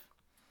laugh.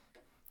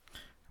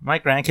 My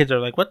grandkids are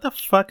like, what the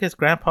fuck is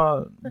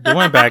Grandpa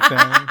doing back then?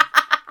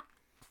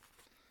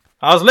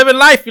 I was living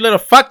life, you little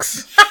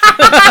fucks.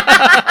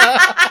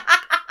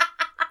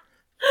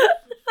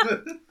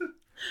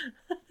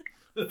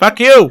 Fuck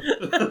you.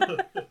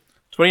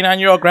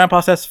 29-year-old grandpa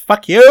says,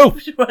 fuck you.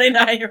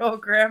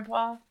 29-year-old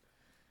grandpa.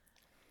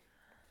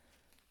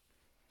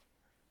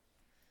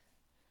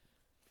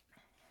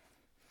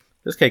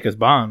 This cake is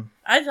bomb.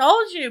 I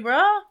told you,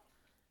 bro.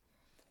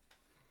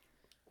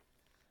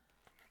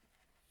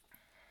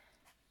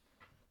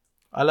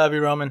 I love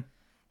you, Roman.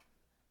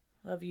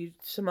 Love you,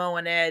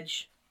 Samoan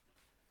Edge.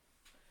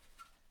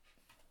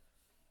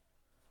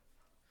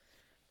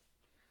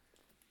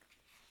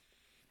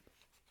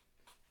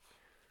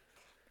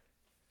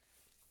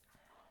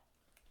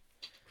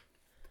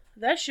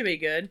 That should be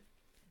good.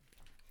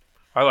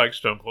 I like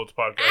Stone Cold's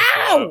podcast.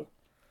 Ow!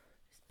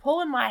 He's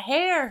pulling my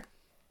hair.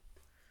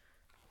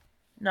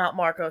 Not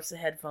Marcos, the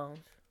headphones.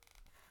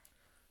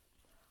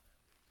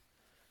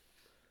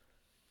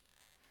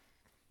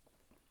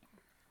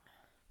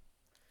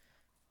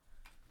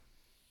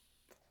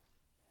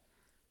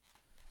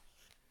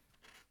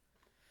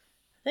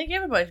 I think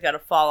everybody's got to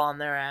fall on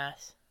their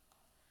ass.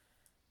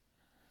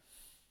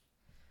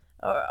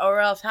 Or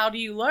else, how do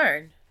you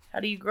learn? How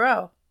do you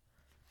grow?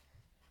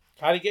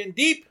 How to getting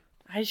deep?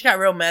 I just got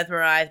real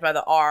mesmerized by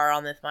the R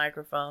on this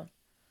microphone.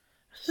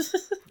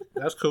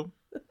 That's cool.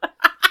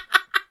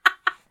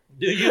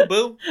 Do you,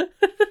 boo?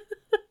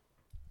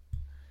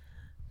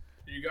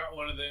 You got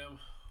one of them.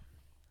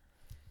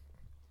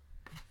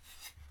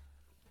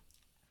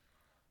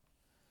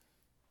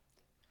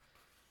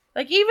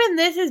 Like, even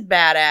this is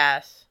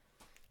badass.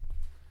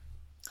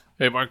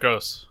 Hey,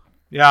 Marcos.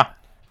 Yeah.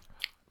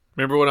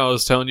 Remember when I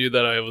was telling you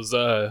that I was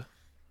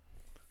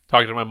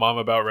talking to my mom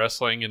about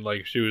wrestling and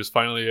like she was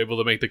finally able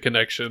to make the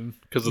connection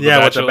because of the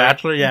Bachelor? With the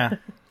Bachelor,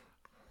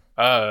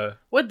 yeah.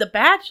 With the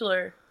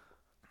Bachelor.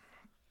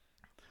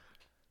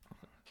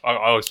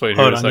 I'll explain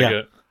here in a second.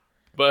 Yeah.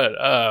 But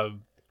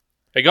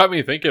it got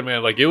me thinking,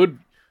 man. Like it would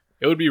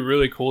be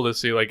really cool to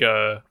see like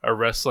a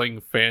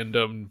wrestling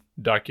fandom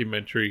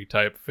documentary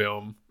type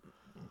film.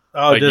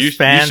 Oh, like just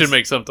fans. You should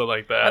make something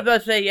like that. I was about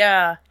to say,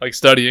 yeah. Like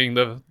studying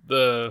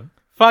the.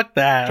 Fuck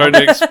that. Trying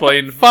to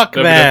explain. Fuck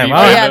them.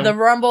 Oh yeah, the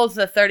Rumble's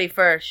the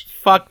 31st.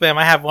 Fuck them.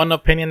 I have one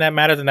opinion that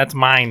matters, and that's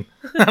mine.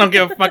 I don't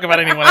give a fuck about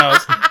anyone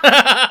else.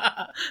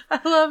 I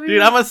love you,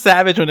 dude. I'm a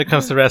savage when it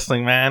comes to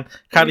wrestling, man.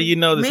 Kylie, you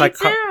know this. Me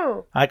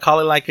too. I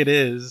call it like it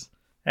is.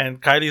 And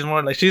Kylie's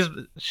more like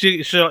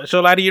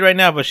she'll lie to you right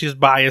now, but she's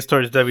biased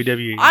towards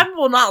WWE. I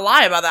will not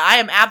lie about that. I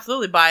am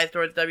absolutely biased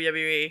towards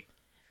WWE.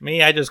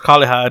 Me, I just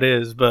call it how it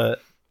is, but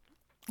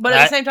at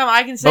the same time,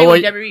 I can say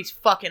when WWE's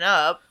fucking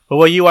up. But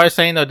what you are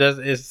saying though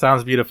it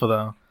sounds beautiful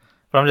though.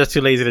 But I'm just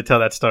too lazy to tell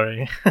that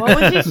story. What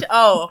was he?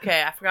 Oh,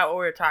 okay. I forgot what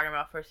we were talking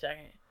about for a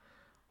second.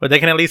 But they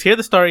can at least hear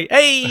the story.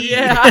 Hey,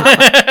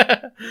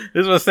 yeah.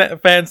 This is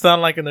what fans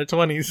sound like in their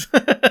 20s.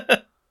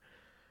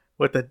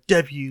 With the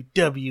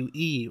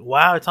WWE.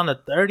 Wow, it's on the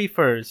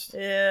 31st.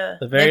 Yeah.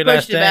 The very last day. They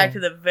pushed it back to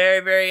the very,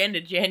 very end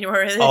of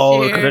January this year.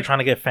 Oh, because they're trying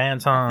to get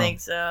fans, huh? I think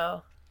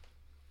so.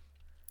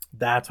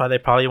 That's why they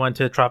probably went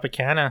to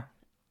Tropicana.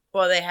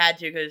 Well, they had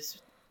to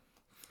because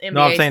NBA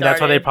No, I'm saying started.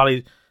 that's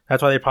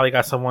why they probably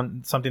got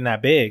something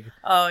that big.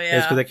 Oh, yeah.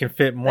 It's because they can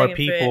fit more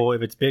people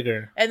if it's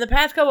bigger. And the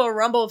past couple of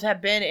Rumbles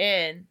have been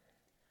in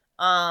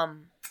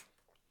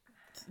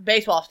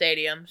baseball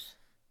stadiums.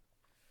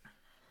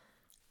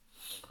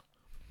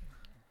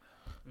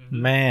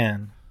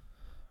 Man,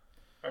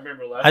 I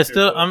remember last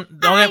year.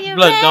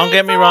 Don't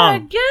get me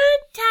wrong. Good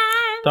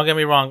time. Don't get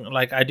me wrong.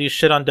 Like I do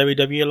shit on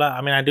WWE a lot.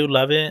 I mean, I do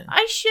love it.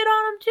 I shit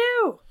on them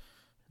too.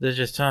 There's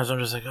just times I'm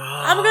just like, oh.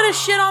 I'm gonna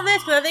shit on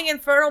this because I think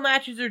Inferno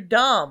matches are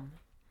dumb.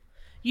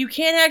 You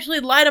can't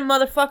actually light a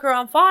motherfucker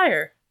on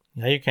fire.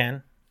 Yeah, you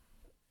can.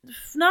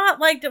 Not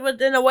like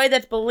in a way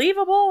that's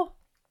believable.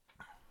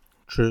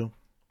 True.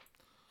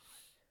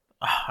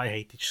 Oh, I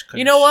hate these.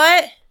 You know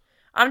what?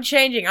 I'm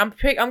changing. I'm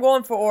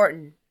going for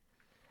Orton.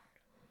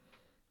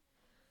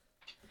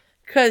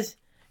 Because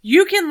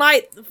you can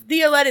light,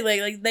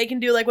 theoretically, like they can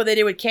do like what they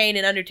did with Kane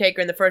and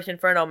Undertaker in the first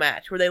Inferno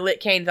match, where they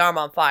lit Kane's arm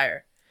on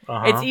fire.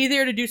 Uh-huh. It's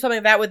easier to do something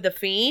like that with The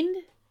Fiend,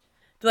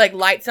 to like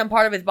light some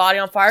part of his body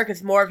on fire,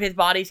 because more of his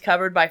body's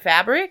covered by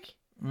fabric.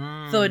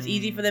 So it's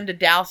easy for them to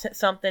douse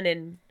something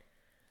in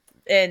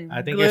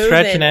I think glue you're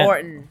stretching it.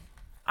 Orton.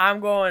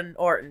 I'm going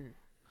Orton.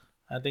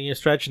 I think you're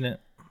stretching it.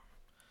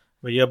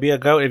 But you'll be a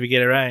goat if you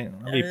get it right.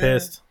 I'll be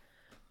pissed.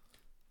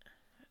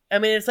 I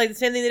mean, it's like the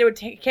same thing they did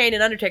with Kane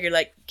and Undertaker.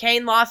 Like,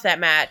 Kane lost that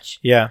match.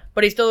 Yeah.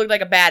 But he still looked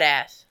like a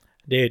badass.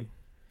 Dude.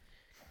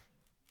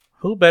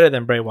 Who better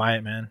than Bray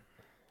Wyatt, man?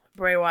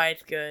 Bray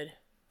Wyatt's good.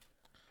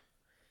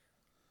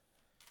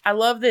 I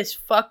love this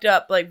fucked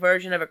up like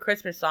version of a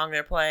Christmas song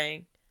they're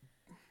playing.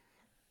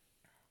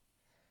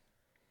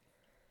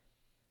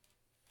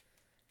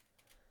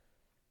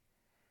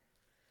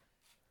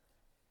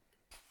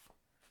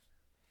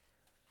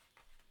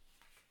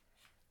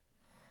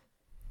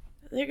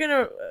 They're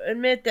gonna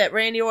admit that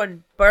Randy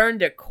Orton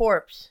burned a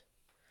corpse.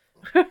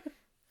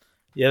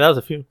 Yeah, that was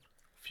a few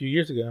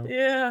years ago.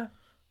 Yeah.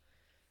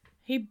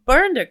 He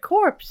burned a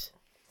corpse.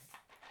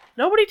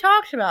 Nobody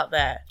talks about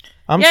that.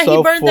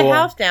 He burned the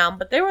house down,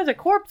 but there was a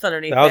corpse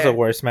underneath. That was the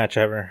worst match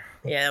ever.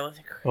 Yeah, that was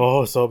crazy.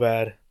 Oh, so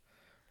bad.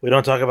 We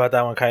don't talk about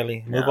that one,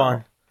 Kylie. Move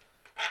on.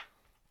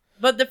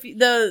 But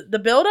the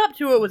build up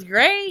to it was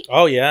great.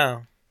 Oh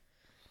yeah.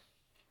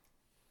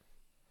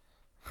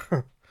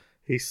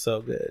 He's so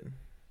good.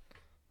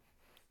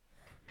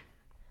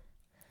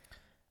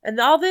 And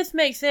all this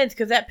makes sense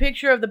because that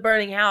picture of the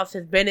burning house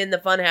has been in the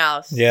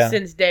Funhouse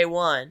since day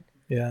one.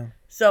 Yeah.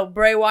 So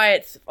Bray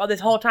Wyatt, this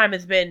whole time,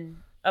 has been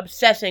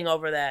obsessing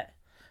over that.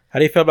 How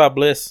do you feel about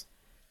Bliss?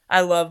 I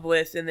love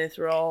Bliss in this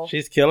role.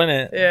 She's killing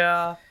it.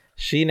 Yeah.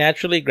 She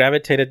naturally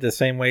gravitated the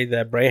same way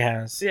that Bray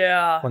has.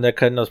 Yeah. When they're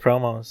cutting those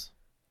promos.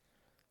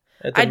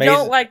 I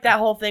don't like that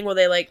whole thing where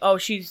they like, oh,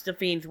 she's the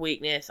Fiend's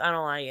weakness. I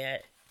don't like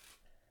it.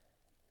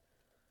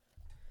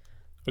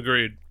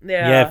 Agreed.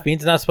 Yeah,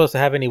 Fiend's not supposed to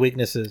have any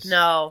weaknesses.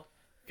 No.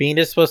 Fiend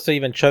is supposed to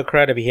even choke her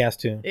out if he has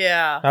to.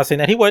 Yeah. Not saying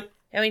that he would.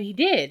 I mean, he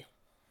did.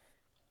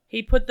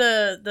 He put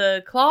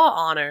the claw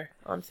on her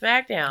on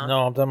SmackDown.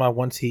 No, I'm talking about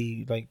once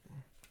he, like...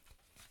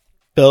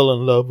 fell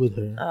in love with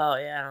her. Oh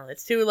yeah,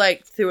 it's too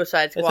like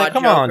Suicide Squad. It's like,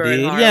 come Joker on, dude.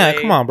 and Harley. Yeah,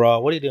 come on, bro.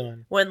 What are you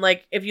doing? When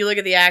like if you look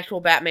at the actual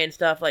Batman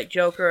stuff, like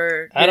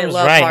Joker, Adam's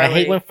love right. Harley. I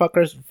hate when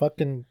fuckers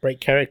fucking break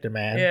character,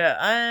 man. Yeah,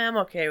 I am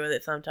okay with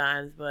it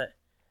sometimes, but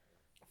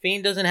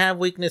Fiend doesn't have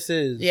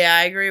weaknesses. yeah,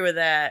 I agree with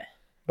that.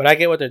 But I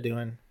get what they're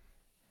doing.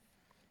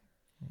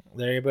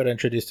 They're able to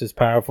introduce this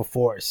powerful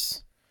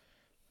force.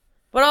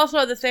 But also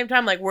at the same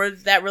time, like,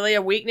 was that really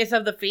a weakness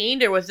of the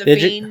Fiend, or was the Did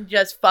Fiend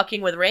just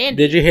fucking with Randy?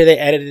 Did you hear they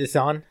edited this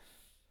on?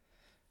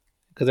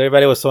 Because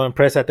everybody was so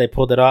impressed that they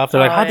pulled it off.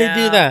 They're like, how'd they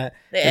do that?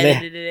 They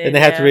edited it in. And they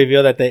had to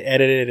reveal that they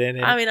edited it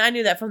in. I mean, I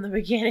knew that from the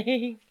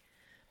beginning.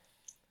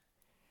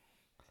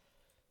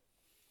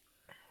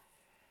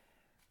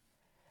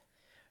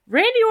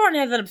 Randy Orton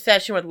has an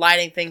obsession with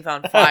lighting things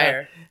on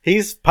fire.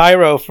 He's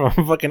Pyro from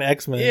fucking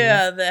X-Men.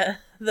 Yeah,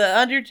 the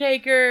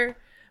Undertaker,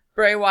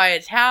 Bray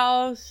Wyatt's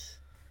house,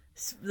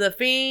 the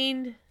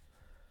Fiend.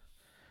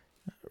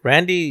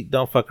 Randy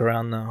don't fuck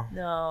around though.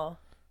 No.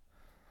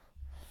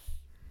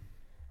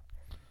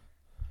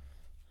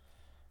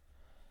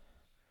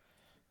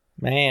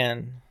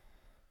 Man.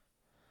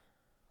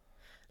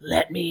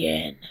 Let me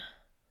in.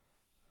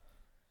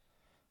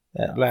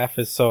 That laugh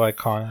is so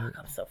iconic.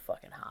 I'm so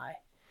fucking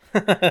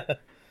high.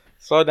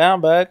 Slow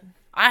down, bud.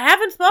 I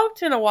haven't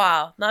smoked in a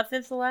while. Not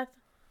since the last.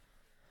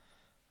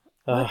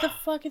 What the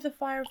fuck is a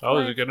fire? Oh,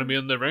 is it gonna be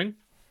in the ring?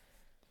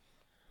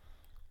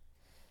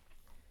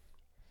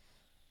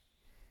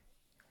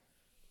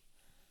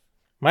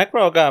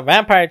 Micro got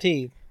vampire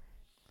teeth.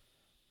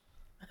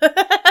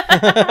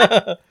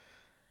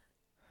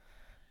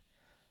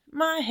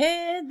 My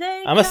head,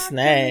 they I'm a got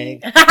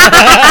snake. me.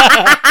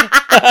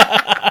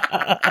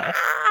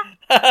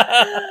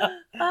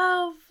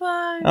 Oh fuck!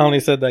 I only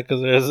said that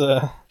because there's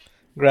a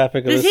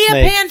graphic of Does a he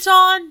snake. have pants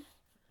on?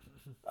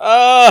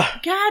 Uh,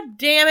 God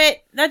damn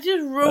it! That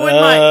just ruined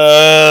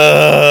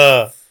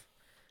my.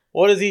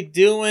 What is he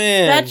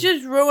doing? That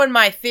just ruined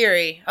my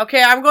theory.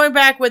 Okay, I'm going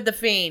back with the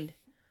Fiend.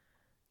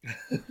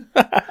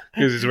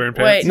 Because he's wearing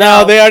pants. Wait.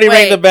 No, No, they already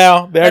rang wait. the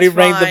bell. They already That's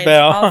rang the fine.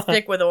 bell. I'll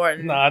stick with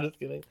Orton. No, I'm just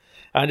kidding.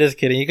 I'm just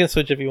kidding. You can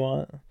switch if you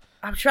want.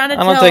 I'm trying to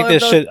I don't tell take if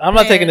this those shit. I'm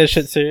not taking this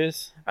pants- shit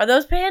serious. Are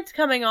those pants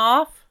coming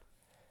off?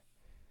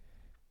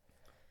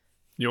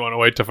 You want to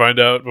wait to find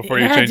out before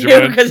you change I your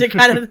do, mind? because it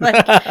kind of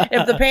like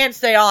if the pants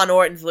stay on,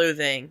 Orton's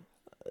losing.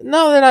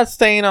 No, they're not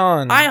staying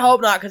on. I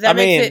hope not, because that I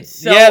mean, makes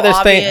it so yeah, they're obvious.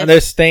 staying. They're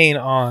staying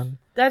on.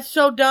 That's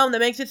so dumb. That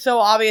makes it so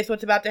obvious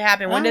what's about to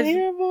happen. When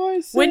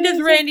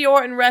does Randy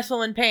Orton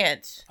wrestle in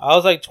pants? I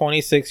was like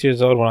 26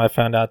 years old when I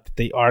found out that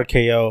the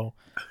RKO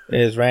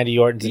is Randy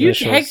Orton's You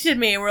initials. texted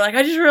me and were like,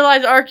 I just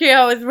realized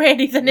RKO is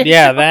Randy's initials.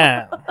 Yeah,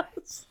 that.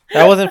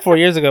 That wasn't 4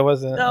 years ago,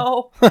 was it?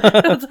 No,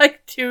 it was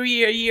like a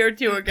year or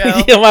two ago.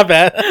 Yeah, my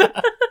bad.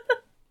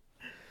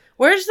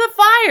 Where's the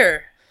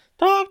fire?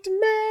 Talk to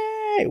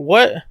me.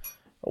 What?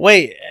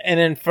 Wait, an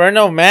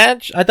Inferno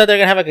match? I thought they were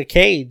gonna have like a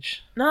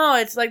cage. No,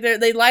 it's like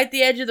they light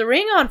the edge of the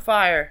ring on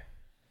fire.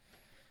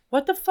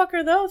 What the fuck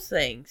are those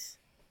things?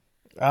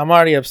 I'm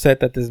already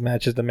upset that this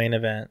match is the main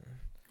event.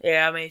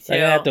 Yeah, me too. They're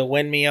gonna have to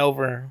win me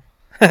over,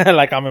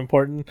 like I'm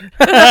important.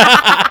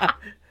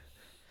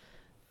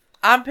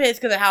 I'm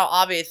pissed because of how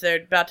obvious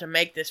they're about to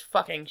make this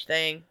fucking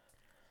thing.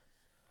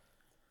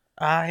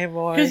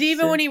 Because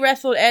even when he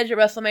wrestled Edge at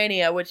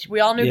WrestleMania, which we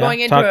all knew going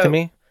into talk it to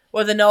me.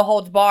 was a no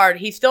holds barred,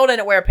 he still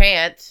didn't wear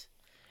pants,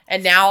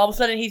 and now all of a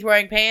sudden he's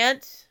wearing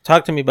pants.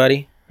 Talk to me,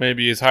 buddy.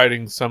 Maybe he's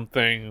hiding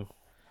something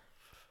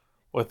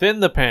within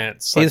the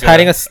pants. He's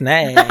hiding a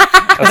snake.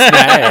 a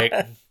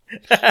snag.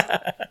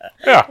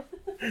 Yeah.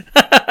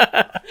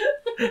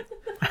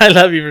 I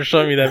love you for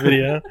showing me that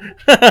video.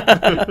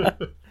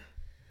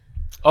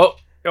 Oh,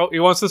 he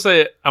wants to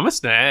say it. I'm a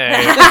snag.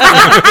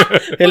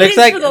 He looks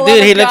like,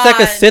 dude. He looks like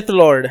a Sith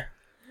Lord.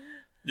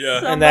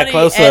 Yeah. In that Somebody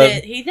close-up.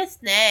 edit, he's a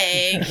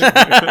snake.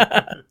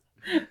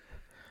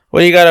 What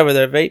do you got over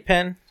there? Vape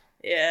pen?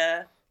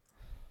 Yeah.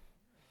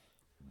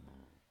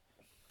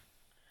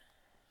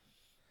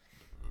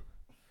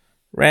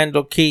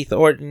 Randall Keith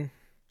Orton.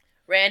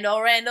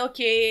 Randall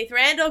Keith.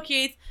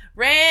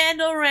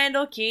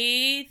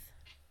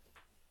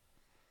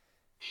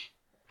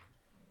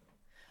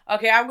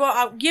 Okay, I'm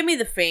going. Give me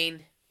the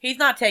Fiend. He's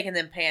not taking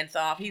them pants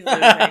off. He's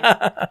losing.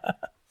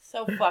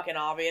 So fucking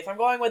obvious. I'm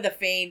going with the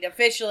Fiend.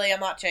 Officially, I'm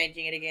not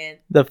changing it again.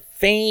 The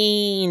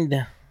Fiend.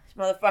 This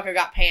motherfucker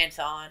got pants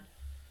on.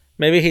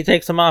 Maybe he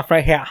takes them off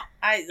right here.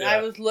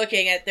 I was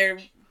looking at their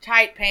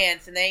tight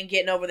pants and they ain't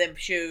getting over them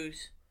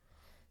shoes.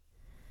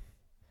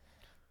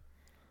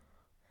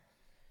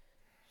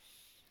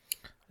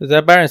 Is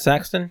that Byron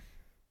Saxton?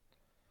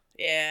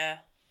 Yeah,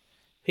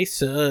 He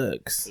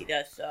sucks. he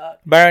does suck.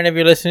 Byron, if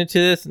you're listening to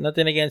this,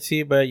 nothing against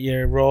you, but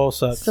your role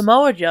sucks.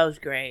 Samoa Joe's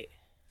great.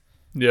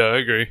 Yeah, I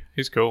agree.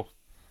 He's cool.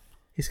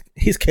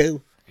 He's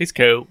cool. He's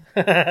cool.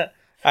 I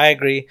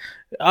agree.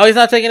 Oh, he's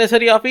not taking his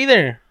hoodie off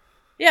either.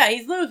 Yeah,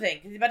 he's losing.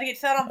 He's about to get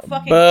set on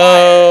fucking fire.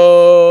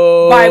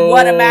 Bo. By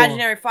what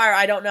imaginary fire?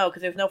 I don't know,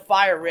 because there's no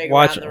fire rig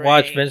around the ring.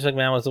 Watch. Vince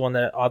McMahon was the one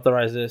that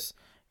authorized this.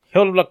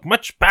 He'll look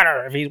much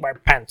better if he's wearing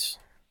pants.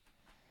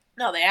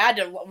 No, they had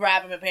to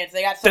wrap him in pants.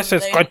 They got something.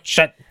 This is good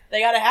shit.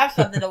 They got to have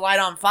something to light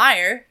on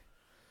fire.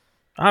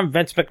 I'm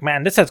Vince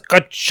McMahon. This is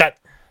good shit.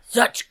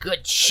 Such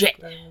good shit.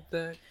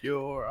 That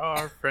you're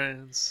our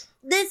friends.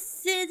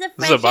 This is a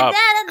This is a bop.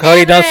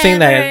 Cody, don't sing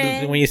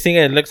that. When you sing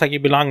it, it looks like you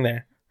belong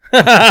there.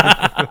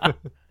 Are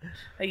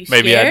you scared?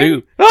 Maybe I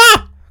do.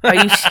 Are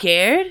you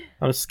scared?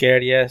 I'm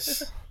scared,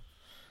 yes.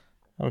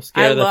 I'm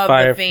scared of the I love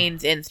fire. the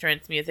Fiend's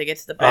entrance music.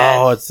 It's the best.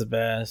 Oh, it's the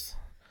best.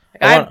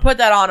 Like, I'd put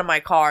that on in my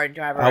car and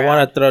drive around. I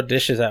want to throw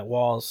dishes at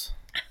walls.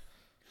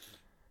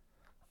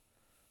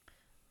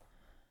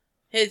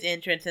 His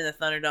entrance in the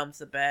Thunderdome's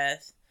the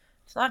best.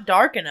 It's not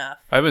dark enough.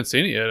 I haven't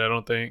seen it yet, I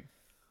don't think.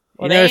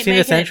 You never seen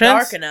this entrance?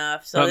 Dark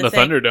enough. So Not in the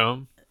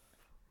Thunderdome.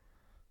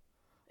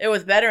 It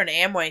was better in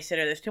Amway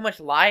Center. There's too much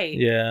light.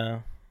 Yeah.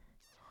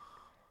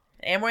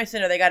 Amway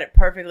Center, they got it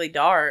perfectly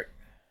dark.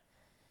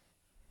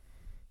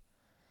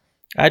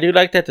 I do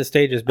like that the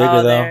stage is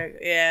bigger, though.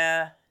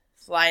 Yeah,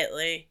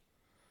 slightly.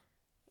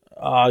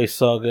 Oh, he's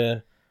so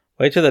good.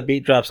 Wait till the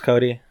beat drops,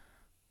 Cody.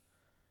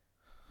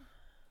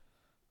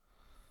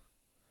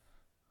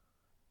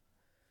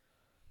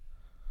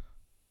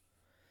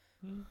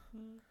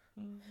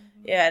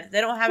 Yeah, they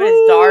don't have it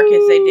as dark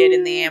as they did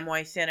in the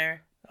Amway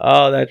Center.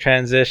 Oh, that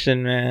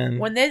transition, man.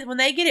 When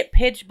they get it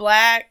pitch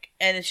black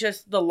and it's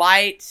just the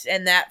lights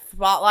and that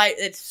spotlight,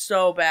 it's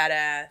so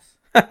badass.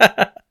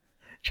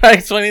 Try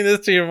explaining this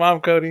to your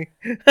mom, Cody.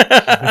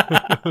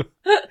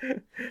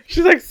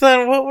 She's like,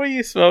 son, what were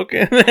you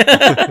smoking?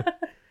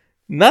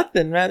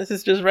 Nothing, man. This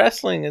is just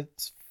wrestling.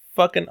 It's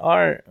fucking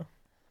art.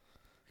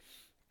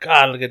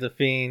 God, look at the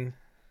Fiend.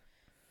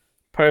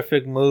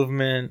 Perfect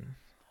movement.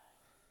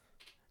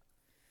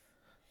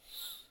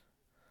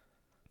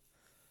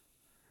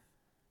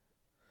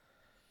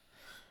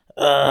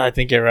 I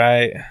think you're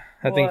right.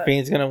 I think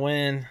Fiend's gonna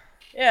win.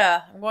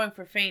 Yeah, I'm going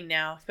for Fiend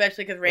now,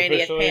 especially because Randy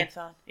Officially? has pants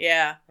on.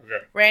 Yeah,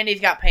 Okay.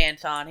 Randy's got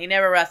pants on. He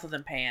never wrestles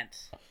in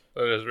pants.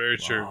 That is very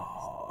true.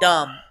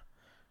 Dumb.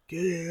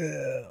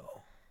 Yeah.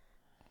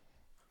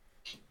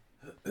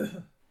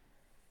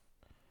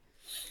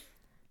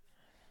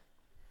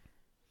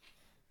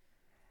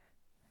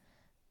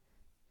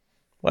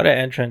 What an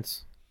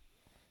entrance.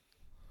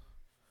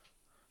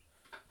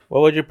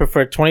 What would you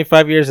prefer,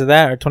 25 years of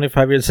that or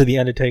 25 years of The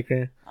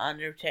Undertaker?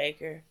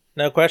 Undertaker.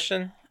 No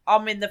question?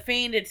 I mean, the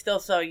Fiend is still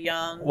so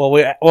young. Well,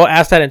 we'll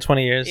ask that in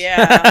 20 years.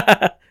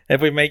 Yeah. If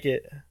we make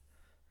it.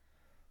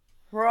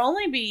 We'll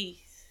only be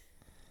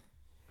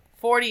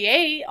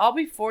 48. I'll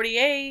be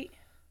 48.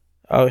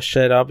 Oh,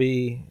 shit. I'll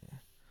be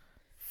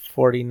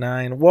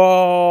 49.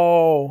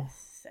 Whoa.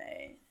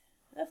 Say,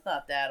 that's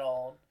not that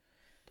old.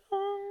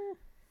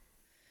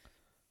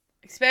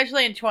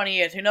 Especially in 20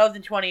 years. Who knows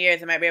in 20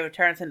 years I might be able to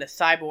turn us into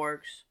cyborgs.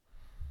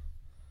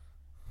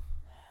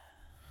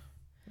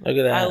 Look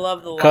at that. I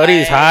love the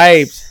Cody's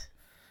lights. hyped.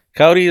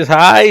 Cody's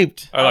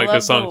hyped. I like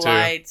this song the too.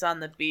 lights on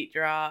the beat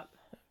drop.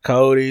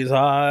 Cody's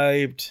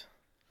hyped.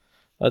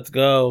 Let's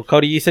go.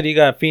 Cody, you said you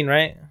got Fiend,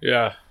 right?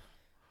 Yeah.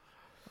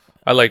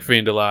 I like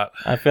Fiend a lot.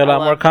 I feel a lot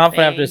love more the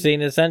confident after Fiend. seeing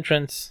this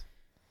entrance.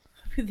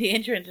 The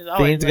entrance is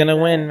always Fiend's like gonna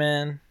that. win,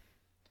 man.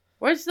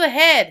 Where's the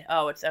head?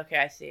 Oh, it's okay.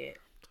 I see it.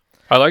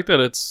 I like that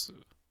it's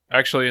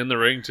actually in the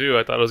ring too.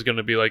 I thought it was going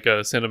to be like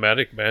a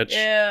cinematic match.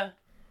 Yeah.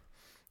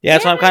 Yeah,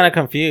 so I'm kind of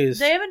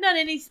confused. They haven't done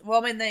any.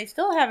 Well, I mean, they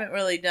still haven't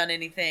really done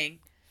anything.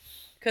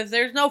 Because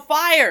there's no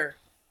fire.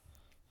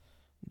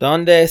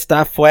 ¿Dónde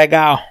está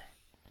fuego?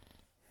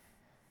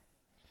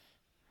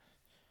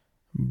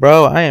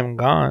 Bro, I am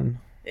gone.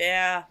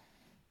 Yeah.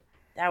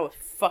 That was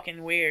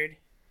fucking weird.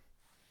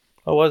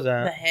 What was The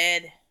that?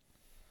 head.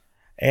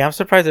 Hey, I'm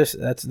surprised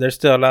they're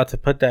still allowed to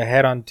put that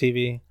head on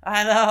TV.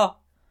 I know.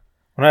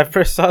 When I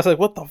first saw it, I was like,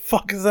 what the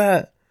fuck is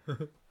that?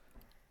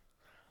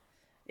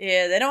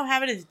 Yeah, they don't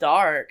have it as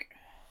dark.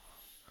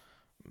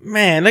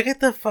 Man, look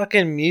at the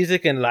fucking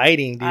music and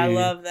lighting, dude. I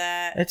love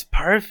that. It's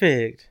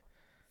perfect.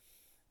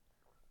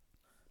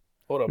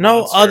 What a No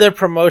monster. other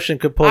promotion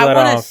could pull I that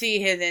want to off. see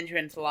his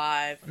entrance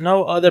live.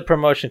 No other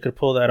promotion could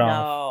pull that off.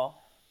 No.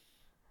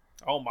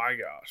 Oh my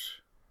gosh.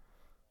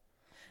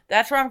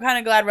 That's where I'm kind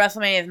of glad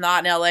WrestleMania is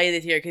not in LA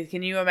this year. Because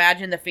can you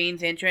imagine the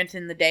Fiend's entrance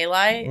in the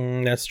daylight?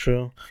 That's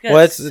true. gonna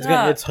Well,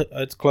 suck.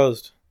 it's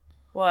closed.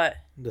 What?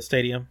 The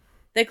stadium.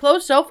 They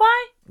closed SoFi?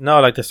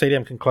 No, like the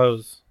stadium can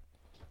close.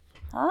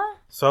 Huh?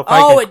 SoFi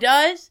Oh, can- it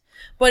does?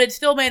 But it's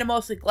still made of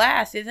mostly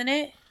glass, isn't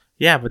it?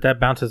 Yeah, but that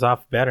bounces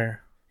off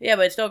better. Yeah,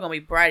 but it's still going to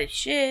be bright as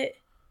shit.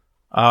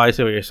 Oh, I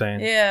see what you're saying.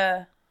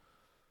 Yeah.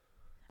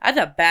 That's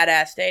a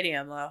badass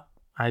stadium, though.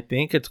 I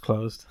think it's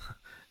closed.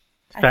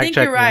 I Fact think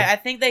check you're right. me. I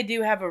think they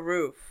do have a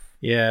roof.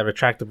 Yeah,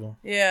 retractable.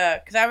 Yeah,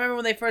 because I remember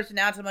when they first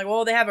announced it, I'm like,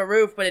 well, they have a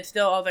roof, but it's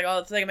still, I was like, oh,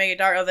 it's like make it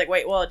dark. I was like,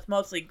 wait, well, it's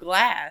mostly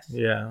glass.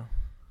 Yeah.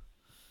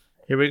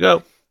 Here we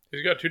go.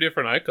 He's got two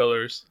different eye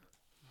colors.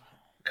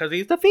 Because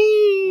he's the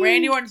Fiend.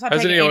 Randy Orton's not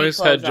Hasn't taking he any always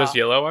clothes had just off.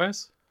 yellow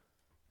eyes?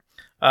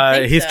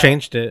 think He's so.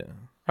 changed it.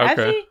 Has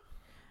Okay. he?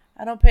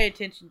 I don't pay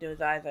attention to his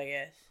eyes, I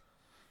guess.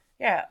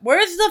 Yeah.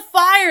 Where's the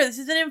fire? This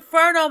is an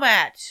Inferno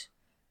match.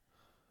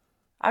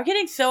 I'm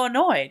getting so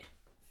annoyed.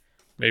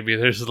 Maybe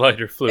there's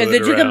lighter fluid Is it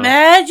just around.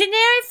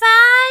 imaginary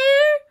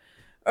fire?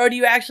 Or do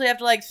you actually have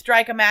to, like,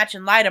 strike a match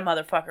and light a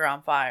motherfucker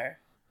on fire?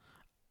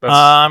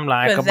 I'm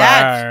like a 'Cause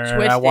that's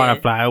bird. I want to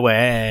twisted. fly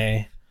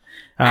away.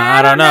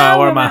 I don't know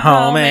where my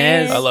home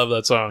is. I love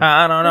that song.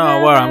 I don't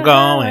know where I'm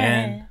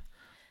going.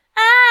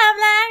 I'm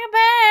like a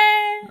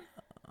bird.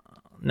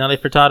 Nelly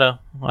Furtado,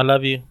 I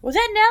love you. Was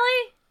that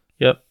Nelly?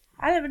 Yep.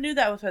 I never knew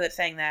that was her that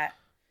sang that.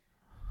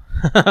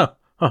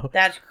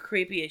 That's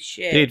creepy as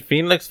shit. Dude,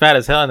 Fiend looks fat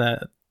as hell in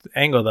that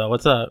angle, though.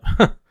 What's up?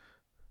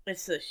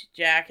 It's the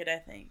jacket, I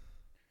think.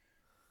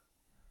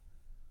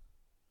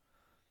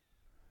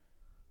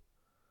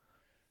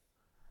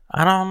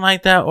 I don't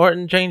like that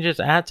Orton changes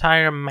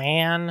attire,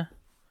 man.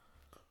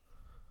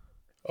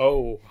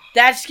 Oh.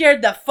 That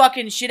scared the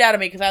fucking shit out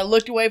of me because I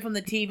looked away from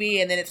the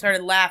TV and then it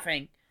started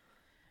laughing.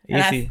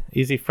 And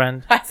Easy,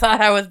 friend. I thought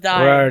I was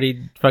dying. We're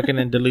already fucking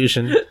in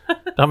delusion.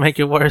 Don't make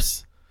it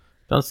worse.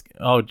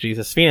 Oh,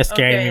 Jesus. Fiend is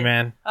scaring Okay. me,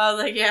 man. I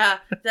was like, yeah,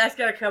 that's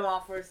gotta come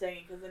off for a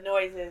second because the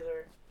noises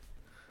are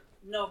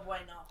no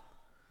bueno.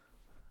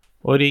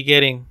 What are you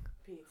getting?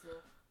 Pizza.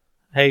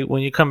 Hey,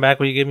 when you come back,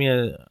 will you give me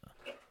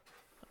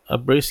a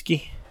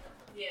brewski?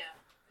 Yeah,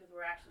 because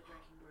we're actually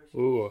drinking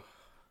Bruce. Ooh.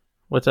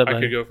 What's up, I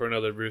buddy? could go for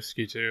another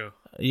brewski too.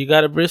 You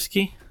got a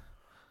brewski?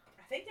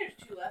 I think there's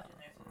 2 left in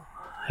there.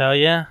 Hell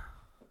yeah.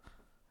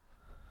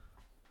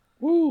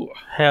 Woo.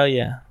 Hell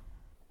yeah.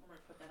 I'm gonna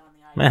put that on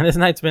the ice. Man, this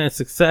night's been a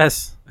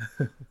success.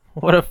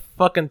 What a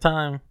fucking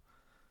time.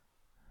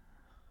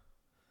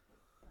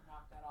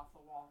 Knock that off the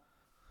wall.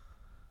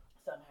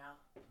 Somehow.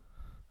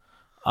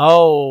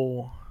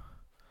 Oh.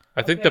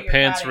 I think Okay, the you're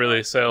pants batting really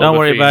up. sell. Don't the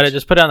worry about Fiend. it.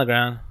 Just put it on the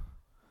ground.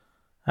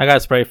 I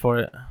got spray for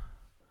it.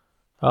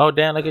 Oh,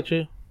 damn, look at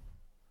you.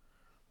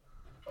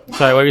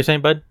 Sorry, what were you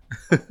saying, bud?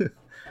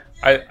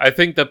 I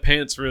think the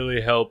pants really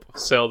help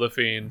sell the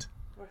Fiend.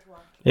 Which one?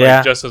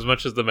 Yeah. Just as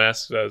much as the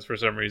mask does for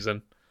some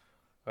reason.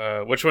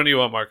 Which one do you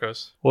want,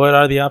 Marcos? What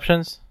are the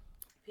options?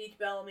 Peach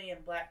Bellamy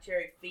and Black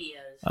Cherry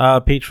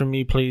Fias. Peach from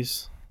me,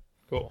 please.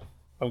 Cool.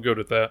 I'm good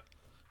with that.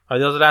 Are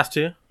those the last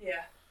 2?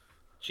 Yeah.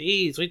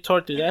 Jeez, we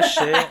tore through that I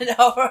shit.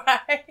 know,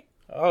 right?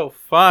 Oh,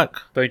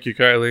 fuck. Thank you,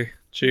 Kylie.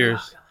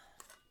 Cheers.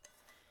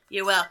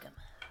 You're welcome.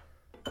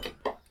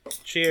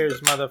 Cheers,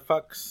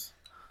 motherfucks.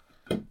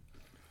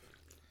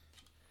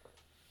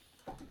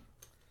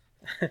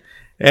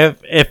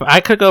 If I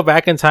could go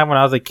back in time when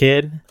I was a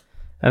kid,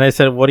 and they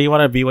said, "What do you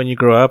want to be when you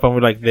grow up?" I'm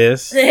like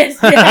this. It's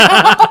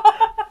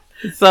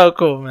so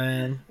cool,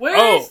 man.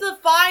 Where is the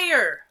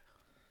fire?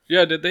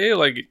 Yeah, did they This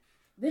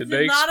did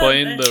they is not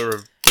explain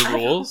the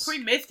rules? We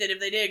missed it if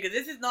they did, because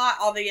this is not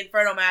all the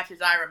Inferno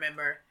matches I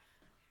remember.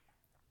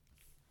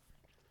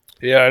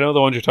 Yeah, I know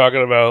the ones you're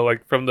talking about,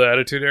 like from the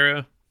Attitude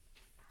Era.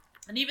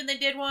 And even they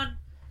did one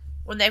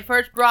when they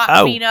first brought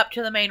Oh. Fiend up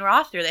to the main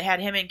roster. They had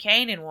him and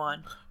Kane in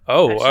one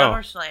Oh at wow,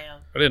 SummerSlam.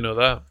 I didn't know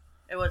that.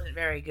 It wasn't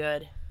very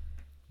good.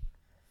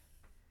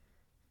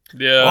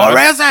 Yeah, Or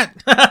is it?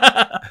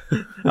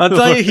 I'll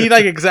tell you, he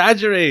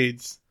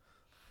exaggerates.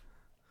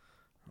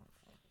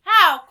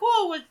 How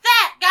cool was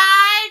that,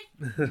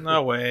 guys?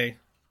 No way.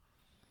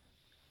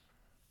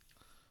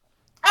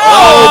 Oh!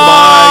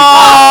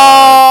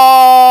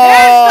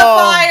 There's the Oh!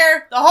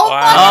 fire! The whole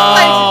Wow. fucking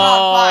place is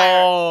on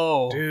fire!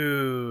 Oh!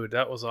 dude,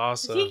 that was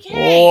awesome. Is he Kane?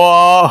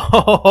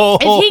 Whoa!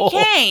 Is he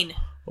Kane?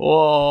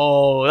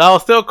 Whoa! That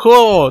was still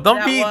cool.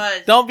 Don't be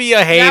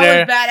a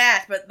hater.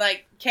 That was badass, but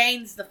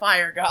Kane's the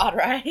fire god,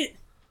 right?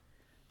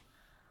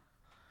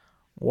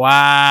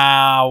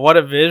 Wow! What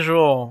a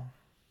visual.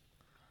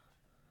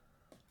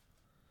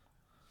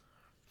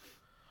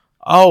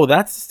 Oh,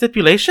 that's the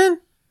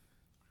stipulation?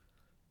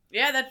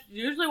 Yeah, that's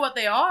usually what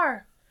they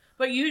are.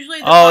 But usually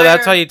the Oh, fire,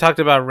 that's why you talked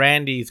about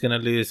Randy's gonna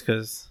lose,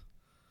 because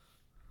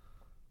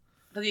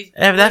 'cause he's if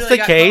that's literally the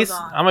got case,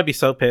 clothes on. I'm gonna be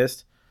so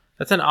pissed.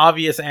 That's an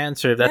obvious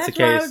answer if that's the what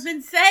case. I've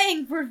been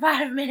saying for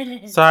 5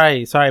 minutes.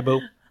 Sorry,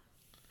 boo.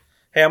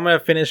 Hey, I'm gonna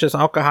finish this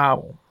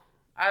alcohol.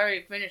 I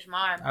already finished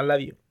mine. I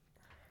love you.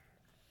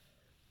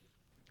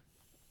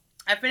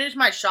 I finished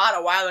my shot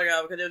a while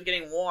ago because it was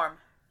getting warm.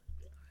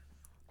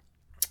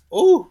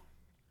 Ooh.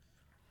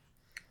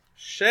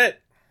 Shit.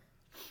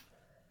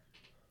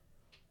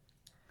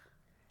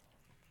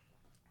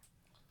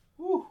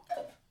 Ooh.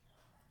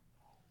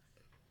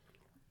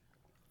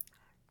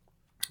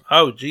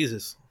 Oh,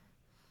 Jesus.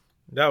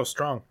 That was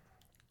strong.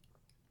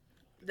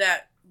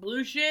 That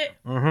blue shit?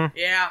 Mm-hmm.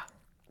 Yeah.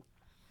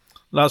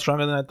 A lot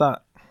stronger than I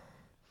thought.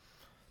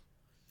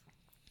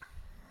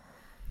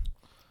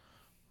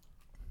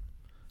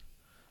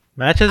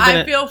 Match has been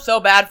I feel so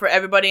bad for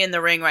everybody in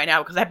the ring right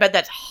now because I bet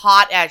that's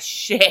hot as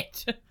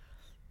shit.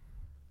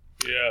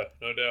 Yeah,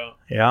 no doubt.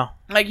 Yeah.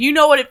 You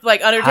know what if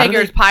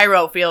Undertaker's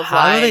pyro feels How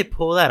like. do they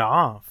pull that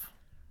off?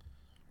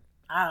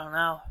 I don't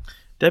know.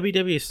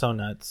 WWE is so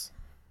nuts.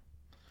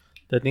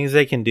 The things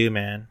they can do,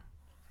 man.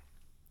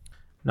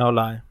 No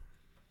lie.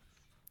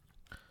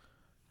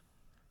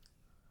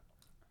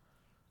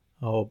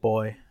 Oh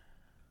boy.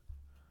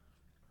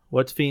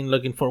 What's Fiend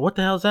looking for? What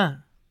the hell's that?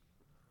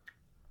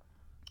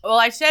 Well,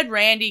 I said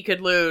Randy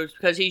could lose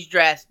because he's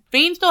dressed.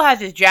 Fiend still has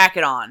his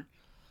jacket on.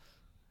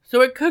 So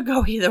it could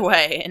go either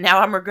way, and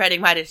now I'm regretting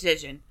my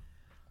decision.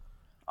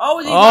 Oh,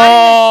 is he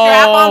lighting his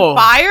strap on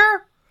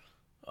fire?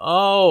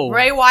 Oh.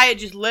 Bray Wyatt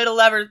just lit a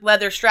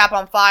leather strap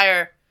on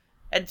fire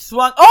and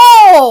swung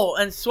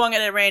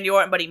it at Randy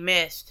Orton, but he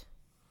missed.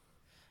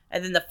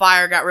 And then the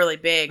fire got really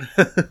big.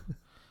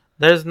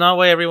 There's no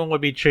way everyone would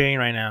be cheering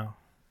right now.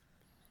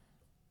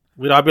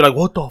 We'd all be like,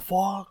 what the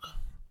fuck?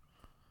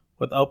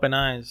 With open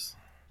eyes.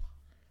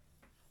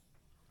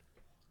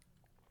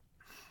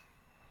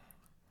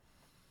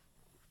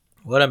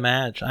 What a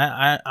match.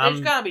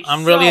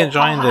 I'm really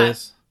enjoying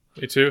this.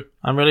 Me too.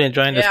 I'm really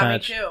enjoying this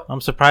match. Me too.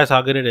 I'm surprised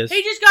how good it is.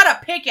 He just got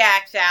a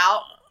pickaxe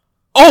out.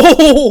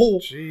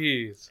 Oh!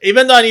 Jeez.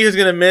 Even though I knew he was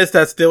going to miss,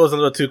 that still was a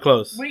little too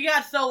close. We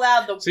got so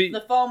loud,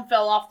 the foam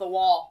fell off the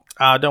wall.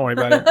 Don't worry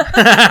about it.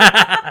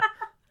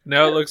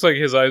 Now it looks like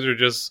his eyes are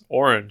just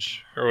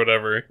orange or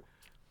whatever.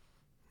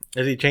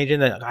 Is he changing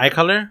the eye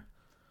color?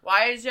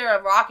 Why is there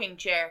a rocking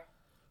chair?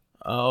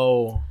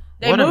 Oh.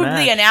 They moved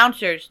the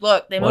announcers.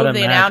 Look, they moved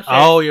the announcers.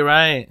 Oh, you're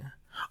right.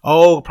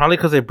 Oh, probably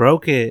because they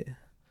broke it.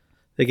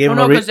 They gave him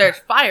a because there's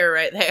fire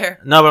right there.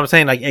 No, but I'm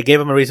saying like it gave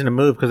him a reason to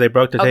move because they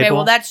broke the table. Okay,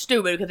 well that's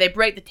stupid because they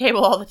break the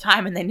table all the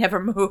time and they never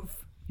move.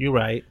 You're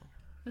right.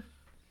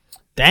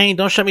 Dang,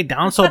 don't shut me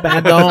down so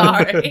bad, though.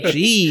 Sorry.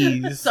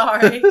 Jeez.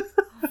 Sorry.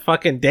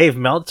 Fucking Dave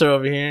Meltzer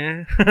over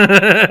here.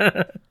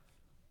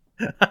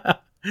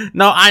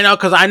 No, I know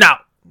because I know.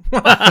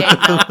 Dave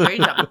Meltzer,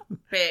 he's a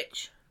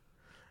bitch.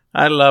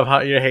 I love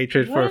how your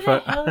hatred what the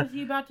hell is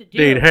he about to do?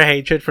 Dude, her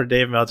hatred for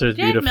Dave Meltzer is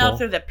beautiful. Dave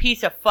Meltzer's a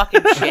piece of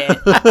fucking shit.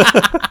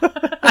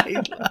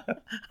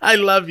 I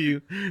love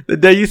you. The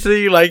day you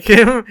say you like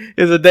him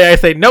is the day I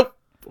say, nope,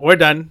 we're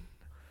done.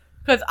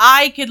 Because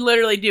I could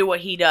literally do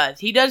what he does.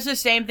 He does the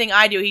same thing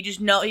I do. He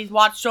just he's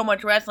watched so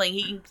much wrestling,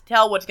 he can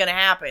tell what's going to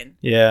happen.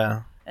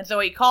 Yeah. And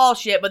so he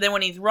calls shit, but then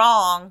when he's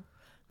wrong,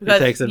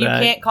 because you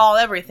can't call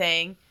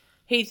everything,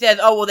 he says,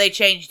 oh, well, they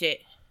changed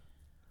it.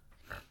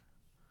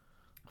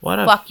 What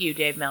a fuck you,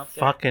 Dave Meltzer.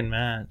 Fucking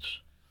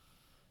match.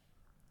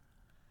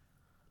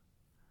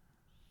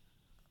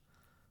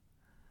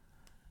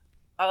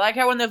 I like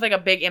how when there's like a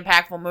big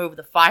impactful move,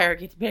 the fire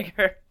gets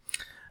bigger.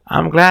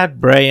 I'm glad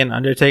Bray and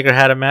Undertaker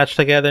had a match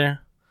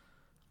together.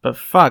 But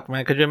fuck,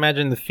 man, could you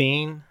imagine The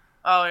Fiend?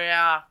 Oh,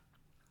 yeah.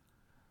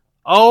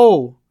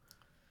 Oh!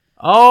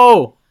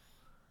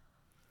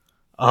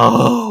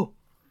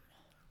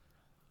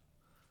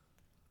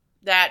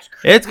 That's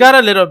crazy. It's got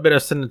a little bit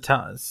of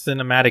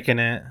cinematic in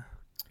it.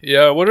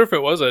 Yeah, I wonder if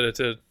it was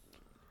edited.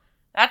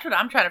 That's what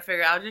I'm trying to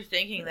figure out. I was just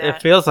thinking that.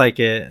 It feels like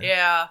it.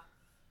 Yeah.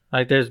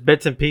 Like there's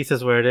bits and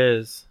pieces where it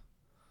is.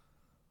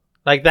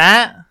 Like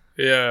that?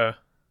 Yeah.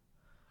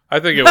 I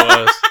think it was.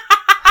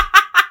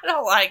 I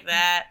don't like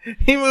that.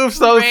 He moves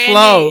so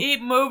slow. He's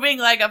moving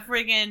like a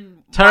freaking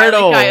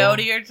turtle.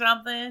 Coyote or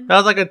something. That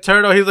was like a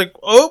turtle. He's like,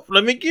 oh,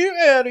 let me get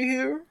out of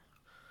here.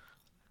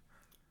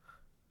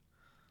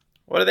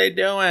 What are they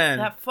doing?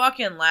 That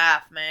fucking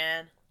laugh,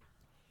 man.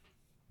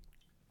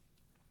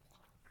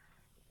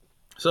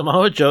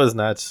 Samoa Joe is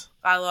nuts.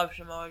 I love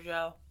Samoa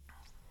Joe.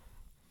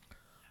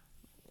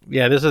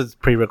 Yeah, this is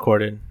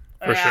pre-recorded.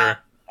 For sure.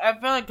 I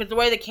feel like because the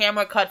way the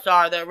camera cuts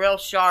are, they're real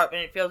sharp,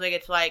 and it feels like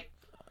it's like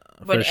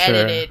been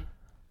edited.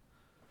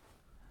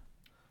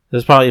 This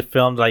is probably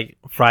filmed like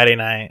Friday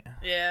night.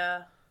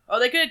 Yeah. Oh,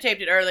 they could have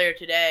taped it earlier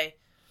today.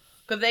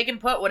 Because they can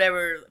put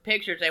whatever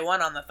pictures they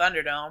want on the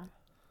Thunderdome.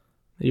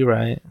 You're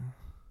right.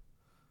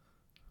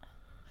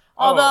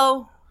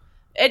 Although,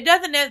 it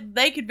doesn't...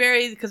 They could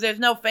because there's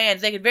no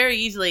fans, they could very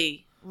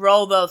easily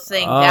roll those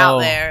things out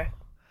there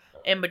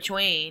in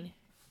between.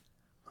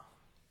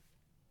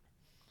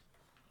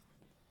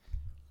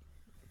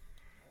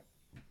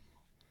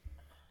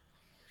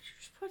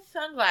 Just put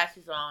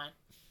sunglasses on.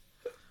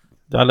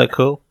 Do I look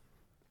cool?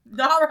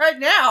 Not right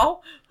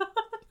now.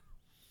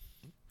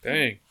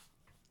 Dang.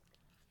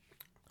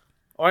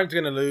 Orange's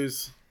gonna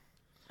lose.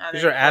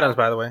 These are Adams,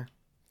 by the way.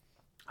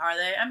 Are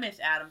they? I miss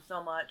Adam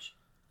so much.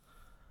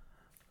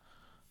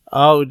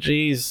 Oh,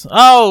 jeez.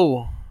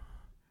 Oh!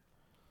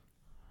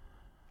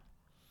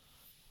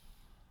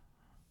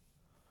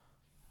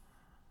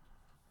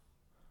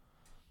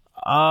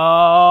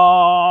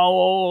 Oh!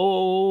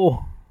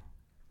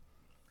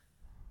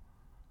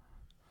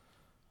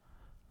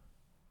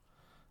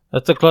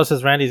 That's the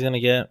closest Randy's gonna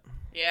get.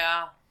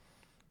 Yeah.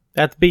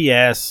 That's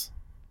BS.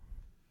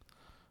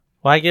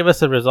 Why give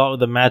us a result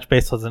of the match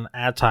based on an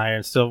attire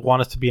and still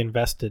want us to be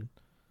invested?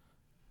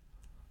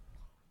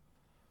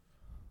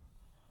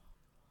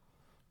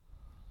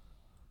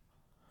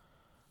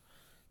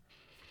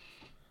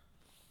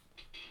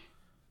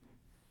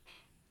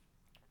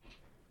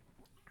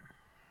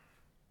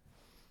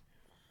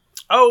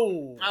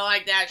 Oh! I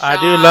like that shot. I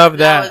do love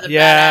that. Was a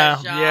yeah.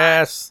 badass shot.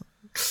 Yes.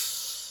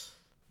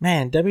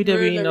 Man,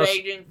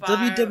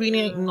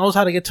 WWE knows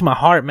how to get to my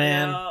heart,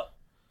 man. Yep.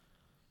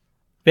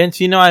 Vince,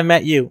 you know I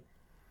met you.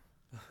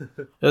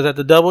 It was at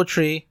the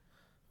DoubleTree.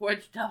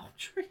 Which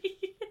DoubleTree?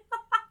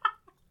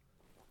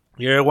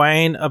 You're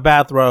wearing a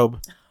bathrobe.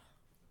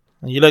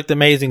 And you looked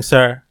amazing,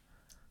 sir.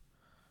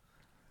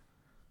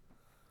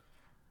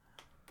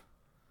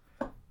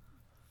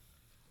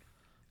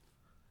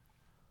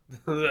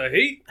 The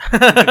Heat.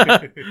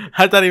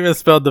 I thought he even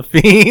spelled the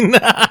Fiend.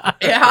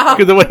 Yeah.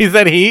 Because the way he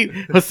said Heat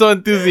was so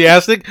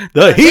enthusiastic.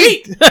 The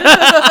Heat.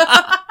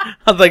 I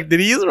was like, did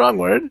he use the wrong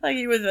word? Like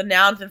he was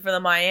announcing for the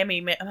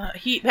Miami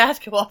Heat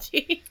basketball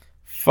team.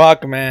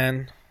 Fuck,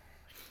 man.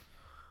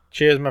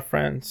 Cheers, my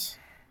friends.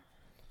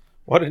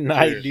 What a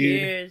night, dude.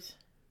 Cheers.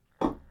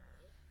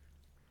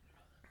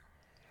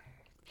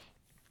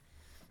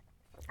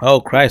 Oh,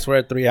 Christ, we're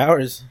at 3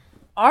 hours.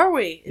 Are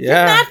we?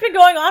 Yeah. This match been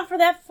going on for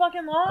that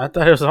fucking long? I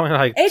thought it was only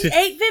like It's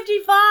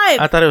 8:55.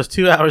 I thought it was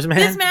 2 hours, man.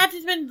 This match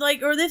has been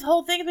or this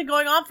whole thing has been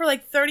going on for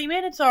like 30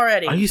 minutes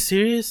already. Are you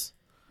serious?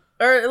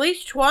 Or at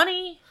least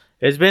 20.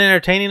 It's been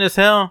entertaining as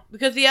hell.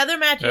 Because the other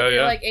matches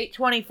were like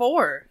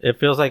 8:24. It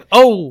feels like,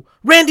 oh,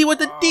 Randy with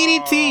the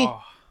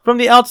DDT from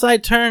the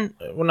outside turn.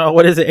 No,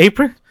 what is it,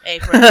 apron?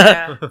 Apron,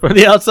 yeah. From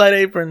the outside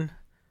apron.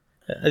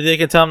 As you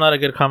can tell, I'm not a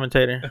good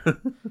commentator.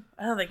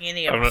 I don't think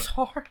any of us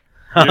are.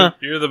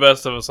 You're the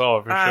best of us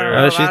all, for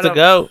sure. She's the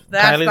GOAT.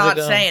 That's Kylie's not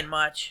the GOAT. saying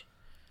much.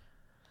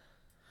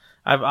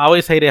 I've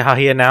always hated how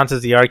he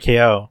announces the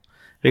RKO.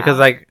 Because,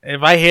 like,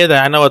 if I hear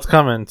that, I know what's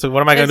coming. So what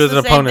am I going to do as an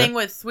opponent? It's the same thing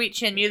with Sweet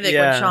Chin Music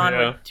Yeah. when Sean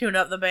would tune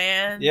up the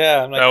band.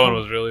 Yeah. I'm like, That one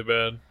was really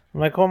bad. I'm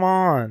like, come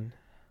on.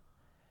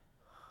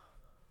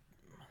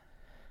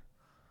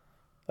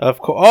 Of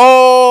course.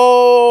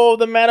 Oh,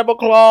 the Mandible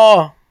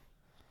Claw.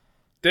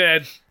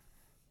 Dead.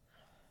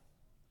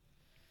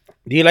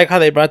 Do you like how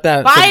they brought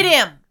that? Bite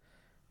him!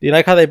 Do you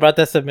like how they brought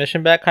that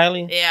submission back,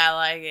 Kylie? Yeah, I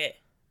like it.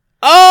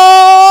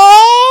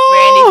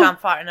 Oh! Randy's on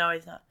fire. No,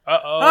 he's not.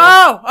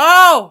 Uh-oh.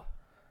 Oh!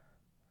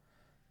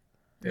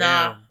 Damn.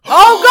 Nah.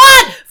 Oh,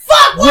 God!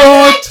 Fuck! Why did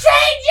I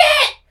change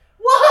it?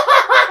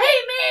 Why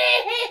me?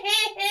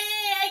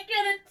 I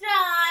could have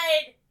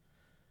died.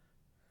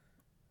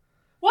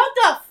 What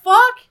the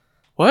fuck?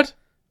 What?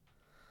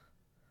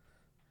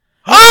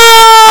 Oh!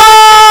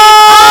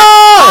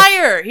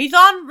 Fire! He's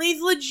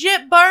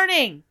legit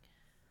burning.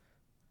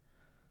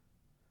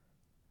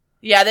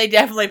 Yeah, they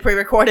definitely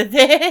pre-recorded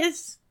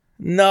this.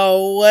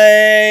 No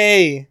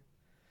way.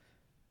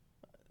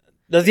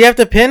 Does he have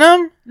to pin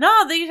him?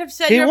 No, they have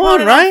set He your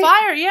won, opponent right? on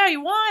fire. Yeah,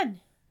 you won.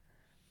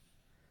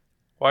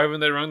 Why haven't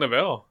they rung the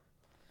bell?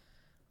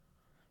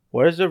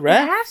 Where's the It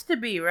ref? has to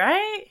be,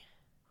 right?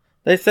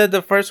 They said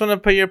the first one to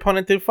put your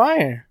opponent through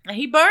fire.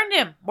 He burned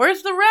him.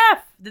 Where's the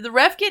ref? Did the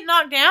ref get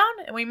knocked down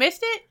and we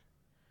missed it?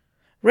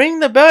 Ring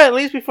the bell at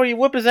least before you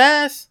whip his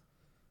ass.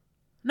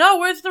 No,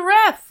 where's the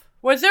ref?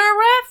 Was there a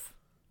ref?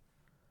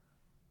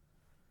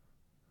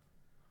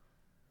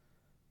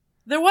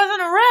 There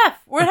wasn't a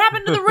ref. What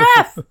happened to the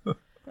ref?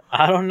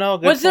 I don't know.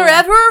 Good Was there point.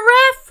 ever a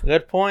ref?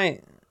 Good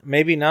point.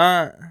 Maybe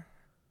not.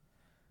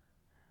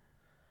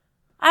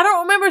 I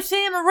don't remember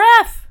seeing a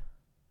ref.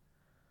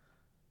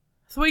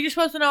 So we just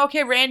supposed to know,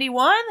 okay, Randy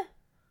won?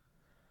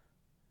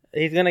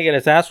 He's gonna get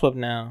his ass whipped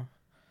now.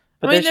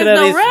 But I mean, they should there's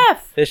at no least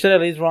ref. they should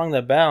at least rung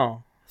the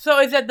bell. So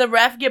is that the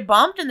ref get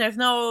bumped and there's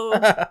no...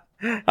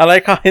 I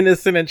like how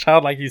innocent and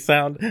childlike you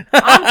sound.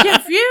 I'm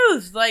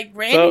confused. Like,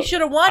 Randy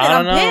should have won and I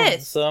don't I'm know.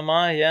 pissed. So am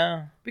I,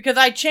 yeah. Because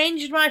I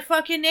changed my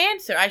fucking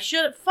answer. I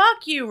should have...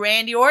 Fuck you,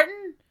 Randy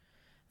Orton.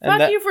 And Fuck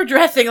that- you for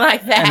dressing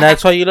like that. And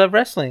that's why you love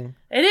wrestling.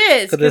 It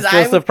is. Because it I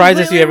still was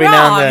surprises you every completely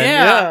now and wrong,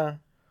 then. Yeah.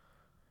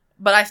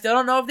 But I still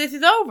don't know if this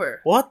is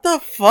over. What the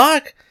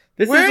fuck?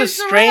 This Where's is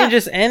the the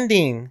strangest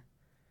ending.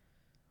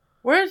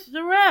 Where's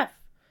the ref?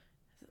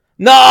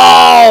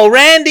 No!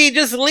 Randy,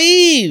 just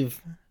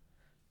leave!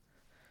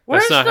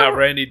 Where's That's not the... how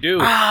Randy do.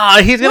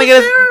 Ah, he's gonna Was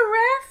get his... there a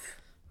ref?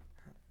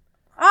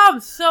 I'm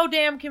so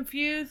damn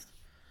confused.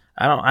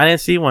 I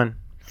didn't see one.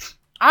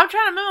 I'm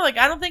trying to remember. Like,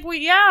 I don't think we...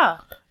 Yeah.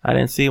 I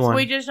didn't see So one.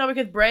 we just know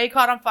because Bray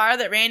caught on fire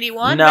that Randy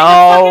won? No, Ring the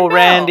fucking bell.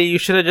 Randy, you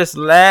should have just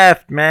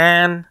left,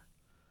 man.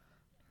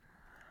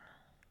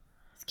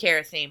 It's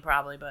kerosene,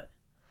 probably, but...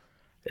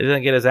 He's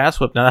gonna get his ass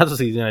whipped now. That's what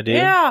he's gonna do.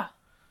 Yeah.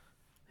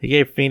 He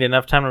gave Fiend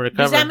enough time to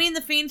recover. Does that mean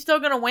the Fiend's still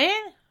gonna win?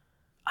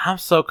 I'm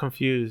so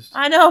confused.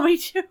 I know, me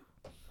too.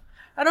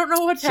 I don't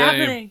know what's Same.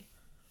 happening.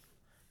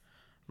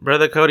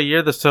 Brother Cody,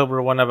 you're the sober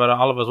one out of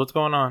all of us. What's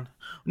going on?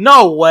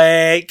 No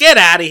way! Get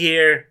out of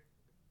here!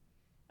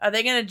 Are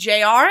they gonna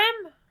JR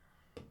him?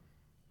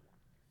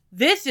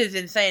 This is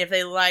insane if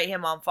they light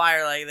him on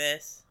fire like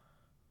this.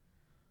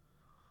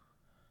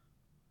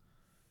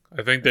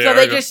 I think they So are.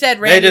 they just said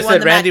Randy just won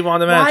said the Randy match. won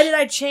the match. Why did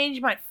I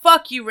change my...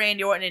 Fuck you,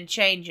 Randy Orton, in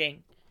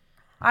changing.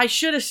 I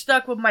should have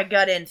stuck with my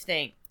gut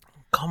instinct.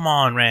 Come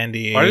on,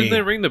 Randy. Why didn't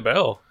they ring the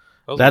bell?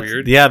 That was That's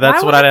weird. Yeah,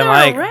 that's Why what I didn't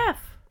wasn't like. there a ref?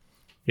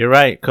 You're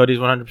right. Cody's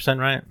 100%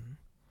 right.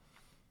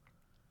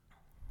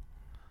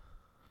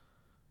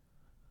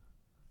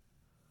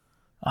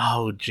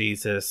 Oh,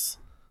 Jesus.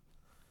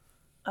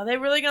 Are they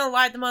really gonna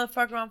light the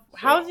motherfucker on?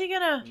 How is he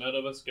gonna? None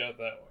of us got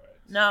that right.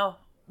 No.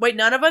 Wait,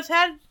 none of us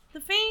had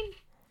the Fiend?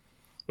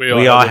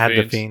 We all had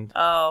the Fiend.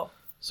 Oh.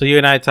 So you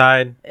and I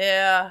tied.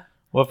 Yeah.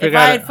 We'll If figure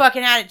I out. had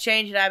fucking had it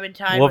changed, I'd been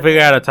tied. We'll with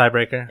figure him. out a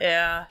tiebreaker.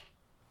 Yeah.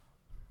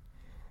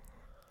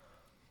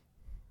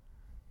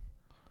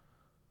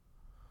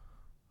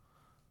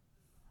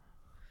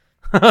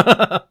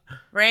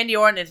 Randy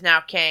Orton is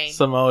now Kane.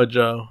 Samoa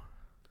Joe.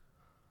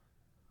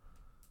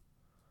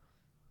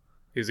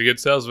 He's a good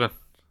salesman.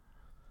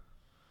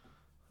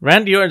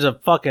 Randy Orton's a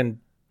fucking.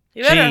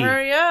 You better G.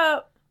 hurry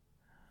up.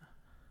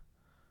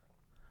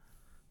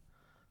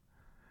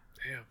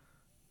 Damn.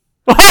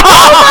 Oh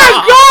my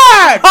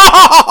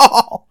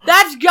god!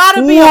 That's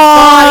gotta be a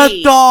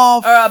body.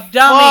 What the or a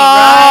dummy,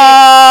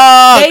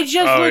 right? fuck? They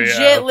just Oh, legit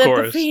yeah, of lit the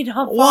course. feed on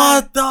fire.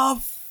 What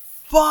the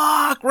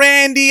fuck,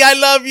 Randy? I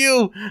love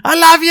you. I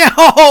love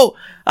you.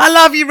 I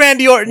love you,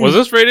 Randy Orton. Was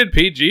this rated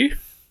PG?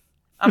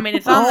 I mean,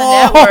 it's on the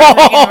network.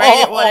 They can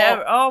rate it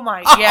whatever. Oh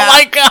my god! Oh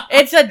my god!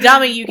 It's a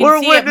dummy. You can We're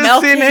see it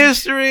melting. witnessing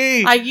history.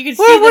 You can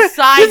see the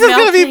side This is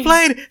melting. gonna be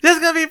played. This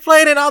is gonna be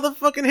played in all the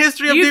fucking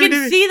history of You DVD.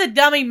 can see the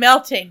dummy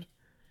melting.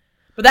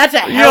 But that's a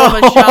hell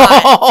of a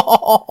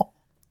shot.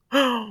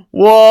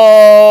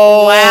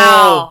 Whoa!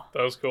 Wow.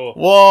 That was cool.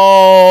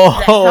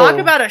 Whoa! Talk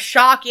about a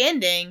shock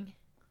ending.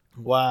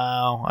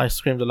 Wow! I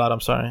screamed a lot.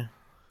 I'm sorry.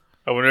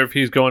 I wonder if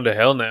he's going to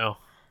hell now.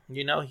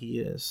 You know he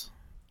is.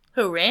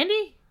 Who,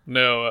 Randy?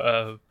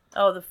 No,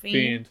 Oh, the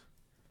Fiend.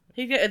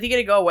 Fiend. Is he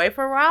gonna go away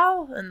for a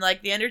while and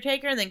like the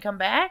Undertaker and then come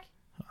back?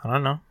 I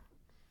don't know.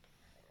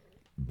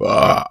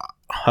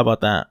 How about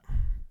that?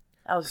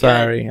 That was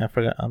Sorry, I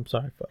forgot. I'm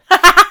sorry.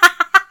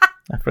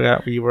 I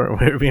forgot we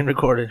were being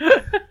recorded.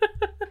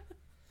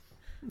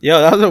 Yo,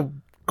 that was a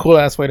cool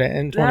ass way to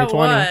end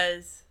 2020.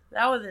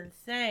 That was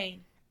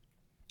insane.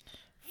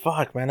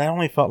 Fuck, man, that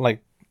only felt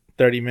like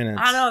 30 minutes.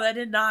 I know that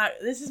did not.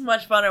 This is a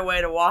much funner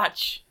way to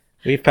watch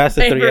We've passed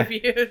the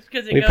pay-per-views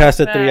because we passed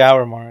the 3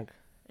 hour mark.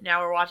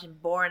 Now we're watching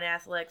boring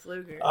ass Lex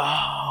Luger.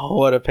 Oh,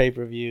 what a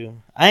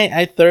pay-per-view.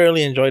 I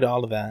thoroughly enjoyed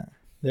all of that.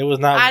 There was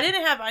not I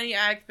didn't have any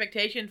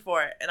expectation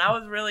for it, and I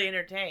was really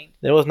entertained.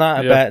 There was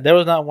not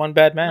one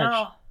bad match.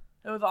 No,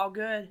 it was all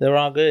good. They were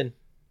all good.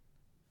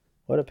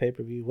 What a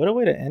pay-per-view. What a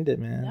way to end it,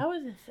 man. That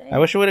was insane. I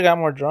wish I would have got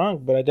more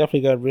drunk, but I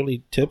definitely got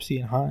really tipsy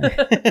and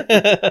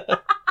high.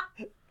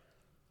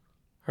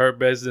 Hurt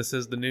Business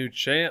is the new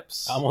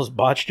champs. I almost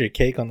botched your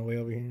cake on the way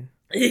over here.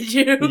 Did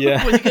you?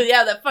 Yeah. Because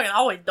that fucking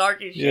always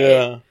dark as shit.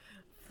 Yeah.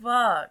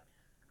 Fuck.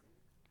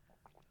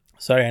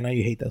 Sorry, I know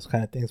you hate those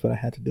kind of things, but I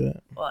had to do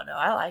it. Well, no,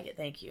 I like it.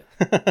 Thank you.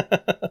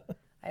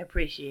 I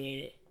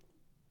appreciate it.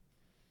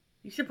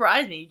 You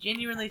surprised me. You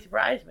genuinely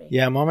surprised me.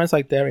 Yeah, moments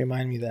like that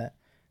remind me that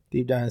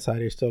deep down inside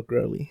you're still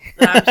girly.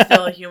 I'm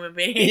still a human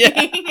being.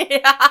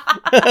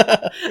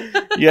 Yeah.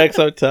 You act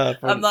so tough.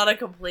 I'm not a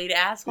complete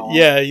asshole.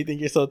 Yeah, you think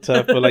you're so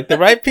tough, but like the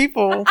right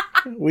people,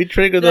 we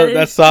trigger That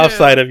that is soft true.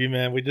 side of you,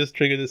 man. We just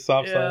trigger the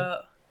soft Yeah. side.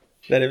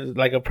 That if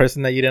like a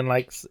person that you didn't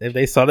like, if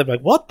they saw that,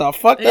 like, what the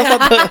fuck? Yeah.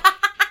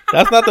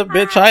 That's not the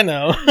bitch I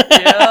know.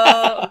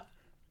 Yeah.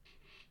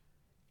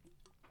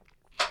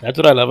 That's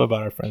what I love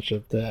about our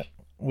friendship, that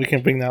we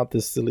can bring out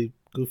this silly,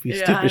 goofy, Yeah,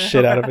 I stupid know,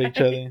 shit out of right? each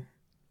other.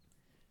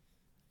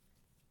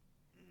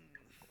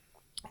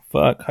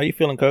 Fuck. How you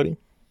feeling, Cody?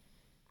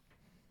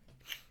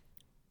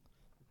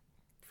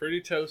 Pretty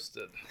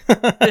toasted.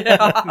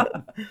 Yeah.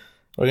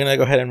 We're going to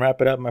go ahead and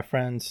wrap it up, my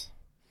friends.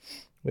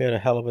 We had a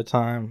hell of a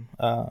time.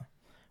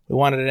 We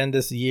wanted to end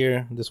this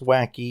year, this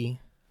wacky,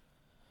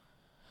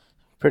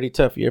 pretty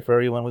tough year for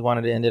everyone. We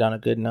wanted to end it on a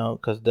good note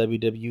because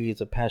WWE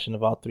is a passion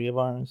of all three of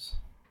ours.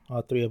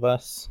 All three of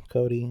us.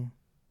 Cody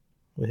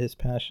with his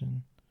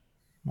passion.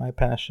 My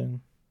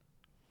passion.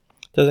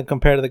 Doesn't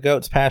compare to the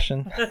GOAT's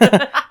passion.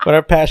 But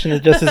our passion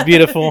is just as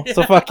beautiful.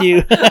 So fuck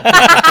you.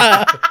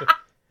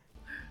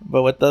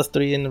 But with us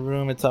three in the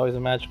room, it's always a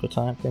magical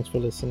time. Thanks for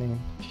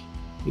listening.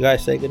 You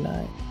guys say good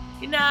night.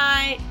 Good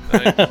night.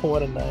 Night.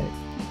 What a night.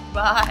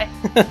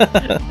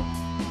 Bye.